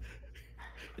 fight.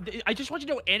 I just want you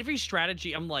to know, every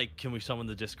strategy, I'm like, can we summon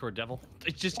the Discord Devil?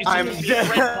 It's I'm just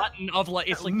a red button of like,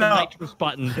 it's like No. the nitrous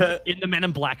button in the Men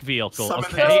in Black vehicle. Summon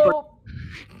Okay. So,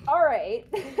 all right,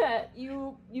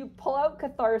 you pull out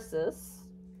catharsis.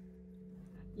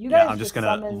 You guys Yeah, I'm just gonna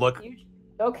summoned- look-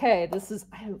 Okay, this is.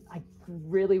 I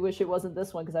really wish it wasn't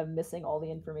this one because I'm missing all the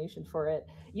information for it.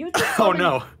 You just Oh summoned,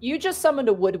 no. You just summoned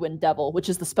a woodwind devil, which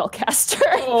is the spellcaster.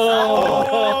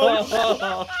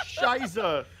 Oh,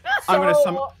 Shiza!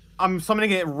 I'm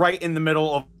summoning it right in the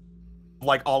middle of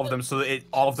like all of them, so that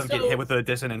all of them get So- hit with a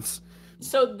dissonance.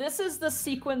 So this is the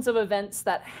sequence of events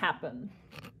that happen.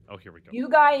 Oh, here we go. You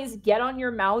guys get on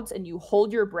your mounts and you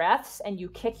hold your breaths and you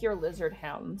kick your lizard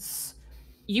hounds.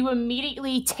 You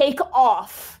immediately take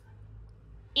off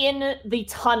in the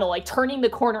tunnel, like turning the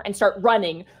corner and start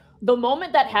running. The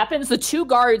moment that happens, the 2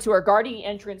 guards who are guarding the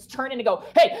entrance turn in and go,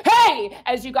 "Hey, hey!"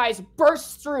 As you guys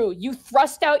burst through, you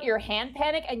thrust out your hand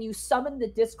panic and you summon the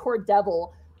Discord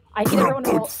Devil. I need everyone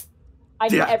to roll. I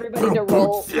need everybody to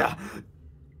roll. Yeah.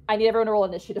 I need everyone to roll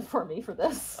initiative for me for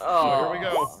this. Oh, Here we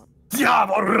go.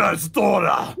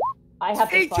 I have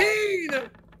to 18!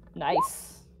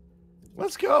 Nice.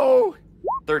 Let's go!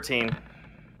 13.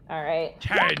 All right.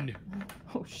 10.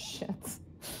 Oh shit.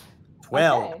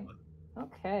 12.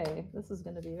 Okay. This is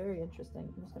going to be very interesting.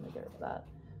 I'm just going to get rid of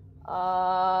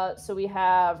that. So we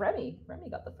have Remy. Remy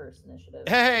got the first initiative.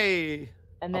 Hey!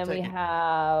 And I'll then we take it.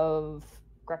 have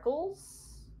Greckles.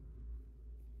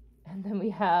 And then we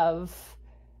have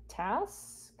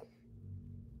Task,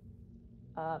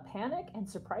 Panic, and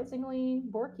surprisingly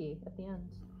Borky at the end.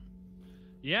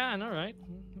 Yeah, I know, right?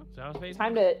 Sounds amazing.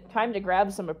 Time to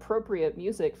grab some appropriate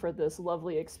music for this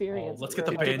lovely experience. let's that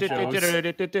get we're the about to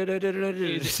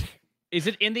have. Is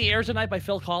it In the Air Tonight by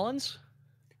Phil Collins?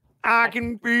 I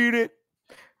can beat it.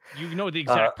 You know the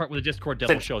exact part where the Discord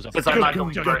Devil shows up. Since I'm not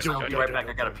going to first, I'll be right back.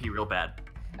 I gotta pee real bad.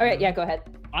 All right, yeah, go ahead.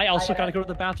 I also I gotta go to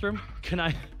the bathroom. Can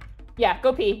I? Yeah,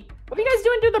 go pee. What are you guys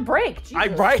doing during the break?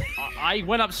 Jesus. I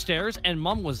went upstairs and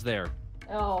Mom was there.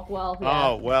 Oh well. Yeah.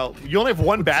 Oh, well, you only have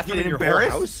one bathroom in your whole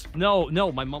embarrassed? house?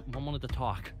 No, my mom wanted to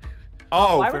talk.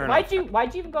 Oh, fair enough.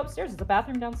 Why'd you even go upstairs? It's a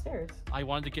bathroom downstairs. I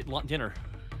wanted to get dinner.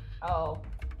 Oh,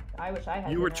 I wish I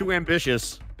had. You were dinner. too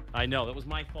ambitious. I know, that was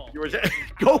my fault. You were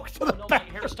go to the Oh, no, my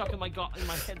bathroom. hair's stuck in my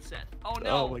headset. Oh no.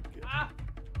 Oh, my God. Ah.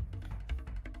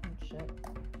 Oh, shit.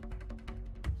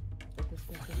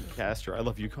 Caster, I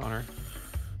love you, Connor.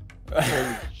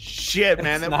 Holy shit,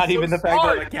 man. It's That not was even so the fact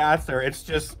smart. that the caster. It's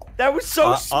just That was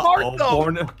so smart, uh-oh, though.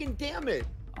 born- Fucking damn it.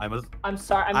 I'm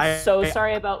sorry. I- So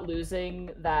sorry about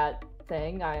losing that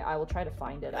thing. I will try to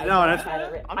find it. No, thought I that's-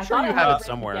 had it I'm I sure thought you I have had it written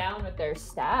somewhere. Down with their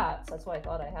stats. That's what I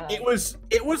thought I had. it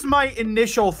was my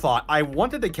initial thought. I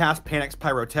wanted to cast Panic's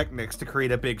pyrotechnics to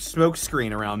create a big smoke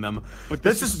screen around them. But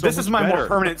This so is much my more better.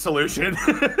 permanent solution.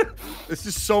 This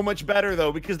is so much better,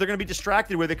 though, because they're going to be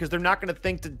distracted with it because they're not going to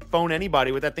think to phone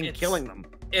anybody with that thing killing them.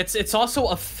 It's also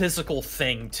a physical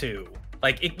thing too.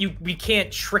 Like we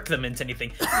can't trick them into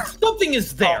anything. Something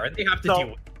is there, and they have to so- deal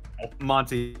with it.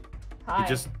 Monty, Hi. you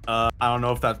just I don't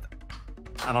know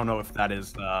if that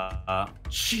is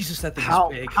Jesus, that thing how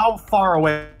is big. how far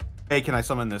away can I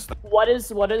summon this thing? What is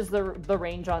the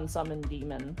range on summon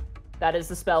demon? That is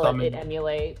the spell Summon- it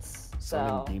emulates. So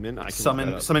Summon demon. I can look that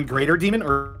Summon up. summon greater demon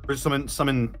or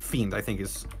summon fiend, I think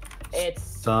is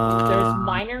It's there's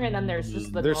minor, and then there's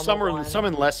just the There's normal one.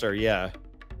 summon lesser, yeah.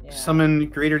 Summon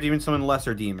greater demon, summon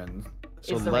lesser demon.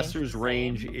 So Is the lesser's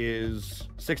range range is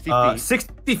 60 feet.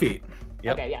 60 feet.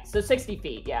 Yep. Okay, yeah. So 60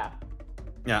 feet, yeah.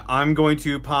 Yeah, I'm going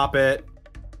to pop it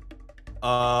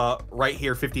right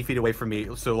here, 50 feet away from me.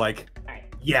 So like, Alright.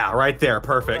 yeah, right there,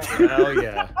 perfect. Hell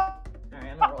yeah.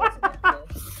 Alright, I'm gonna roll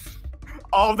this.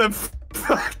 All of them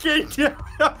fucking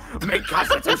make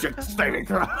Constitution saving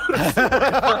throws.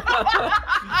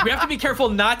 We have to be careful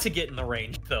not to get in the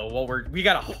range, though. While we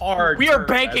got a hard. We are turn,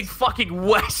 banking guys. fucking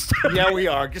west. Yeah, we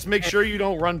are. Just make sure you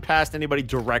don't run past anybody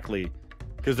directly,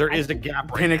 because there is a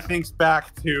gap right Panic now. thinks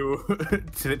back to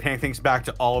Panic thinks back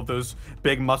to all of those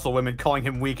big muscle women calling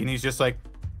him weak, and he's just like,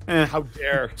 How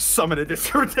dare. summon a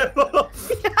Discord devil.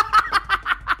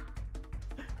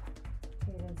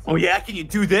 Oh yeah, can you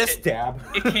do this, Dab?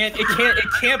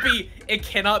 It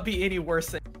cannot be any worse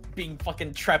than being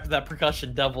fucking trapped with that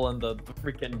percussion devil in the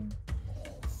freaking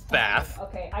bath.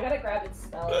 Okay, I gotta grab its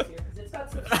spells here because it's got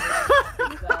some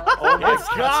spells. Oh my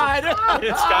god!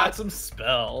 It's got some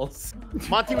spells.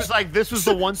 Monty was like, this was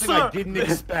the one thing I didn't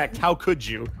expect. How could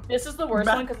you? This is the worst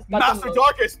one because Master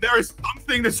Darkus, there is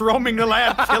something that's roaming the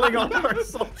land, killing all of our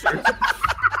soldiers.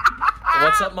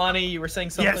 What's up, Monty? You were saying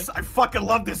something? Yes, I fucking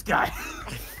love this guy.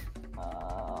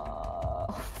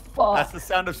 Fuck. That's the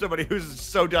sound of somebody who's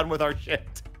so done with our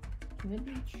shit. Can it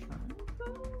be charmed,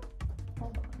 though?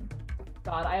 Hold on.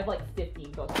 God, I have like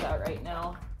 15 books out right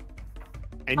now.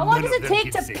 And How long none does of it them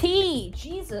take can to see. pee?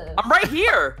 Jesus. I'm right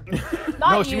here.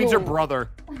 Not No, she means her you. brother.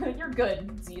 You're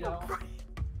good, Zito.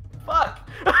 Fuck.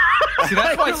 See,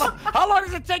 that's why. How long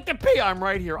does it take to pee? I'm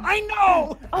right here. I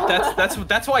know.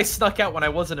 That's why I snuck out when I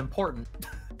wasn't important.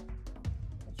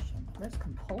 Where's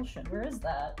compulsion? Where is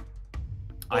that?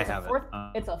 I It's a have it. fourth,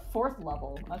 it's a 4th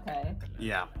level. Okay.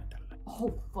 Yeah.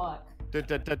 Oh fuck. I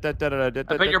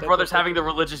bet your brother's having the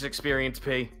religious experience,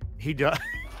 P. He does.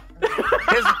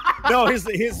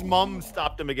 His mom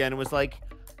stopped him again and was like,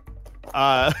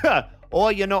 oh,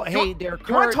 you know, hey, there,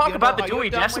 You want Kurt, to talk about the are you Dewey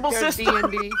done with Decimal your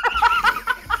System? D&D?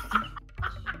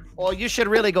 Well, you should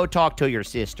really go talk to your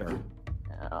sister.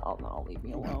 Oh no, leave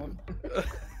me alone.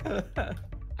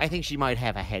 I think she might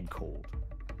have a head cold.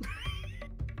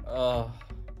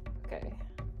 Okay.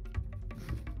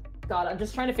 God, I'm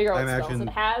just trying to figure out what spells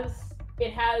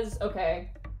it has. Okay.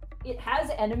 It has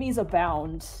enemies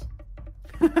abound.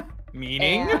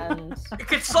 Meaning? And You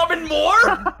can summon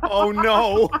more? Oh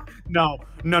no! No,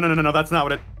 that's not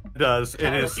what it does.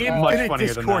 It is much Infinite funnier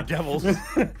than Discord that. devils.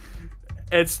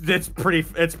 It's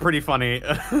pretty funny.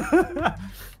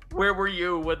 Where were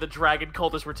you when the dragon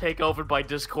cultists were taken over by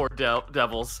Discord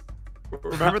devils?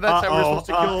 Remember that time we were supposed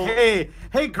to kill?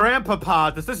 Hey,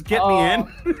 Grandpapa, does this get me in?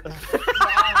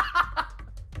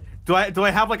 Do I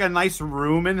have like a nice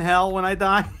room in hell when I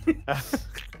die?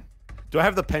 Do I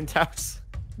have the penthouse?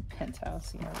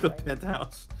 penthouse, yeah. The right.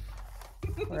 penthouse.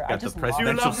 Where I Got the just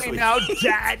presidential lost- suite. now,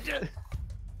 Dad.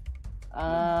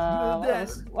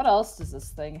 what else does this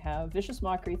thing have? Vicious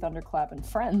Mockery, Thunderclap, and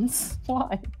Friends.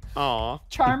 Why? Aw.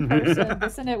 Charm Person,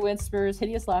 Dissonant Whispers,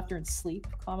 Hideous Laughter and Sleep,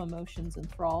 Calm Emotions,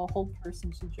 Enthrall, Hold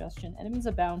Person, Suggestion, Enemies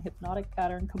Abound, Hypnotic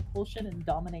Pattern, Compulsion, and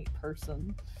Dominate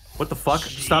Person. What the fuck?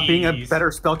 Stop being a better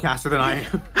spellcaster than I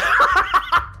am.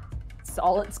 It's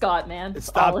all it's got, man. It's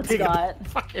Stop all it's being a got.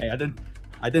 Hey,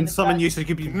 I didn't summon you so you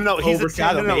could be No, he's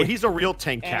overshadow me. he's a real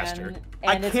tank caster. And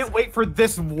I it's- can't wait for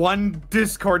this one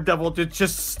Discord devil to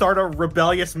just start a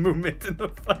rebellious movement in the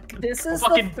fucking. This is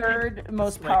Fucking- the third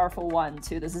most powerful one,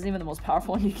 too. This isn't even the most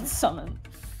powerful one you can summon.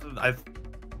 I think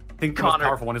the most Connor.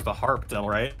 powerful one is the harp devil,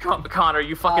 right? Connor,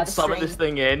 you fucking the summon string. this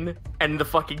thing in, and the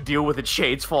fucking deal with its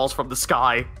shades falls from the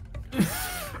sky.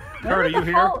 Where are you the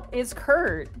here? hell is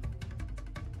Kurt?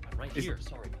 Right here,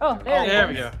 sorry. Oh, there, there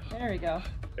he we is. go. There we go.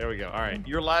 There we go. All right,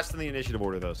 you're last in the initiative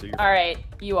order though, so you're. All right,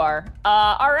 you are.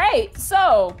 All right,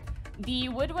 so the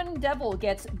Woodwind Devil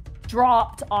gets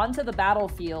dropped onto the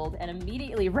battlefield, and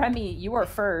immediately, Remy, you are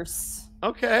first.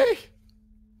 Okay.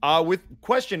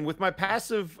 With my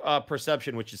passive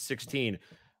perception, which is 16,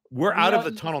 we're out of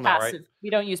the tunnel now, right? We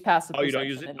don't use passive Oh, you don't perception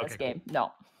use it? in this Okay, game.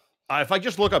 No. If I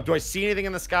just look up, do I see anything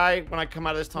in the sky when I come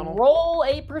out of this tunnel? Roll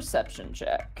a perception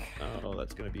check. Oh,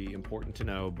 that's going to be important to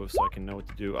know, but so I can know what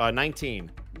to do.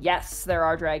 19. Yes, there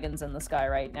are dragons in the sky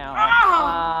right now.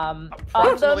 Of them,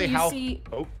 Approximately you how- see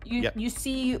Oh, you yep. you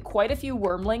see quite a few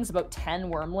wormlings, about 10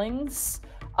 wormlings.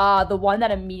 The one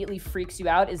that immediately freaks you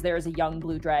out is there is a young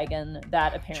blue dragon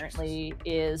that apparently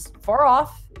is far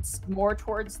off. It's more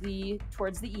towards the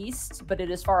east, but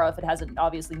it is far off. It hasn't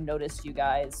obviously noticed you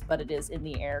guys, but it is in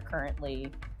the air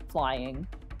currently flying.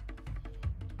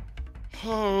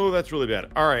 Oh, that's really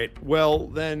bad. All right. Well,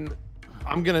 then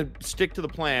I'm gonna stick to the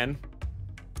plan,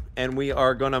 and we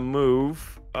are gonna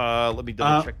move. Let me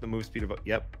double check the move speed of.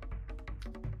 Yep.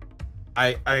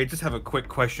 I just have a quick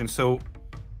question. So,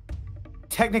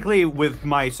 technically, with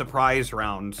my surprise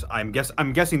round, I'm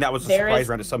guessing that was a surprise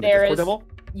round to summon the Discord Devil.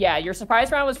 Yeah, your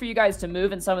surprise round was for you guys to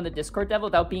move and summon the Discord Devil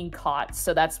without being caught.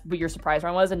 So that's what your surprise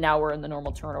round was, and now we're in the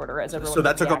normal turn order as everyone. So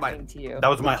that took up to you. That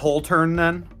was my whole turn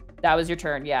then. That was your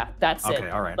turn. Yeah, that's it. Okay,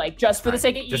 all right. Like just for the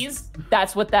sake of ease,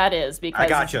 that's what that is. Because I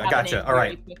gotcha. All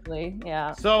right. Quickly.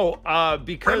 Yeah. So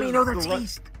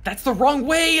because that's the wrong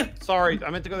way. Sorry, I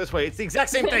meant to go this way. It's the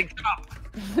exact same thing.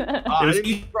 It was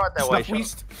east. Brought that way.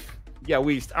 West. Yeah,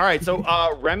 west. All right. So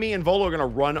Remy and Volo are gonna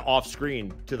run off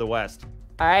screen to the west.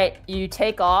 All right, you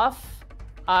take off.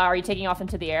 Are you taking off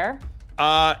into the air?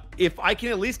 If I can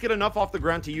at least get enough off the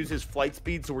ground to use his flight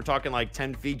speed, so we're talking like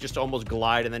 10 feet, just to almost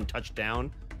glide and then touch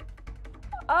down.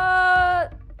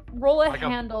 Roll a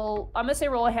handle. I'm gonna say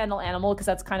roll a handle animal because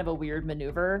that's kind of a weird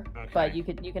maneuver, but you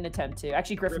can attempt to.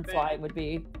 Actually, Griffin flying would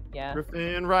be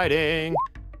Griffin riding.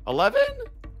 11.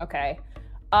 Okay.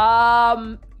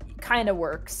 Kind of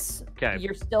works. Okay.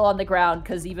 You're still on the ground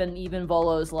because even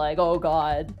Volo's like, oh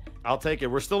god. I'll take it.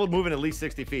 We're still moving at least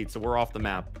 60 feet, so we're off the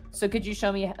map. So could you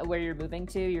show me where you're moving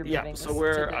to? You're moving so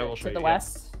where I will show to you. the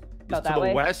west. About that to the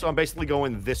way? west, so I'm basically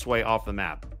going this way off the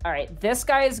map. All right, this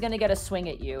guy is gonna get a swing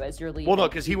at you as you're leaving. Well, no,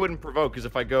 because he wouldn't provoke. Because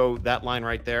if I go that line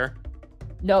right there.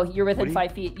 No, you're within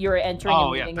 5 feet. You're entering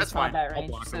and leaving his fine. combat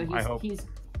range. So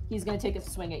he's gonna take a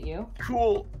swing at you.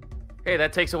 Cool. Hey,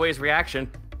 that takes away his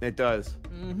reaction. It does.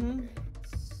 Mm-hmm.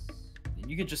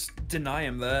 You can just deny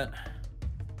him that.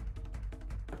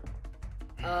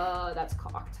 That's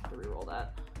cocked. I have to reroll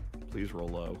that. Please roll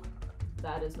low.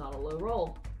 That is not a low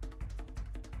roll.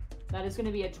 That is going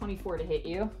to be a 24 to hit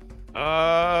you.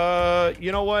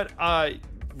 You know what?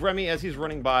 Remy, as he's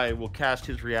running by, will cast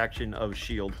his reaction of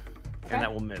shield, and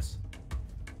that will miss.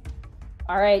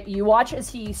 All right, you watch as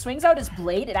he swings out his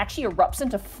blade. It actually erupts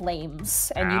into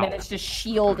flames, and you manage to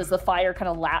shield as the fire kind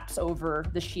of laps over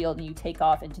the shield, and you take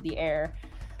off into the air.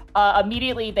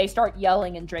 Immediately, they start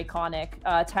yelling in Draconic.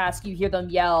 Task, you hear them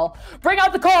yell, "Bring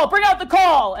out the call! Bring out the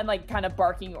call!" and like kind of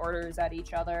barking orders at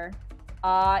each other.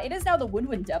 It is now the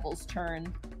Woodwind Devil's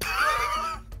turn.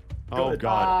 Oh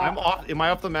god, I'm off. Am I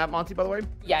off the map, Monty? By the way.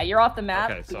 Yeah, you're off the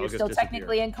map. Okay, so you're still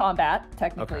technically in combat.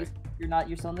 Technically, you're not.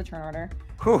 You're still in the turn order.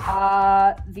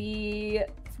 The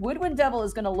Woodwind Devil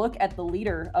is going to look at the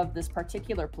leader of this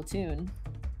particular platoon,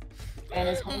 and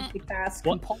is going to cast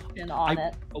compulsion on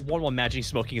it. One imagining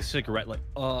smoking a cigarette, like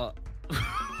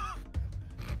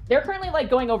They're currently like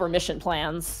going over mission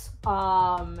plans.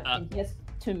 And he has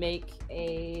to make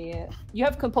a. You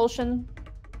have compulsion.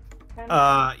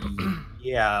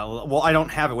 Yeah. Well, I don't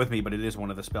have it with me, but it is one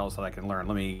of the spells that I can learn.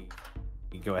 Let me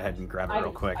go ahead and grab it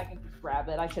real quick. I can grab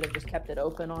it. I should have just kept it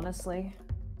open, honestly.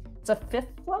 It's a 5th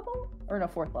level or no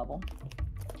 4th level.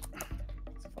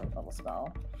 It's a 4th level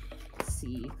spell. Let's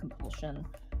see, compulsion.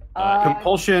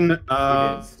 Compulsion.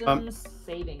 Wisdom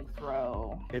saving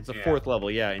throw. It's a 4th level,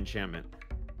 enchantment.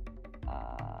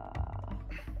 Oh,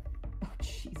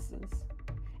 Jesus.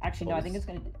 Actually, no. I think it's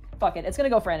gonna. Fuck it. It's gonna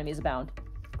go for enemies abound.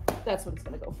 That's what it's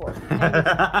gonna go for.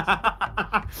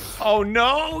 Oh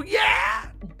no! Yeah.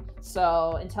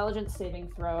 So intelligence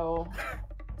saving throw,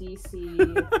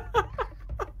 DC.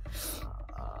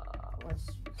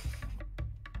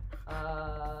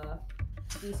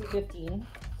 DC 15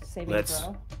 saving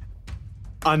throw.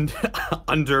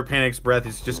 Under Panic's breath,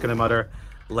 he's just gonna mutter,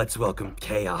 "Let's welcome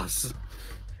chaos."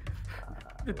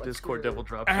 Discord Devil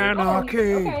drops.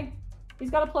 Anarchy. Okay. He's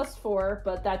got a +4,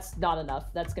 but that's not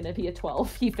enough. That's going to be a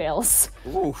 12. He fails.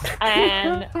 Oof.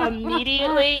 And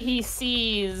immediately he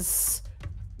sees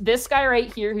this guy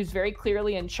right here, who's very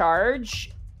clearly in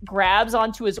charge, grabs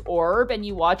onto his orb, and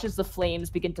you watch as the flames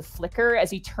begin to flicker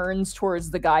as he turns towards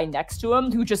the guy next to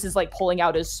him, who just is like pulling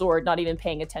out his sword, not even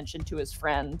paying attention to his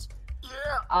friend.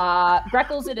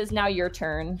 Greckles, it is now your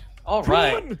turn. All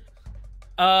right.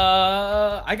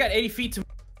 I got 80 feet to.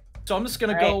 So I'm just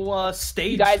gonna go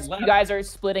stage left. You guys are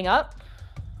splitting up?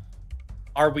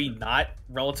 Are we not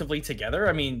relatively together?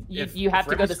 I mean, you have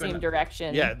to go the same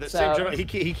direction. Yeah, same direction.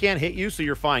 He can't hit you, so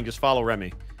you're fine. Just follow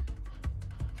Remy.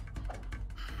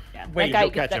 Yeah, wait, you'll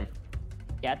catch him.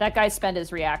 Yeah, that guy spent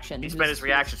his reaction. He spent his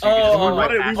reaction. So you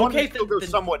can just we still go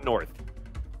somewhat north.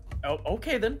 Oh,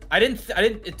 okay then. I didn't.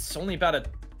 It's only about a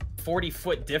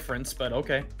 40-foot difference, but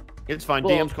okay. It's fine.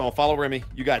 DM's call. Follow Remy.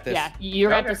 You got this. Yeah, you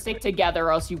have to stick together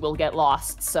or else you will get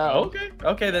lost. So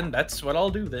okay, then that's what I'll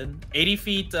do then. 80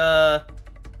 feet. I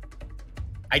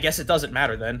guess it doesn't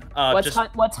matter then.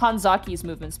 What's Hanzaki's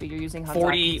movement speed? You're using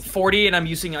Hanzaki's. 40, and I'm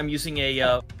using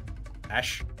a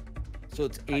dash. So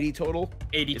it's 80 total?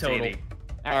 80 It's total. 80.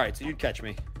 All right, so you'd catch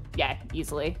me. Yeah,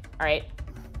 easily. All right.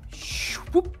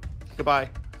 Goodbye.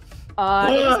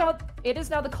 It is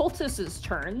now the cultists'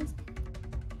 turn.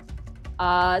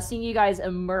 Seeing you guys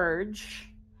emerge,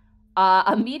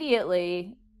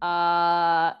 immediately,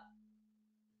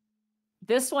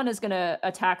 this one is gonna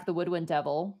attack the Woodwind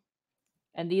Devil,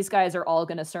 and these guys are all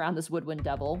gonna surround this Woodwind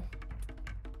Devil.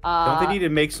 Don't they need to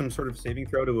make some sort of saving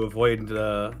throw to avoid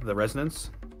the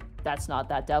resonance? That's not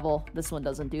that devil. This one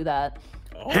doesn't do that.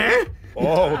 Oh,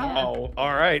 Oh.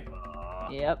 all right.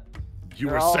 Yep. You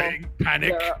They're were all- saying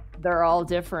panic. They're all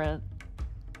different.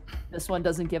 This one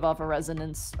doesn't give off a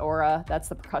resonance aura. That's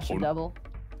the percussion devil.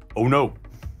 Oh no.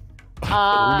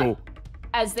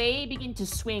 As they begin to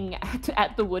swing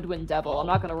at the Woodwind Devil, I'm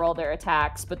not going to roll their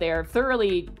attacks, but they are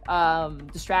thoroughly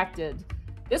distracted.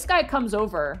 This guy comes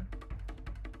over,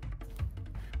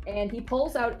 and he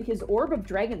pulls out his Orb of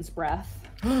Dragon's Breath.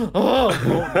 And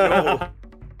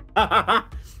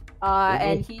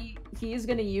he is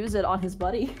going to use it on his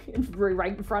buddy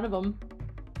right in front of him.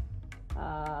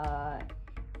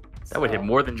 That would hit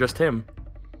more than just him.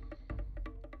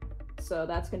 So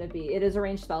that's going to be... It is a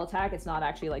ranged spell attack. It's not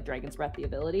actually like Dragon's Breath, the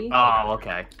ability. Oh,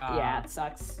 okay. Yeah, it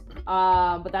sucks.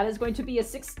 But that is going to be a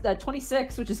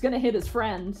 26, which is going to hit his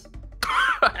friend.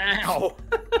 Ow.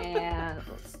 And...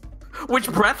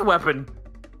 Which breath weapon?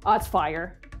 Oh, it's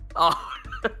fire. Oh.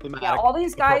 Yeah, all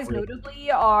these guys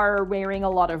notably are wearing a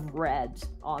lot of red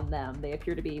on them. They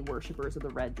appear to be worshippers of the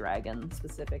red dragon,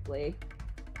 specifically.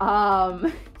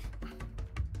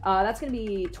 That's going to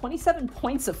be 27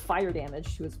 points of fire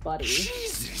damage to his buddy.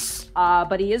 Jesus.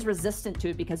 But he is resistant to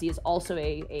it because he is also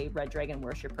a red dragon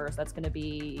worshipper. So that's going to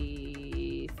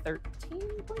be 13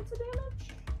 points of damage?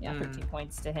 Yeah, 13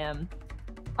 points to him.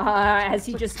 As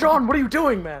he just... John, what are you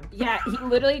doing, man? Yeah, he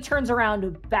literally turns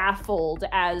around baffled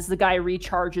as the guy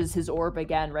recharges his orb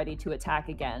again, ready to attack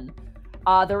again.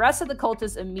 The rest of the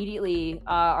cultists immediately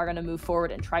are going to move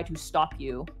forward and try to stop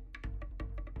you.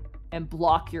 And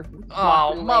block your, way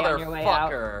on your way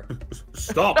out.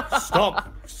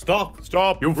 Stop.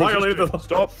 You violated the...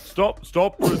 Stop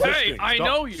resisting. Hey, I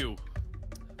know you.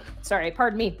 Sorry,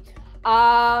 pardon me.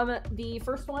 The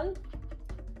first one...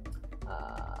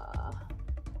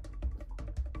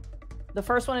 the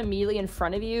first one immediately in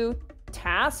front of you,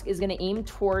 Task, is going to aim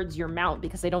towards your mount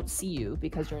because they don't see you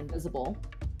because you're invisible.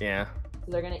 Yeah.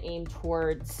 So they're going to aim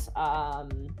towards... why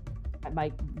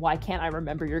can't I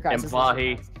remember your guys'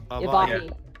 Ivahi.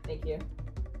 Ivahi. Thank you.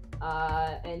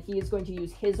 And he is going to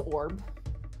use his orb.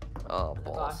 Oh,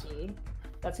 balls. Ivahi.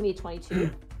 That's going to be 22.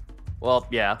 Well,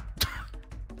 yeah.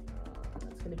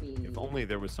 That's going to be... If only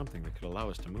there was something that could allow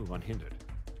us to move unhindered.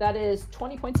 That is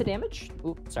 20 points of damage.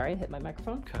 Oop, sorry, I hit my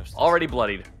microphone. Already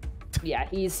bloodied. Yeah,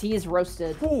 he's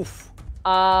roasted. Oof.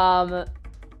 The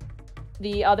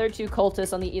other two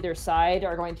cultists on the either side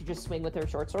are going to just swing with their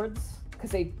short swords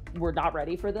because they were not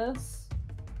ready for this.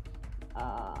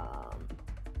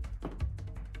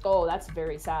 Oh, that's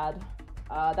very sad.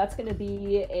 That's going to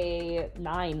be a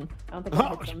 9. I don't think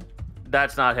that hits him.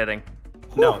 That's not hitting.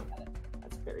 No.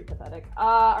 That's very pathetic.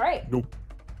 All right. Nope.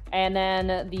 And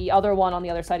then the other one on the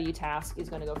other side of you, Task, is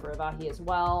going to go for Ivahi as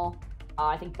well.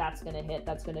 I think that's going to hit.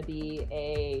 That's going to be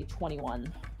a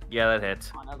 21. Yeah, that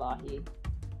hits. On Ivahi.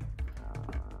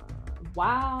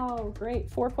 Wow, great.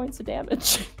 4 points of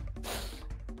damage.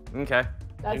 Okay.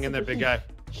 That's Hang in there, such a big guy.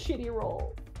 Shitty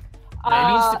roll.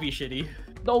 That needs to be shitty.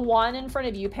 The one in front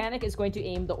of you, Panic, is going to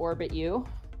aim the orb at you.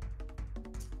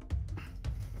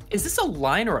 Is this a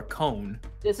line or a cone?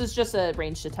 This is just a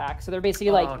ranged attack. So they're basically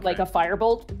okay. like a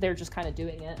firebolt. They're just kind of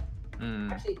doing it. Mm.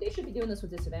 Actually, they should be doing this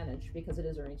with disadvantage because it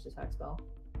is a ranged attack spell.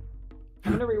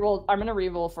 I'm gonna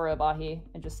reroll for Ivahi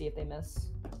and just see if they miss.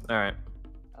 All right.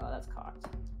 Oh, that's cocked.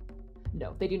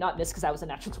 No, they do not miss because that was a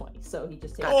natural 20. So he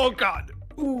just takes. Oh God.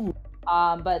 Ooh.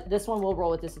 But this one will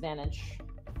roll with disadvantage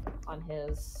on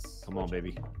his. Come on,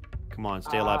 baby. Come on,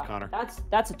 stay alive, Connor.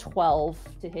 That's a 12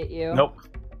 to hit you. Nope.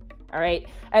 All right.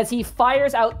 As he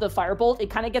fires out the firebolt, it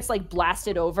kind of gets like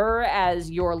blasted over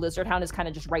as your lizard hound is kind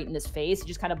of just right in his face. He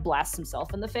just kind of blasts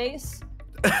himself in the face.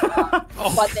 But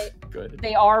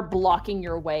they are blocking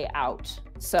your way out.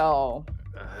 So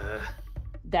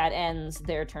that ends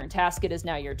their turn. Task, it is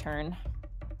now your turn.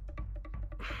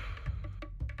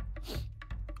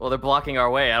 Well, they're blocking our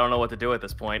way. I don't know what to do at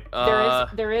this point.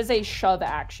 There is a shove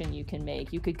action you can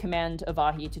make. You could command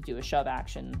Ivahi to do a shove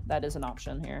action. That is an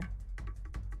option here.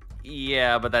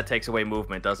 Yeah, but that takes away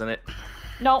movement, doesn't it?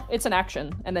 No, it's an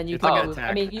action, and then you It's can like an move. I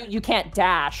attack. mean, you can't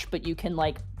dash, but you can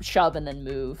like shove and then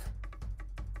move.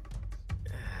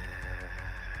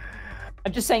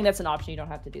 I'm just saying that's an option. You don't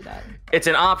have to do that. It's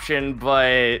an option,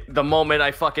 but the moment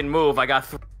I fucking move, I got.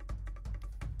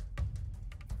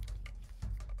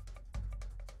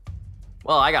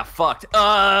 Well, I got fucked.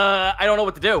 I don't know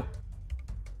what to do.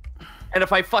 And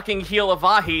if I fucking heal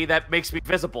Avahi, that makes me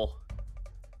visible.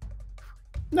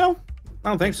 No, I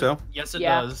don't think so. Yes, it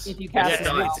Yeah, does. if you cast Yeah, it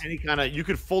spell. it's any kind of you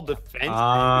could full defense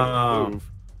Oh.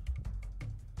 move.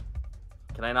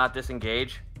 Can I not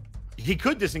disengage? He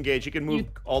could disengage. He can move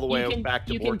all the way back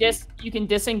to Borky. You can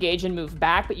disengage and move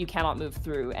back, but you cannot move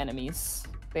through enemies.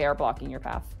 They are blocking your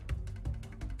path.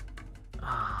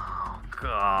 Oh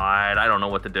god, I don't know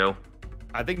what to do.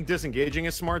 I think disengaging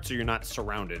is smart, so you're not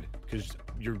surrounded, because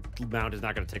your mount is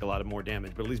not going to take a lot of more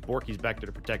damage. But at least Borky's back there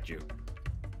to protect you.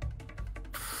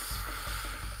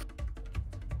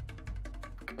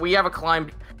 We have a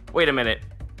climb. Wait a minute.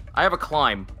 I have a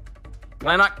climb. Can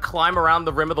I not climb around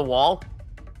the rim of the wall?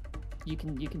 You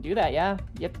can do that, yeah.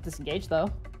 You have to disengage though.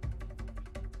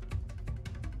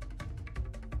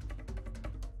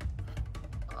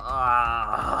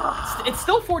 It's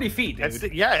still 40 feet, dude.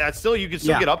 That's still you can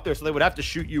still Yeah. get up there. So they would have to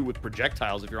shoot you with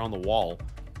projectiles if you're on the wall.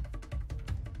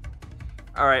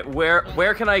 All right,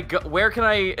 where can I go? Where can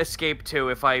I escape to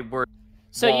if I were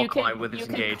So wall you can climb with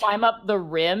disengage? climb up the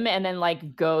rim and then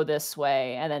like go this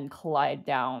way and then glide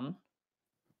down.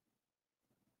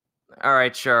 All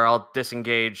right, sure. I'll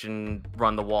disengage and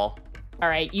run the wall. All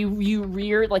right, you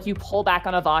rear, like you pull back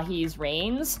on Avahi's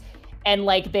reins, and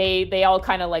like they all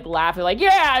kind of like laugh. They're like,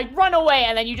 "Yeah, run away!"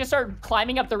 And then you just start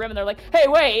climbing up the rim, and they're like, "Hey,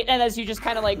 wait!" And as you just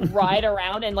kind of like ride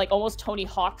around and like almost Tony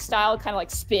Hawk style, kind of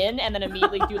like spin, and then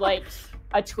immediately do like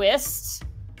a twist,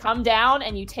 come down,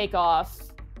 and you take off.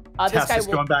 This guy will,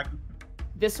 going back.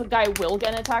 This guy will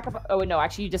get an attack. Oh no,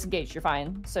 actually you disengaged. You're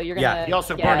fine. So you're gonna. Yeah, He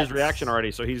also burned his reaction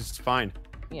already, so he's fine.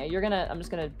 Yeah, you're gonna. I'm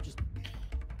just gonna just.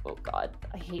 Oh god,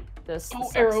 I hate this. Oh, This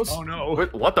sucks. arrows. Oh no!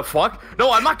 What the fuck?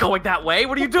 No, I'm not going that way.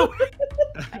 What are you doing?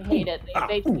 I hate it.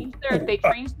 They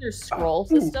changed their scroll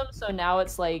system, so now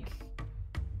it's like.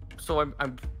 So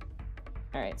I'm.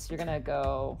 All right, so you're gonna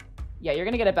go. Yeah, you're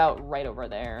gonna get about right over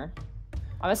there.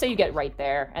 I'm gonna say you get right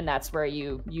there, and that's where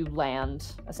you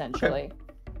land essentially. Wait,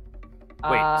 so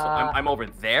I'm over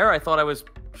there? I thought I was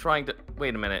trying to.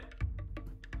 Wait a minute.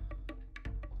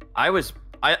 I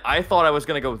thought I was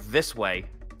gonna go this way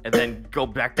and then go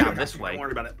back down this way. Don't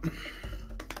worry about it.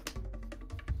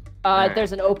 Alright.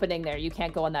 There's an opening there. You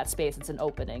can't go in that space. It's an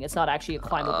opening. It's not actually a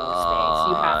climbable space.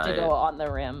 You have to go on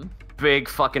the rim. Big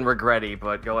fucking regretty,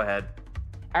 but go ahead.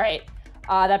 All right.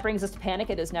 That brings us to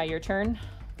Panic. It is now your turn.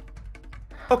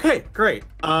 Okay, great.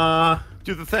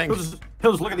 Do the thing.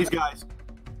 He'll just look at these guys.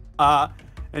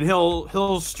 And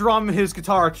he'll strum his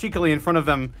guitar cheekily in front of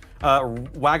them,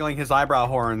 waggling his eyebrow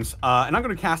horns. And I'm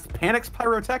going to cast Panic's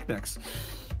Pyrotechnics.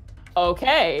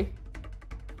 Okay.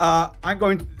 I'm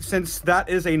going to, since that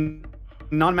is a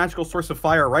non-magical source of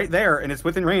fire right there, and it's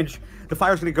within range, the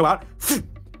fire's going to go out,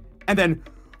 and then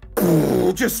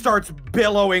just starts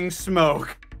billowing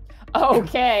smoke.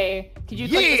 Okay. Could you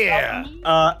click the spell for me?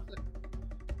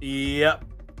 Yep.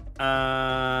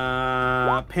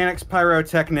 Panic's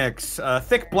Pyrotechnics.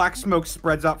 Thick black smoke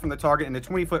spreads out from the target in a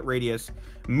 20-foot radius,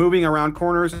 moving around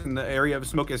corners, and the area of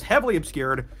smoke is heavily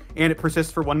obscured, and it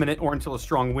persists for 1 minute or until a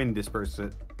strong wind disperses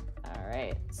it. All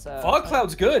right. So Fog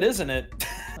cloud's good, isn't it?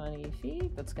 20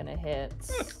 feet. That's gonna hit.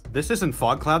 This isn't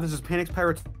Fog Cloud. This is Panic's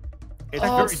Pyrotechnics. It's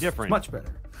very different. Much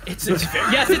better. It's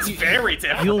very, yes, it's very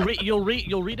different.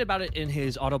 You'll read about it in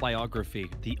his autobiography,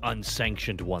 the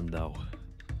unsanctioned one, though.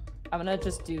 I'm gonna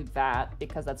just do that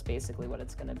because that's basically what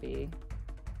it's gonna be.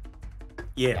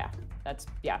 Yeah. That's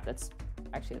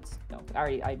actually it's no.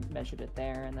 I measured it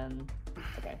there and then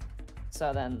okay.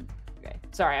 So then okay.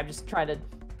 Sorry, I'm just trying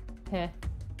to.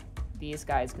 These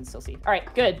guys can still see. All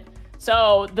right, good.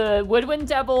 So the Woodwind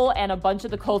Devil and a bunch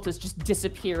of the cultists just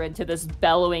disappear into this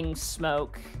bellowing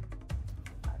smoke.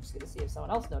 I'm just gonna see if someone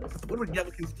else notices. The Woodwind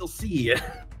Devil can still see.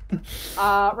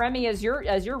 Remy, as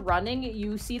you're running,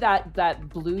 you see that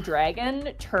blue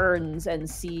dragon turns and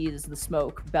sees the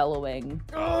smoke bellowing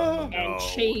and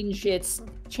changes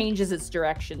its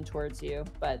direction towards you,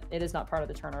 but it is not part of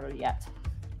the turn order yet.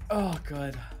 Oh,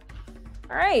 good.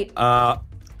 All right.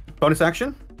 Bonus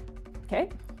action. Okay.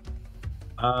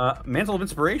 Mantle of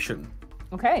Inspiration.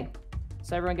 Okay.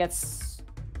 So everyone gets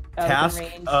Task.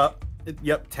 range.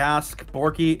 Yep. Task.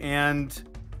 Borky and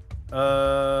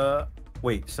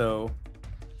wait. So.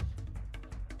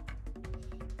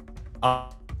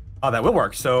 That will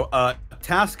work. So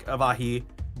Task, Avahi,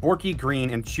 Borky, Green,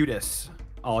 and Chutis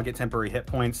all get temporary hit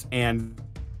points, and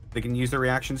they can use their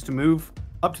reactions to move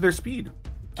up to their speed.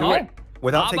 Do it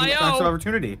without taking attacks of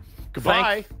opportunity.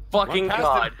 Goodbye. Thank fucking Run past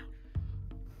God. him.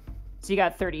 So So you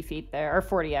got 30 feet there, or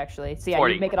 40 actually. So yeah,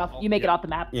 40. you make it off. You make it off the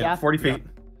map. Yeah, 40 feet.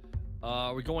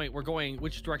 We're going.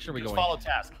 Which direction are we Just going? follow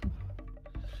task.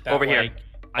 Over here.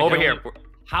 Over here.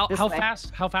 How This way.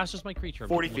 fast? How fast is my creature?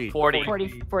 40 feet. 40.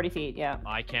 40 feet. Yeah.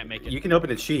 I can't make it. You can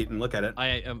open its sheet and look at it. I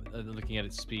am looking at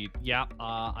its speed. Yeah.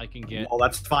 I can get. Well,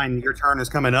 that's fine. Your turn is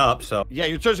coming up, so. Yeah,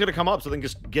 your turn's gonna come up, so then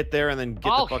just get there and then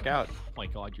get the fuck out. Oh my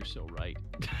god, you're so right.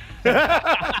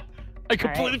 I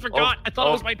completely forgot. I thought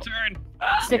it was my turn.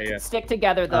 Stick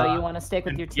together though. You want to stick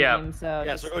with your team. yeah. So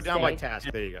Yeah, so go down by task.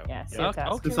 There you go. Yeah. Yep. Stay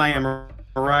task. Okay.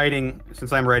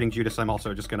 Since I'm writing Judas, I'm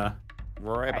also just gonna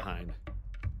Right behind.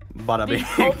 bada The bing.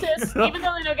 cultists, even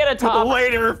though they don't get a top,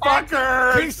 Later,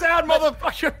 fucker. Peace out,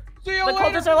 motherfucker. See you the later.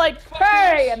 cultists are like,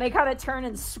 "Hey!" and they kind of turn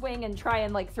and swing and try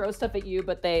and like throw stuff at you,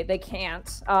 but they can't.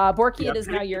 Borky, it is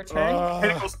now your turn.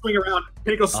 Pinnacle swing around.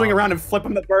 Pinnacle swing around and flip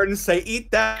him the bird and say, "Eat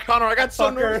that." Connor, I got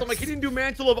so Fucker. nervous. I'm like, he didn't do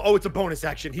Mantle of. Oh, it's a bonus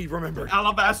action. He remembered.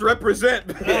 Alabasta represent.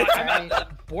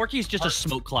 Borky's just a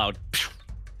smoke cloud.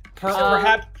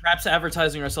 Perhaps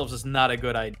advertising ourselves is not a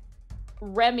good idea.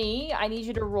 Remy, I need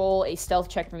you to roll a stealth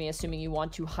check for me, assuming you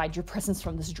want to hide your presence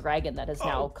from this dragon that has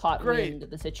now caught great. wind of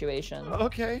the situation.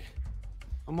 Okay.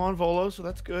 I'm on Volo, so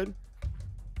that's good.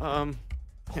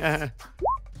 Yeah.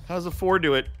 How's a 4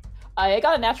 do it? I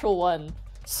got a natural 1.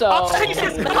 So.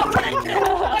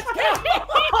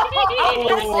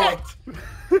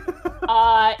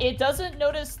 It doesn't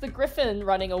notice the griffin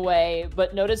running away,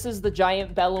 but notices the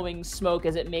giant bellowing smoke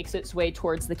as it makes its way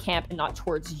towards the camp and not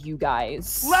towards you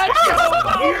guys. Let's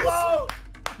go!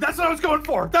 That's what I was going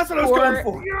for. That's what I was going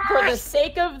for. For the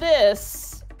sake of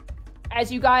this,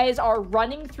 as you guys are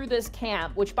running through this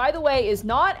camp, which by the way is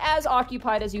not as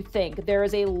occupied as you think, there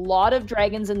is a lot of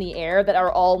dragons in the air that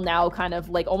are all now kind of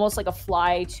like almost like a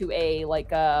fly to a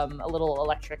little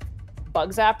electric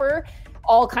bug zapper.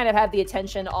 All kind of have the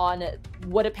attention on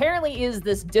what apparently is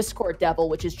this Discord devil,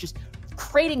 which is just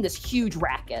creating this huge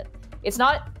racket. It's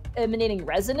not emanating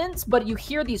resonance, but you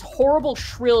hear these horrible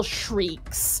shrill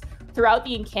shrieks throughout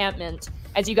the encampment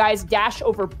as you guys dash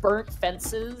over burnt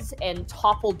fences and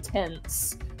toppled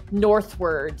tents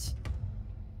northward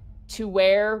to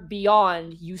where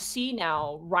beyond you see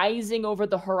now rising over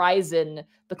the horizon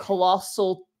the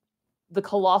colossal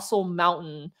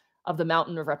mountain of the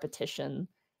Mountain of Repetition.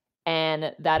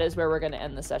 And that is where we're going to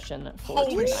end the session for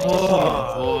tonight.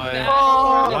 Wow.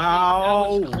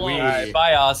 Alright,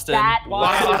 bye, Austin.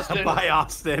 Bye,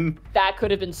 Austin. That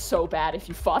could have been so bad if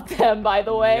you fought them, by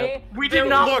the way. We did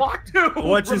not want to.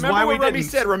 Which is why we Remy didn't.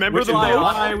 said, remember Which the is boat?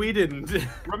 why we didn't.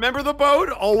 Remember the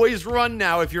boat? Always run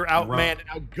now if you're outmanned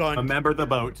and outgunned. Remember the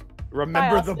boat.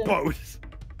 Remember the Austin. boat.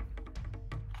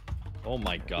 Oh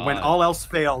my god. When all else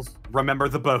fails, remember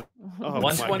the boat. Oh my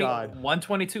 120, god.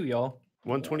 122, y'all.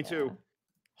 122.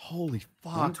 Holy fuck,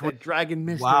 120. that dragon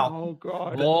missed Wow. it. Oh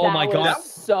god. Oh my god.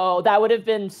 So that would have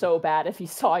been so bad if he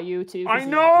saw you too. 'cause I he-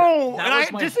 know, That and I was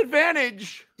had my-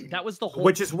 disadvantage. That was the whole.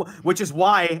 Which is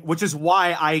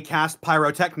why I cast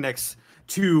pyrotechnics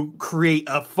to create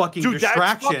a fucking Dude, that's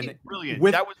distraction fucking brilliant.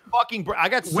 with That was fucking I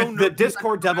got so with the nervous.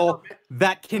 Discord devil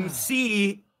that can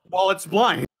see while it's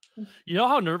blind. You know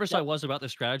how nervous I was about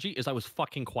this strategy? Is I was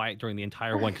fucking quiet during the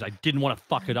entire one because I didn't want to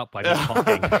fuck it up by just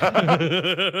talking.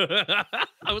 I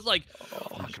was like,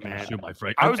 fuck, man, shoot my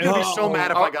friend. I was gonna be so mad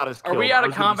if I got his kill. Are we out I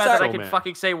of was gonna be combat that so I can mad.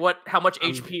 fucking say how much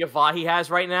HP Avahi has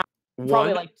right now? Probably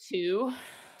One? like 2.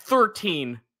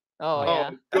 13. Oh yeah.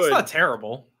 That's Good. not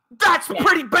terrible. That's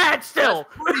pretty bad still.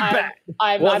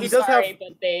 I'm He does sorry, have- but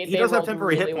they He does have rolled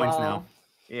temporary hit really points well. now.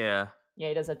 Yeah. Yeah,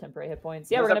 he does have temporary hit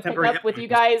points. Yeah, does we're have gonna pick temporary up hit with you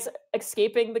points. guys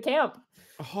escaping the camp.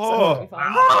 Oh, That'll be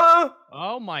fun.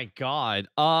 Oh my god.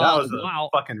 That was a wow.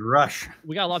 fucking rush.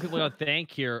 We got a lot of people to thank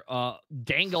here.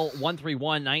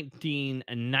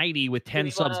 Dangle1311990 with 10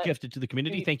 we subs wanna- gifted to the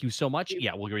community. we- Thank you so much.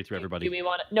 Yeah, we'll go through everybody. Do we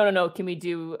want to? No. Can we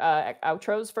do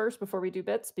outros first before we do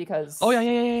bits? Because Oh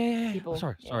yeah. People-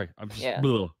 Sorry. yeah. I'm just Yeah.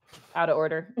 Ugh. out of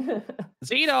order.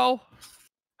 Zeno.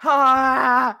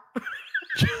 Ha!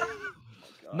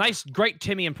 Nice, great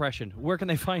Timmy impression. Where can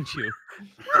they find you?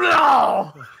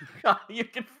 No! God, you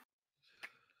can.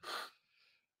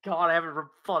 God, I haven't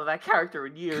thought of that character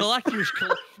in years.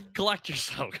 Collect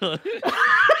yourself.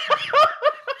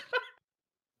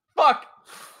 Fuck.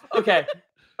 Okay.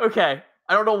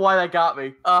 I don't know why that got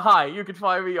me. Hi, you can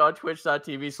find me on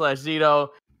twitch.tv/Zeno,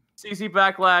 CC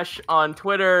Backlash on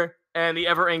Twitter, and the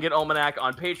Ever Ingot Almanac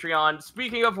on Patreon.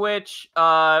 Speaking of which,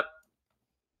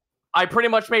 I pretty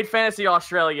much made Fantasy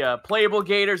Australia, playable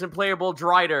Gators and playable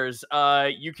Driders.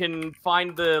 You can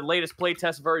find the latest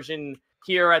playtest version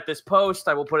here at this post.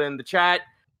 I will put it in the chat.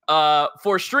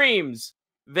 For streams,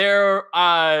 their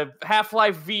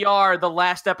Half-Life VR, the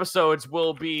last episodes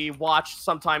will be watched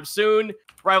sometime soon.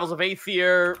 Rivals of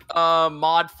Aether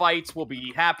mod fights will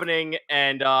be happening,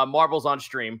 and Marbles on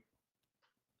stream.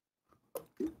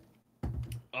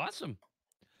 Awesome.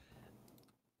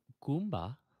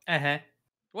 Goomba. Uh-huh.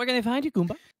 Where can they find you,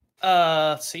 Goomba?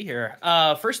 Let's see here.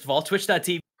 First of all,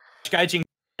 twitch.tv Gaijin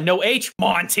no H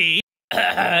Monty.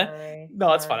 Sorry,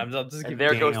 No, it's sorry. fine. I'm just And giving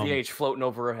there you. goes the H floating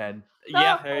over her head.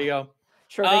 Yeah, there you go.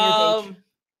 Schrodinger's H.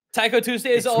 Taiko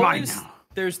Tuesday as It's mine always. now.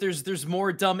 There's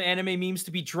more dumb anime memes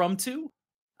to be drummed to.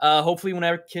 Hopefully when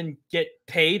I can get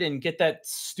paid and get that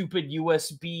stupid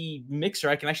USB mixer,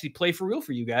 I can actually play for real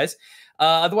for you guys.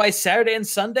 Otherwise, Saturday and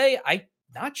Sunday, I'm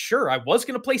not sure. I was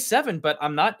gonna play 7, but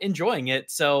I'm not enjoying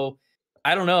it. So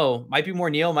I don't know. Might be more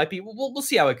Neo, might be we'll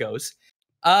see how it goes.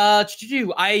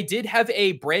 I did have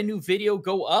a brand new video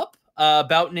go up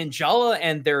about Ninjala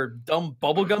and their dumb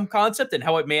bubblegum concept and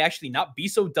how it may actually not be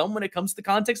so dumb when it comes to the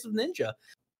context of Ninja.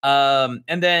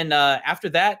 And then after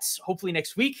that, hopefully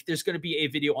next week, there's going to be a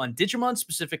video on Digimon,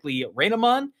 specifically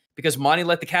Rainamon, because Monty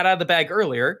let the cat out of the bag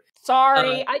earlier.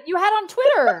 Sorry, you had on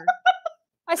Twitter.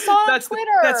 I saw it on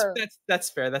Twitter. That's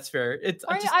fair. That's fair. It's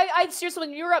I seriously,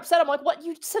 when you were upset, I'm like, what?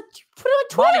 You said you put it on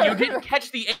Twitter. Monty, you didn't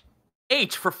catch the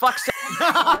H for fuck's sake.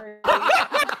 Sorry.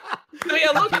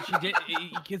 yeah, look.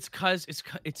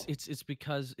 It's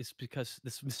because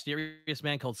this mysterious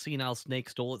man called Senile Snake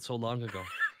stole it so long ago.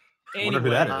 I wonder who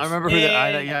that is. I remember who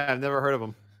that. Yeah, I've never heard of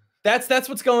him. That's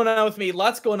what's going on with me.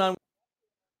 Lots going on.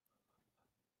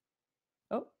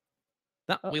 No,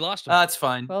 we lost him. That's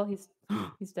fine. Well, he's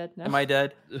dead now. Am I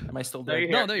dead? Am I still No, dead? you're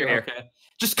here. No, you're You're here. Okay.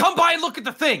 Just come by and look at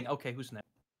the thing. Okay, who's next?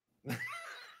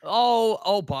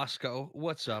 Oh, Bosco,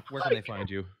 what's up? Where can they find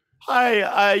you?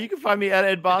 Hi, you can find me at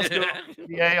Ed Bosco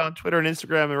NBA on Twitter and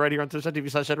Instagram, and right here on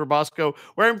twitch.tv/EdwardBosco,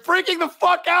 where I'm freaking the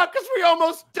fuck out because we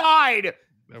almost died.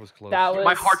 That was close.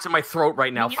 My heart's in my throat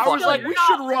right now. I was Fuck like, you. we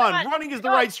should run. Running is the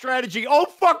right strategy. Oh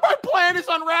fuck, my plan is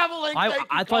unraveling. I Thank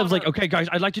you, thought I was like, Connor. okay, guys,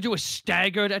 I'd like to do a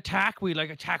staggered attack. We like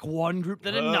attack one group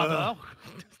then another.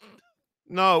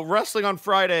 No, wrestling on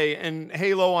Friday and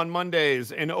Halo on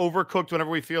Mondays and Overcooked whenever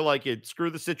we feel like it. Screw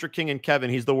the Citric King and Kevin.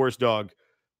 He's the worst dog.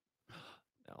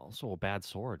 Also a bad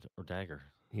sword or dagger.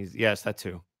 Yes, that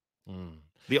too.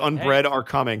 The unbred are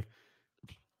coming.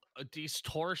 A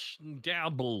distortion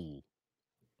dabble.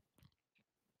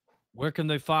 Where can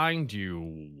they find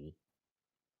you?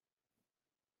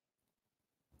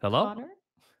 Hello?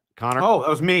 Connor? Oh, that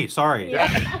was me. Sorry.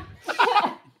 Yeah.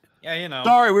 Yeah, you know.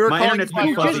 Sorry, we were My calling internet's you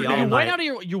been by your fuzzy name. all You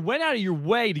night. went out of your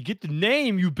way to get the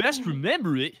name. You best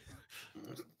remember it.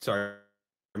 Sorry.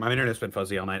 My internet's been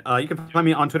fuzzy all night. You can find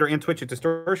me on Twitter and Twitch at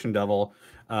Distortion Devil,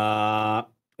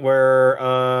 where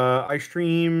I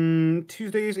stream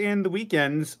Tuesdays and the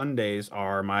weekends. Sundays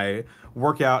are my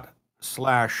workout /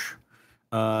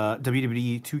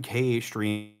 WWE 2K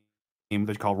stream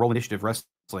that's called Roll Initiative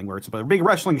Wrestling, where it's a big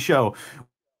wrestling show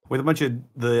with a bunch of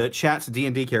the chat's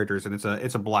DND characters, and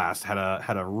it's a blast. Had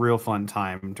a real fun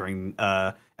time during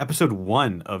episode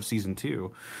 1 of season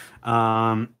 2.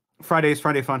 Friday is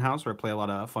Friday Funhouse, where I play a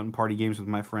lot of fun party games with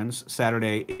my friends.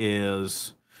 Saturday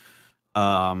is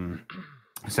Devil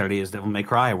May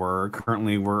Cry. We're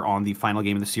on the final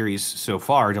game of the series so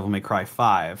far, Devil May Cry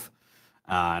 5.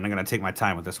 And I'm gonna take my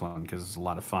time with this one because it's a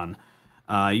lot of fun.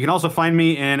 You can also find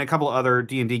me in a couple of other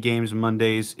D&D games.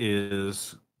 Mondays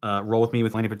is Roll With Me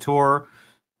with Lanny Pator.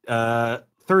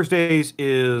 Thursdays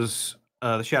is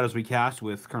The Shadows We Cast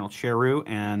with Colonel Cheru,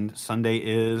 and Sunday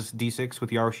is D6 with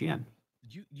Yaro Shien.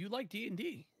 You like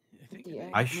D&D? I think. Yeah.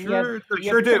 I You sure have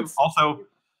do. Prince- Also,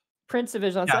 Prince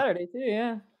Division on Yeah. Saturday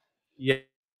too. Yeah.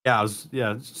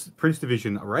 it's Prince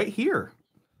Division right here.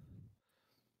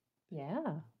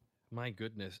 Yeah. My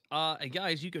goodness.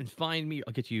 Guys, you can find me.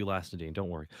 I'll get to you last, Nadine. Don't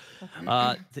worry.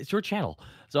 It's your channel.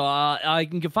 So you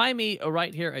can find me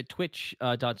right here at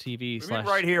twitch.tv /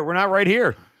 Right here. We're not right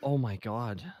here. Oh my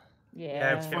god.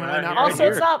 Yeah. it's fine. Right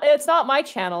Also, here. it's not my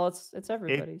channel. It's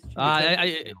everybody's.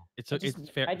 channel. It's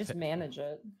fair. I just manage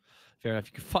it. Fair enough.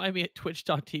 You can find me at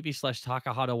twitch.tv /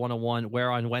 Takahata101,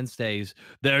 where on Wednesdays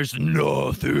there's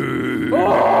nothing.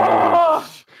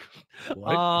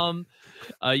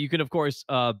 You can, of course,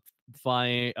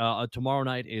 find tomorrow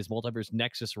night is Multiverse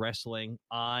Nexus Wrestling.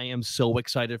 I am so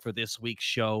excited for this week's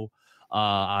show.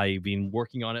 I've been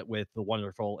working on it with the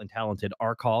wonderful and talented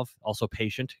Arkov, also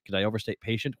Patient. Could I overstate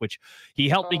Patient? Which he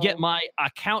helped me get my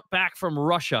account back from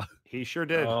Russia. He sure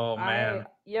did. Oh man.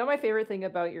 My favorite thing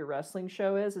about your wrestling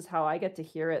show is how I get to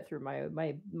hear it through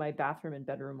my bathroom and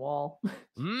bedroom wall.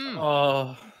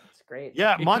 Oh. It's great.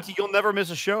 Yeah, Monty, you'll never miss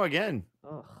a show again.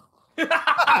 Ugh.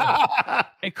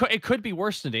 It could be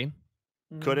worse, Nadine.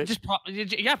 Could it?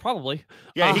 Yeah, probably.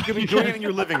 Yeah, he could be doing it in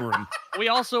your living room.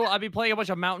 I've been playing a bunch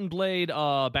of Mountain Blade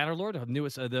Bannerlord,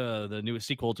 the newest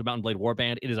sequel to Mountain Blade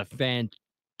Warband. It is a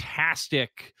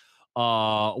fantastic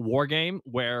war game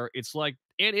where it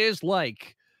is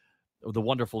like the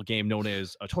wonderful game known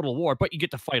as Total War, but you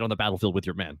get to fight on the battlefield with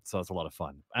your men. So that's a lot of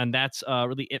fun. And that's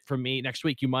really it from me. Next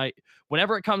week,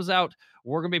 whenever it comes out,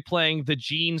 we're going to be playing the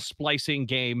gene splicing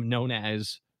game known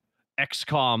as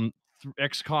XCOM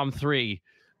 3,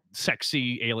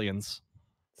 Sexy Aliens.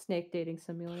 Snake dating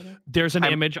simulator. There's an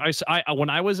image when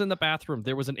I was in the bathroom,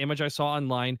 there was an image I saw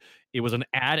online. It was an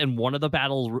ad, and one of the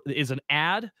battles is an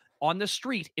ad on the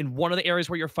street in one of the areas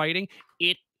where you're fighting.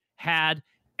 It had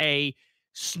a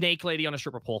snake lady on a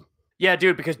stripper pole. Yeah,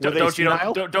 dude, because don't you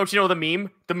know the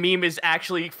meme? The meme is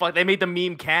actually they made the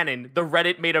meme canon. The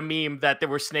Reddit made a meme that there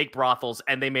were snake brothels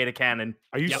and they made a canon.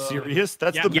 Are you serious?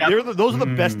 Those are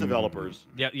the best developers.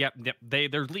 Yeah.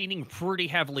 They're leaning pretty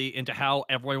heavily into how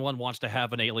everyone wants to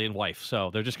have an alien wife.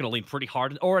 So they're just going to lean pretty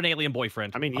hard, or an alien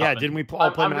boyfriend. I mean, didn't we all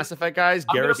play Mass Effect, guys?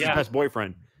 Garrus' best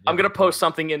boyfriend. I'm gonna post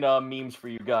something in memes for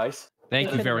you guys.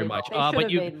 Thank you very much. They should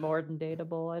have made more than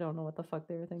dateable. I don't know what the fuck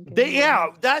they were thinking.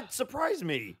 That surprised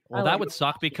me. Well, that would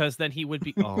suck because then he would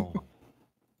be.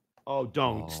 Oh,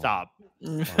 don't stop.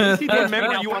 Is he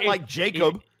remember you on like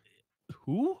Jacob?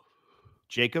 Who?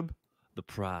 Jacob. The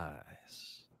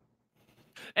prize.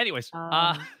 Anyways,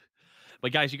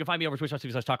 but guys, you can find me over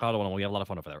twitch.tv/talkauto1. We have a lot of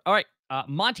fun over there. All right,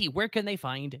 Monty, where can they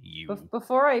find you?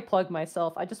 Before I plug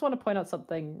myself, I just want to point out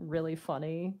something really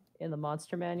funny in the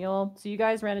monster manual. So you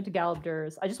guys ran into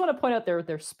Galabdurs. I just want to point out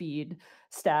their speed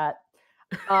stat.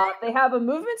 They have a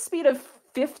movement speed of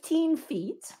 15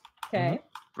 feet. Okay.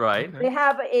 Right. They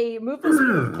have a movement speed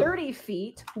of 30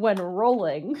 feet when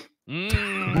rolling.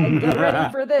 And get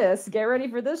ready for this. Get ready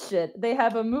for this shit. They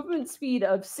have a movement speed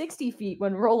of 60 feet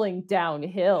when rolling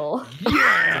downhill.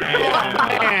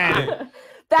 Yeah.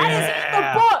 That is in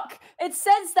the book. It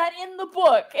says that in the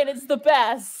book, and it's the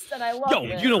best, and I love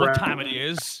it. You know what time it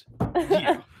is.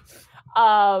 Yeah.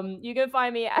 You can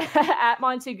find me at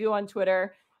Montagu on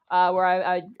Twitter, where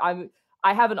I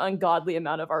have an ungodly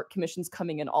amount of art commissions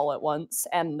coming in all at once,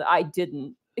 and I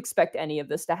didn't expect any of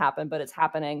this to happen, but it's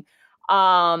happening.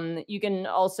 You can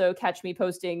also catch me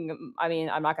posting, I mean,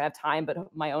 I'm not gonna have time,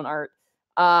 but my own art,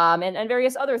 and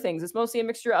various other things. It's mostly a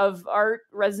mixture of art,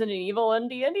 Resident Evil, and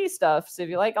D&D stuff. So if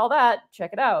you like all that,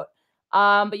 check it out.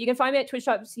 But you can find me at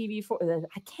twitch.tv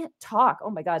I can't talk. Oh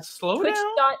my God. Slow down.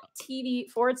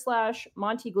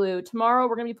 Twitch.tv/MontyGlue. Tomorrow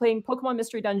we're going to be playing Pokemon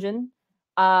Mystery Dungeon,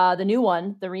 the new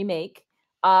one, the remake.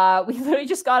 We literally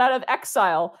just got out of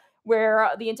exile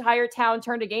where the entire town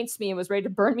turned against me and was ready to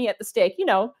burn me at the stake. You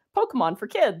know, Pokemon for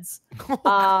kids.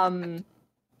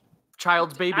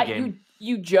 Child's baby game.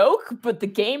 You joke, but the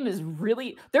game is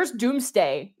really, there's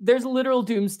doomsday. There's literal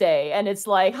doomsday. And it's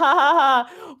like, ha ha ha,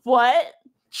 what?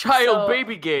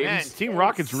 Baby games. Man, Team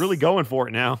Rocket's really going for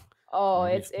it now. Oh,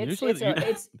 it's emotionally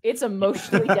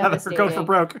devastating. Go for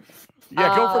broke.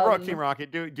 Yeah, go for broke, Team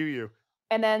Rocket. Do you?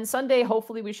 And then Sunday,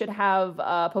 hopefully, we should have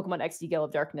Pokemon XD Gale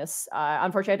of Darkness.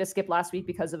 Unfortunately, I had to skip last week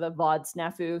because of a VOD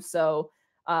snafu. So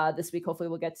this week, hopefully,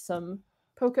 we'll get some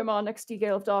Pokemon XD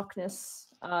Gale of Darkness.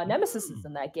 Nemesis is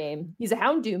in that game. He's a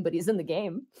Houndoom, but he's in the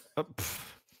game.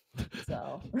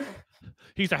 So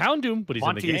he's a Houndoom, but he's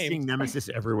in the game. Seeing Nemesis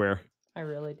everywhere. I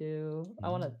really do. I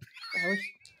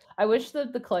wish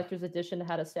that the collector's edition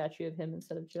had a statue of him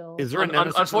instead of Jill. Is there a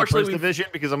Nemesis in the first division?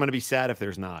 Because I'm going to be sad if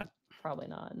there's not. Probably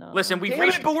not. No. Listen, but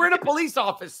we're in a police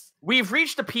office. We've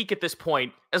reached a peak at this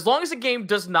point. As long as the game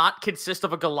does not consist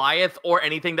of a Goliath or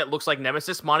anything that looks like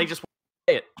Nemesis, Monty just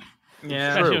play it.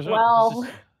 Yeah. True. Well.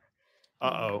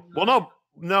 Well,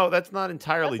 no, that's not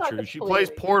entirely true. She plays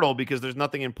Portal because there's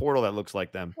nothing in Portal that looks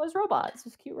like them. Well, it's robots.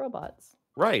 It's cute robots.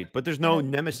 Right, but there's no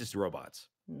Nemesis robots.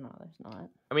 No, there's not.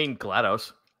 I mean,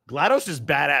 GLaDOS. GLaDOS is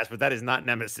badass, but that is not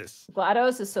Nemesis.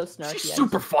 GLaDOS is so snarky. She's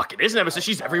super fucking is Nemesis.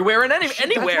 She's everywhere and anywhere.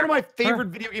 That's one of my favorite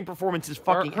video game performations.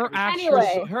 Fucking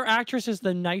her actress is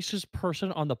the nicest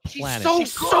person on the planet. She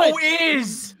so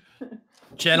is.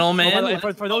 Gentlemen.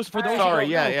 For those. Sorry,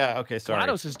 yeah. Okay, sorry.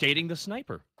 GLaDOS is dating the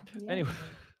sniper. Yeah.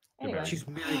 Anyway, She's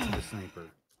married to the sniper.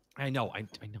 I know.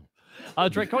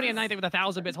 Draconian 9 with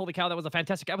 1,000 bits. Holy cow, that was a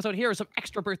fantastic episode. Here are some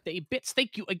extra birthday bits.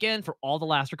 Thank you again for all the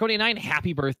last. Draconian 9,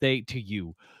 happy birthday to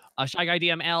you. Shy Guy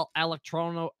DML,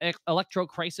 Electro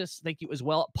Crisis, thank you as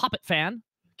well. Puppet Fan,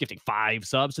 gifting 5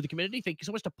 subs to the community. Thank you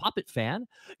so much to Puppet Fan.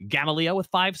 Gamma with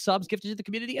 5 subs gifted to the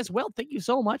community as well. Thank you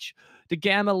so much to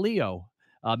Gamma.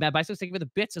 Mad Biceps, thank you for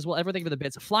the bits as well. Everything for the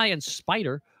bits. Flying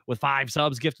Spider with 5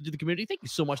 subs gifted to the community. Thank you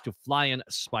so much to Flying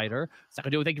Spider.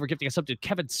 Sakaduo, thank you for gifting a sub to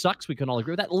Kevin Sucks. We can all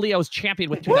agree with that. Leo's Champion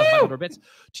with 2,500 bits.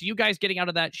 To you guys getting out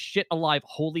of that shit alive,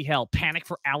 holy hell. Panic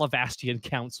for Alavastian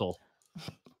Council.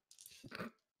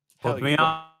 Put me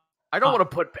on. I don't want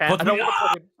to put pen. I don't want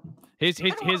to put his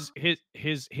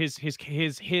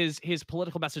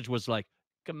political message was like,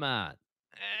 come on.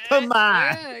 Come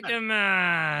on. Come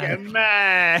on. Come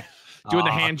on. Doing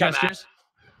the hand gestures.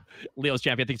 Leo's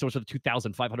Champion, thank you so much for the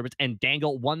 2,500 bits. And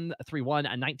Dangle131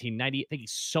 and 1990, thank you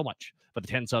so much for the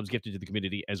 10 subs gifted to the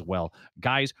community as well.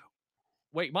 Guys,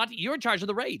 wait, Monty, you're in charge of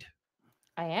the raid.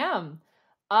 I am.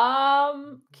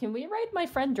 Can we raid my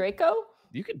friend Draco?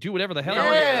 You can do whatever the hell.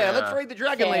 Yeah, let's raid the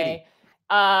Dragon Lady.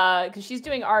 Because she's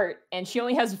doing art and she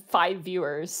only has 5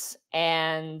 viewers,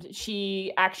 and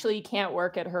she actually can't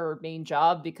work at her main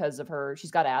job because of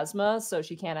she's got asthma, so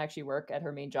she can't actually work at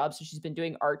her main job. So she's been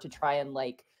doing art to try and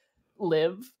like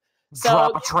live. So,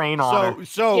 drop a train on her.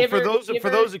 So for those,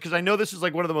 because I know this is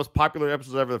like one of the most popular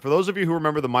episodes ever. For those of you who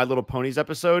remember the My Little Ponies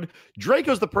episode,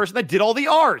 Draco's the person that did all the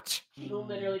art. She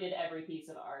literally did every piece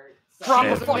of art. So Drop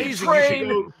a fucking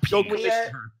train. Go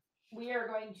commission her. We are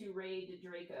going to raid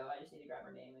Draco. I just need to grab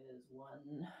her name. It is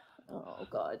one. Oh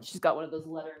god, she's got one of those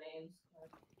letter names.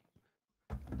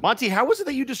 Monty, how was it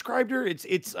that you described her? It's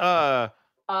quiet,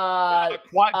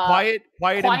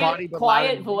 embodied, but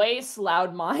quiet loud voice,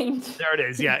 loud mind. There it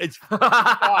is. Yeah, it's so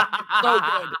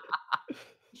good.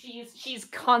 She's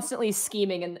constantly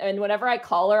scheming, and whenever I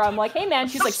call her, I'm like, "Hey man,"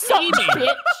 she's like, "Suck,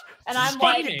 bitch," and I'm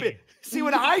like, "See,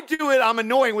 when I do it, I'm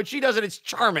annoying. When she does it, it's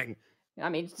charming." I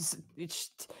mean,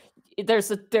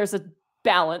 there's a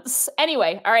balance.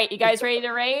 Anyway, all right, you guys ready to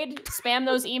raid? Spam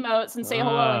those emotes and say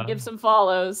hello and give some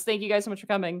follows. Thank you guys so much for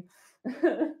coming.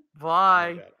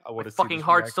 Bye. My fucking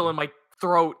heart's still in my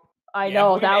throat. I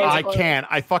know that was. I can't.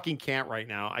 I fucking can't right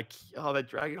now. Oh, that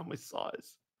dragon on my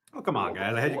saws. Oh, come on,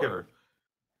 guys. I had you covered.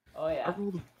 Oh yeah. I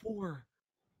rolled a 4.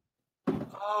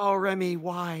 Oh, Remy,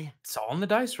 why? It's all in the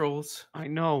dice rolls. I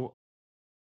know.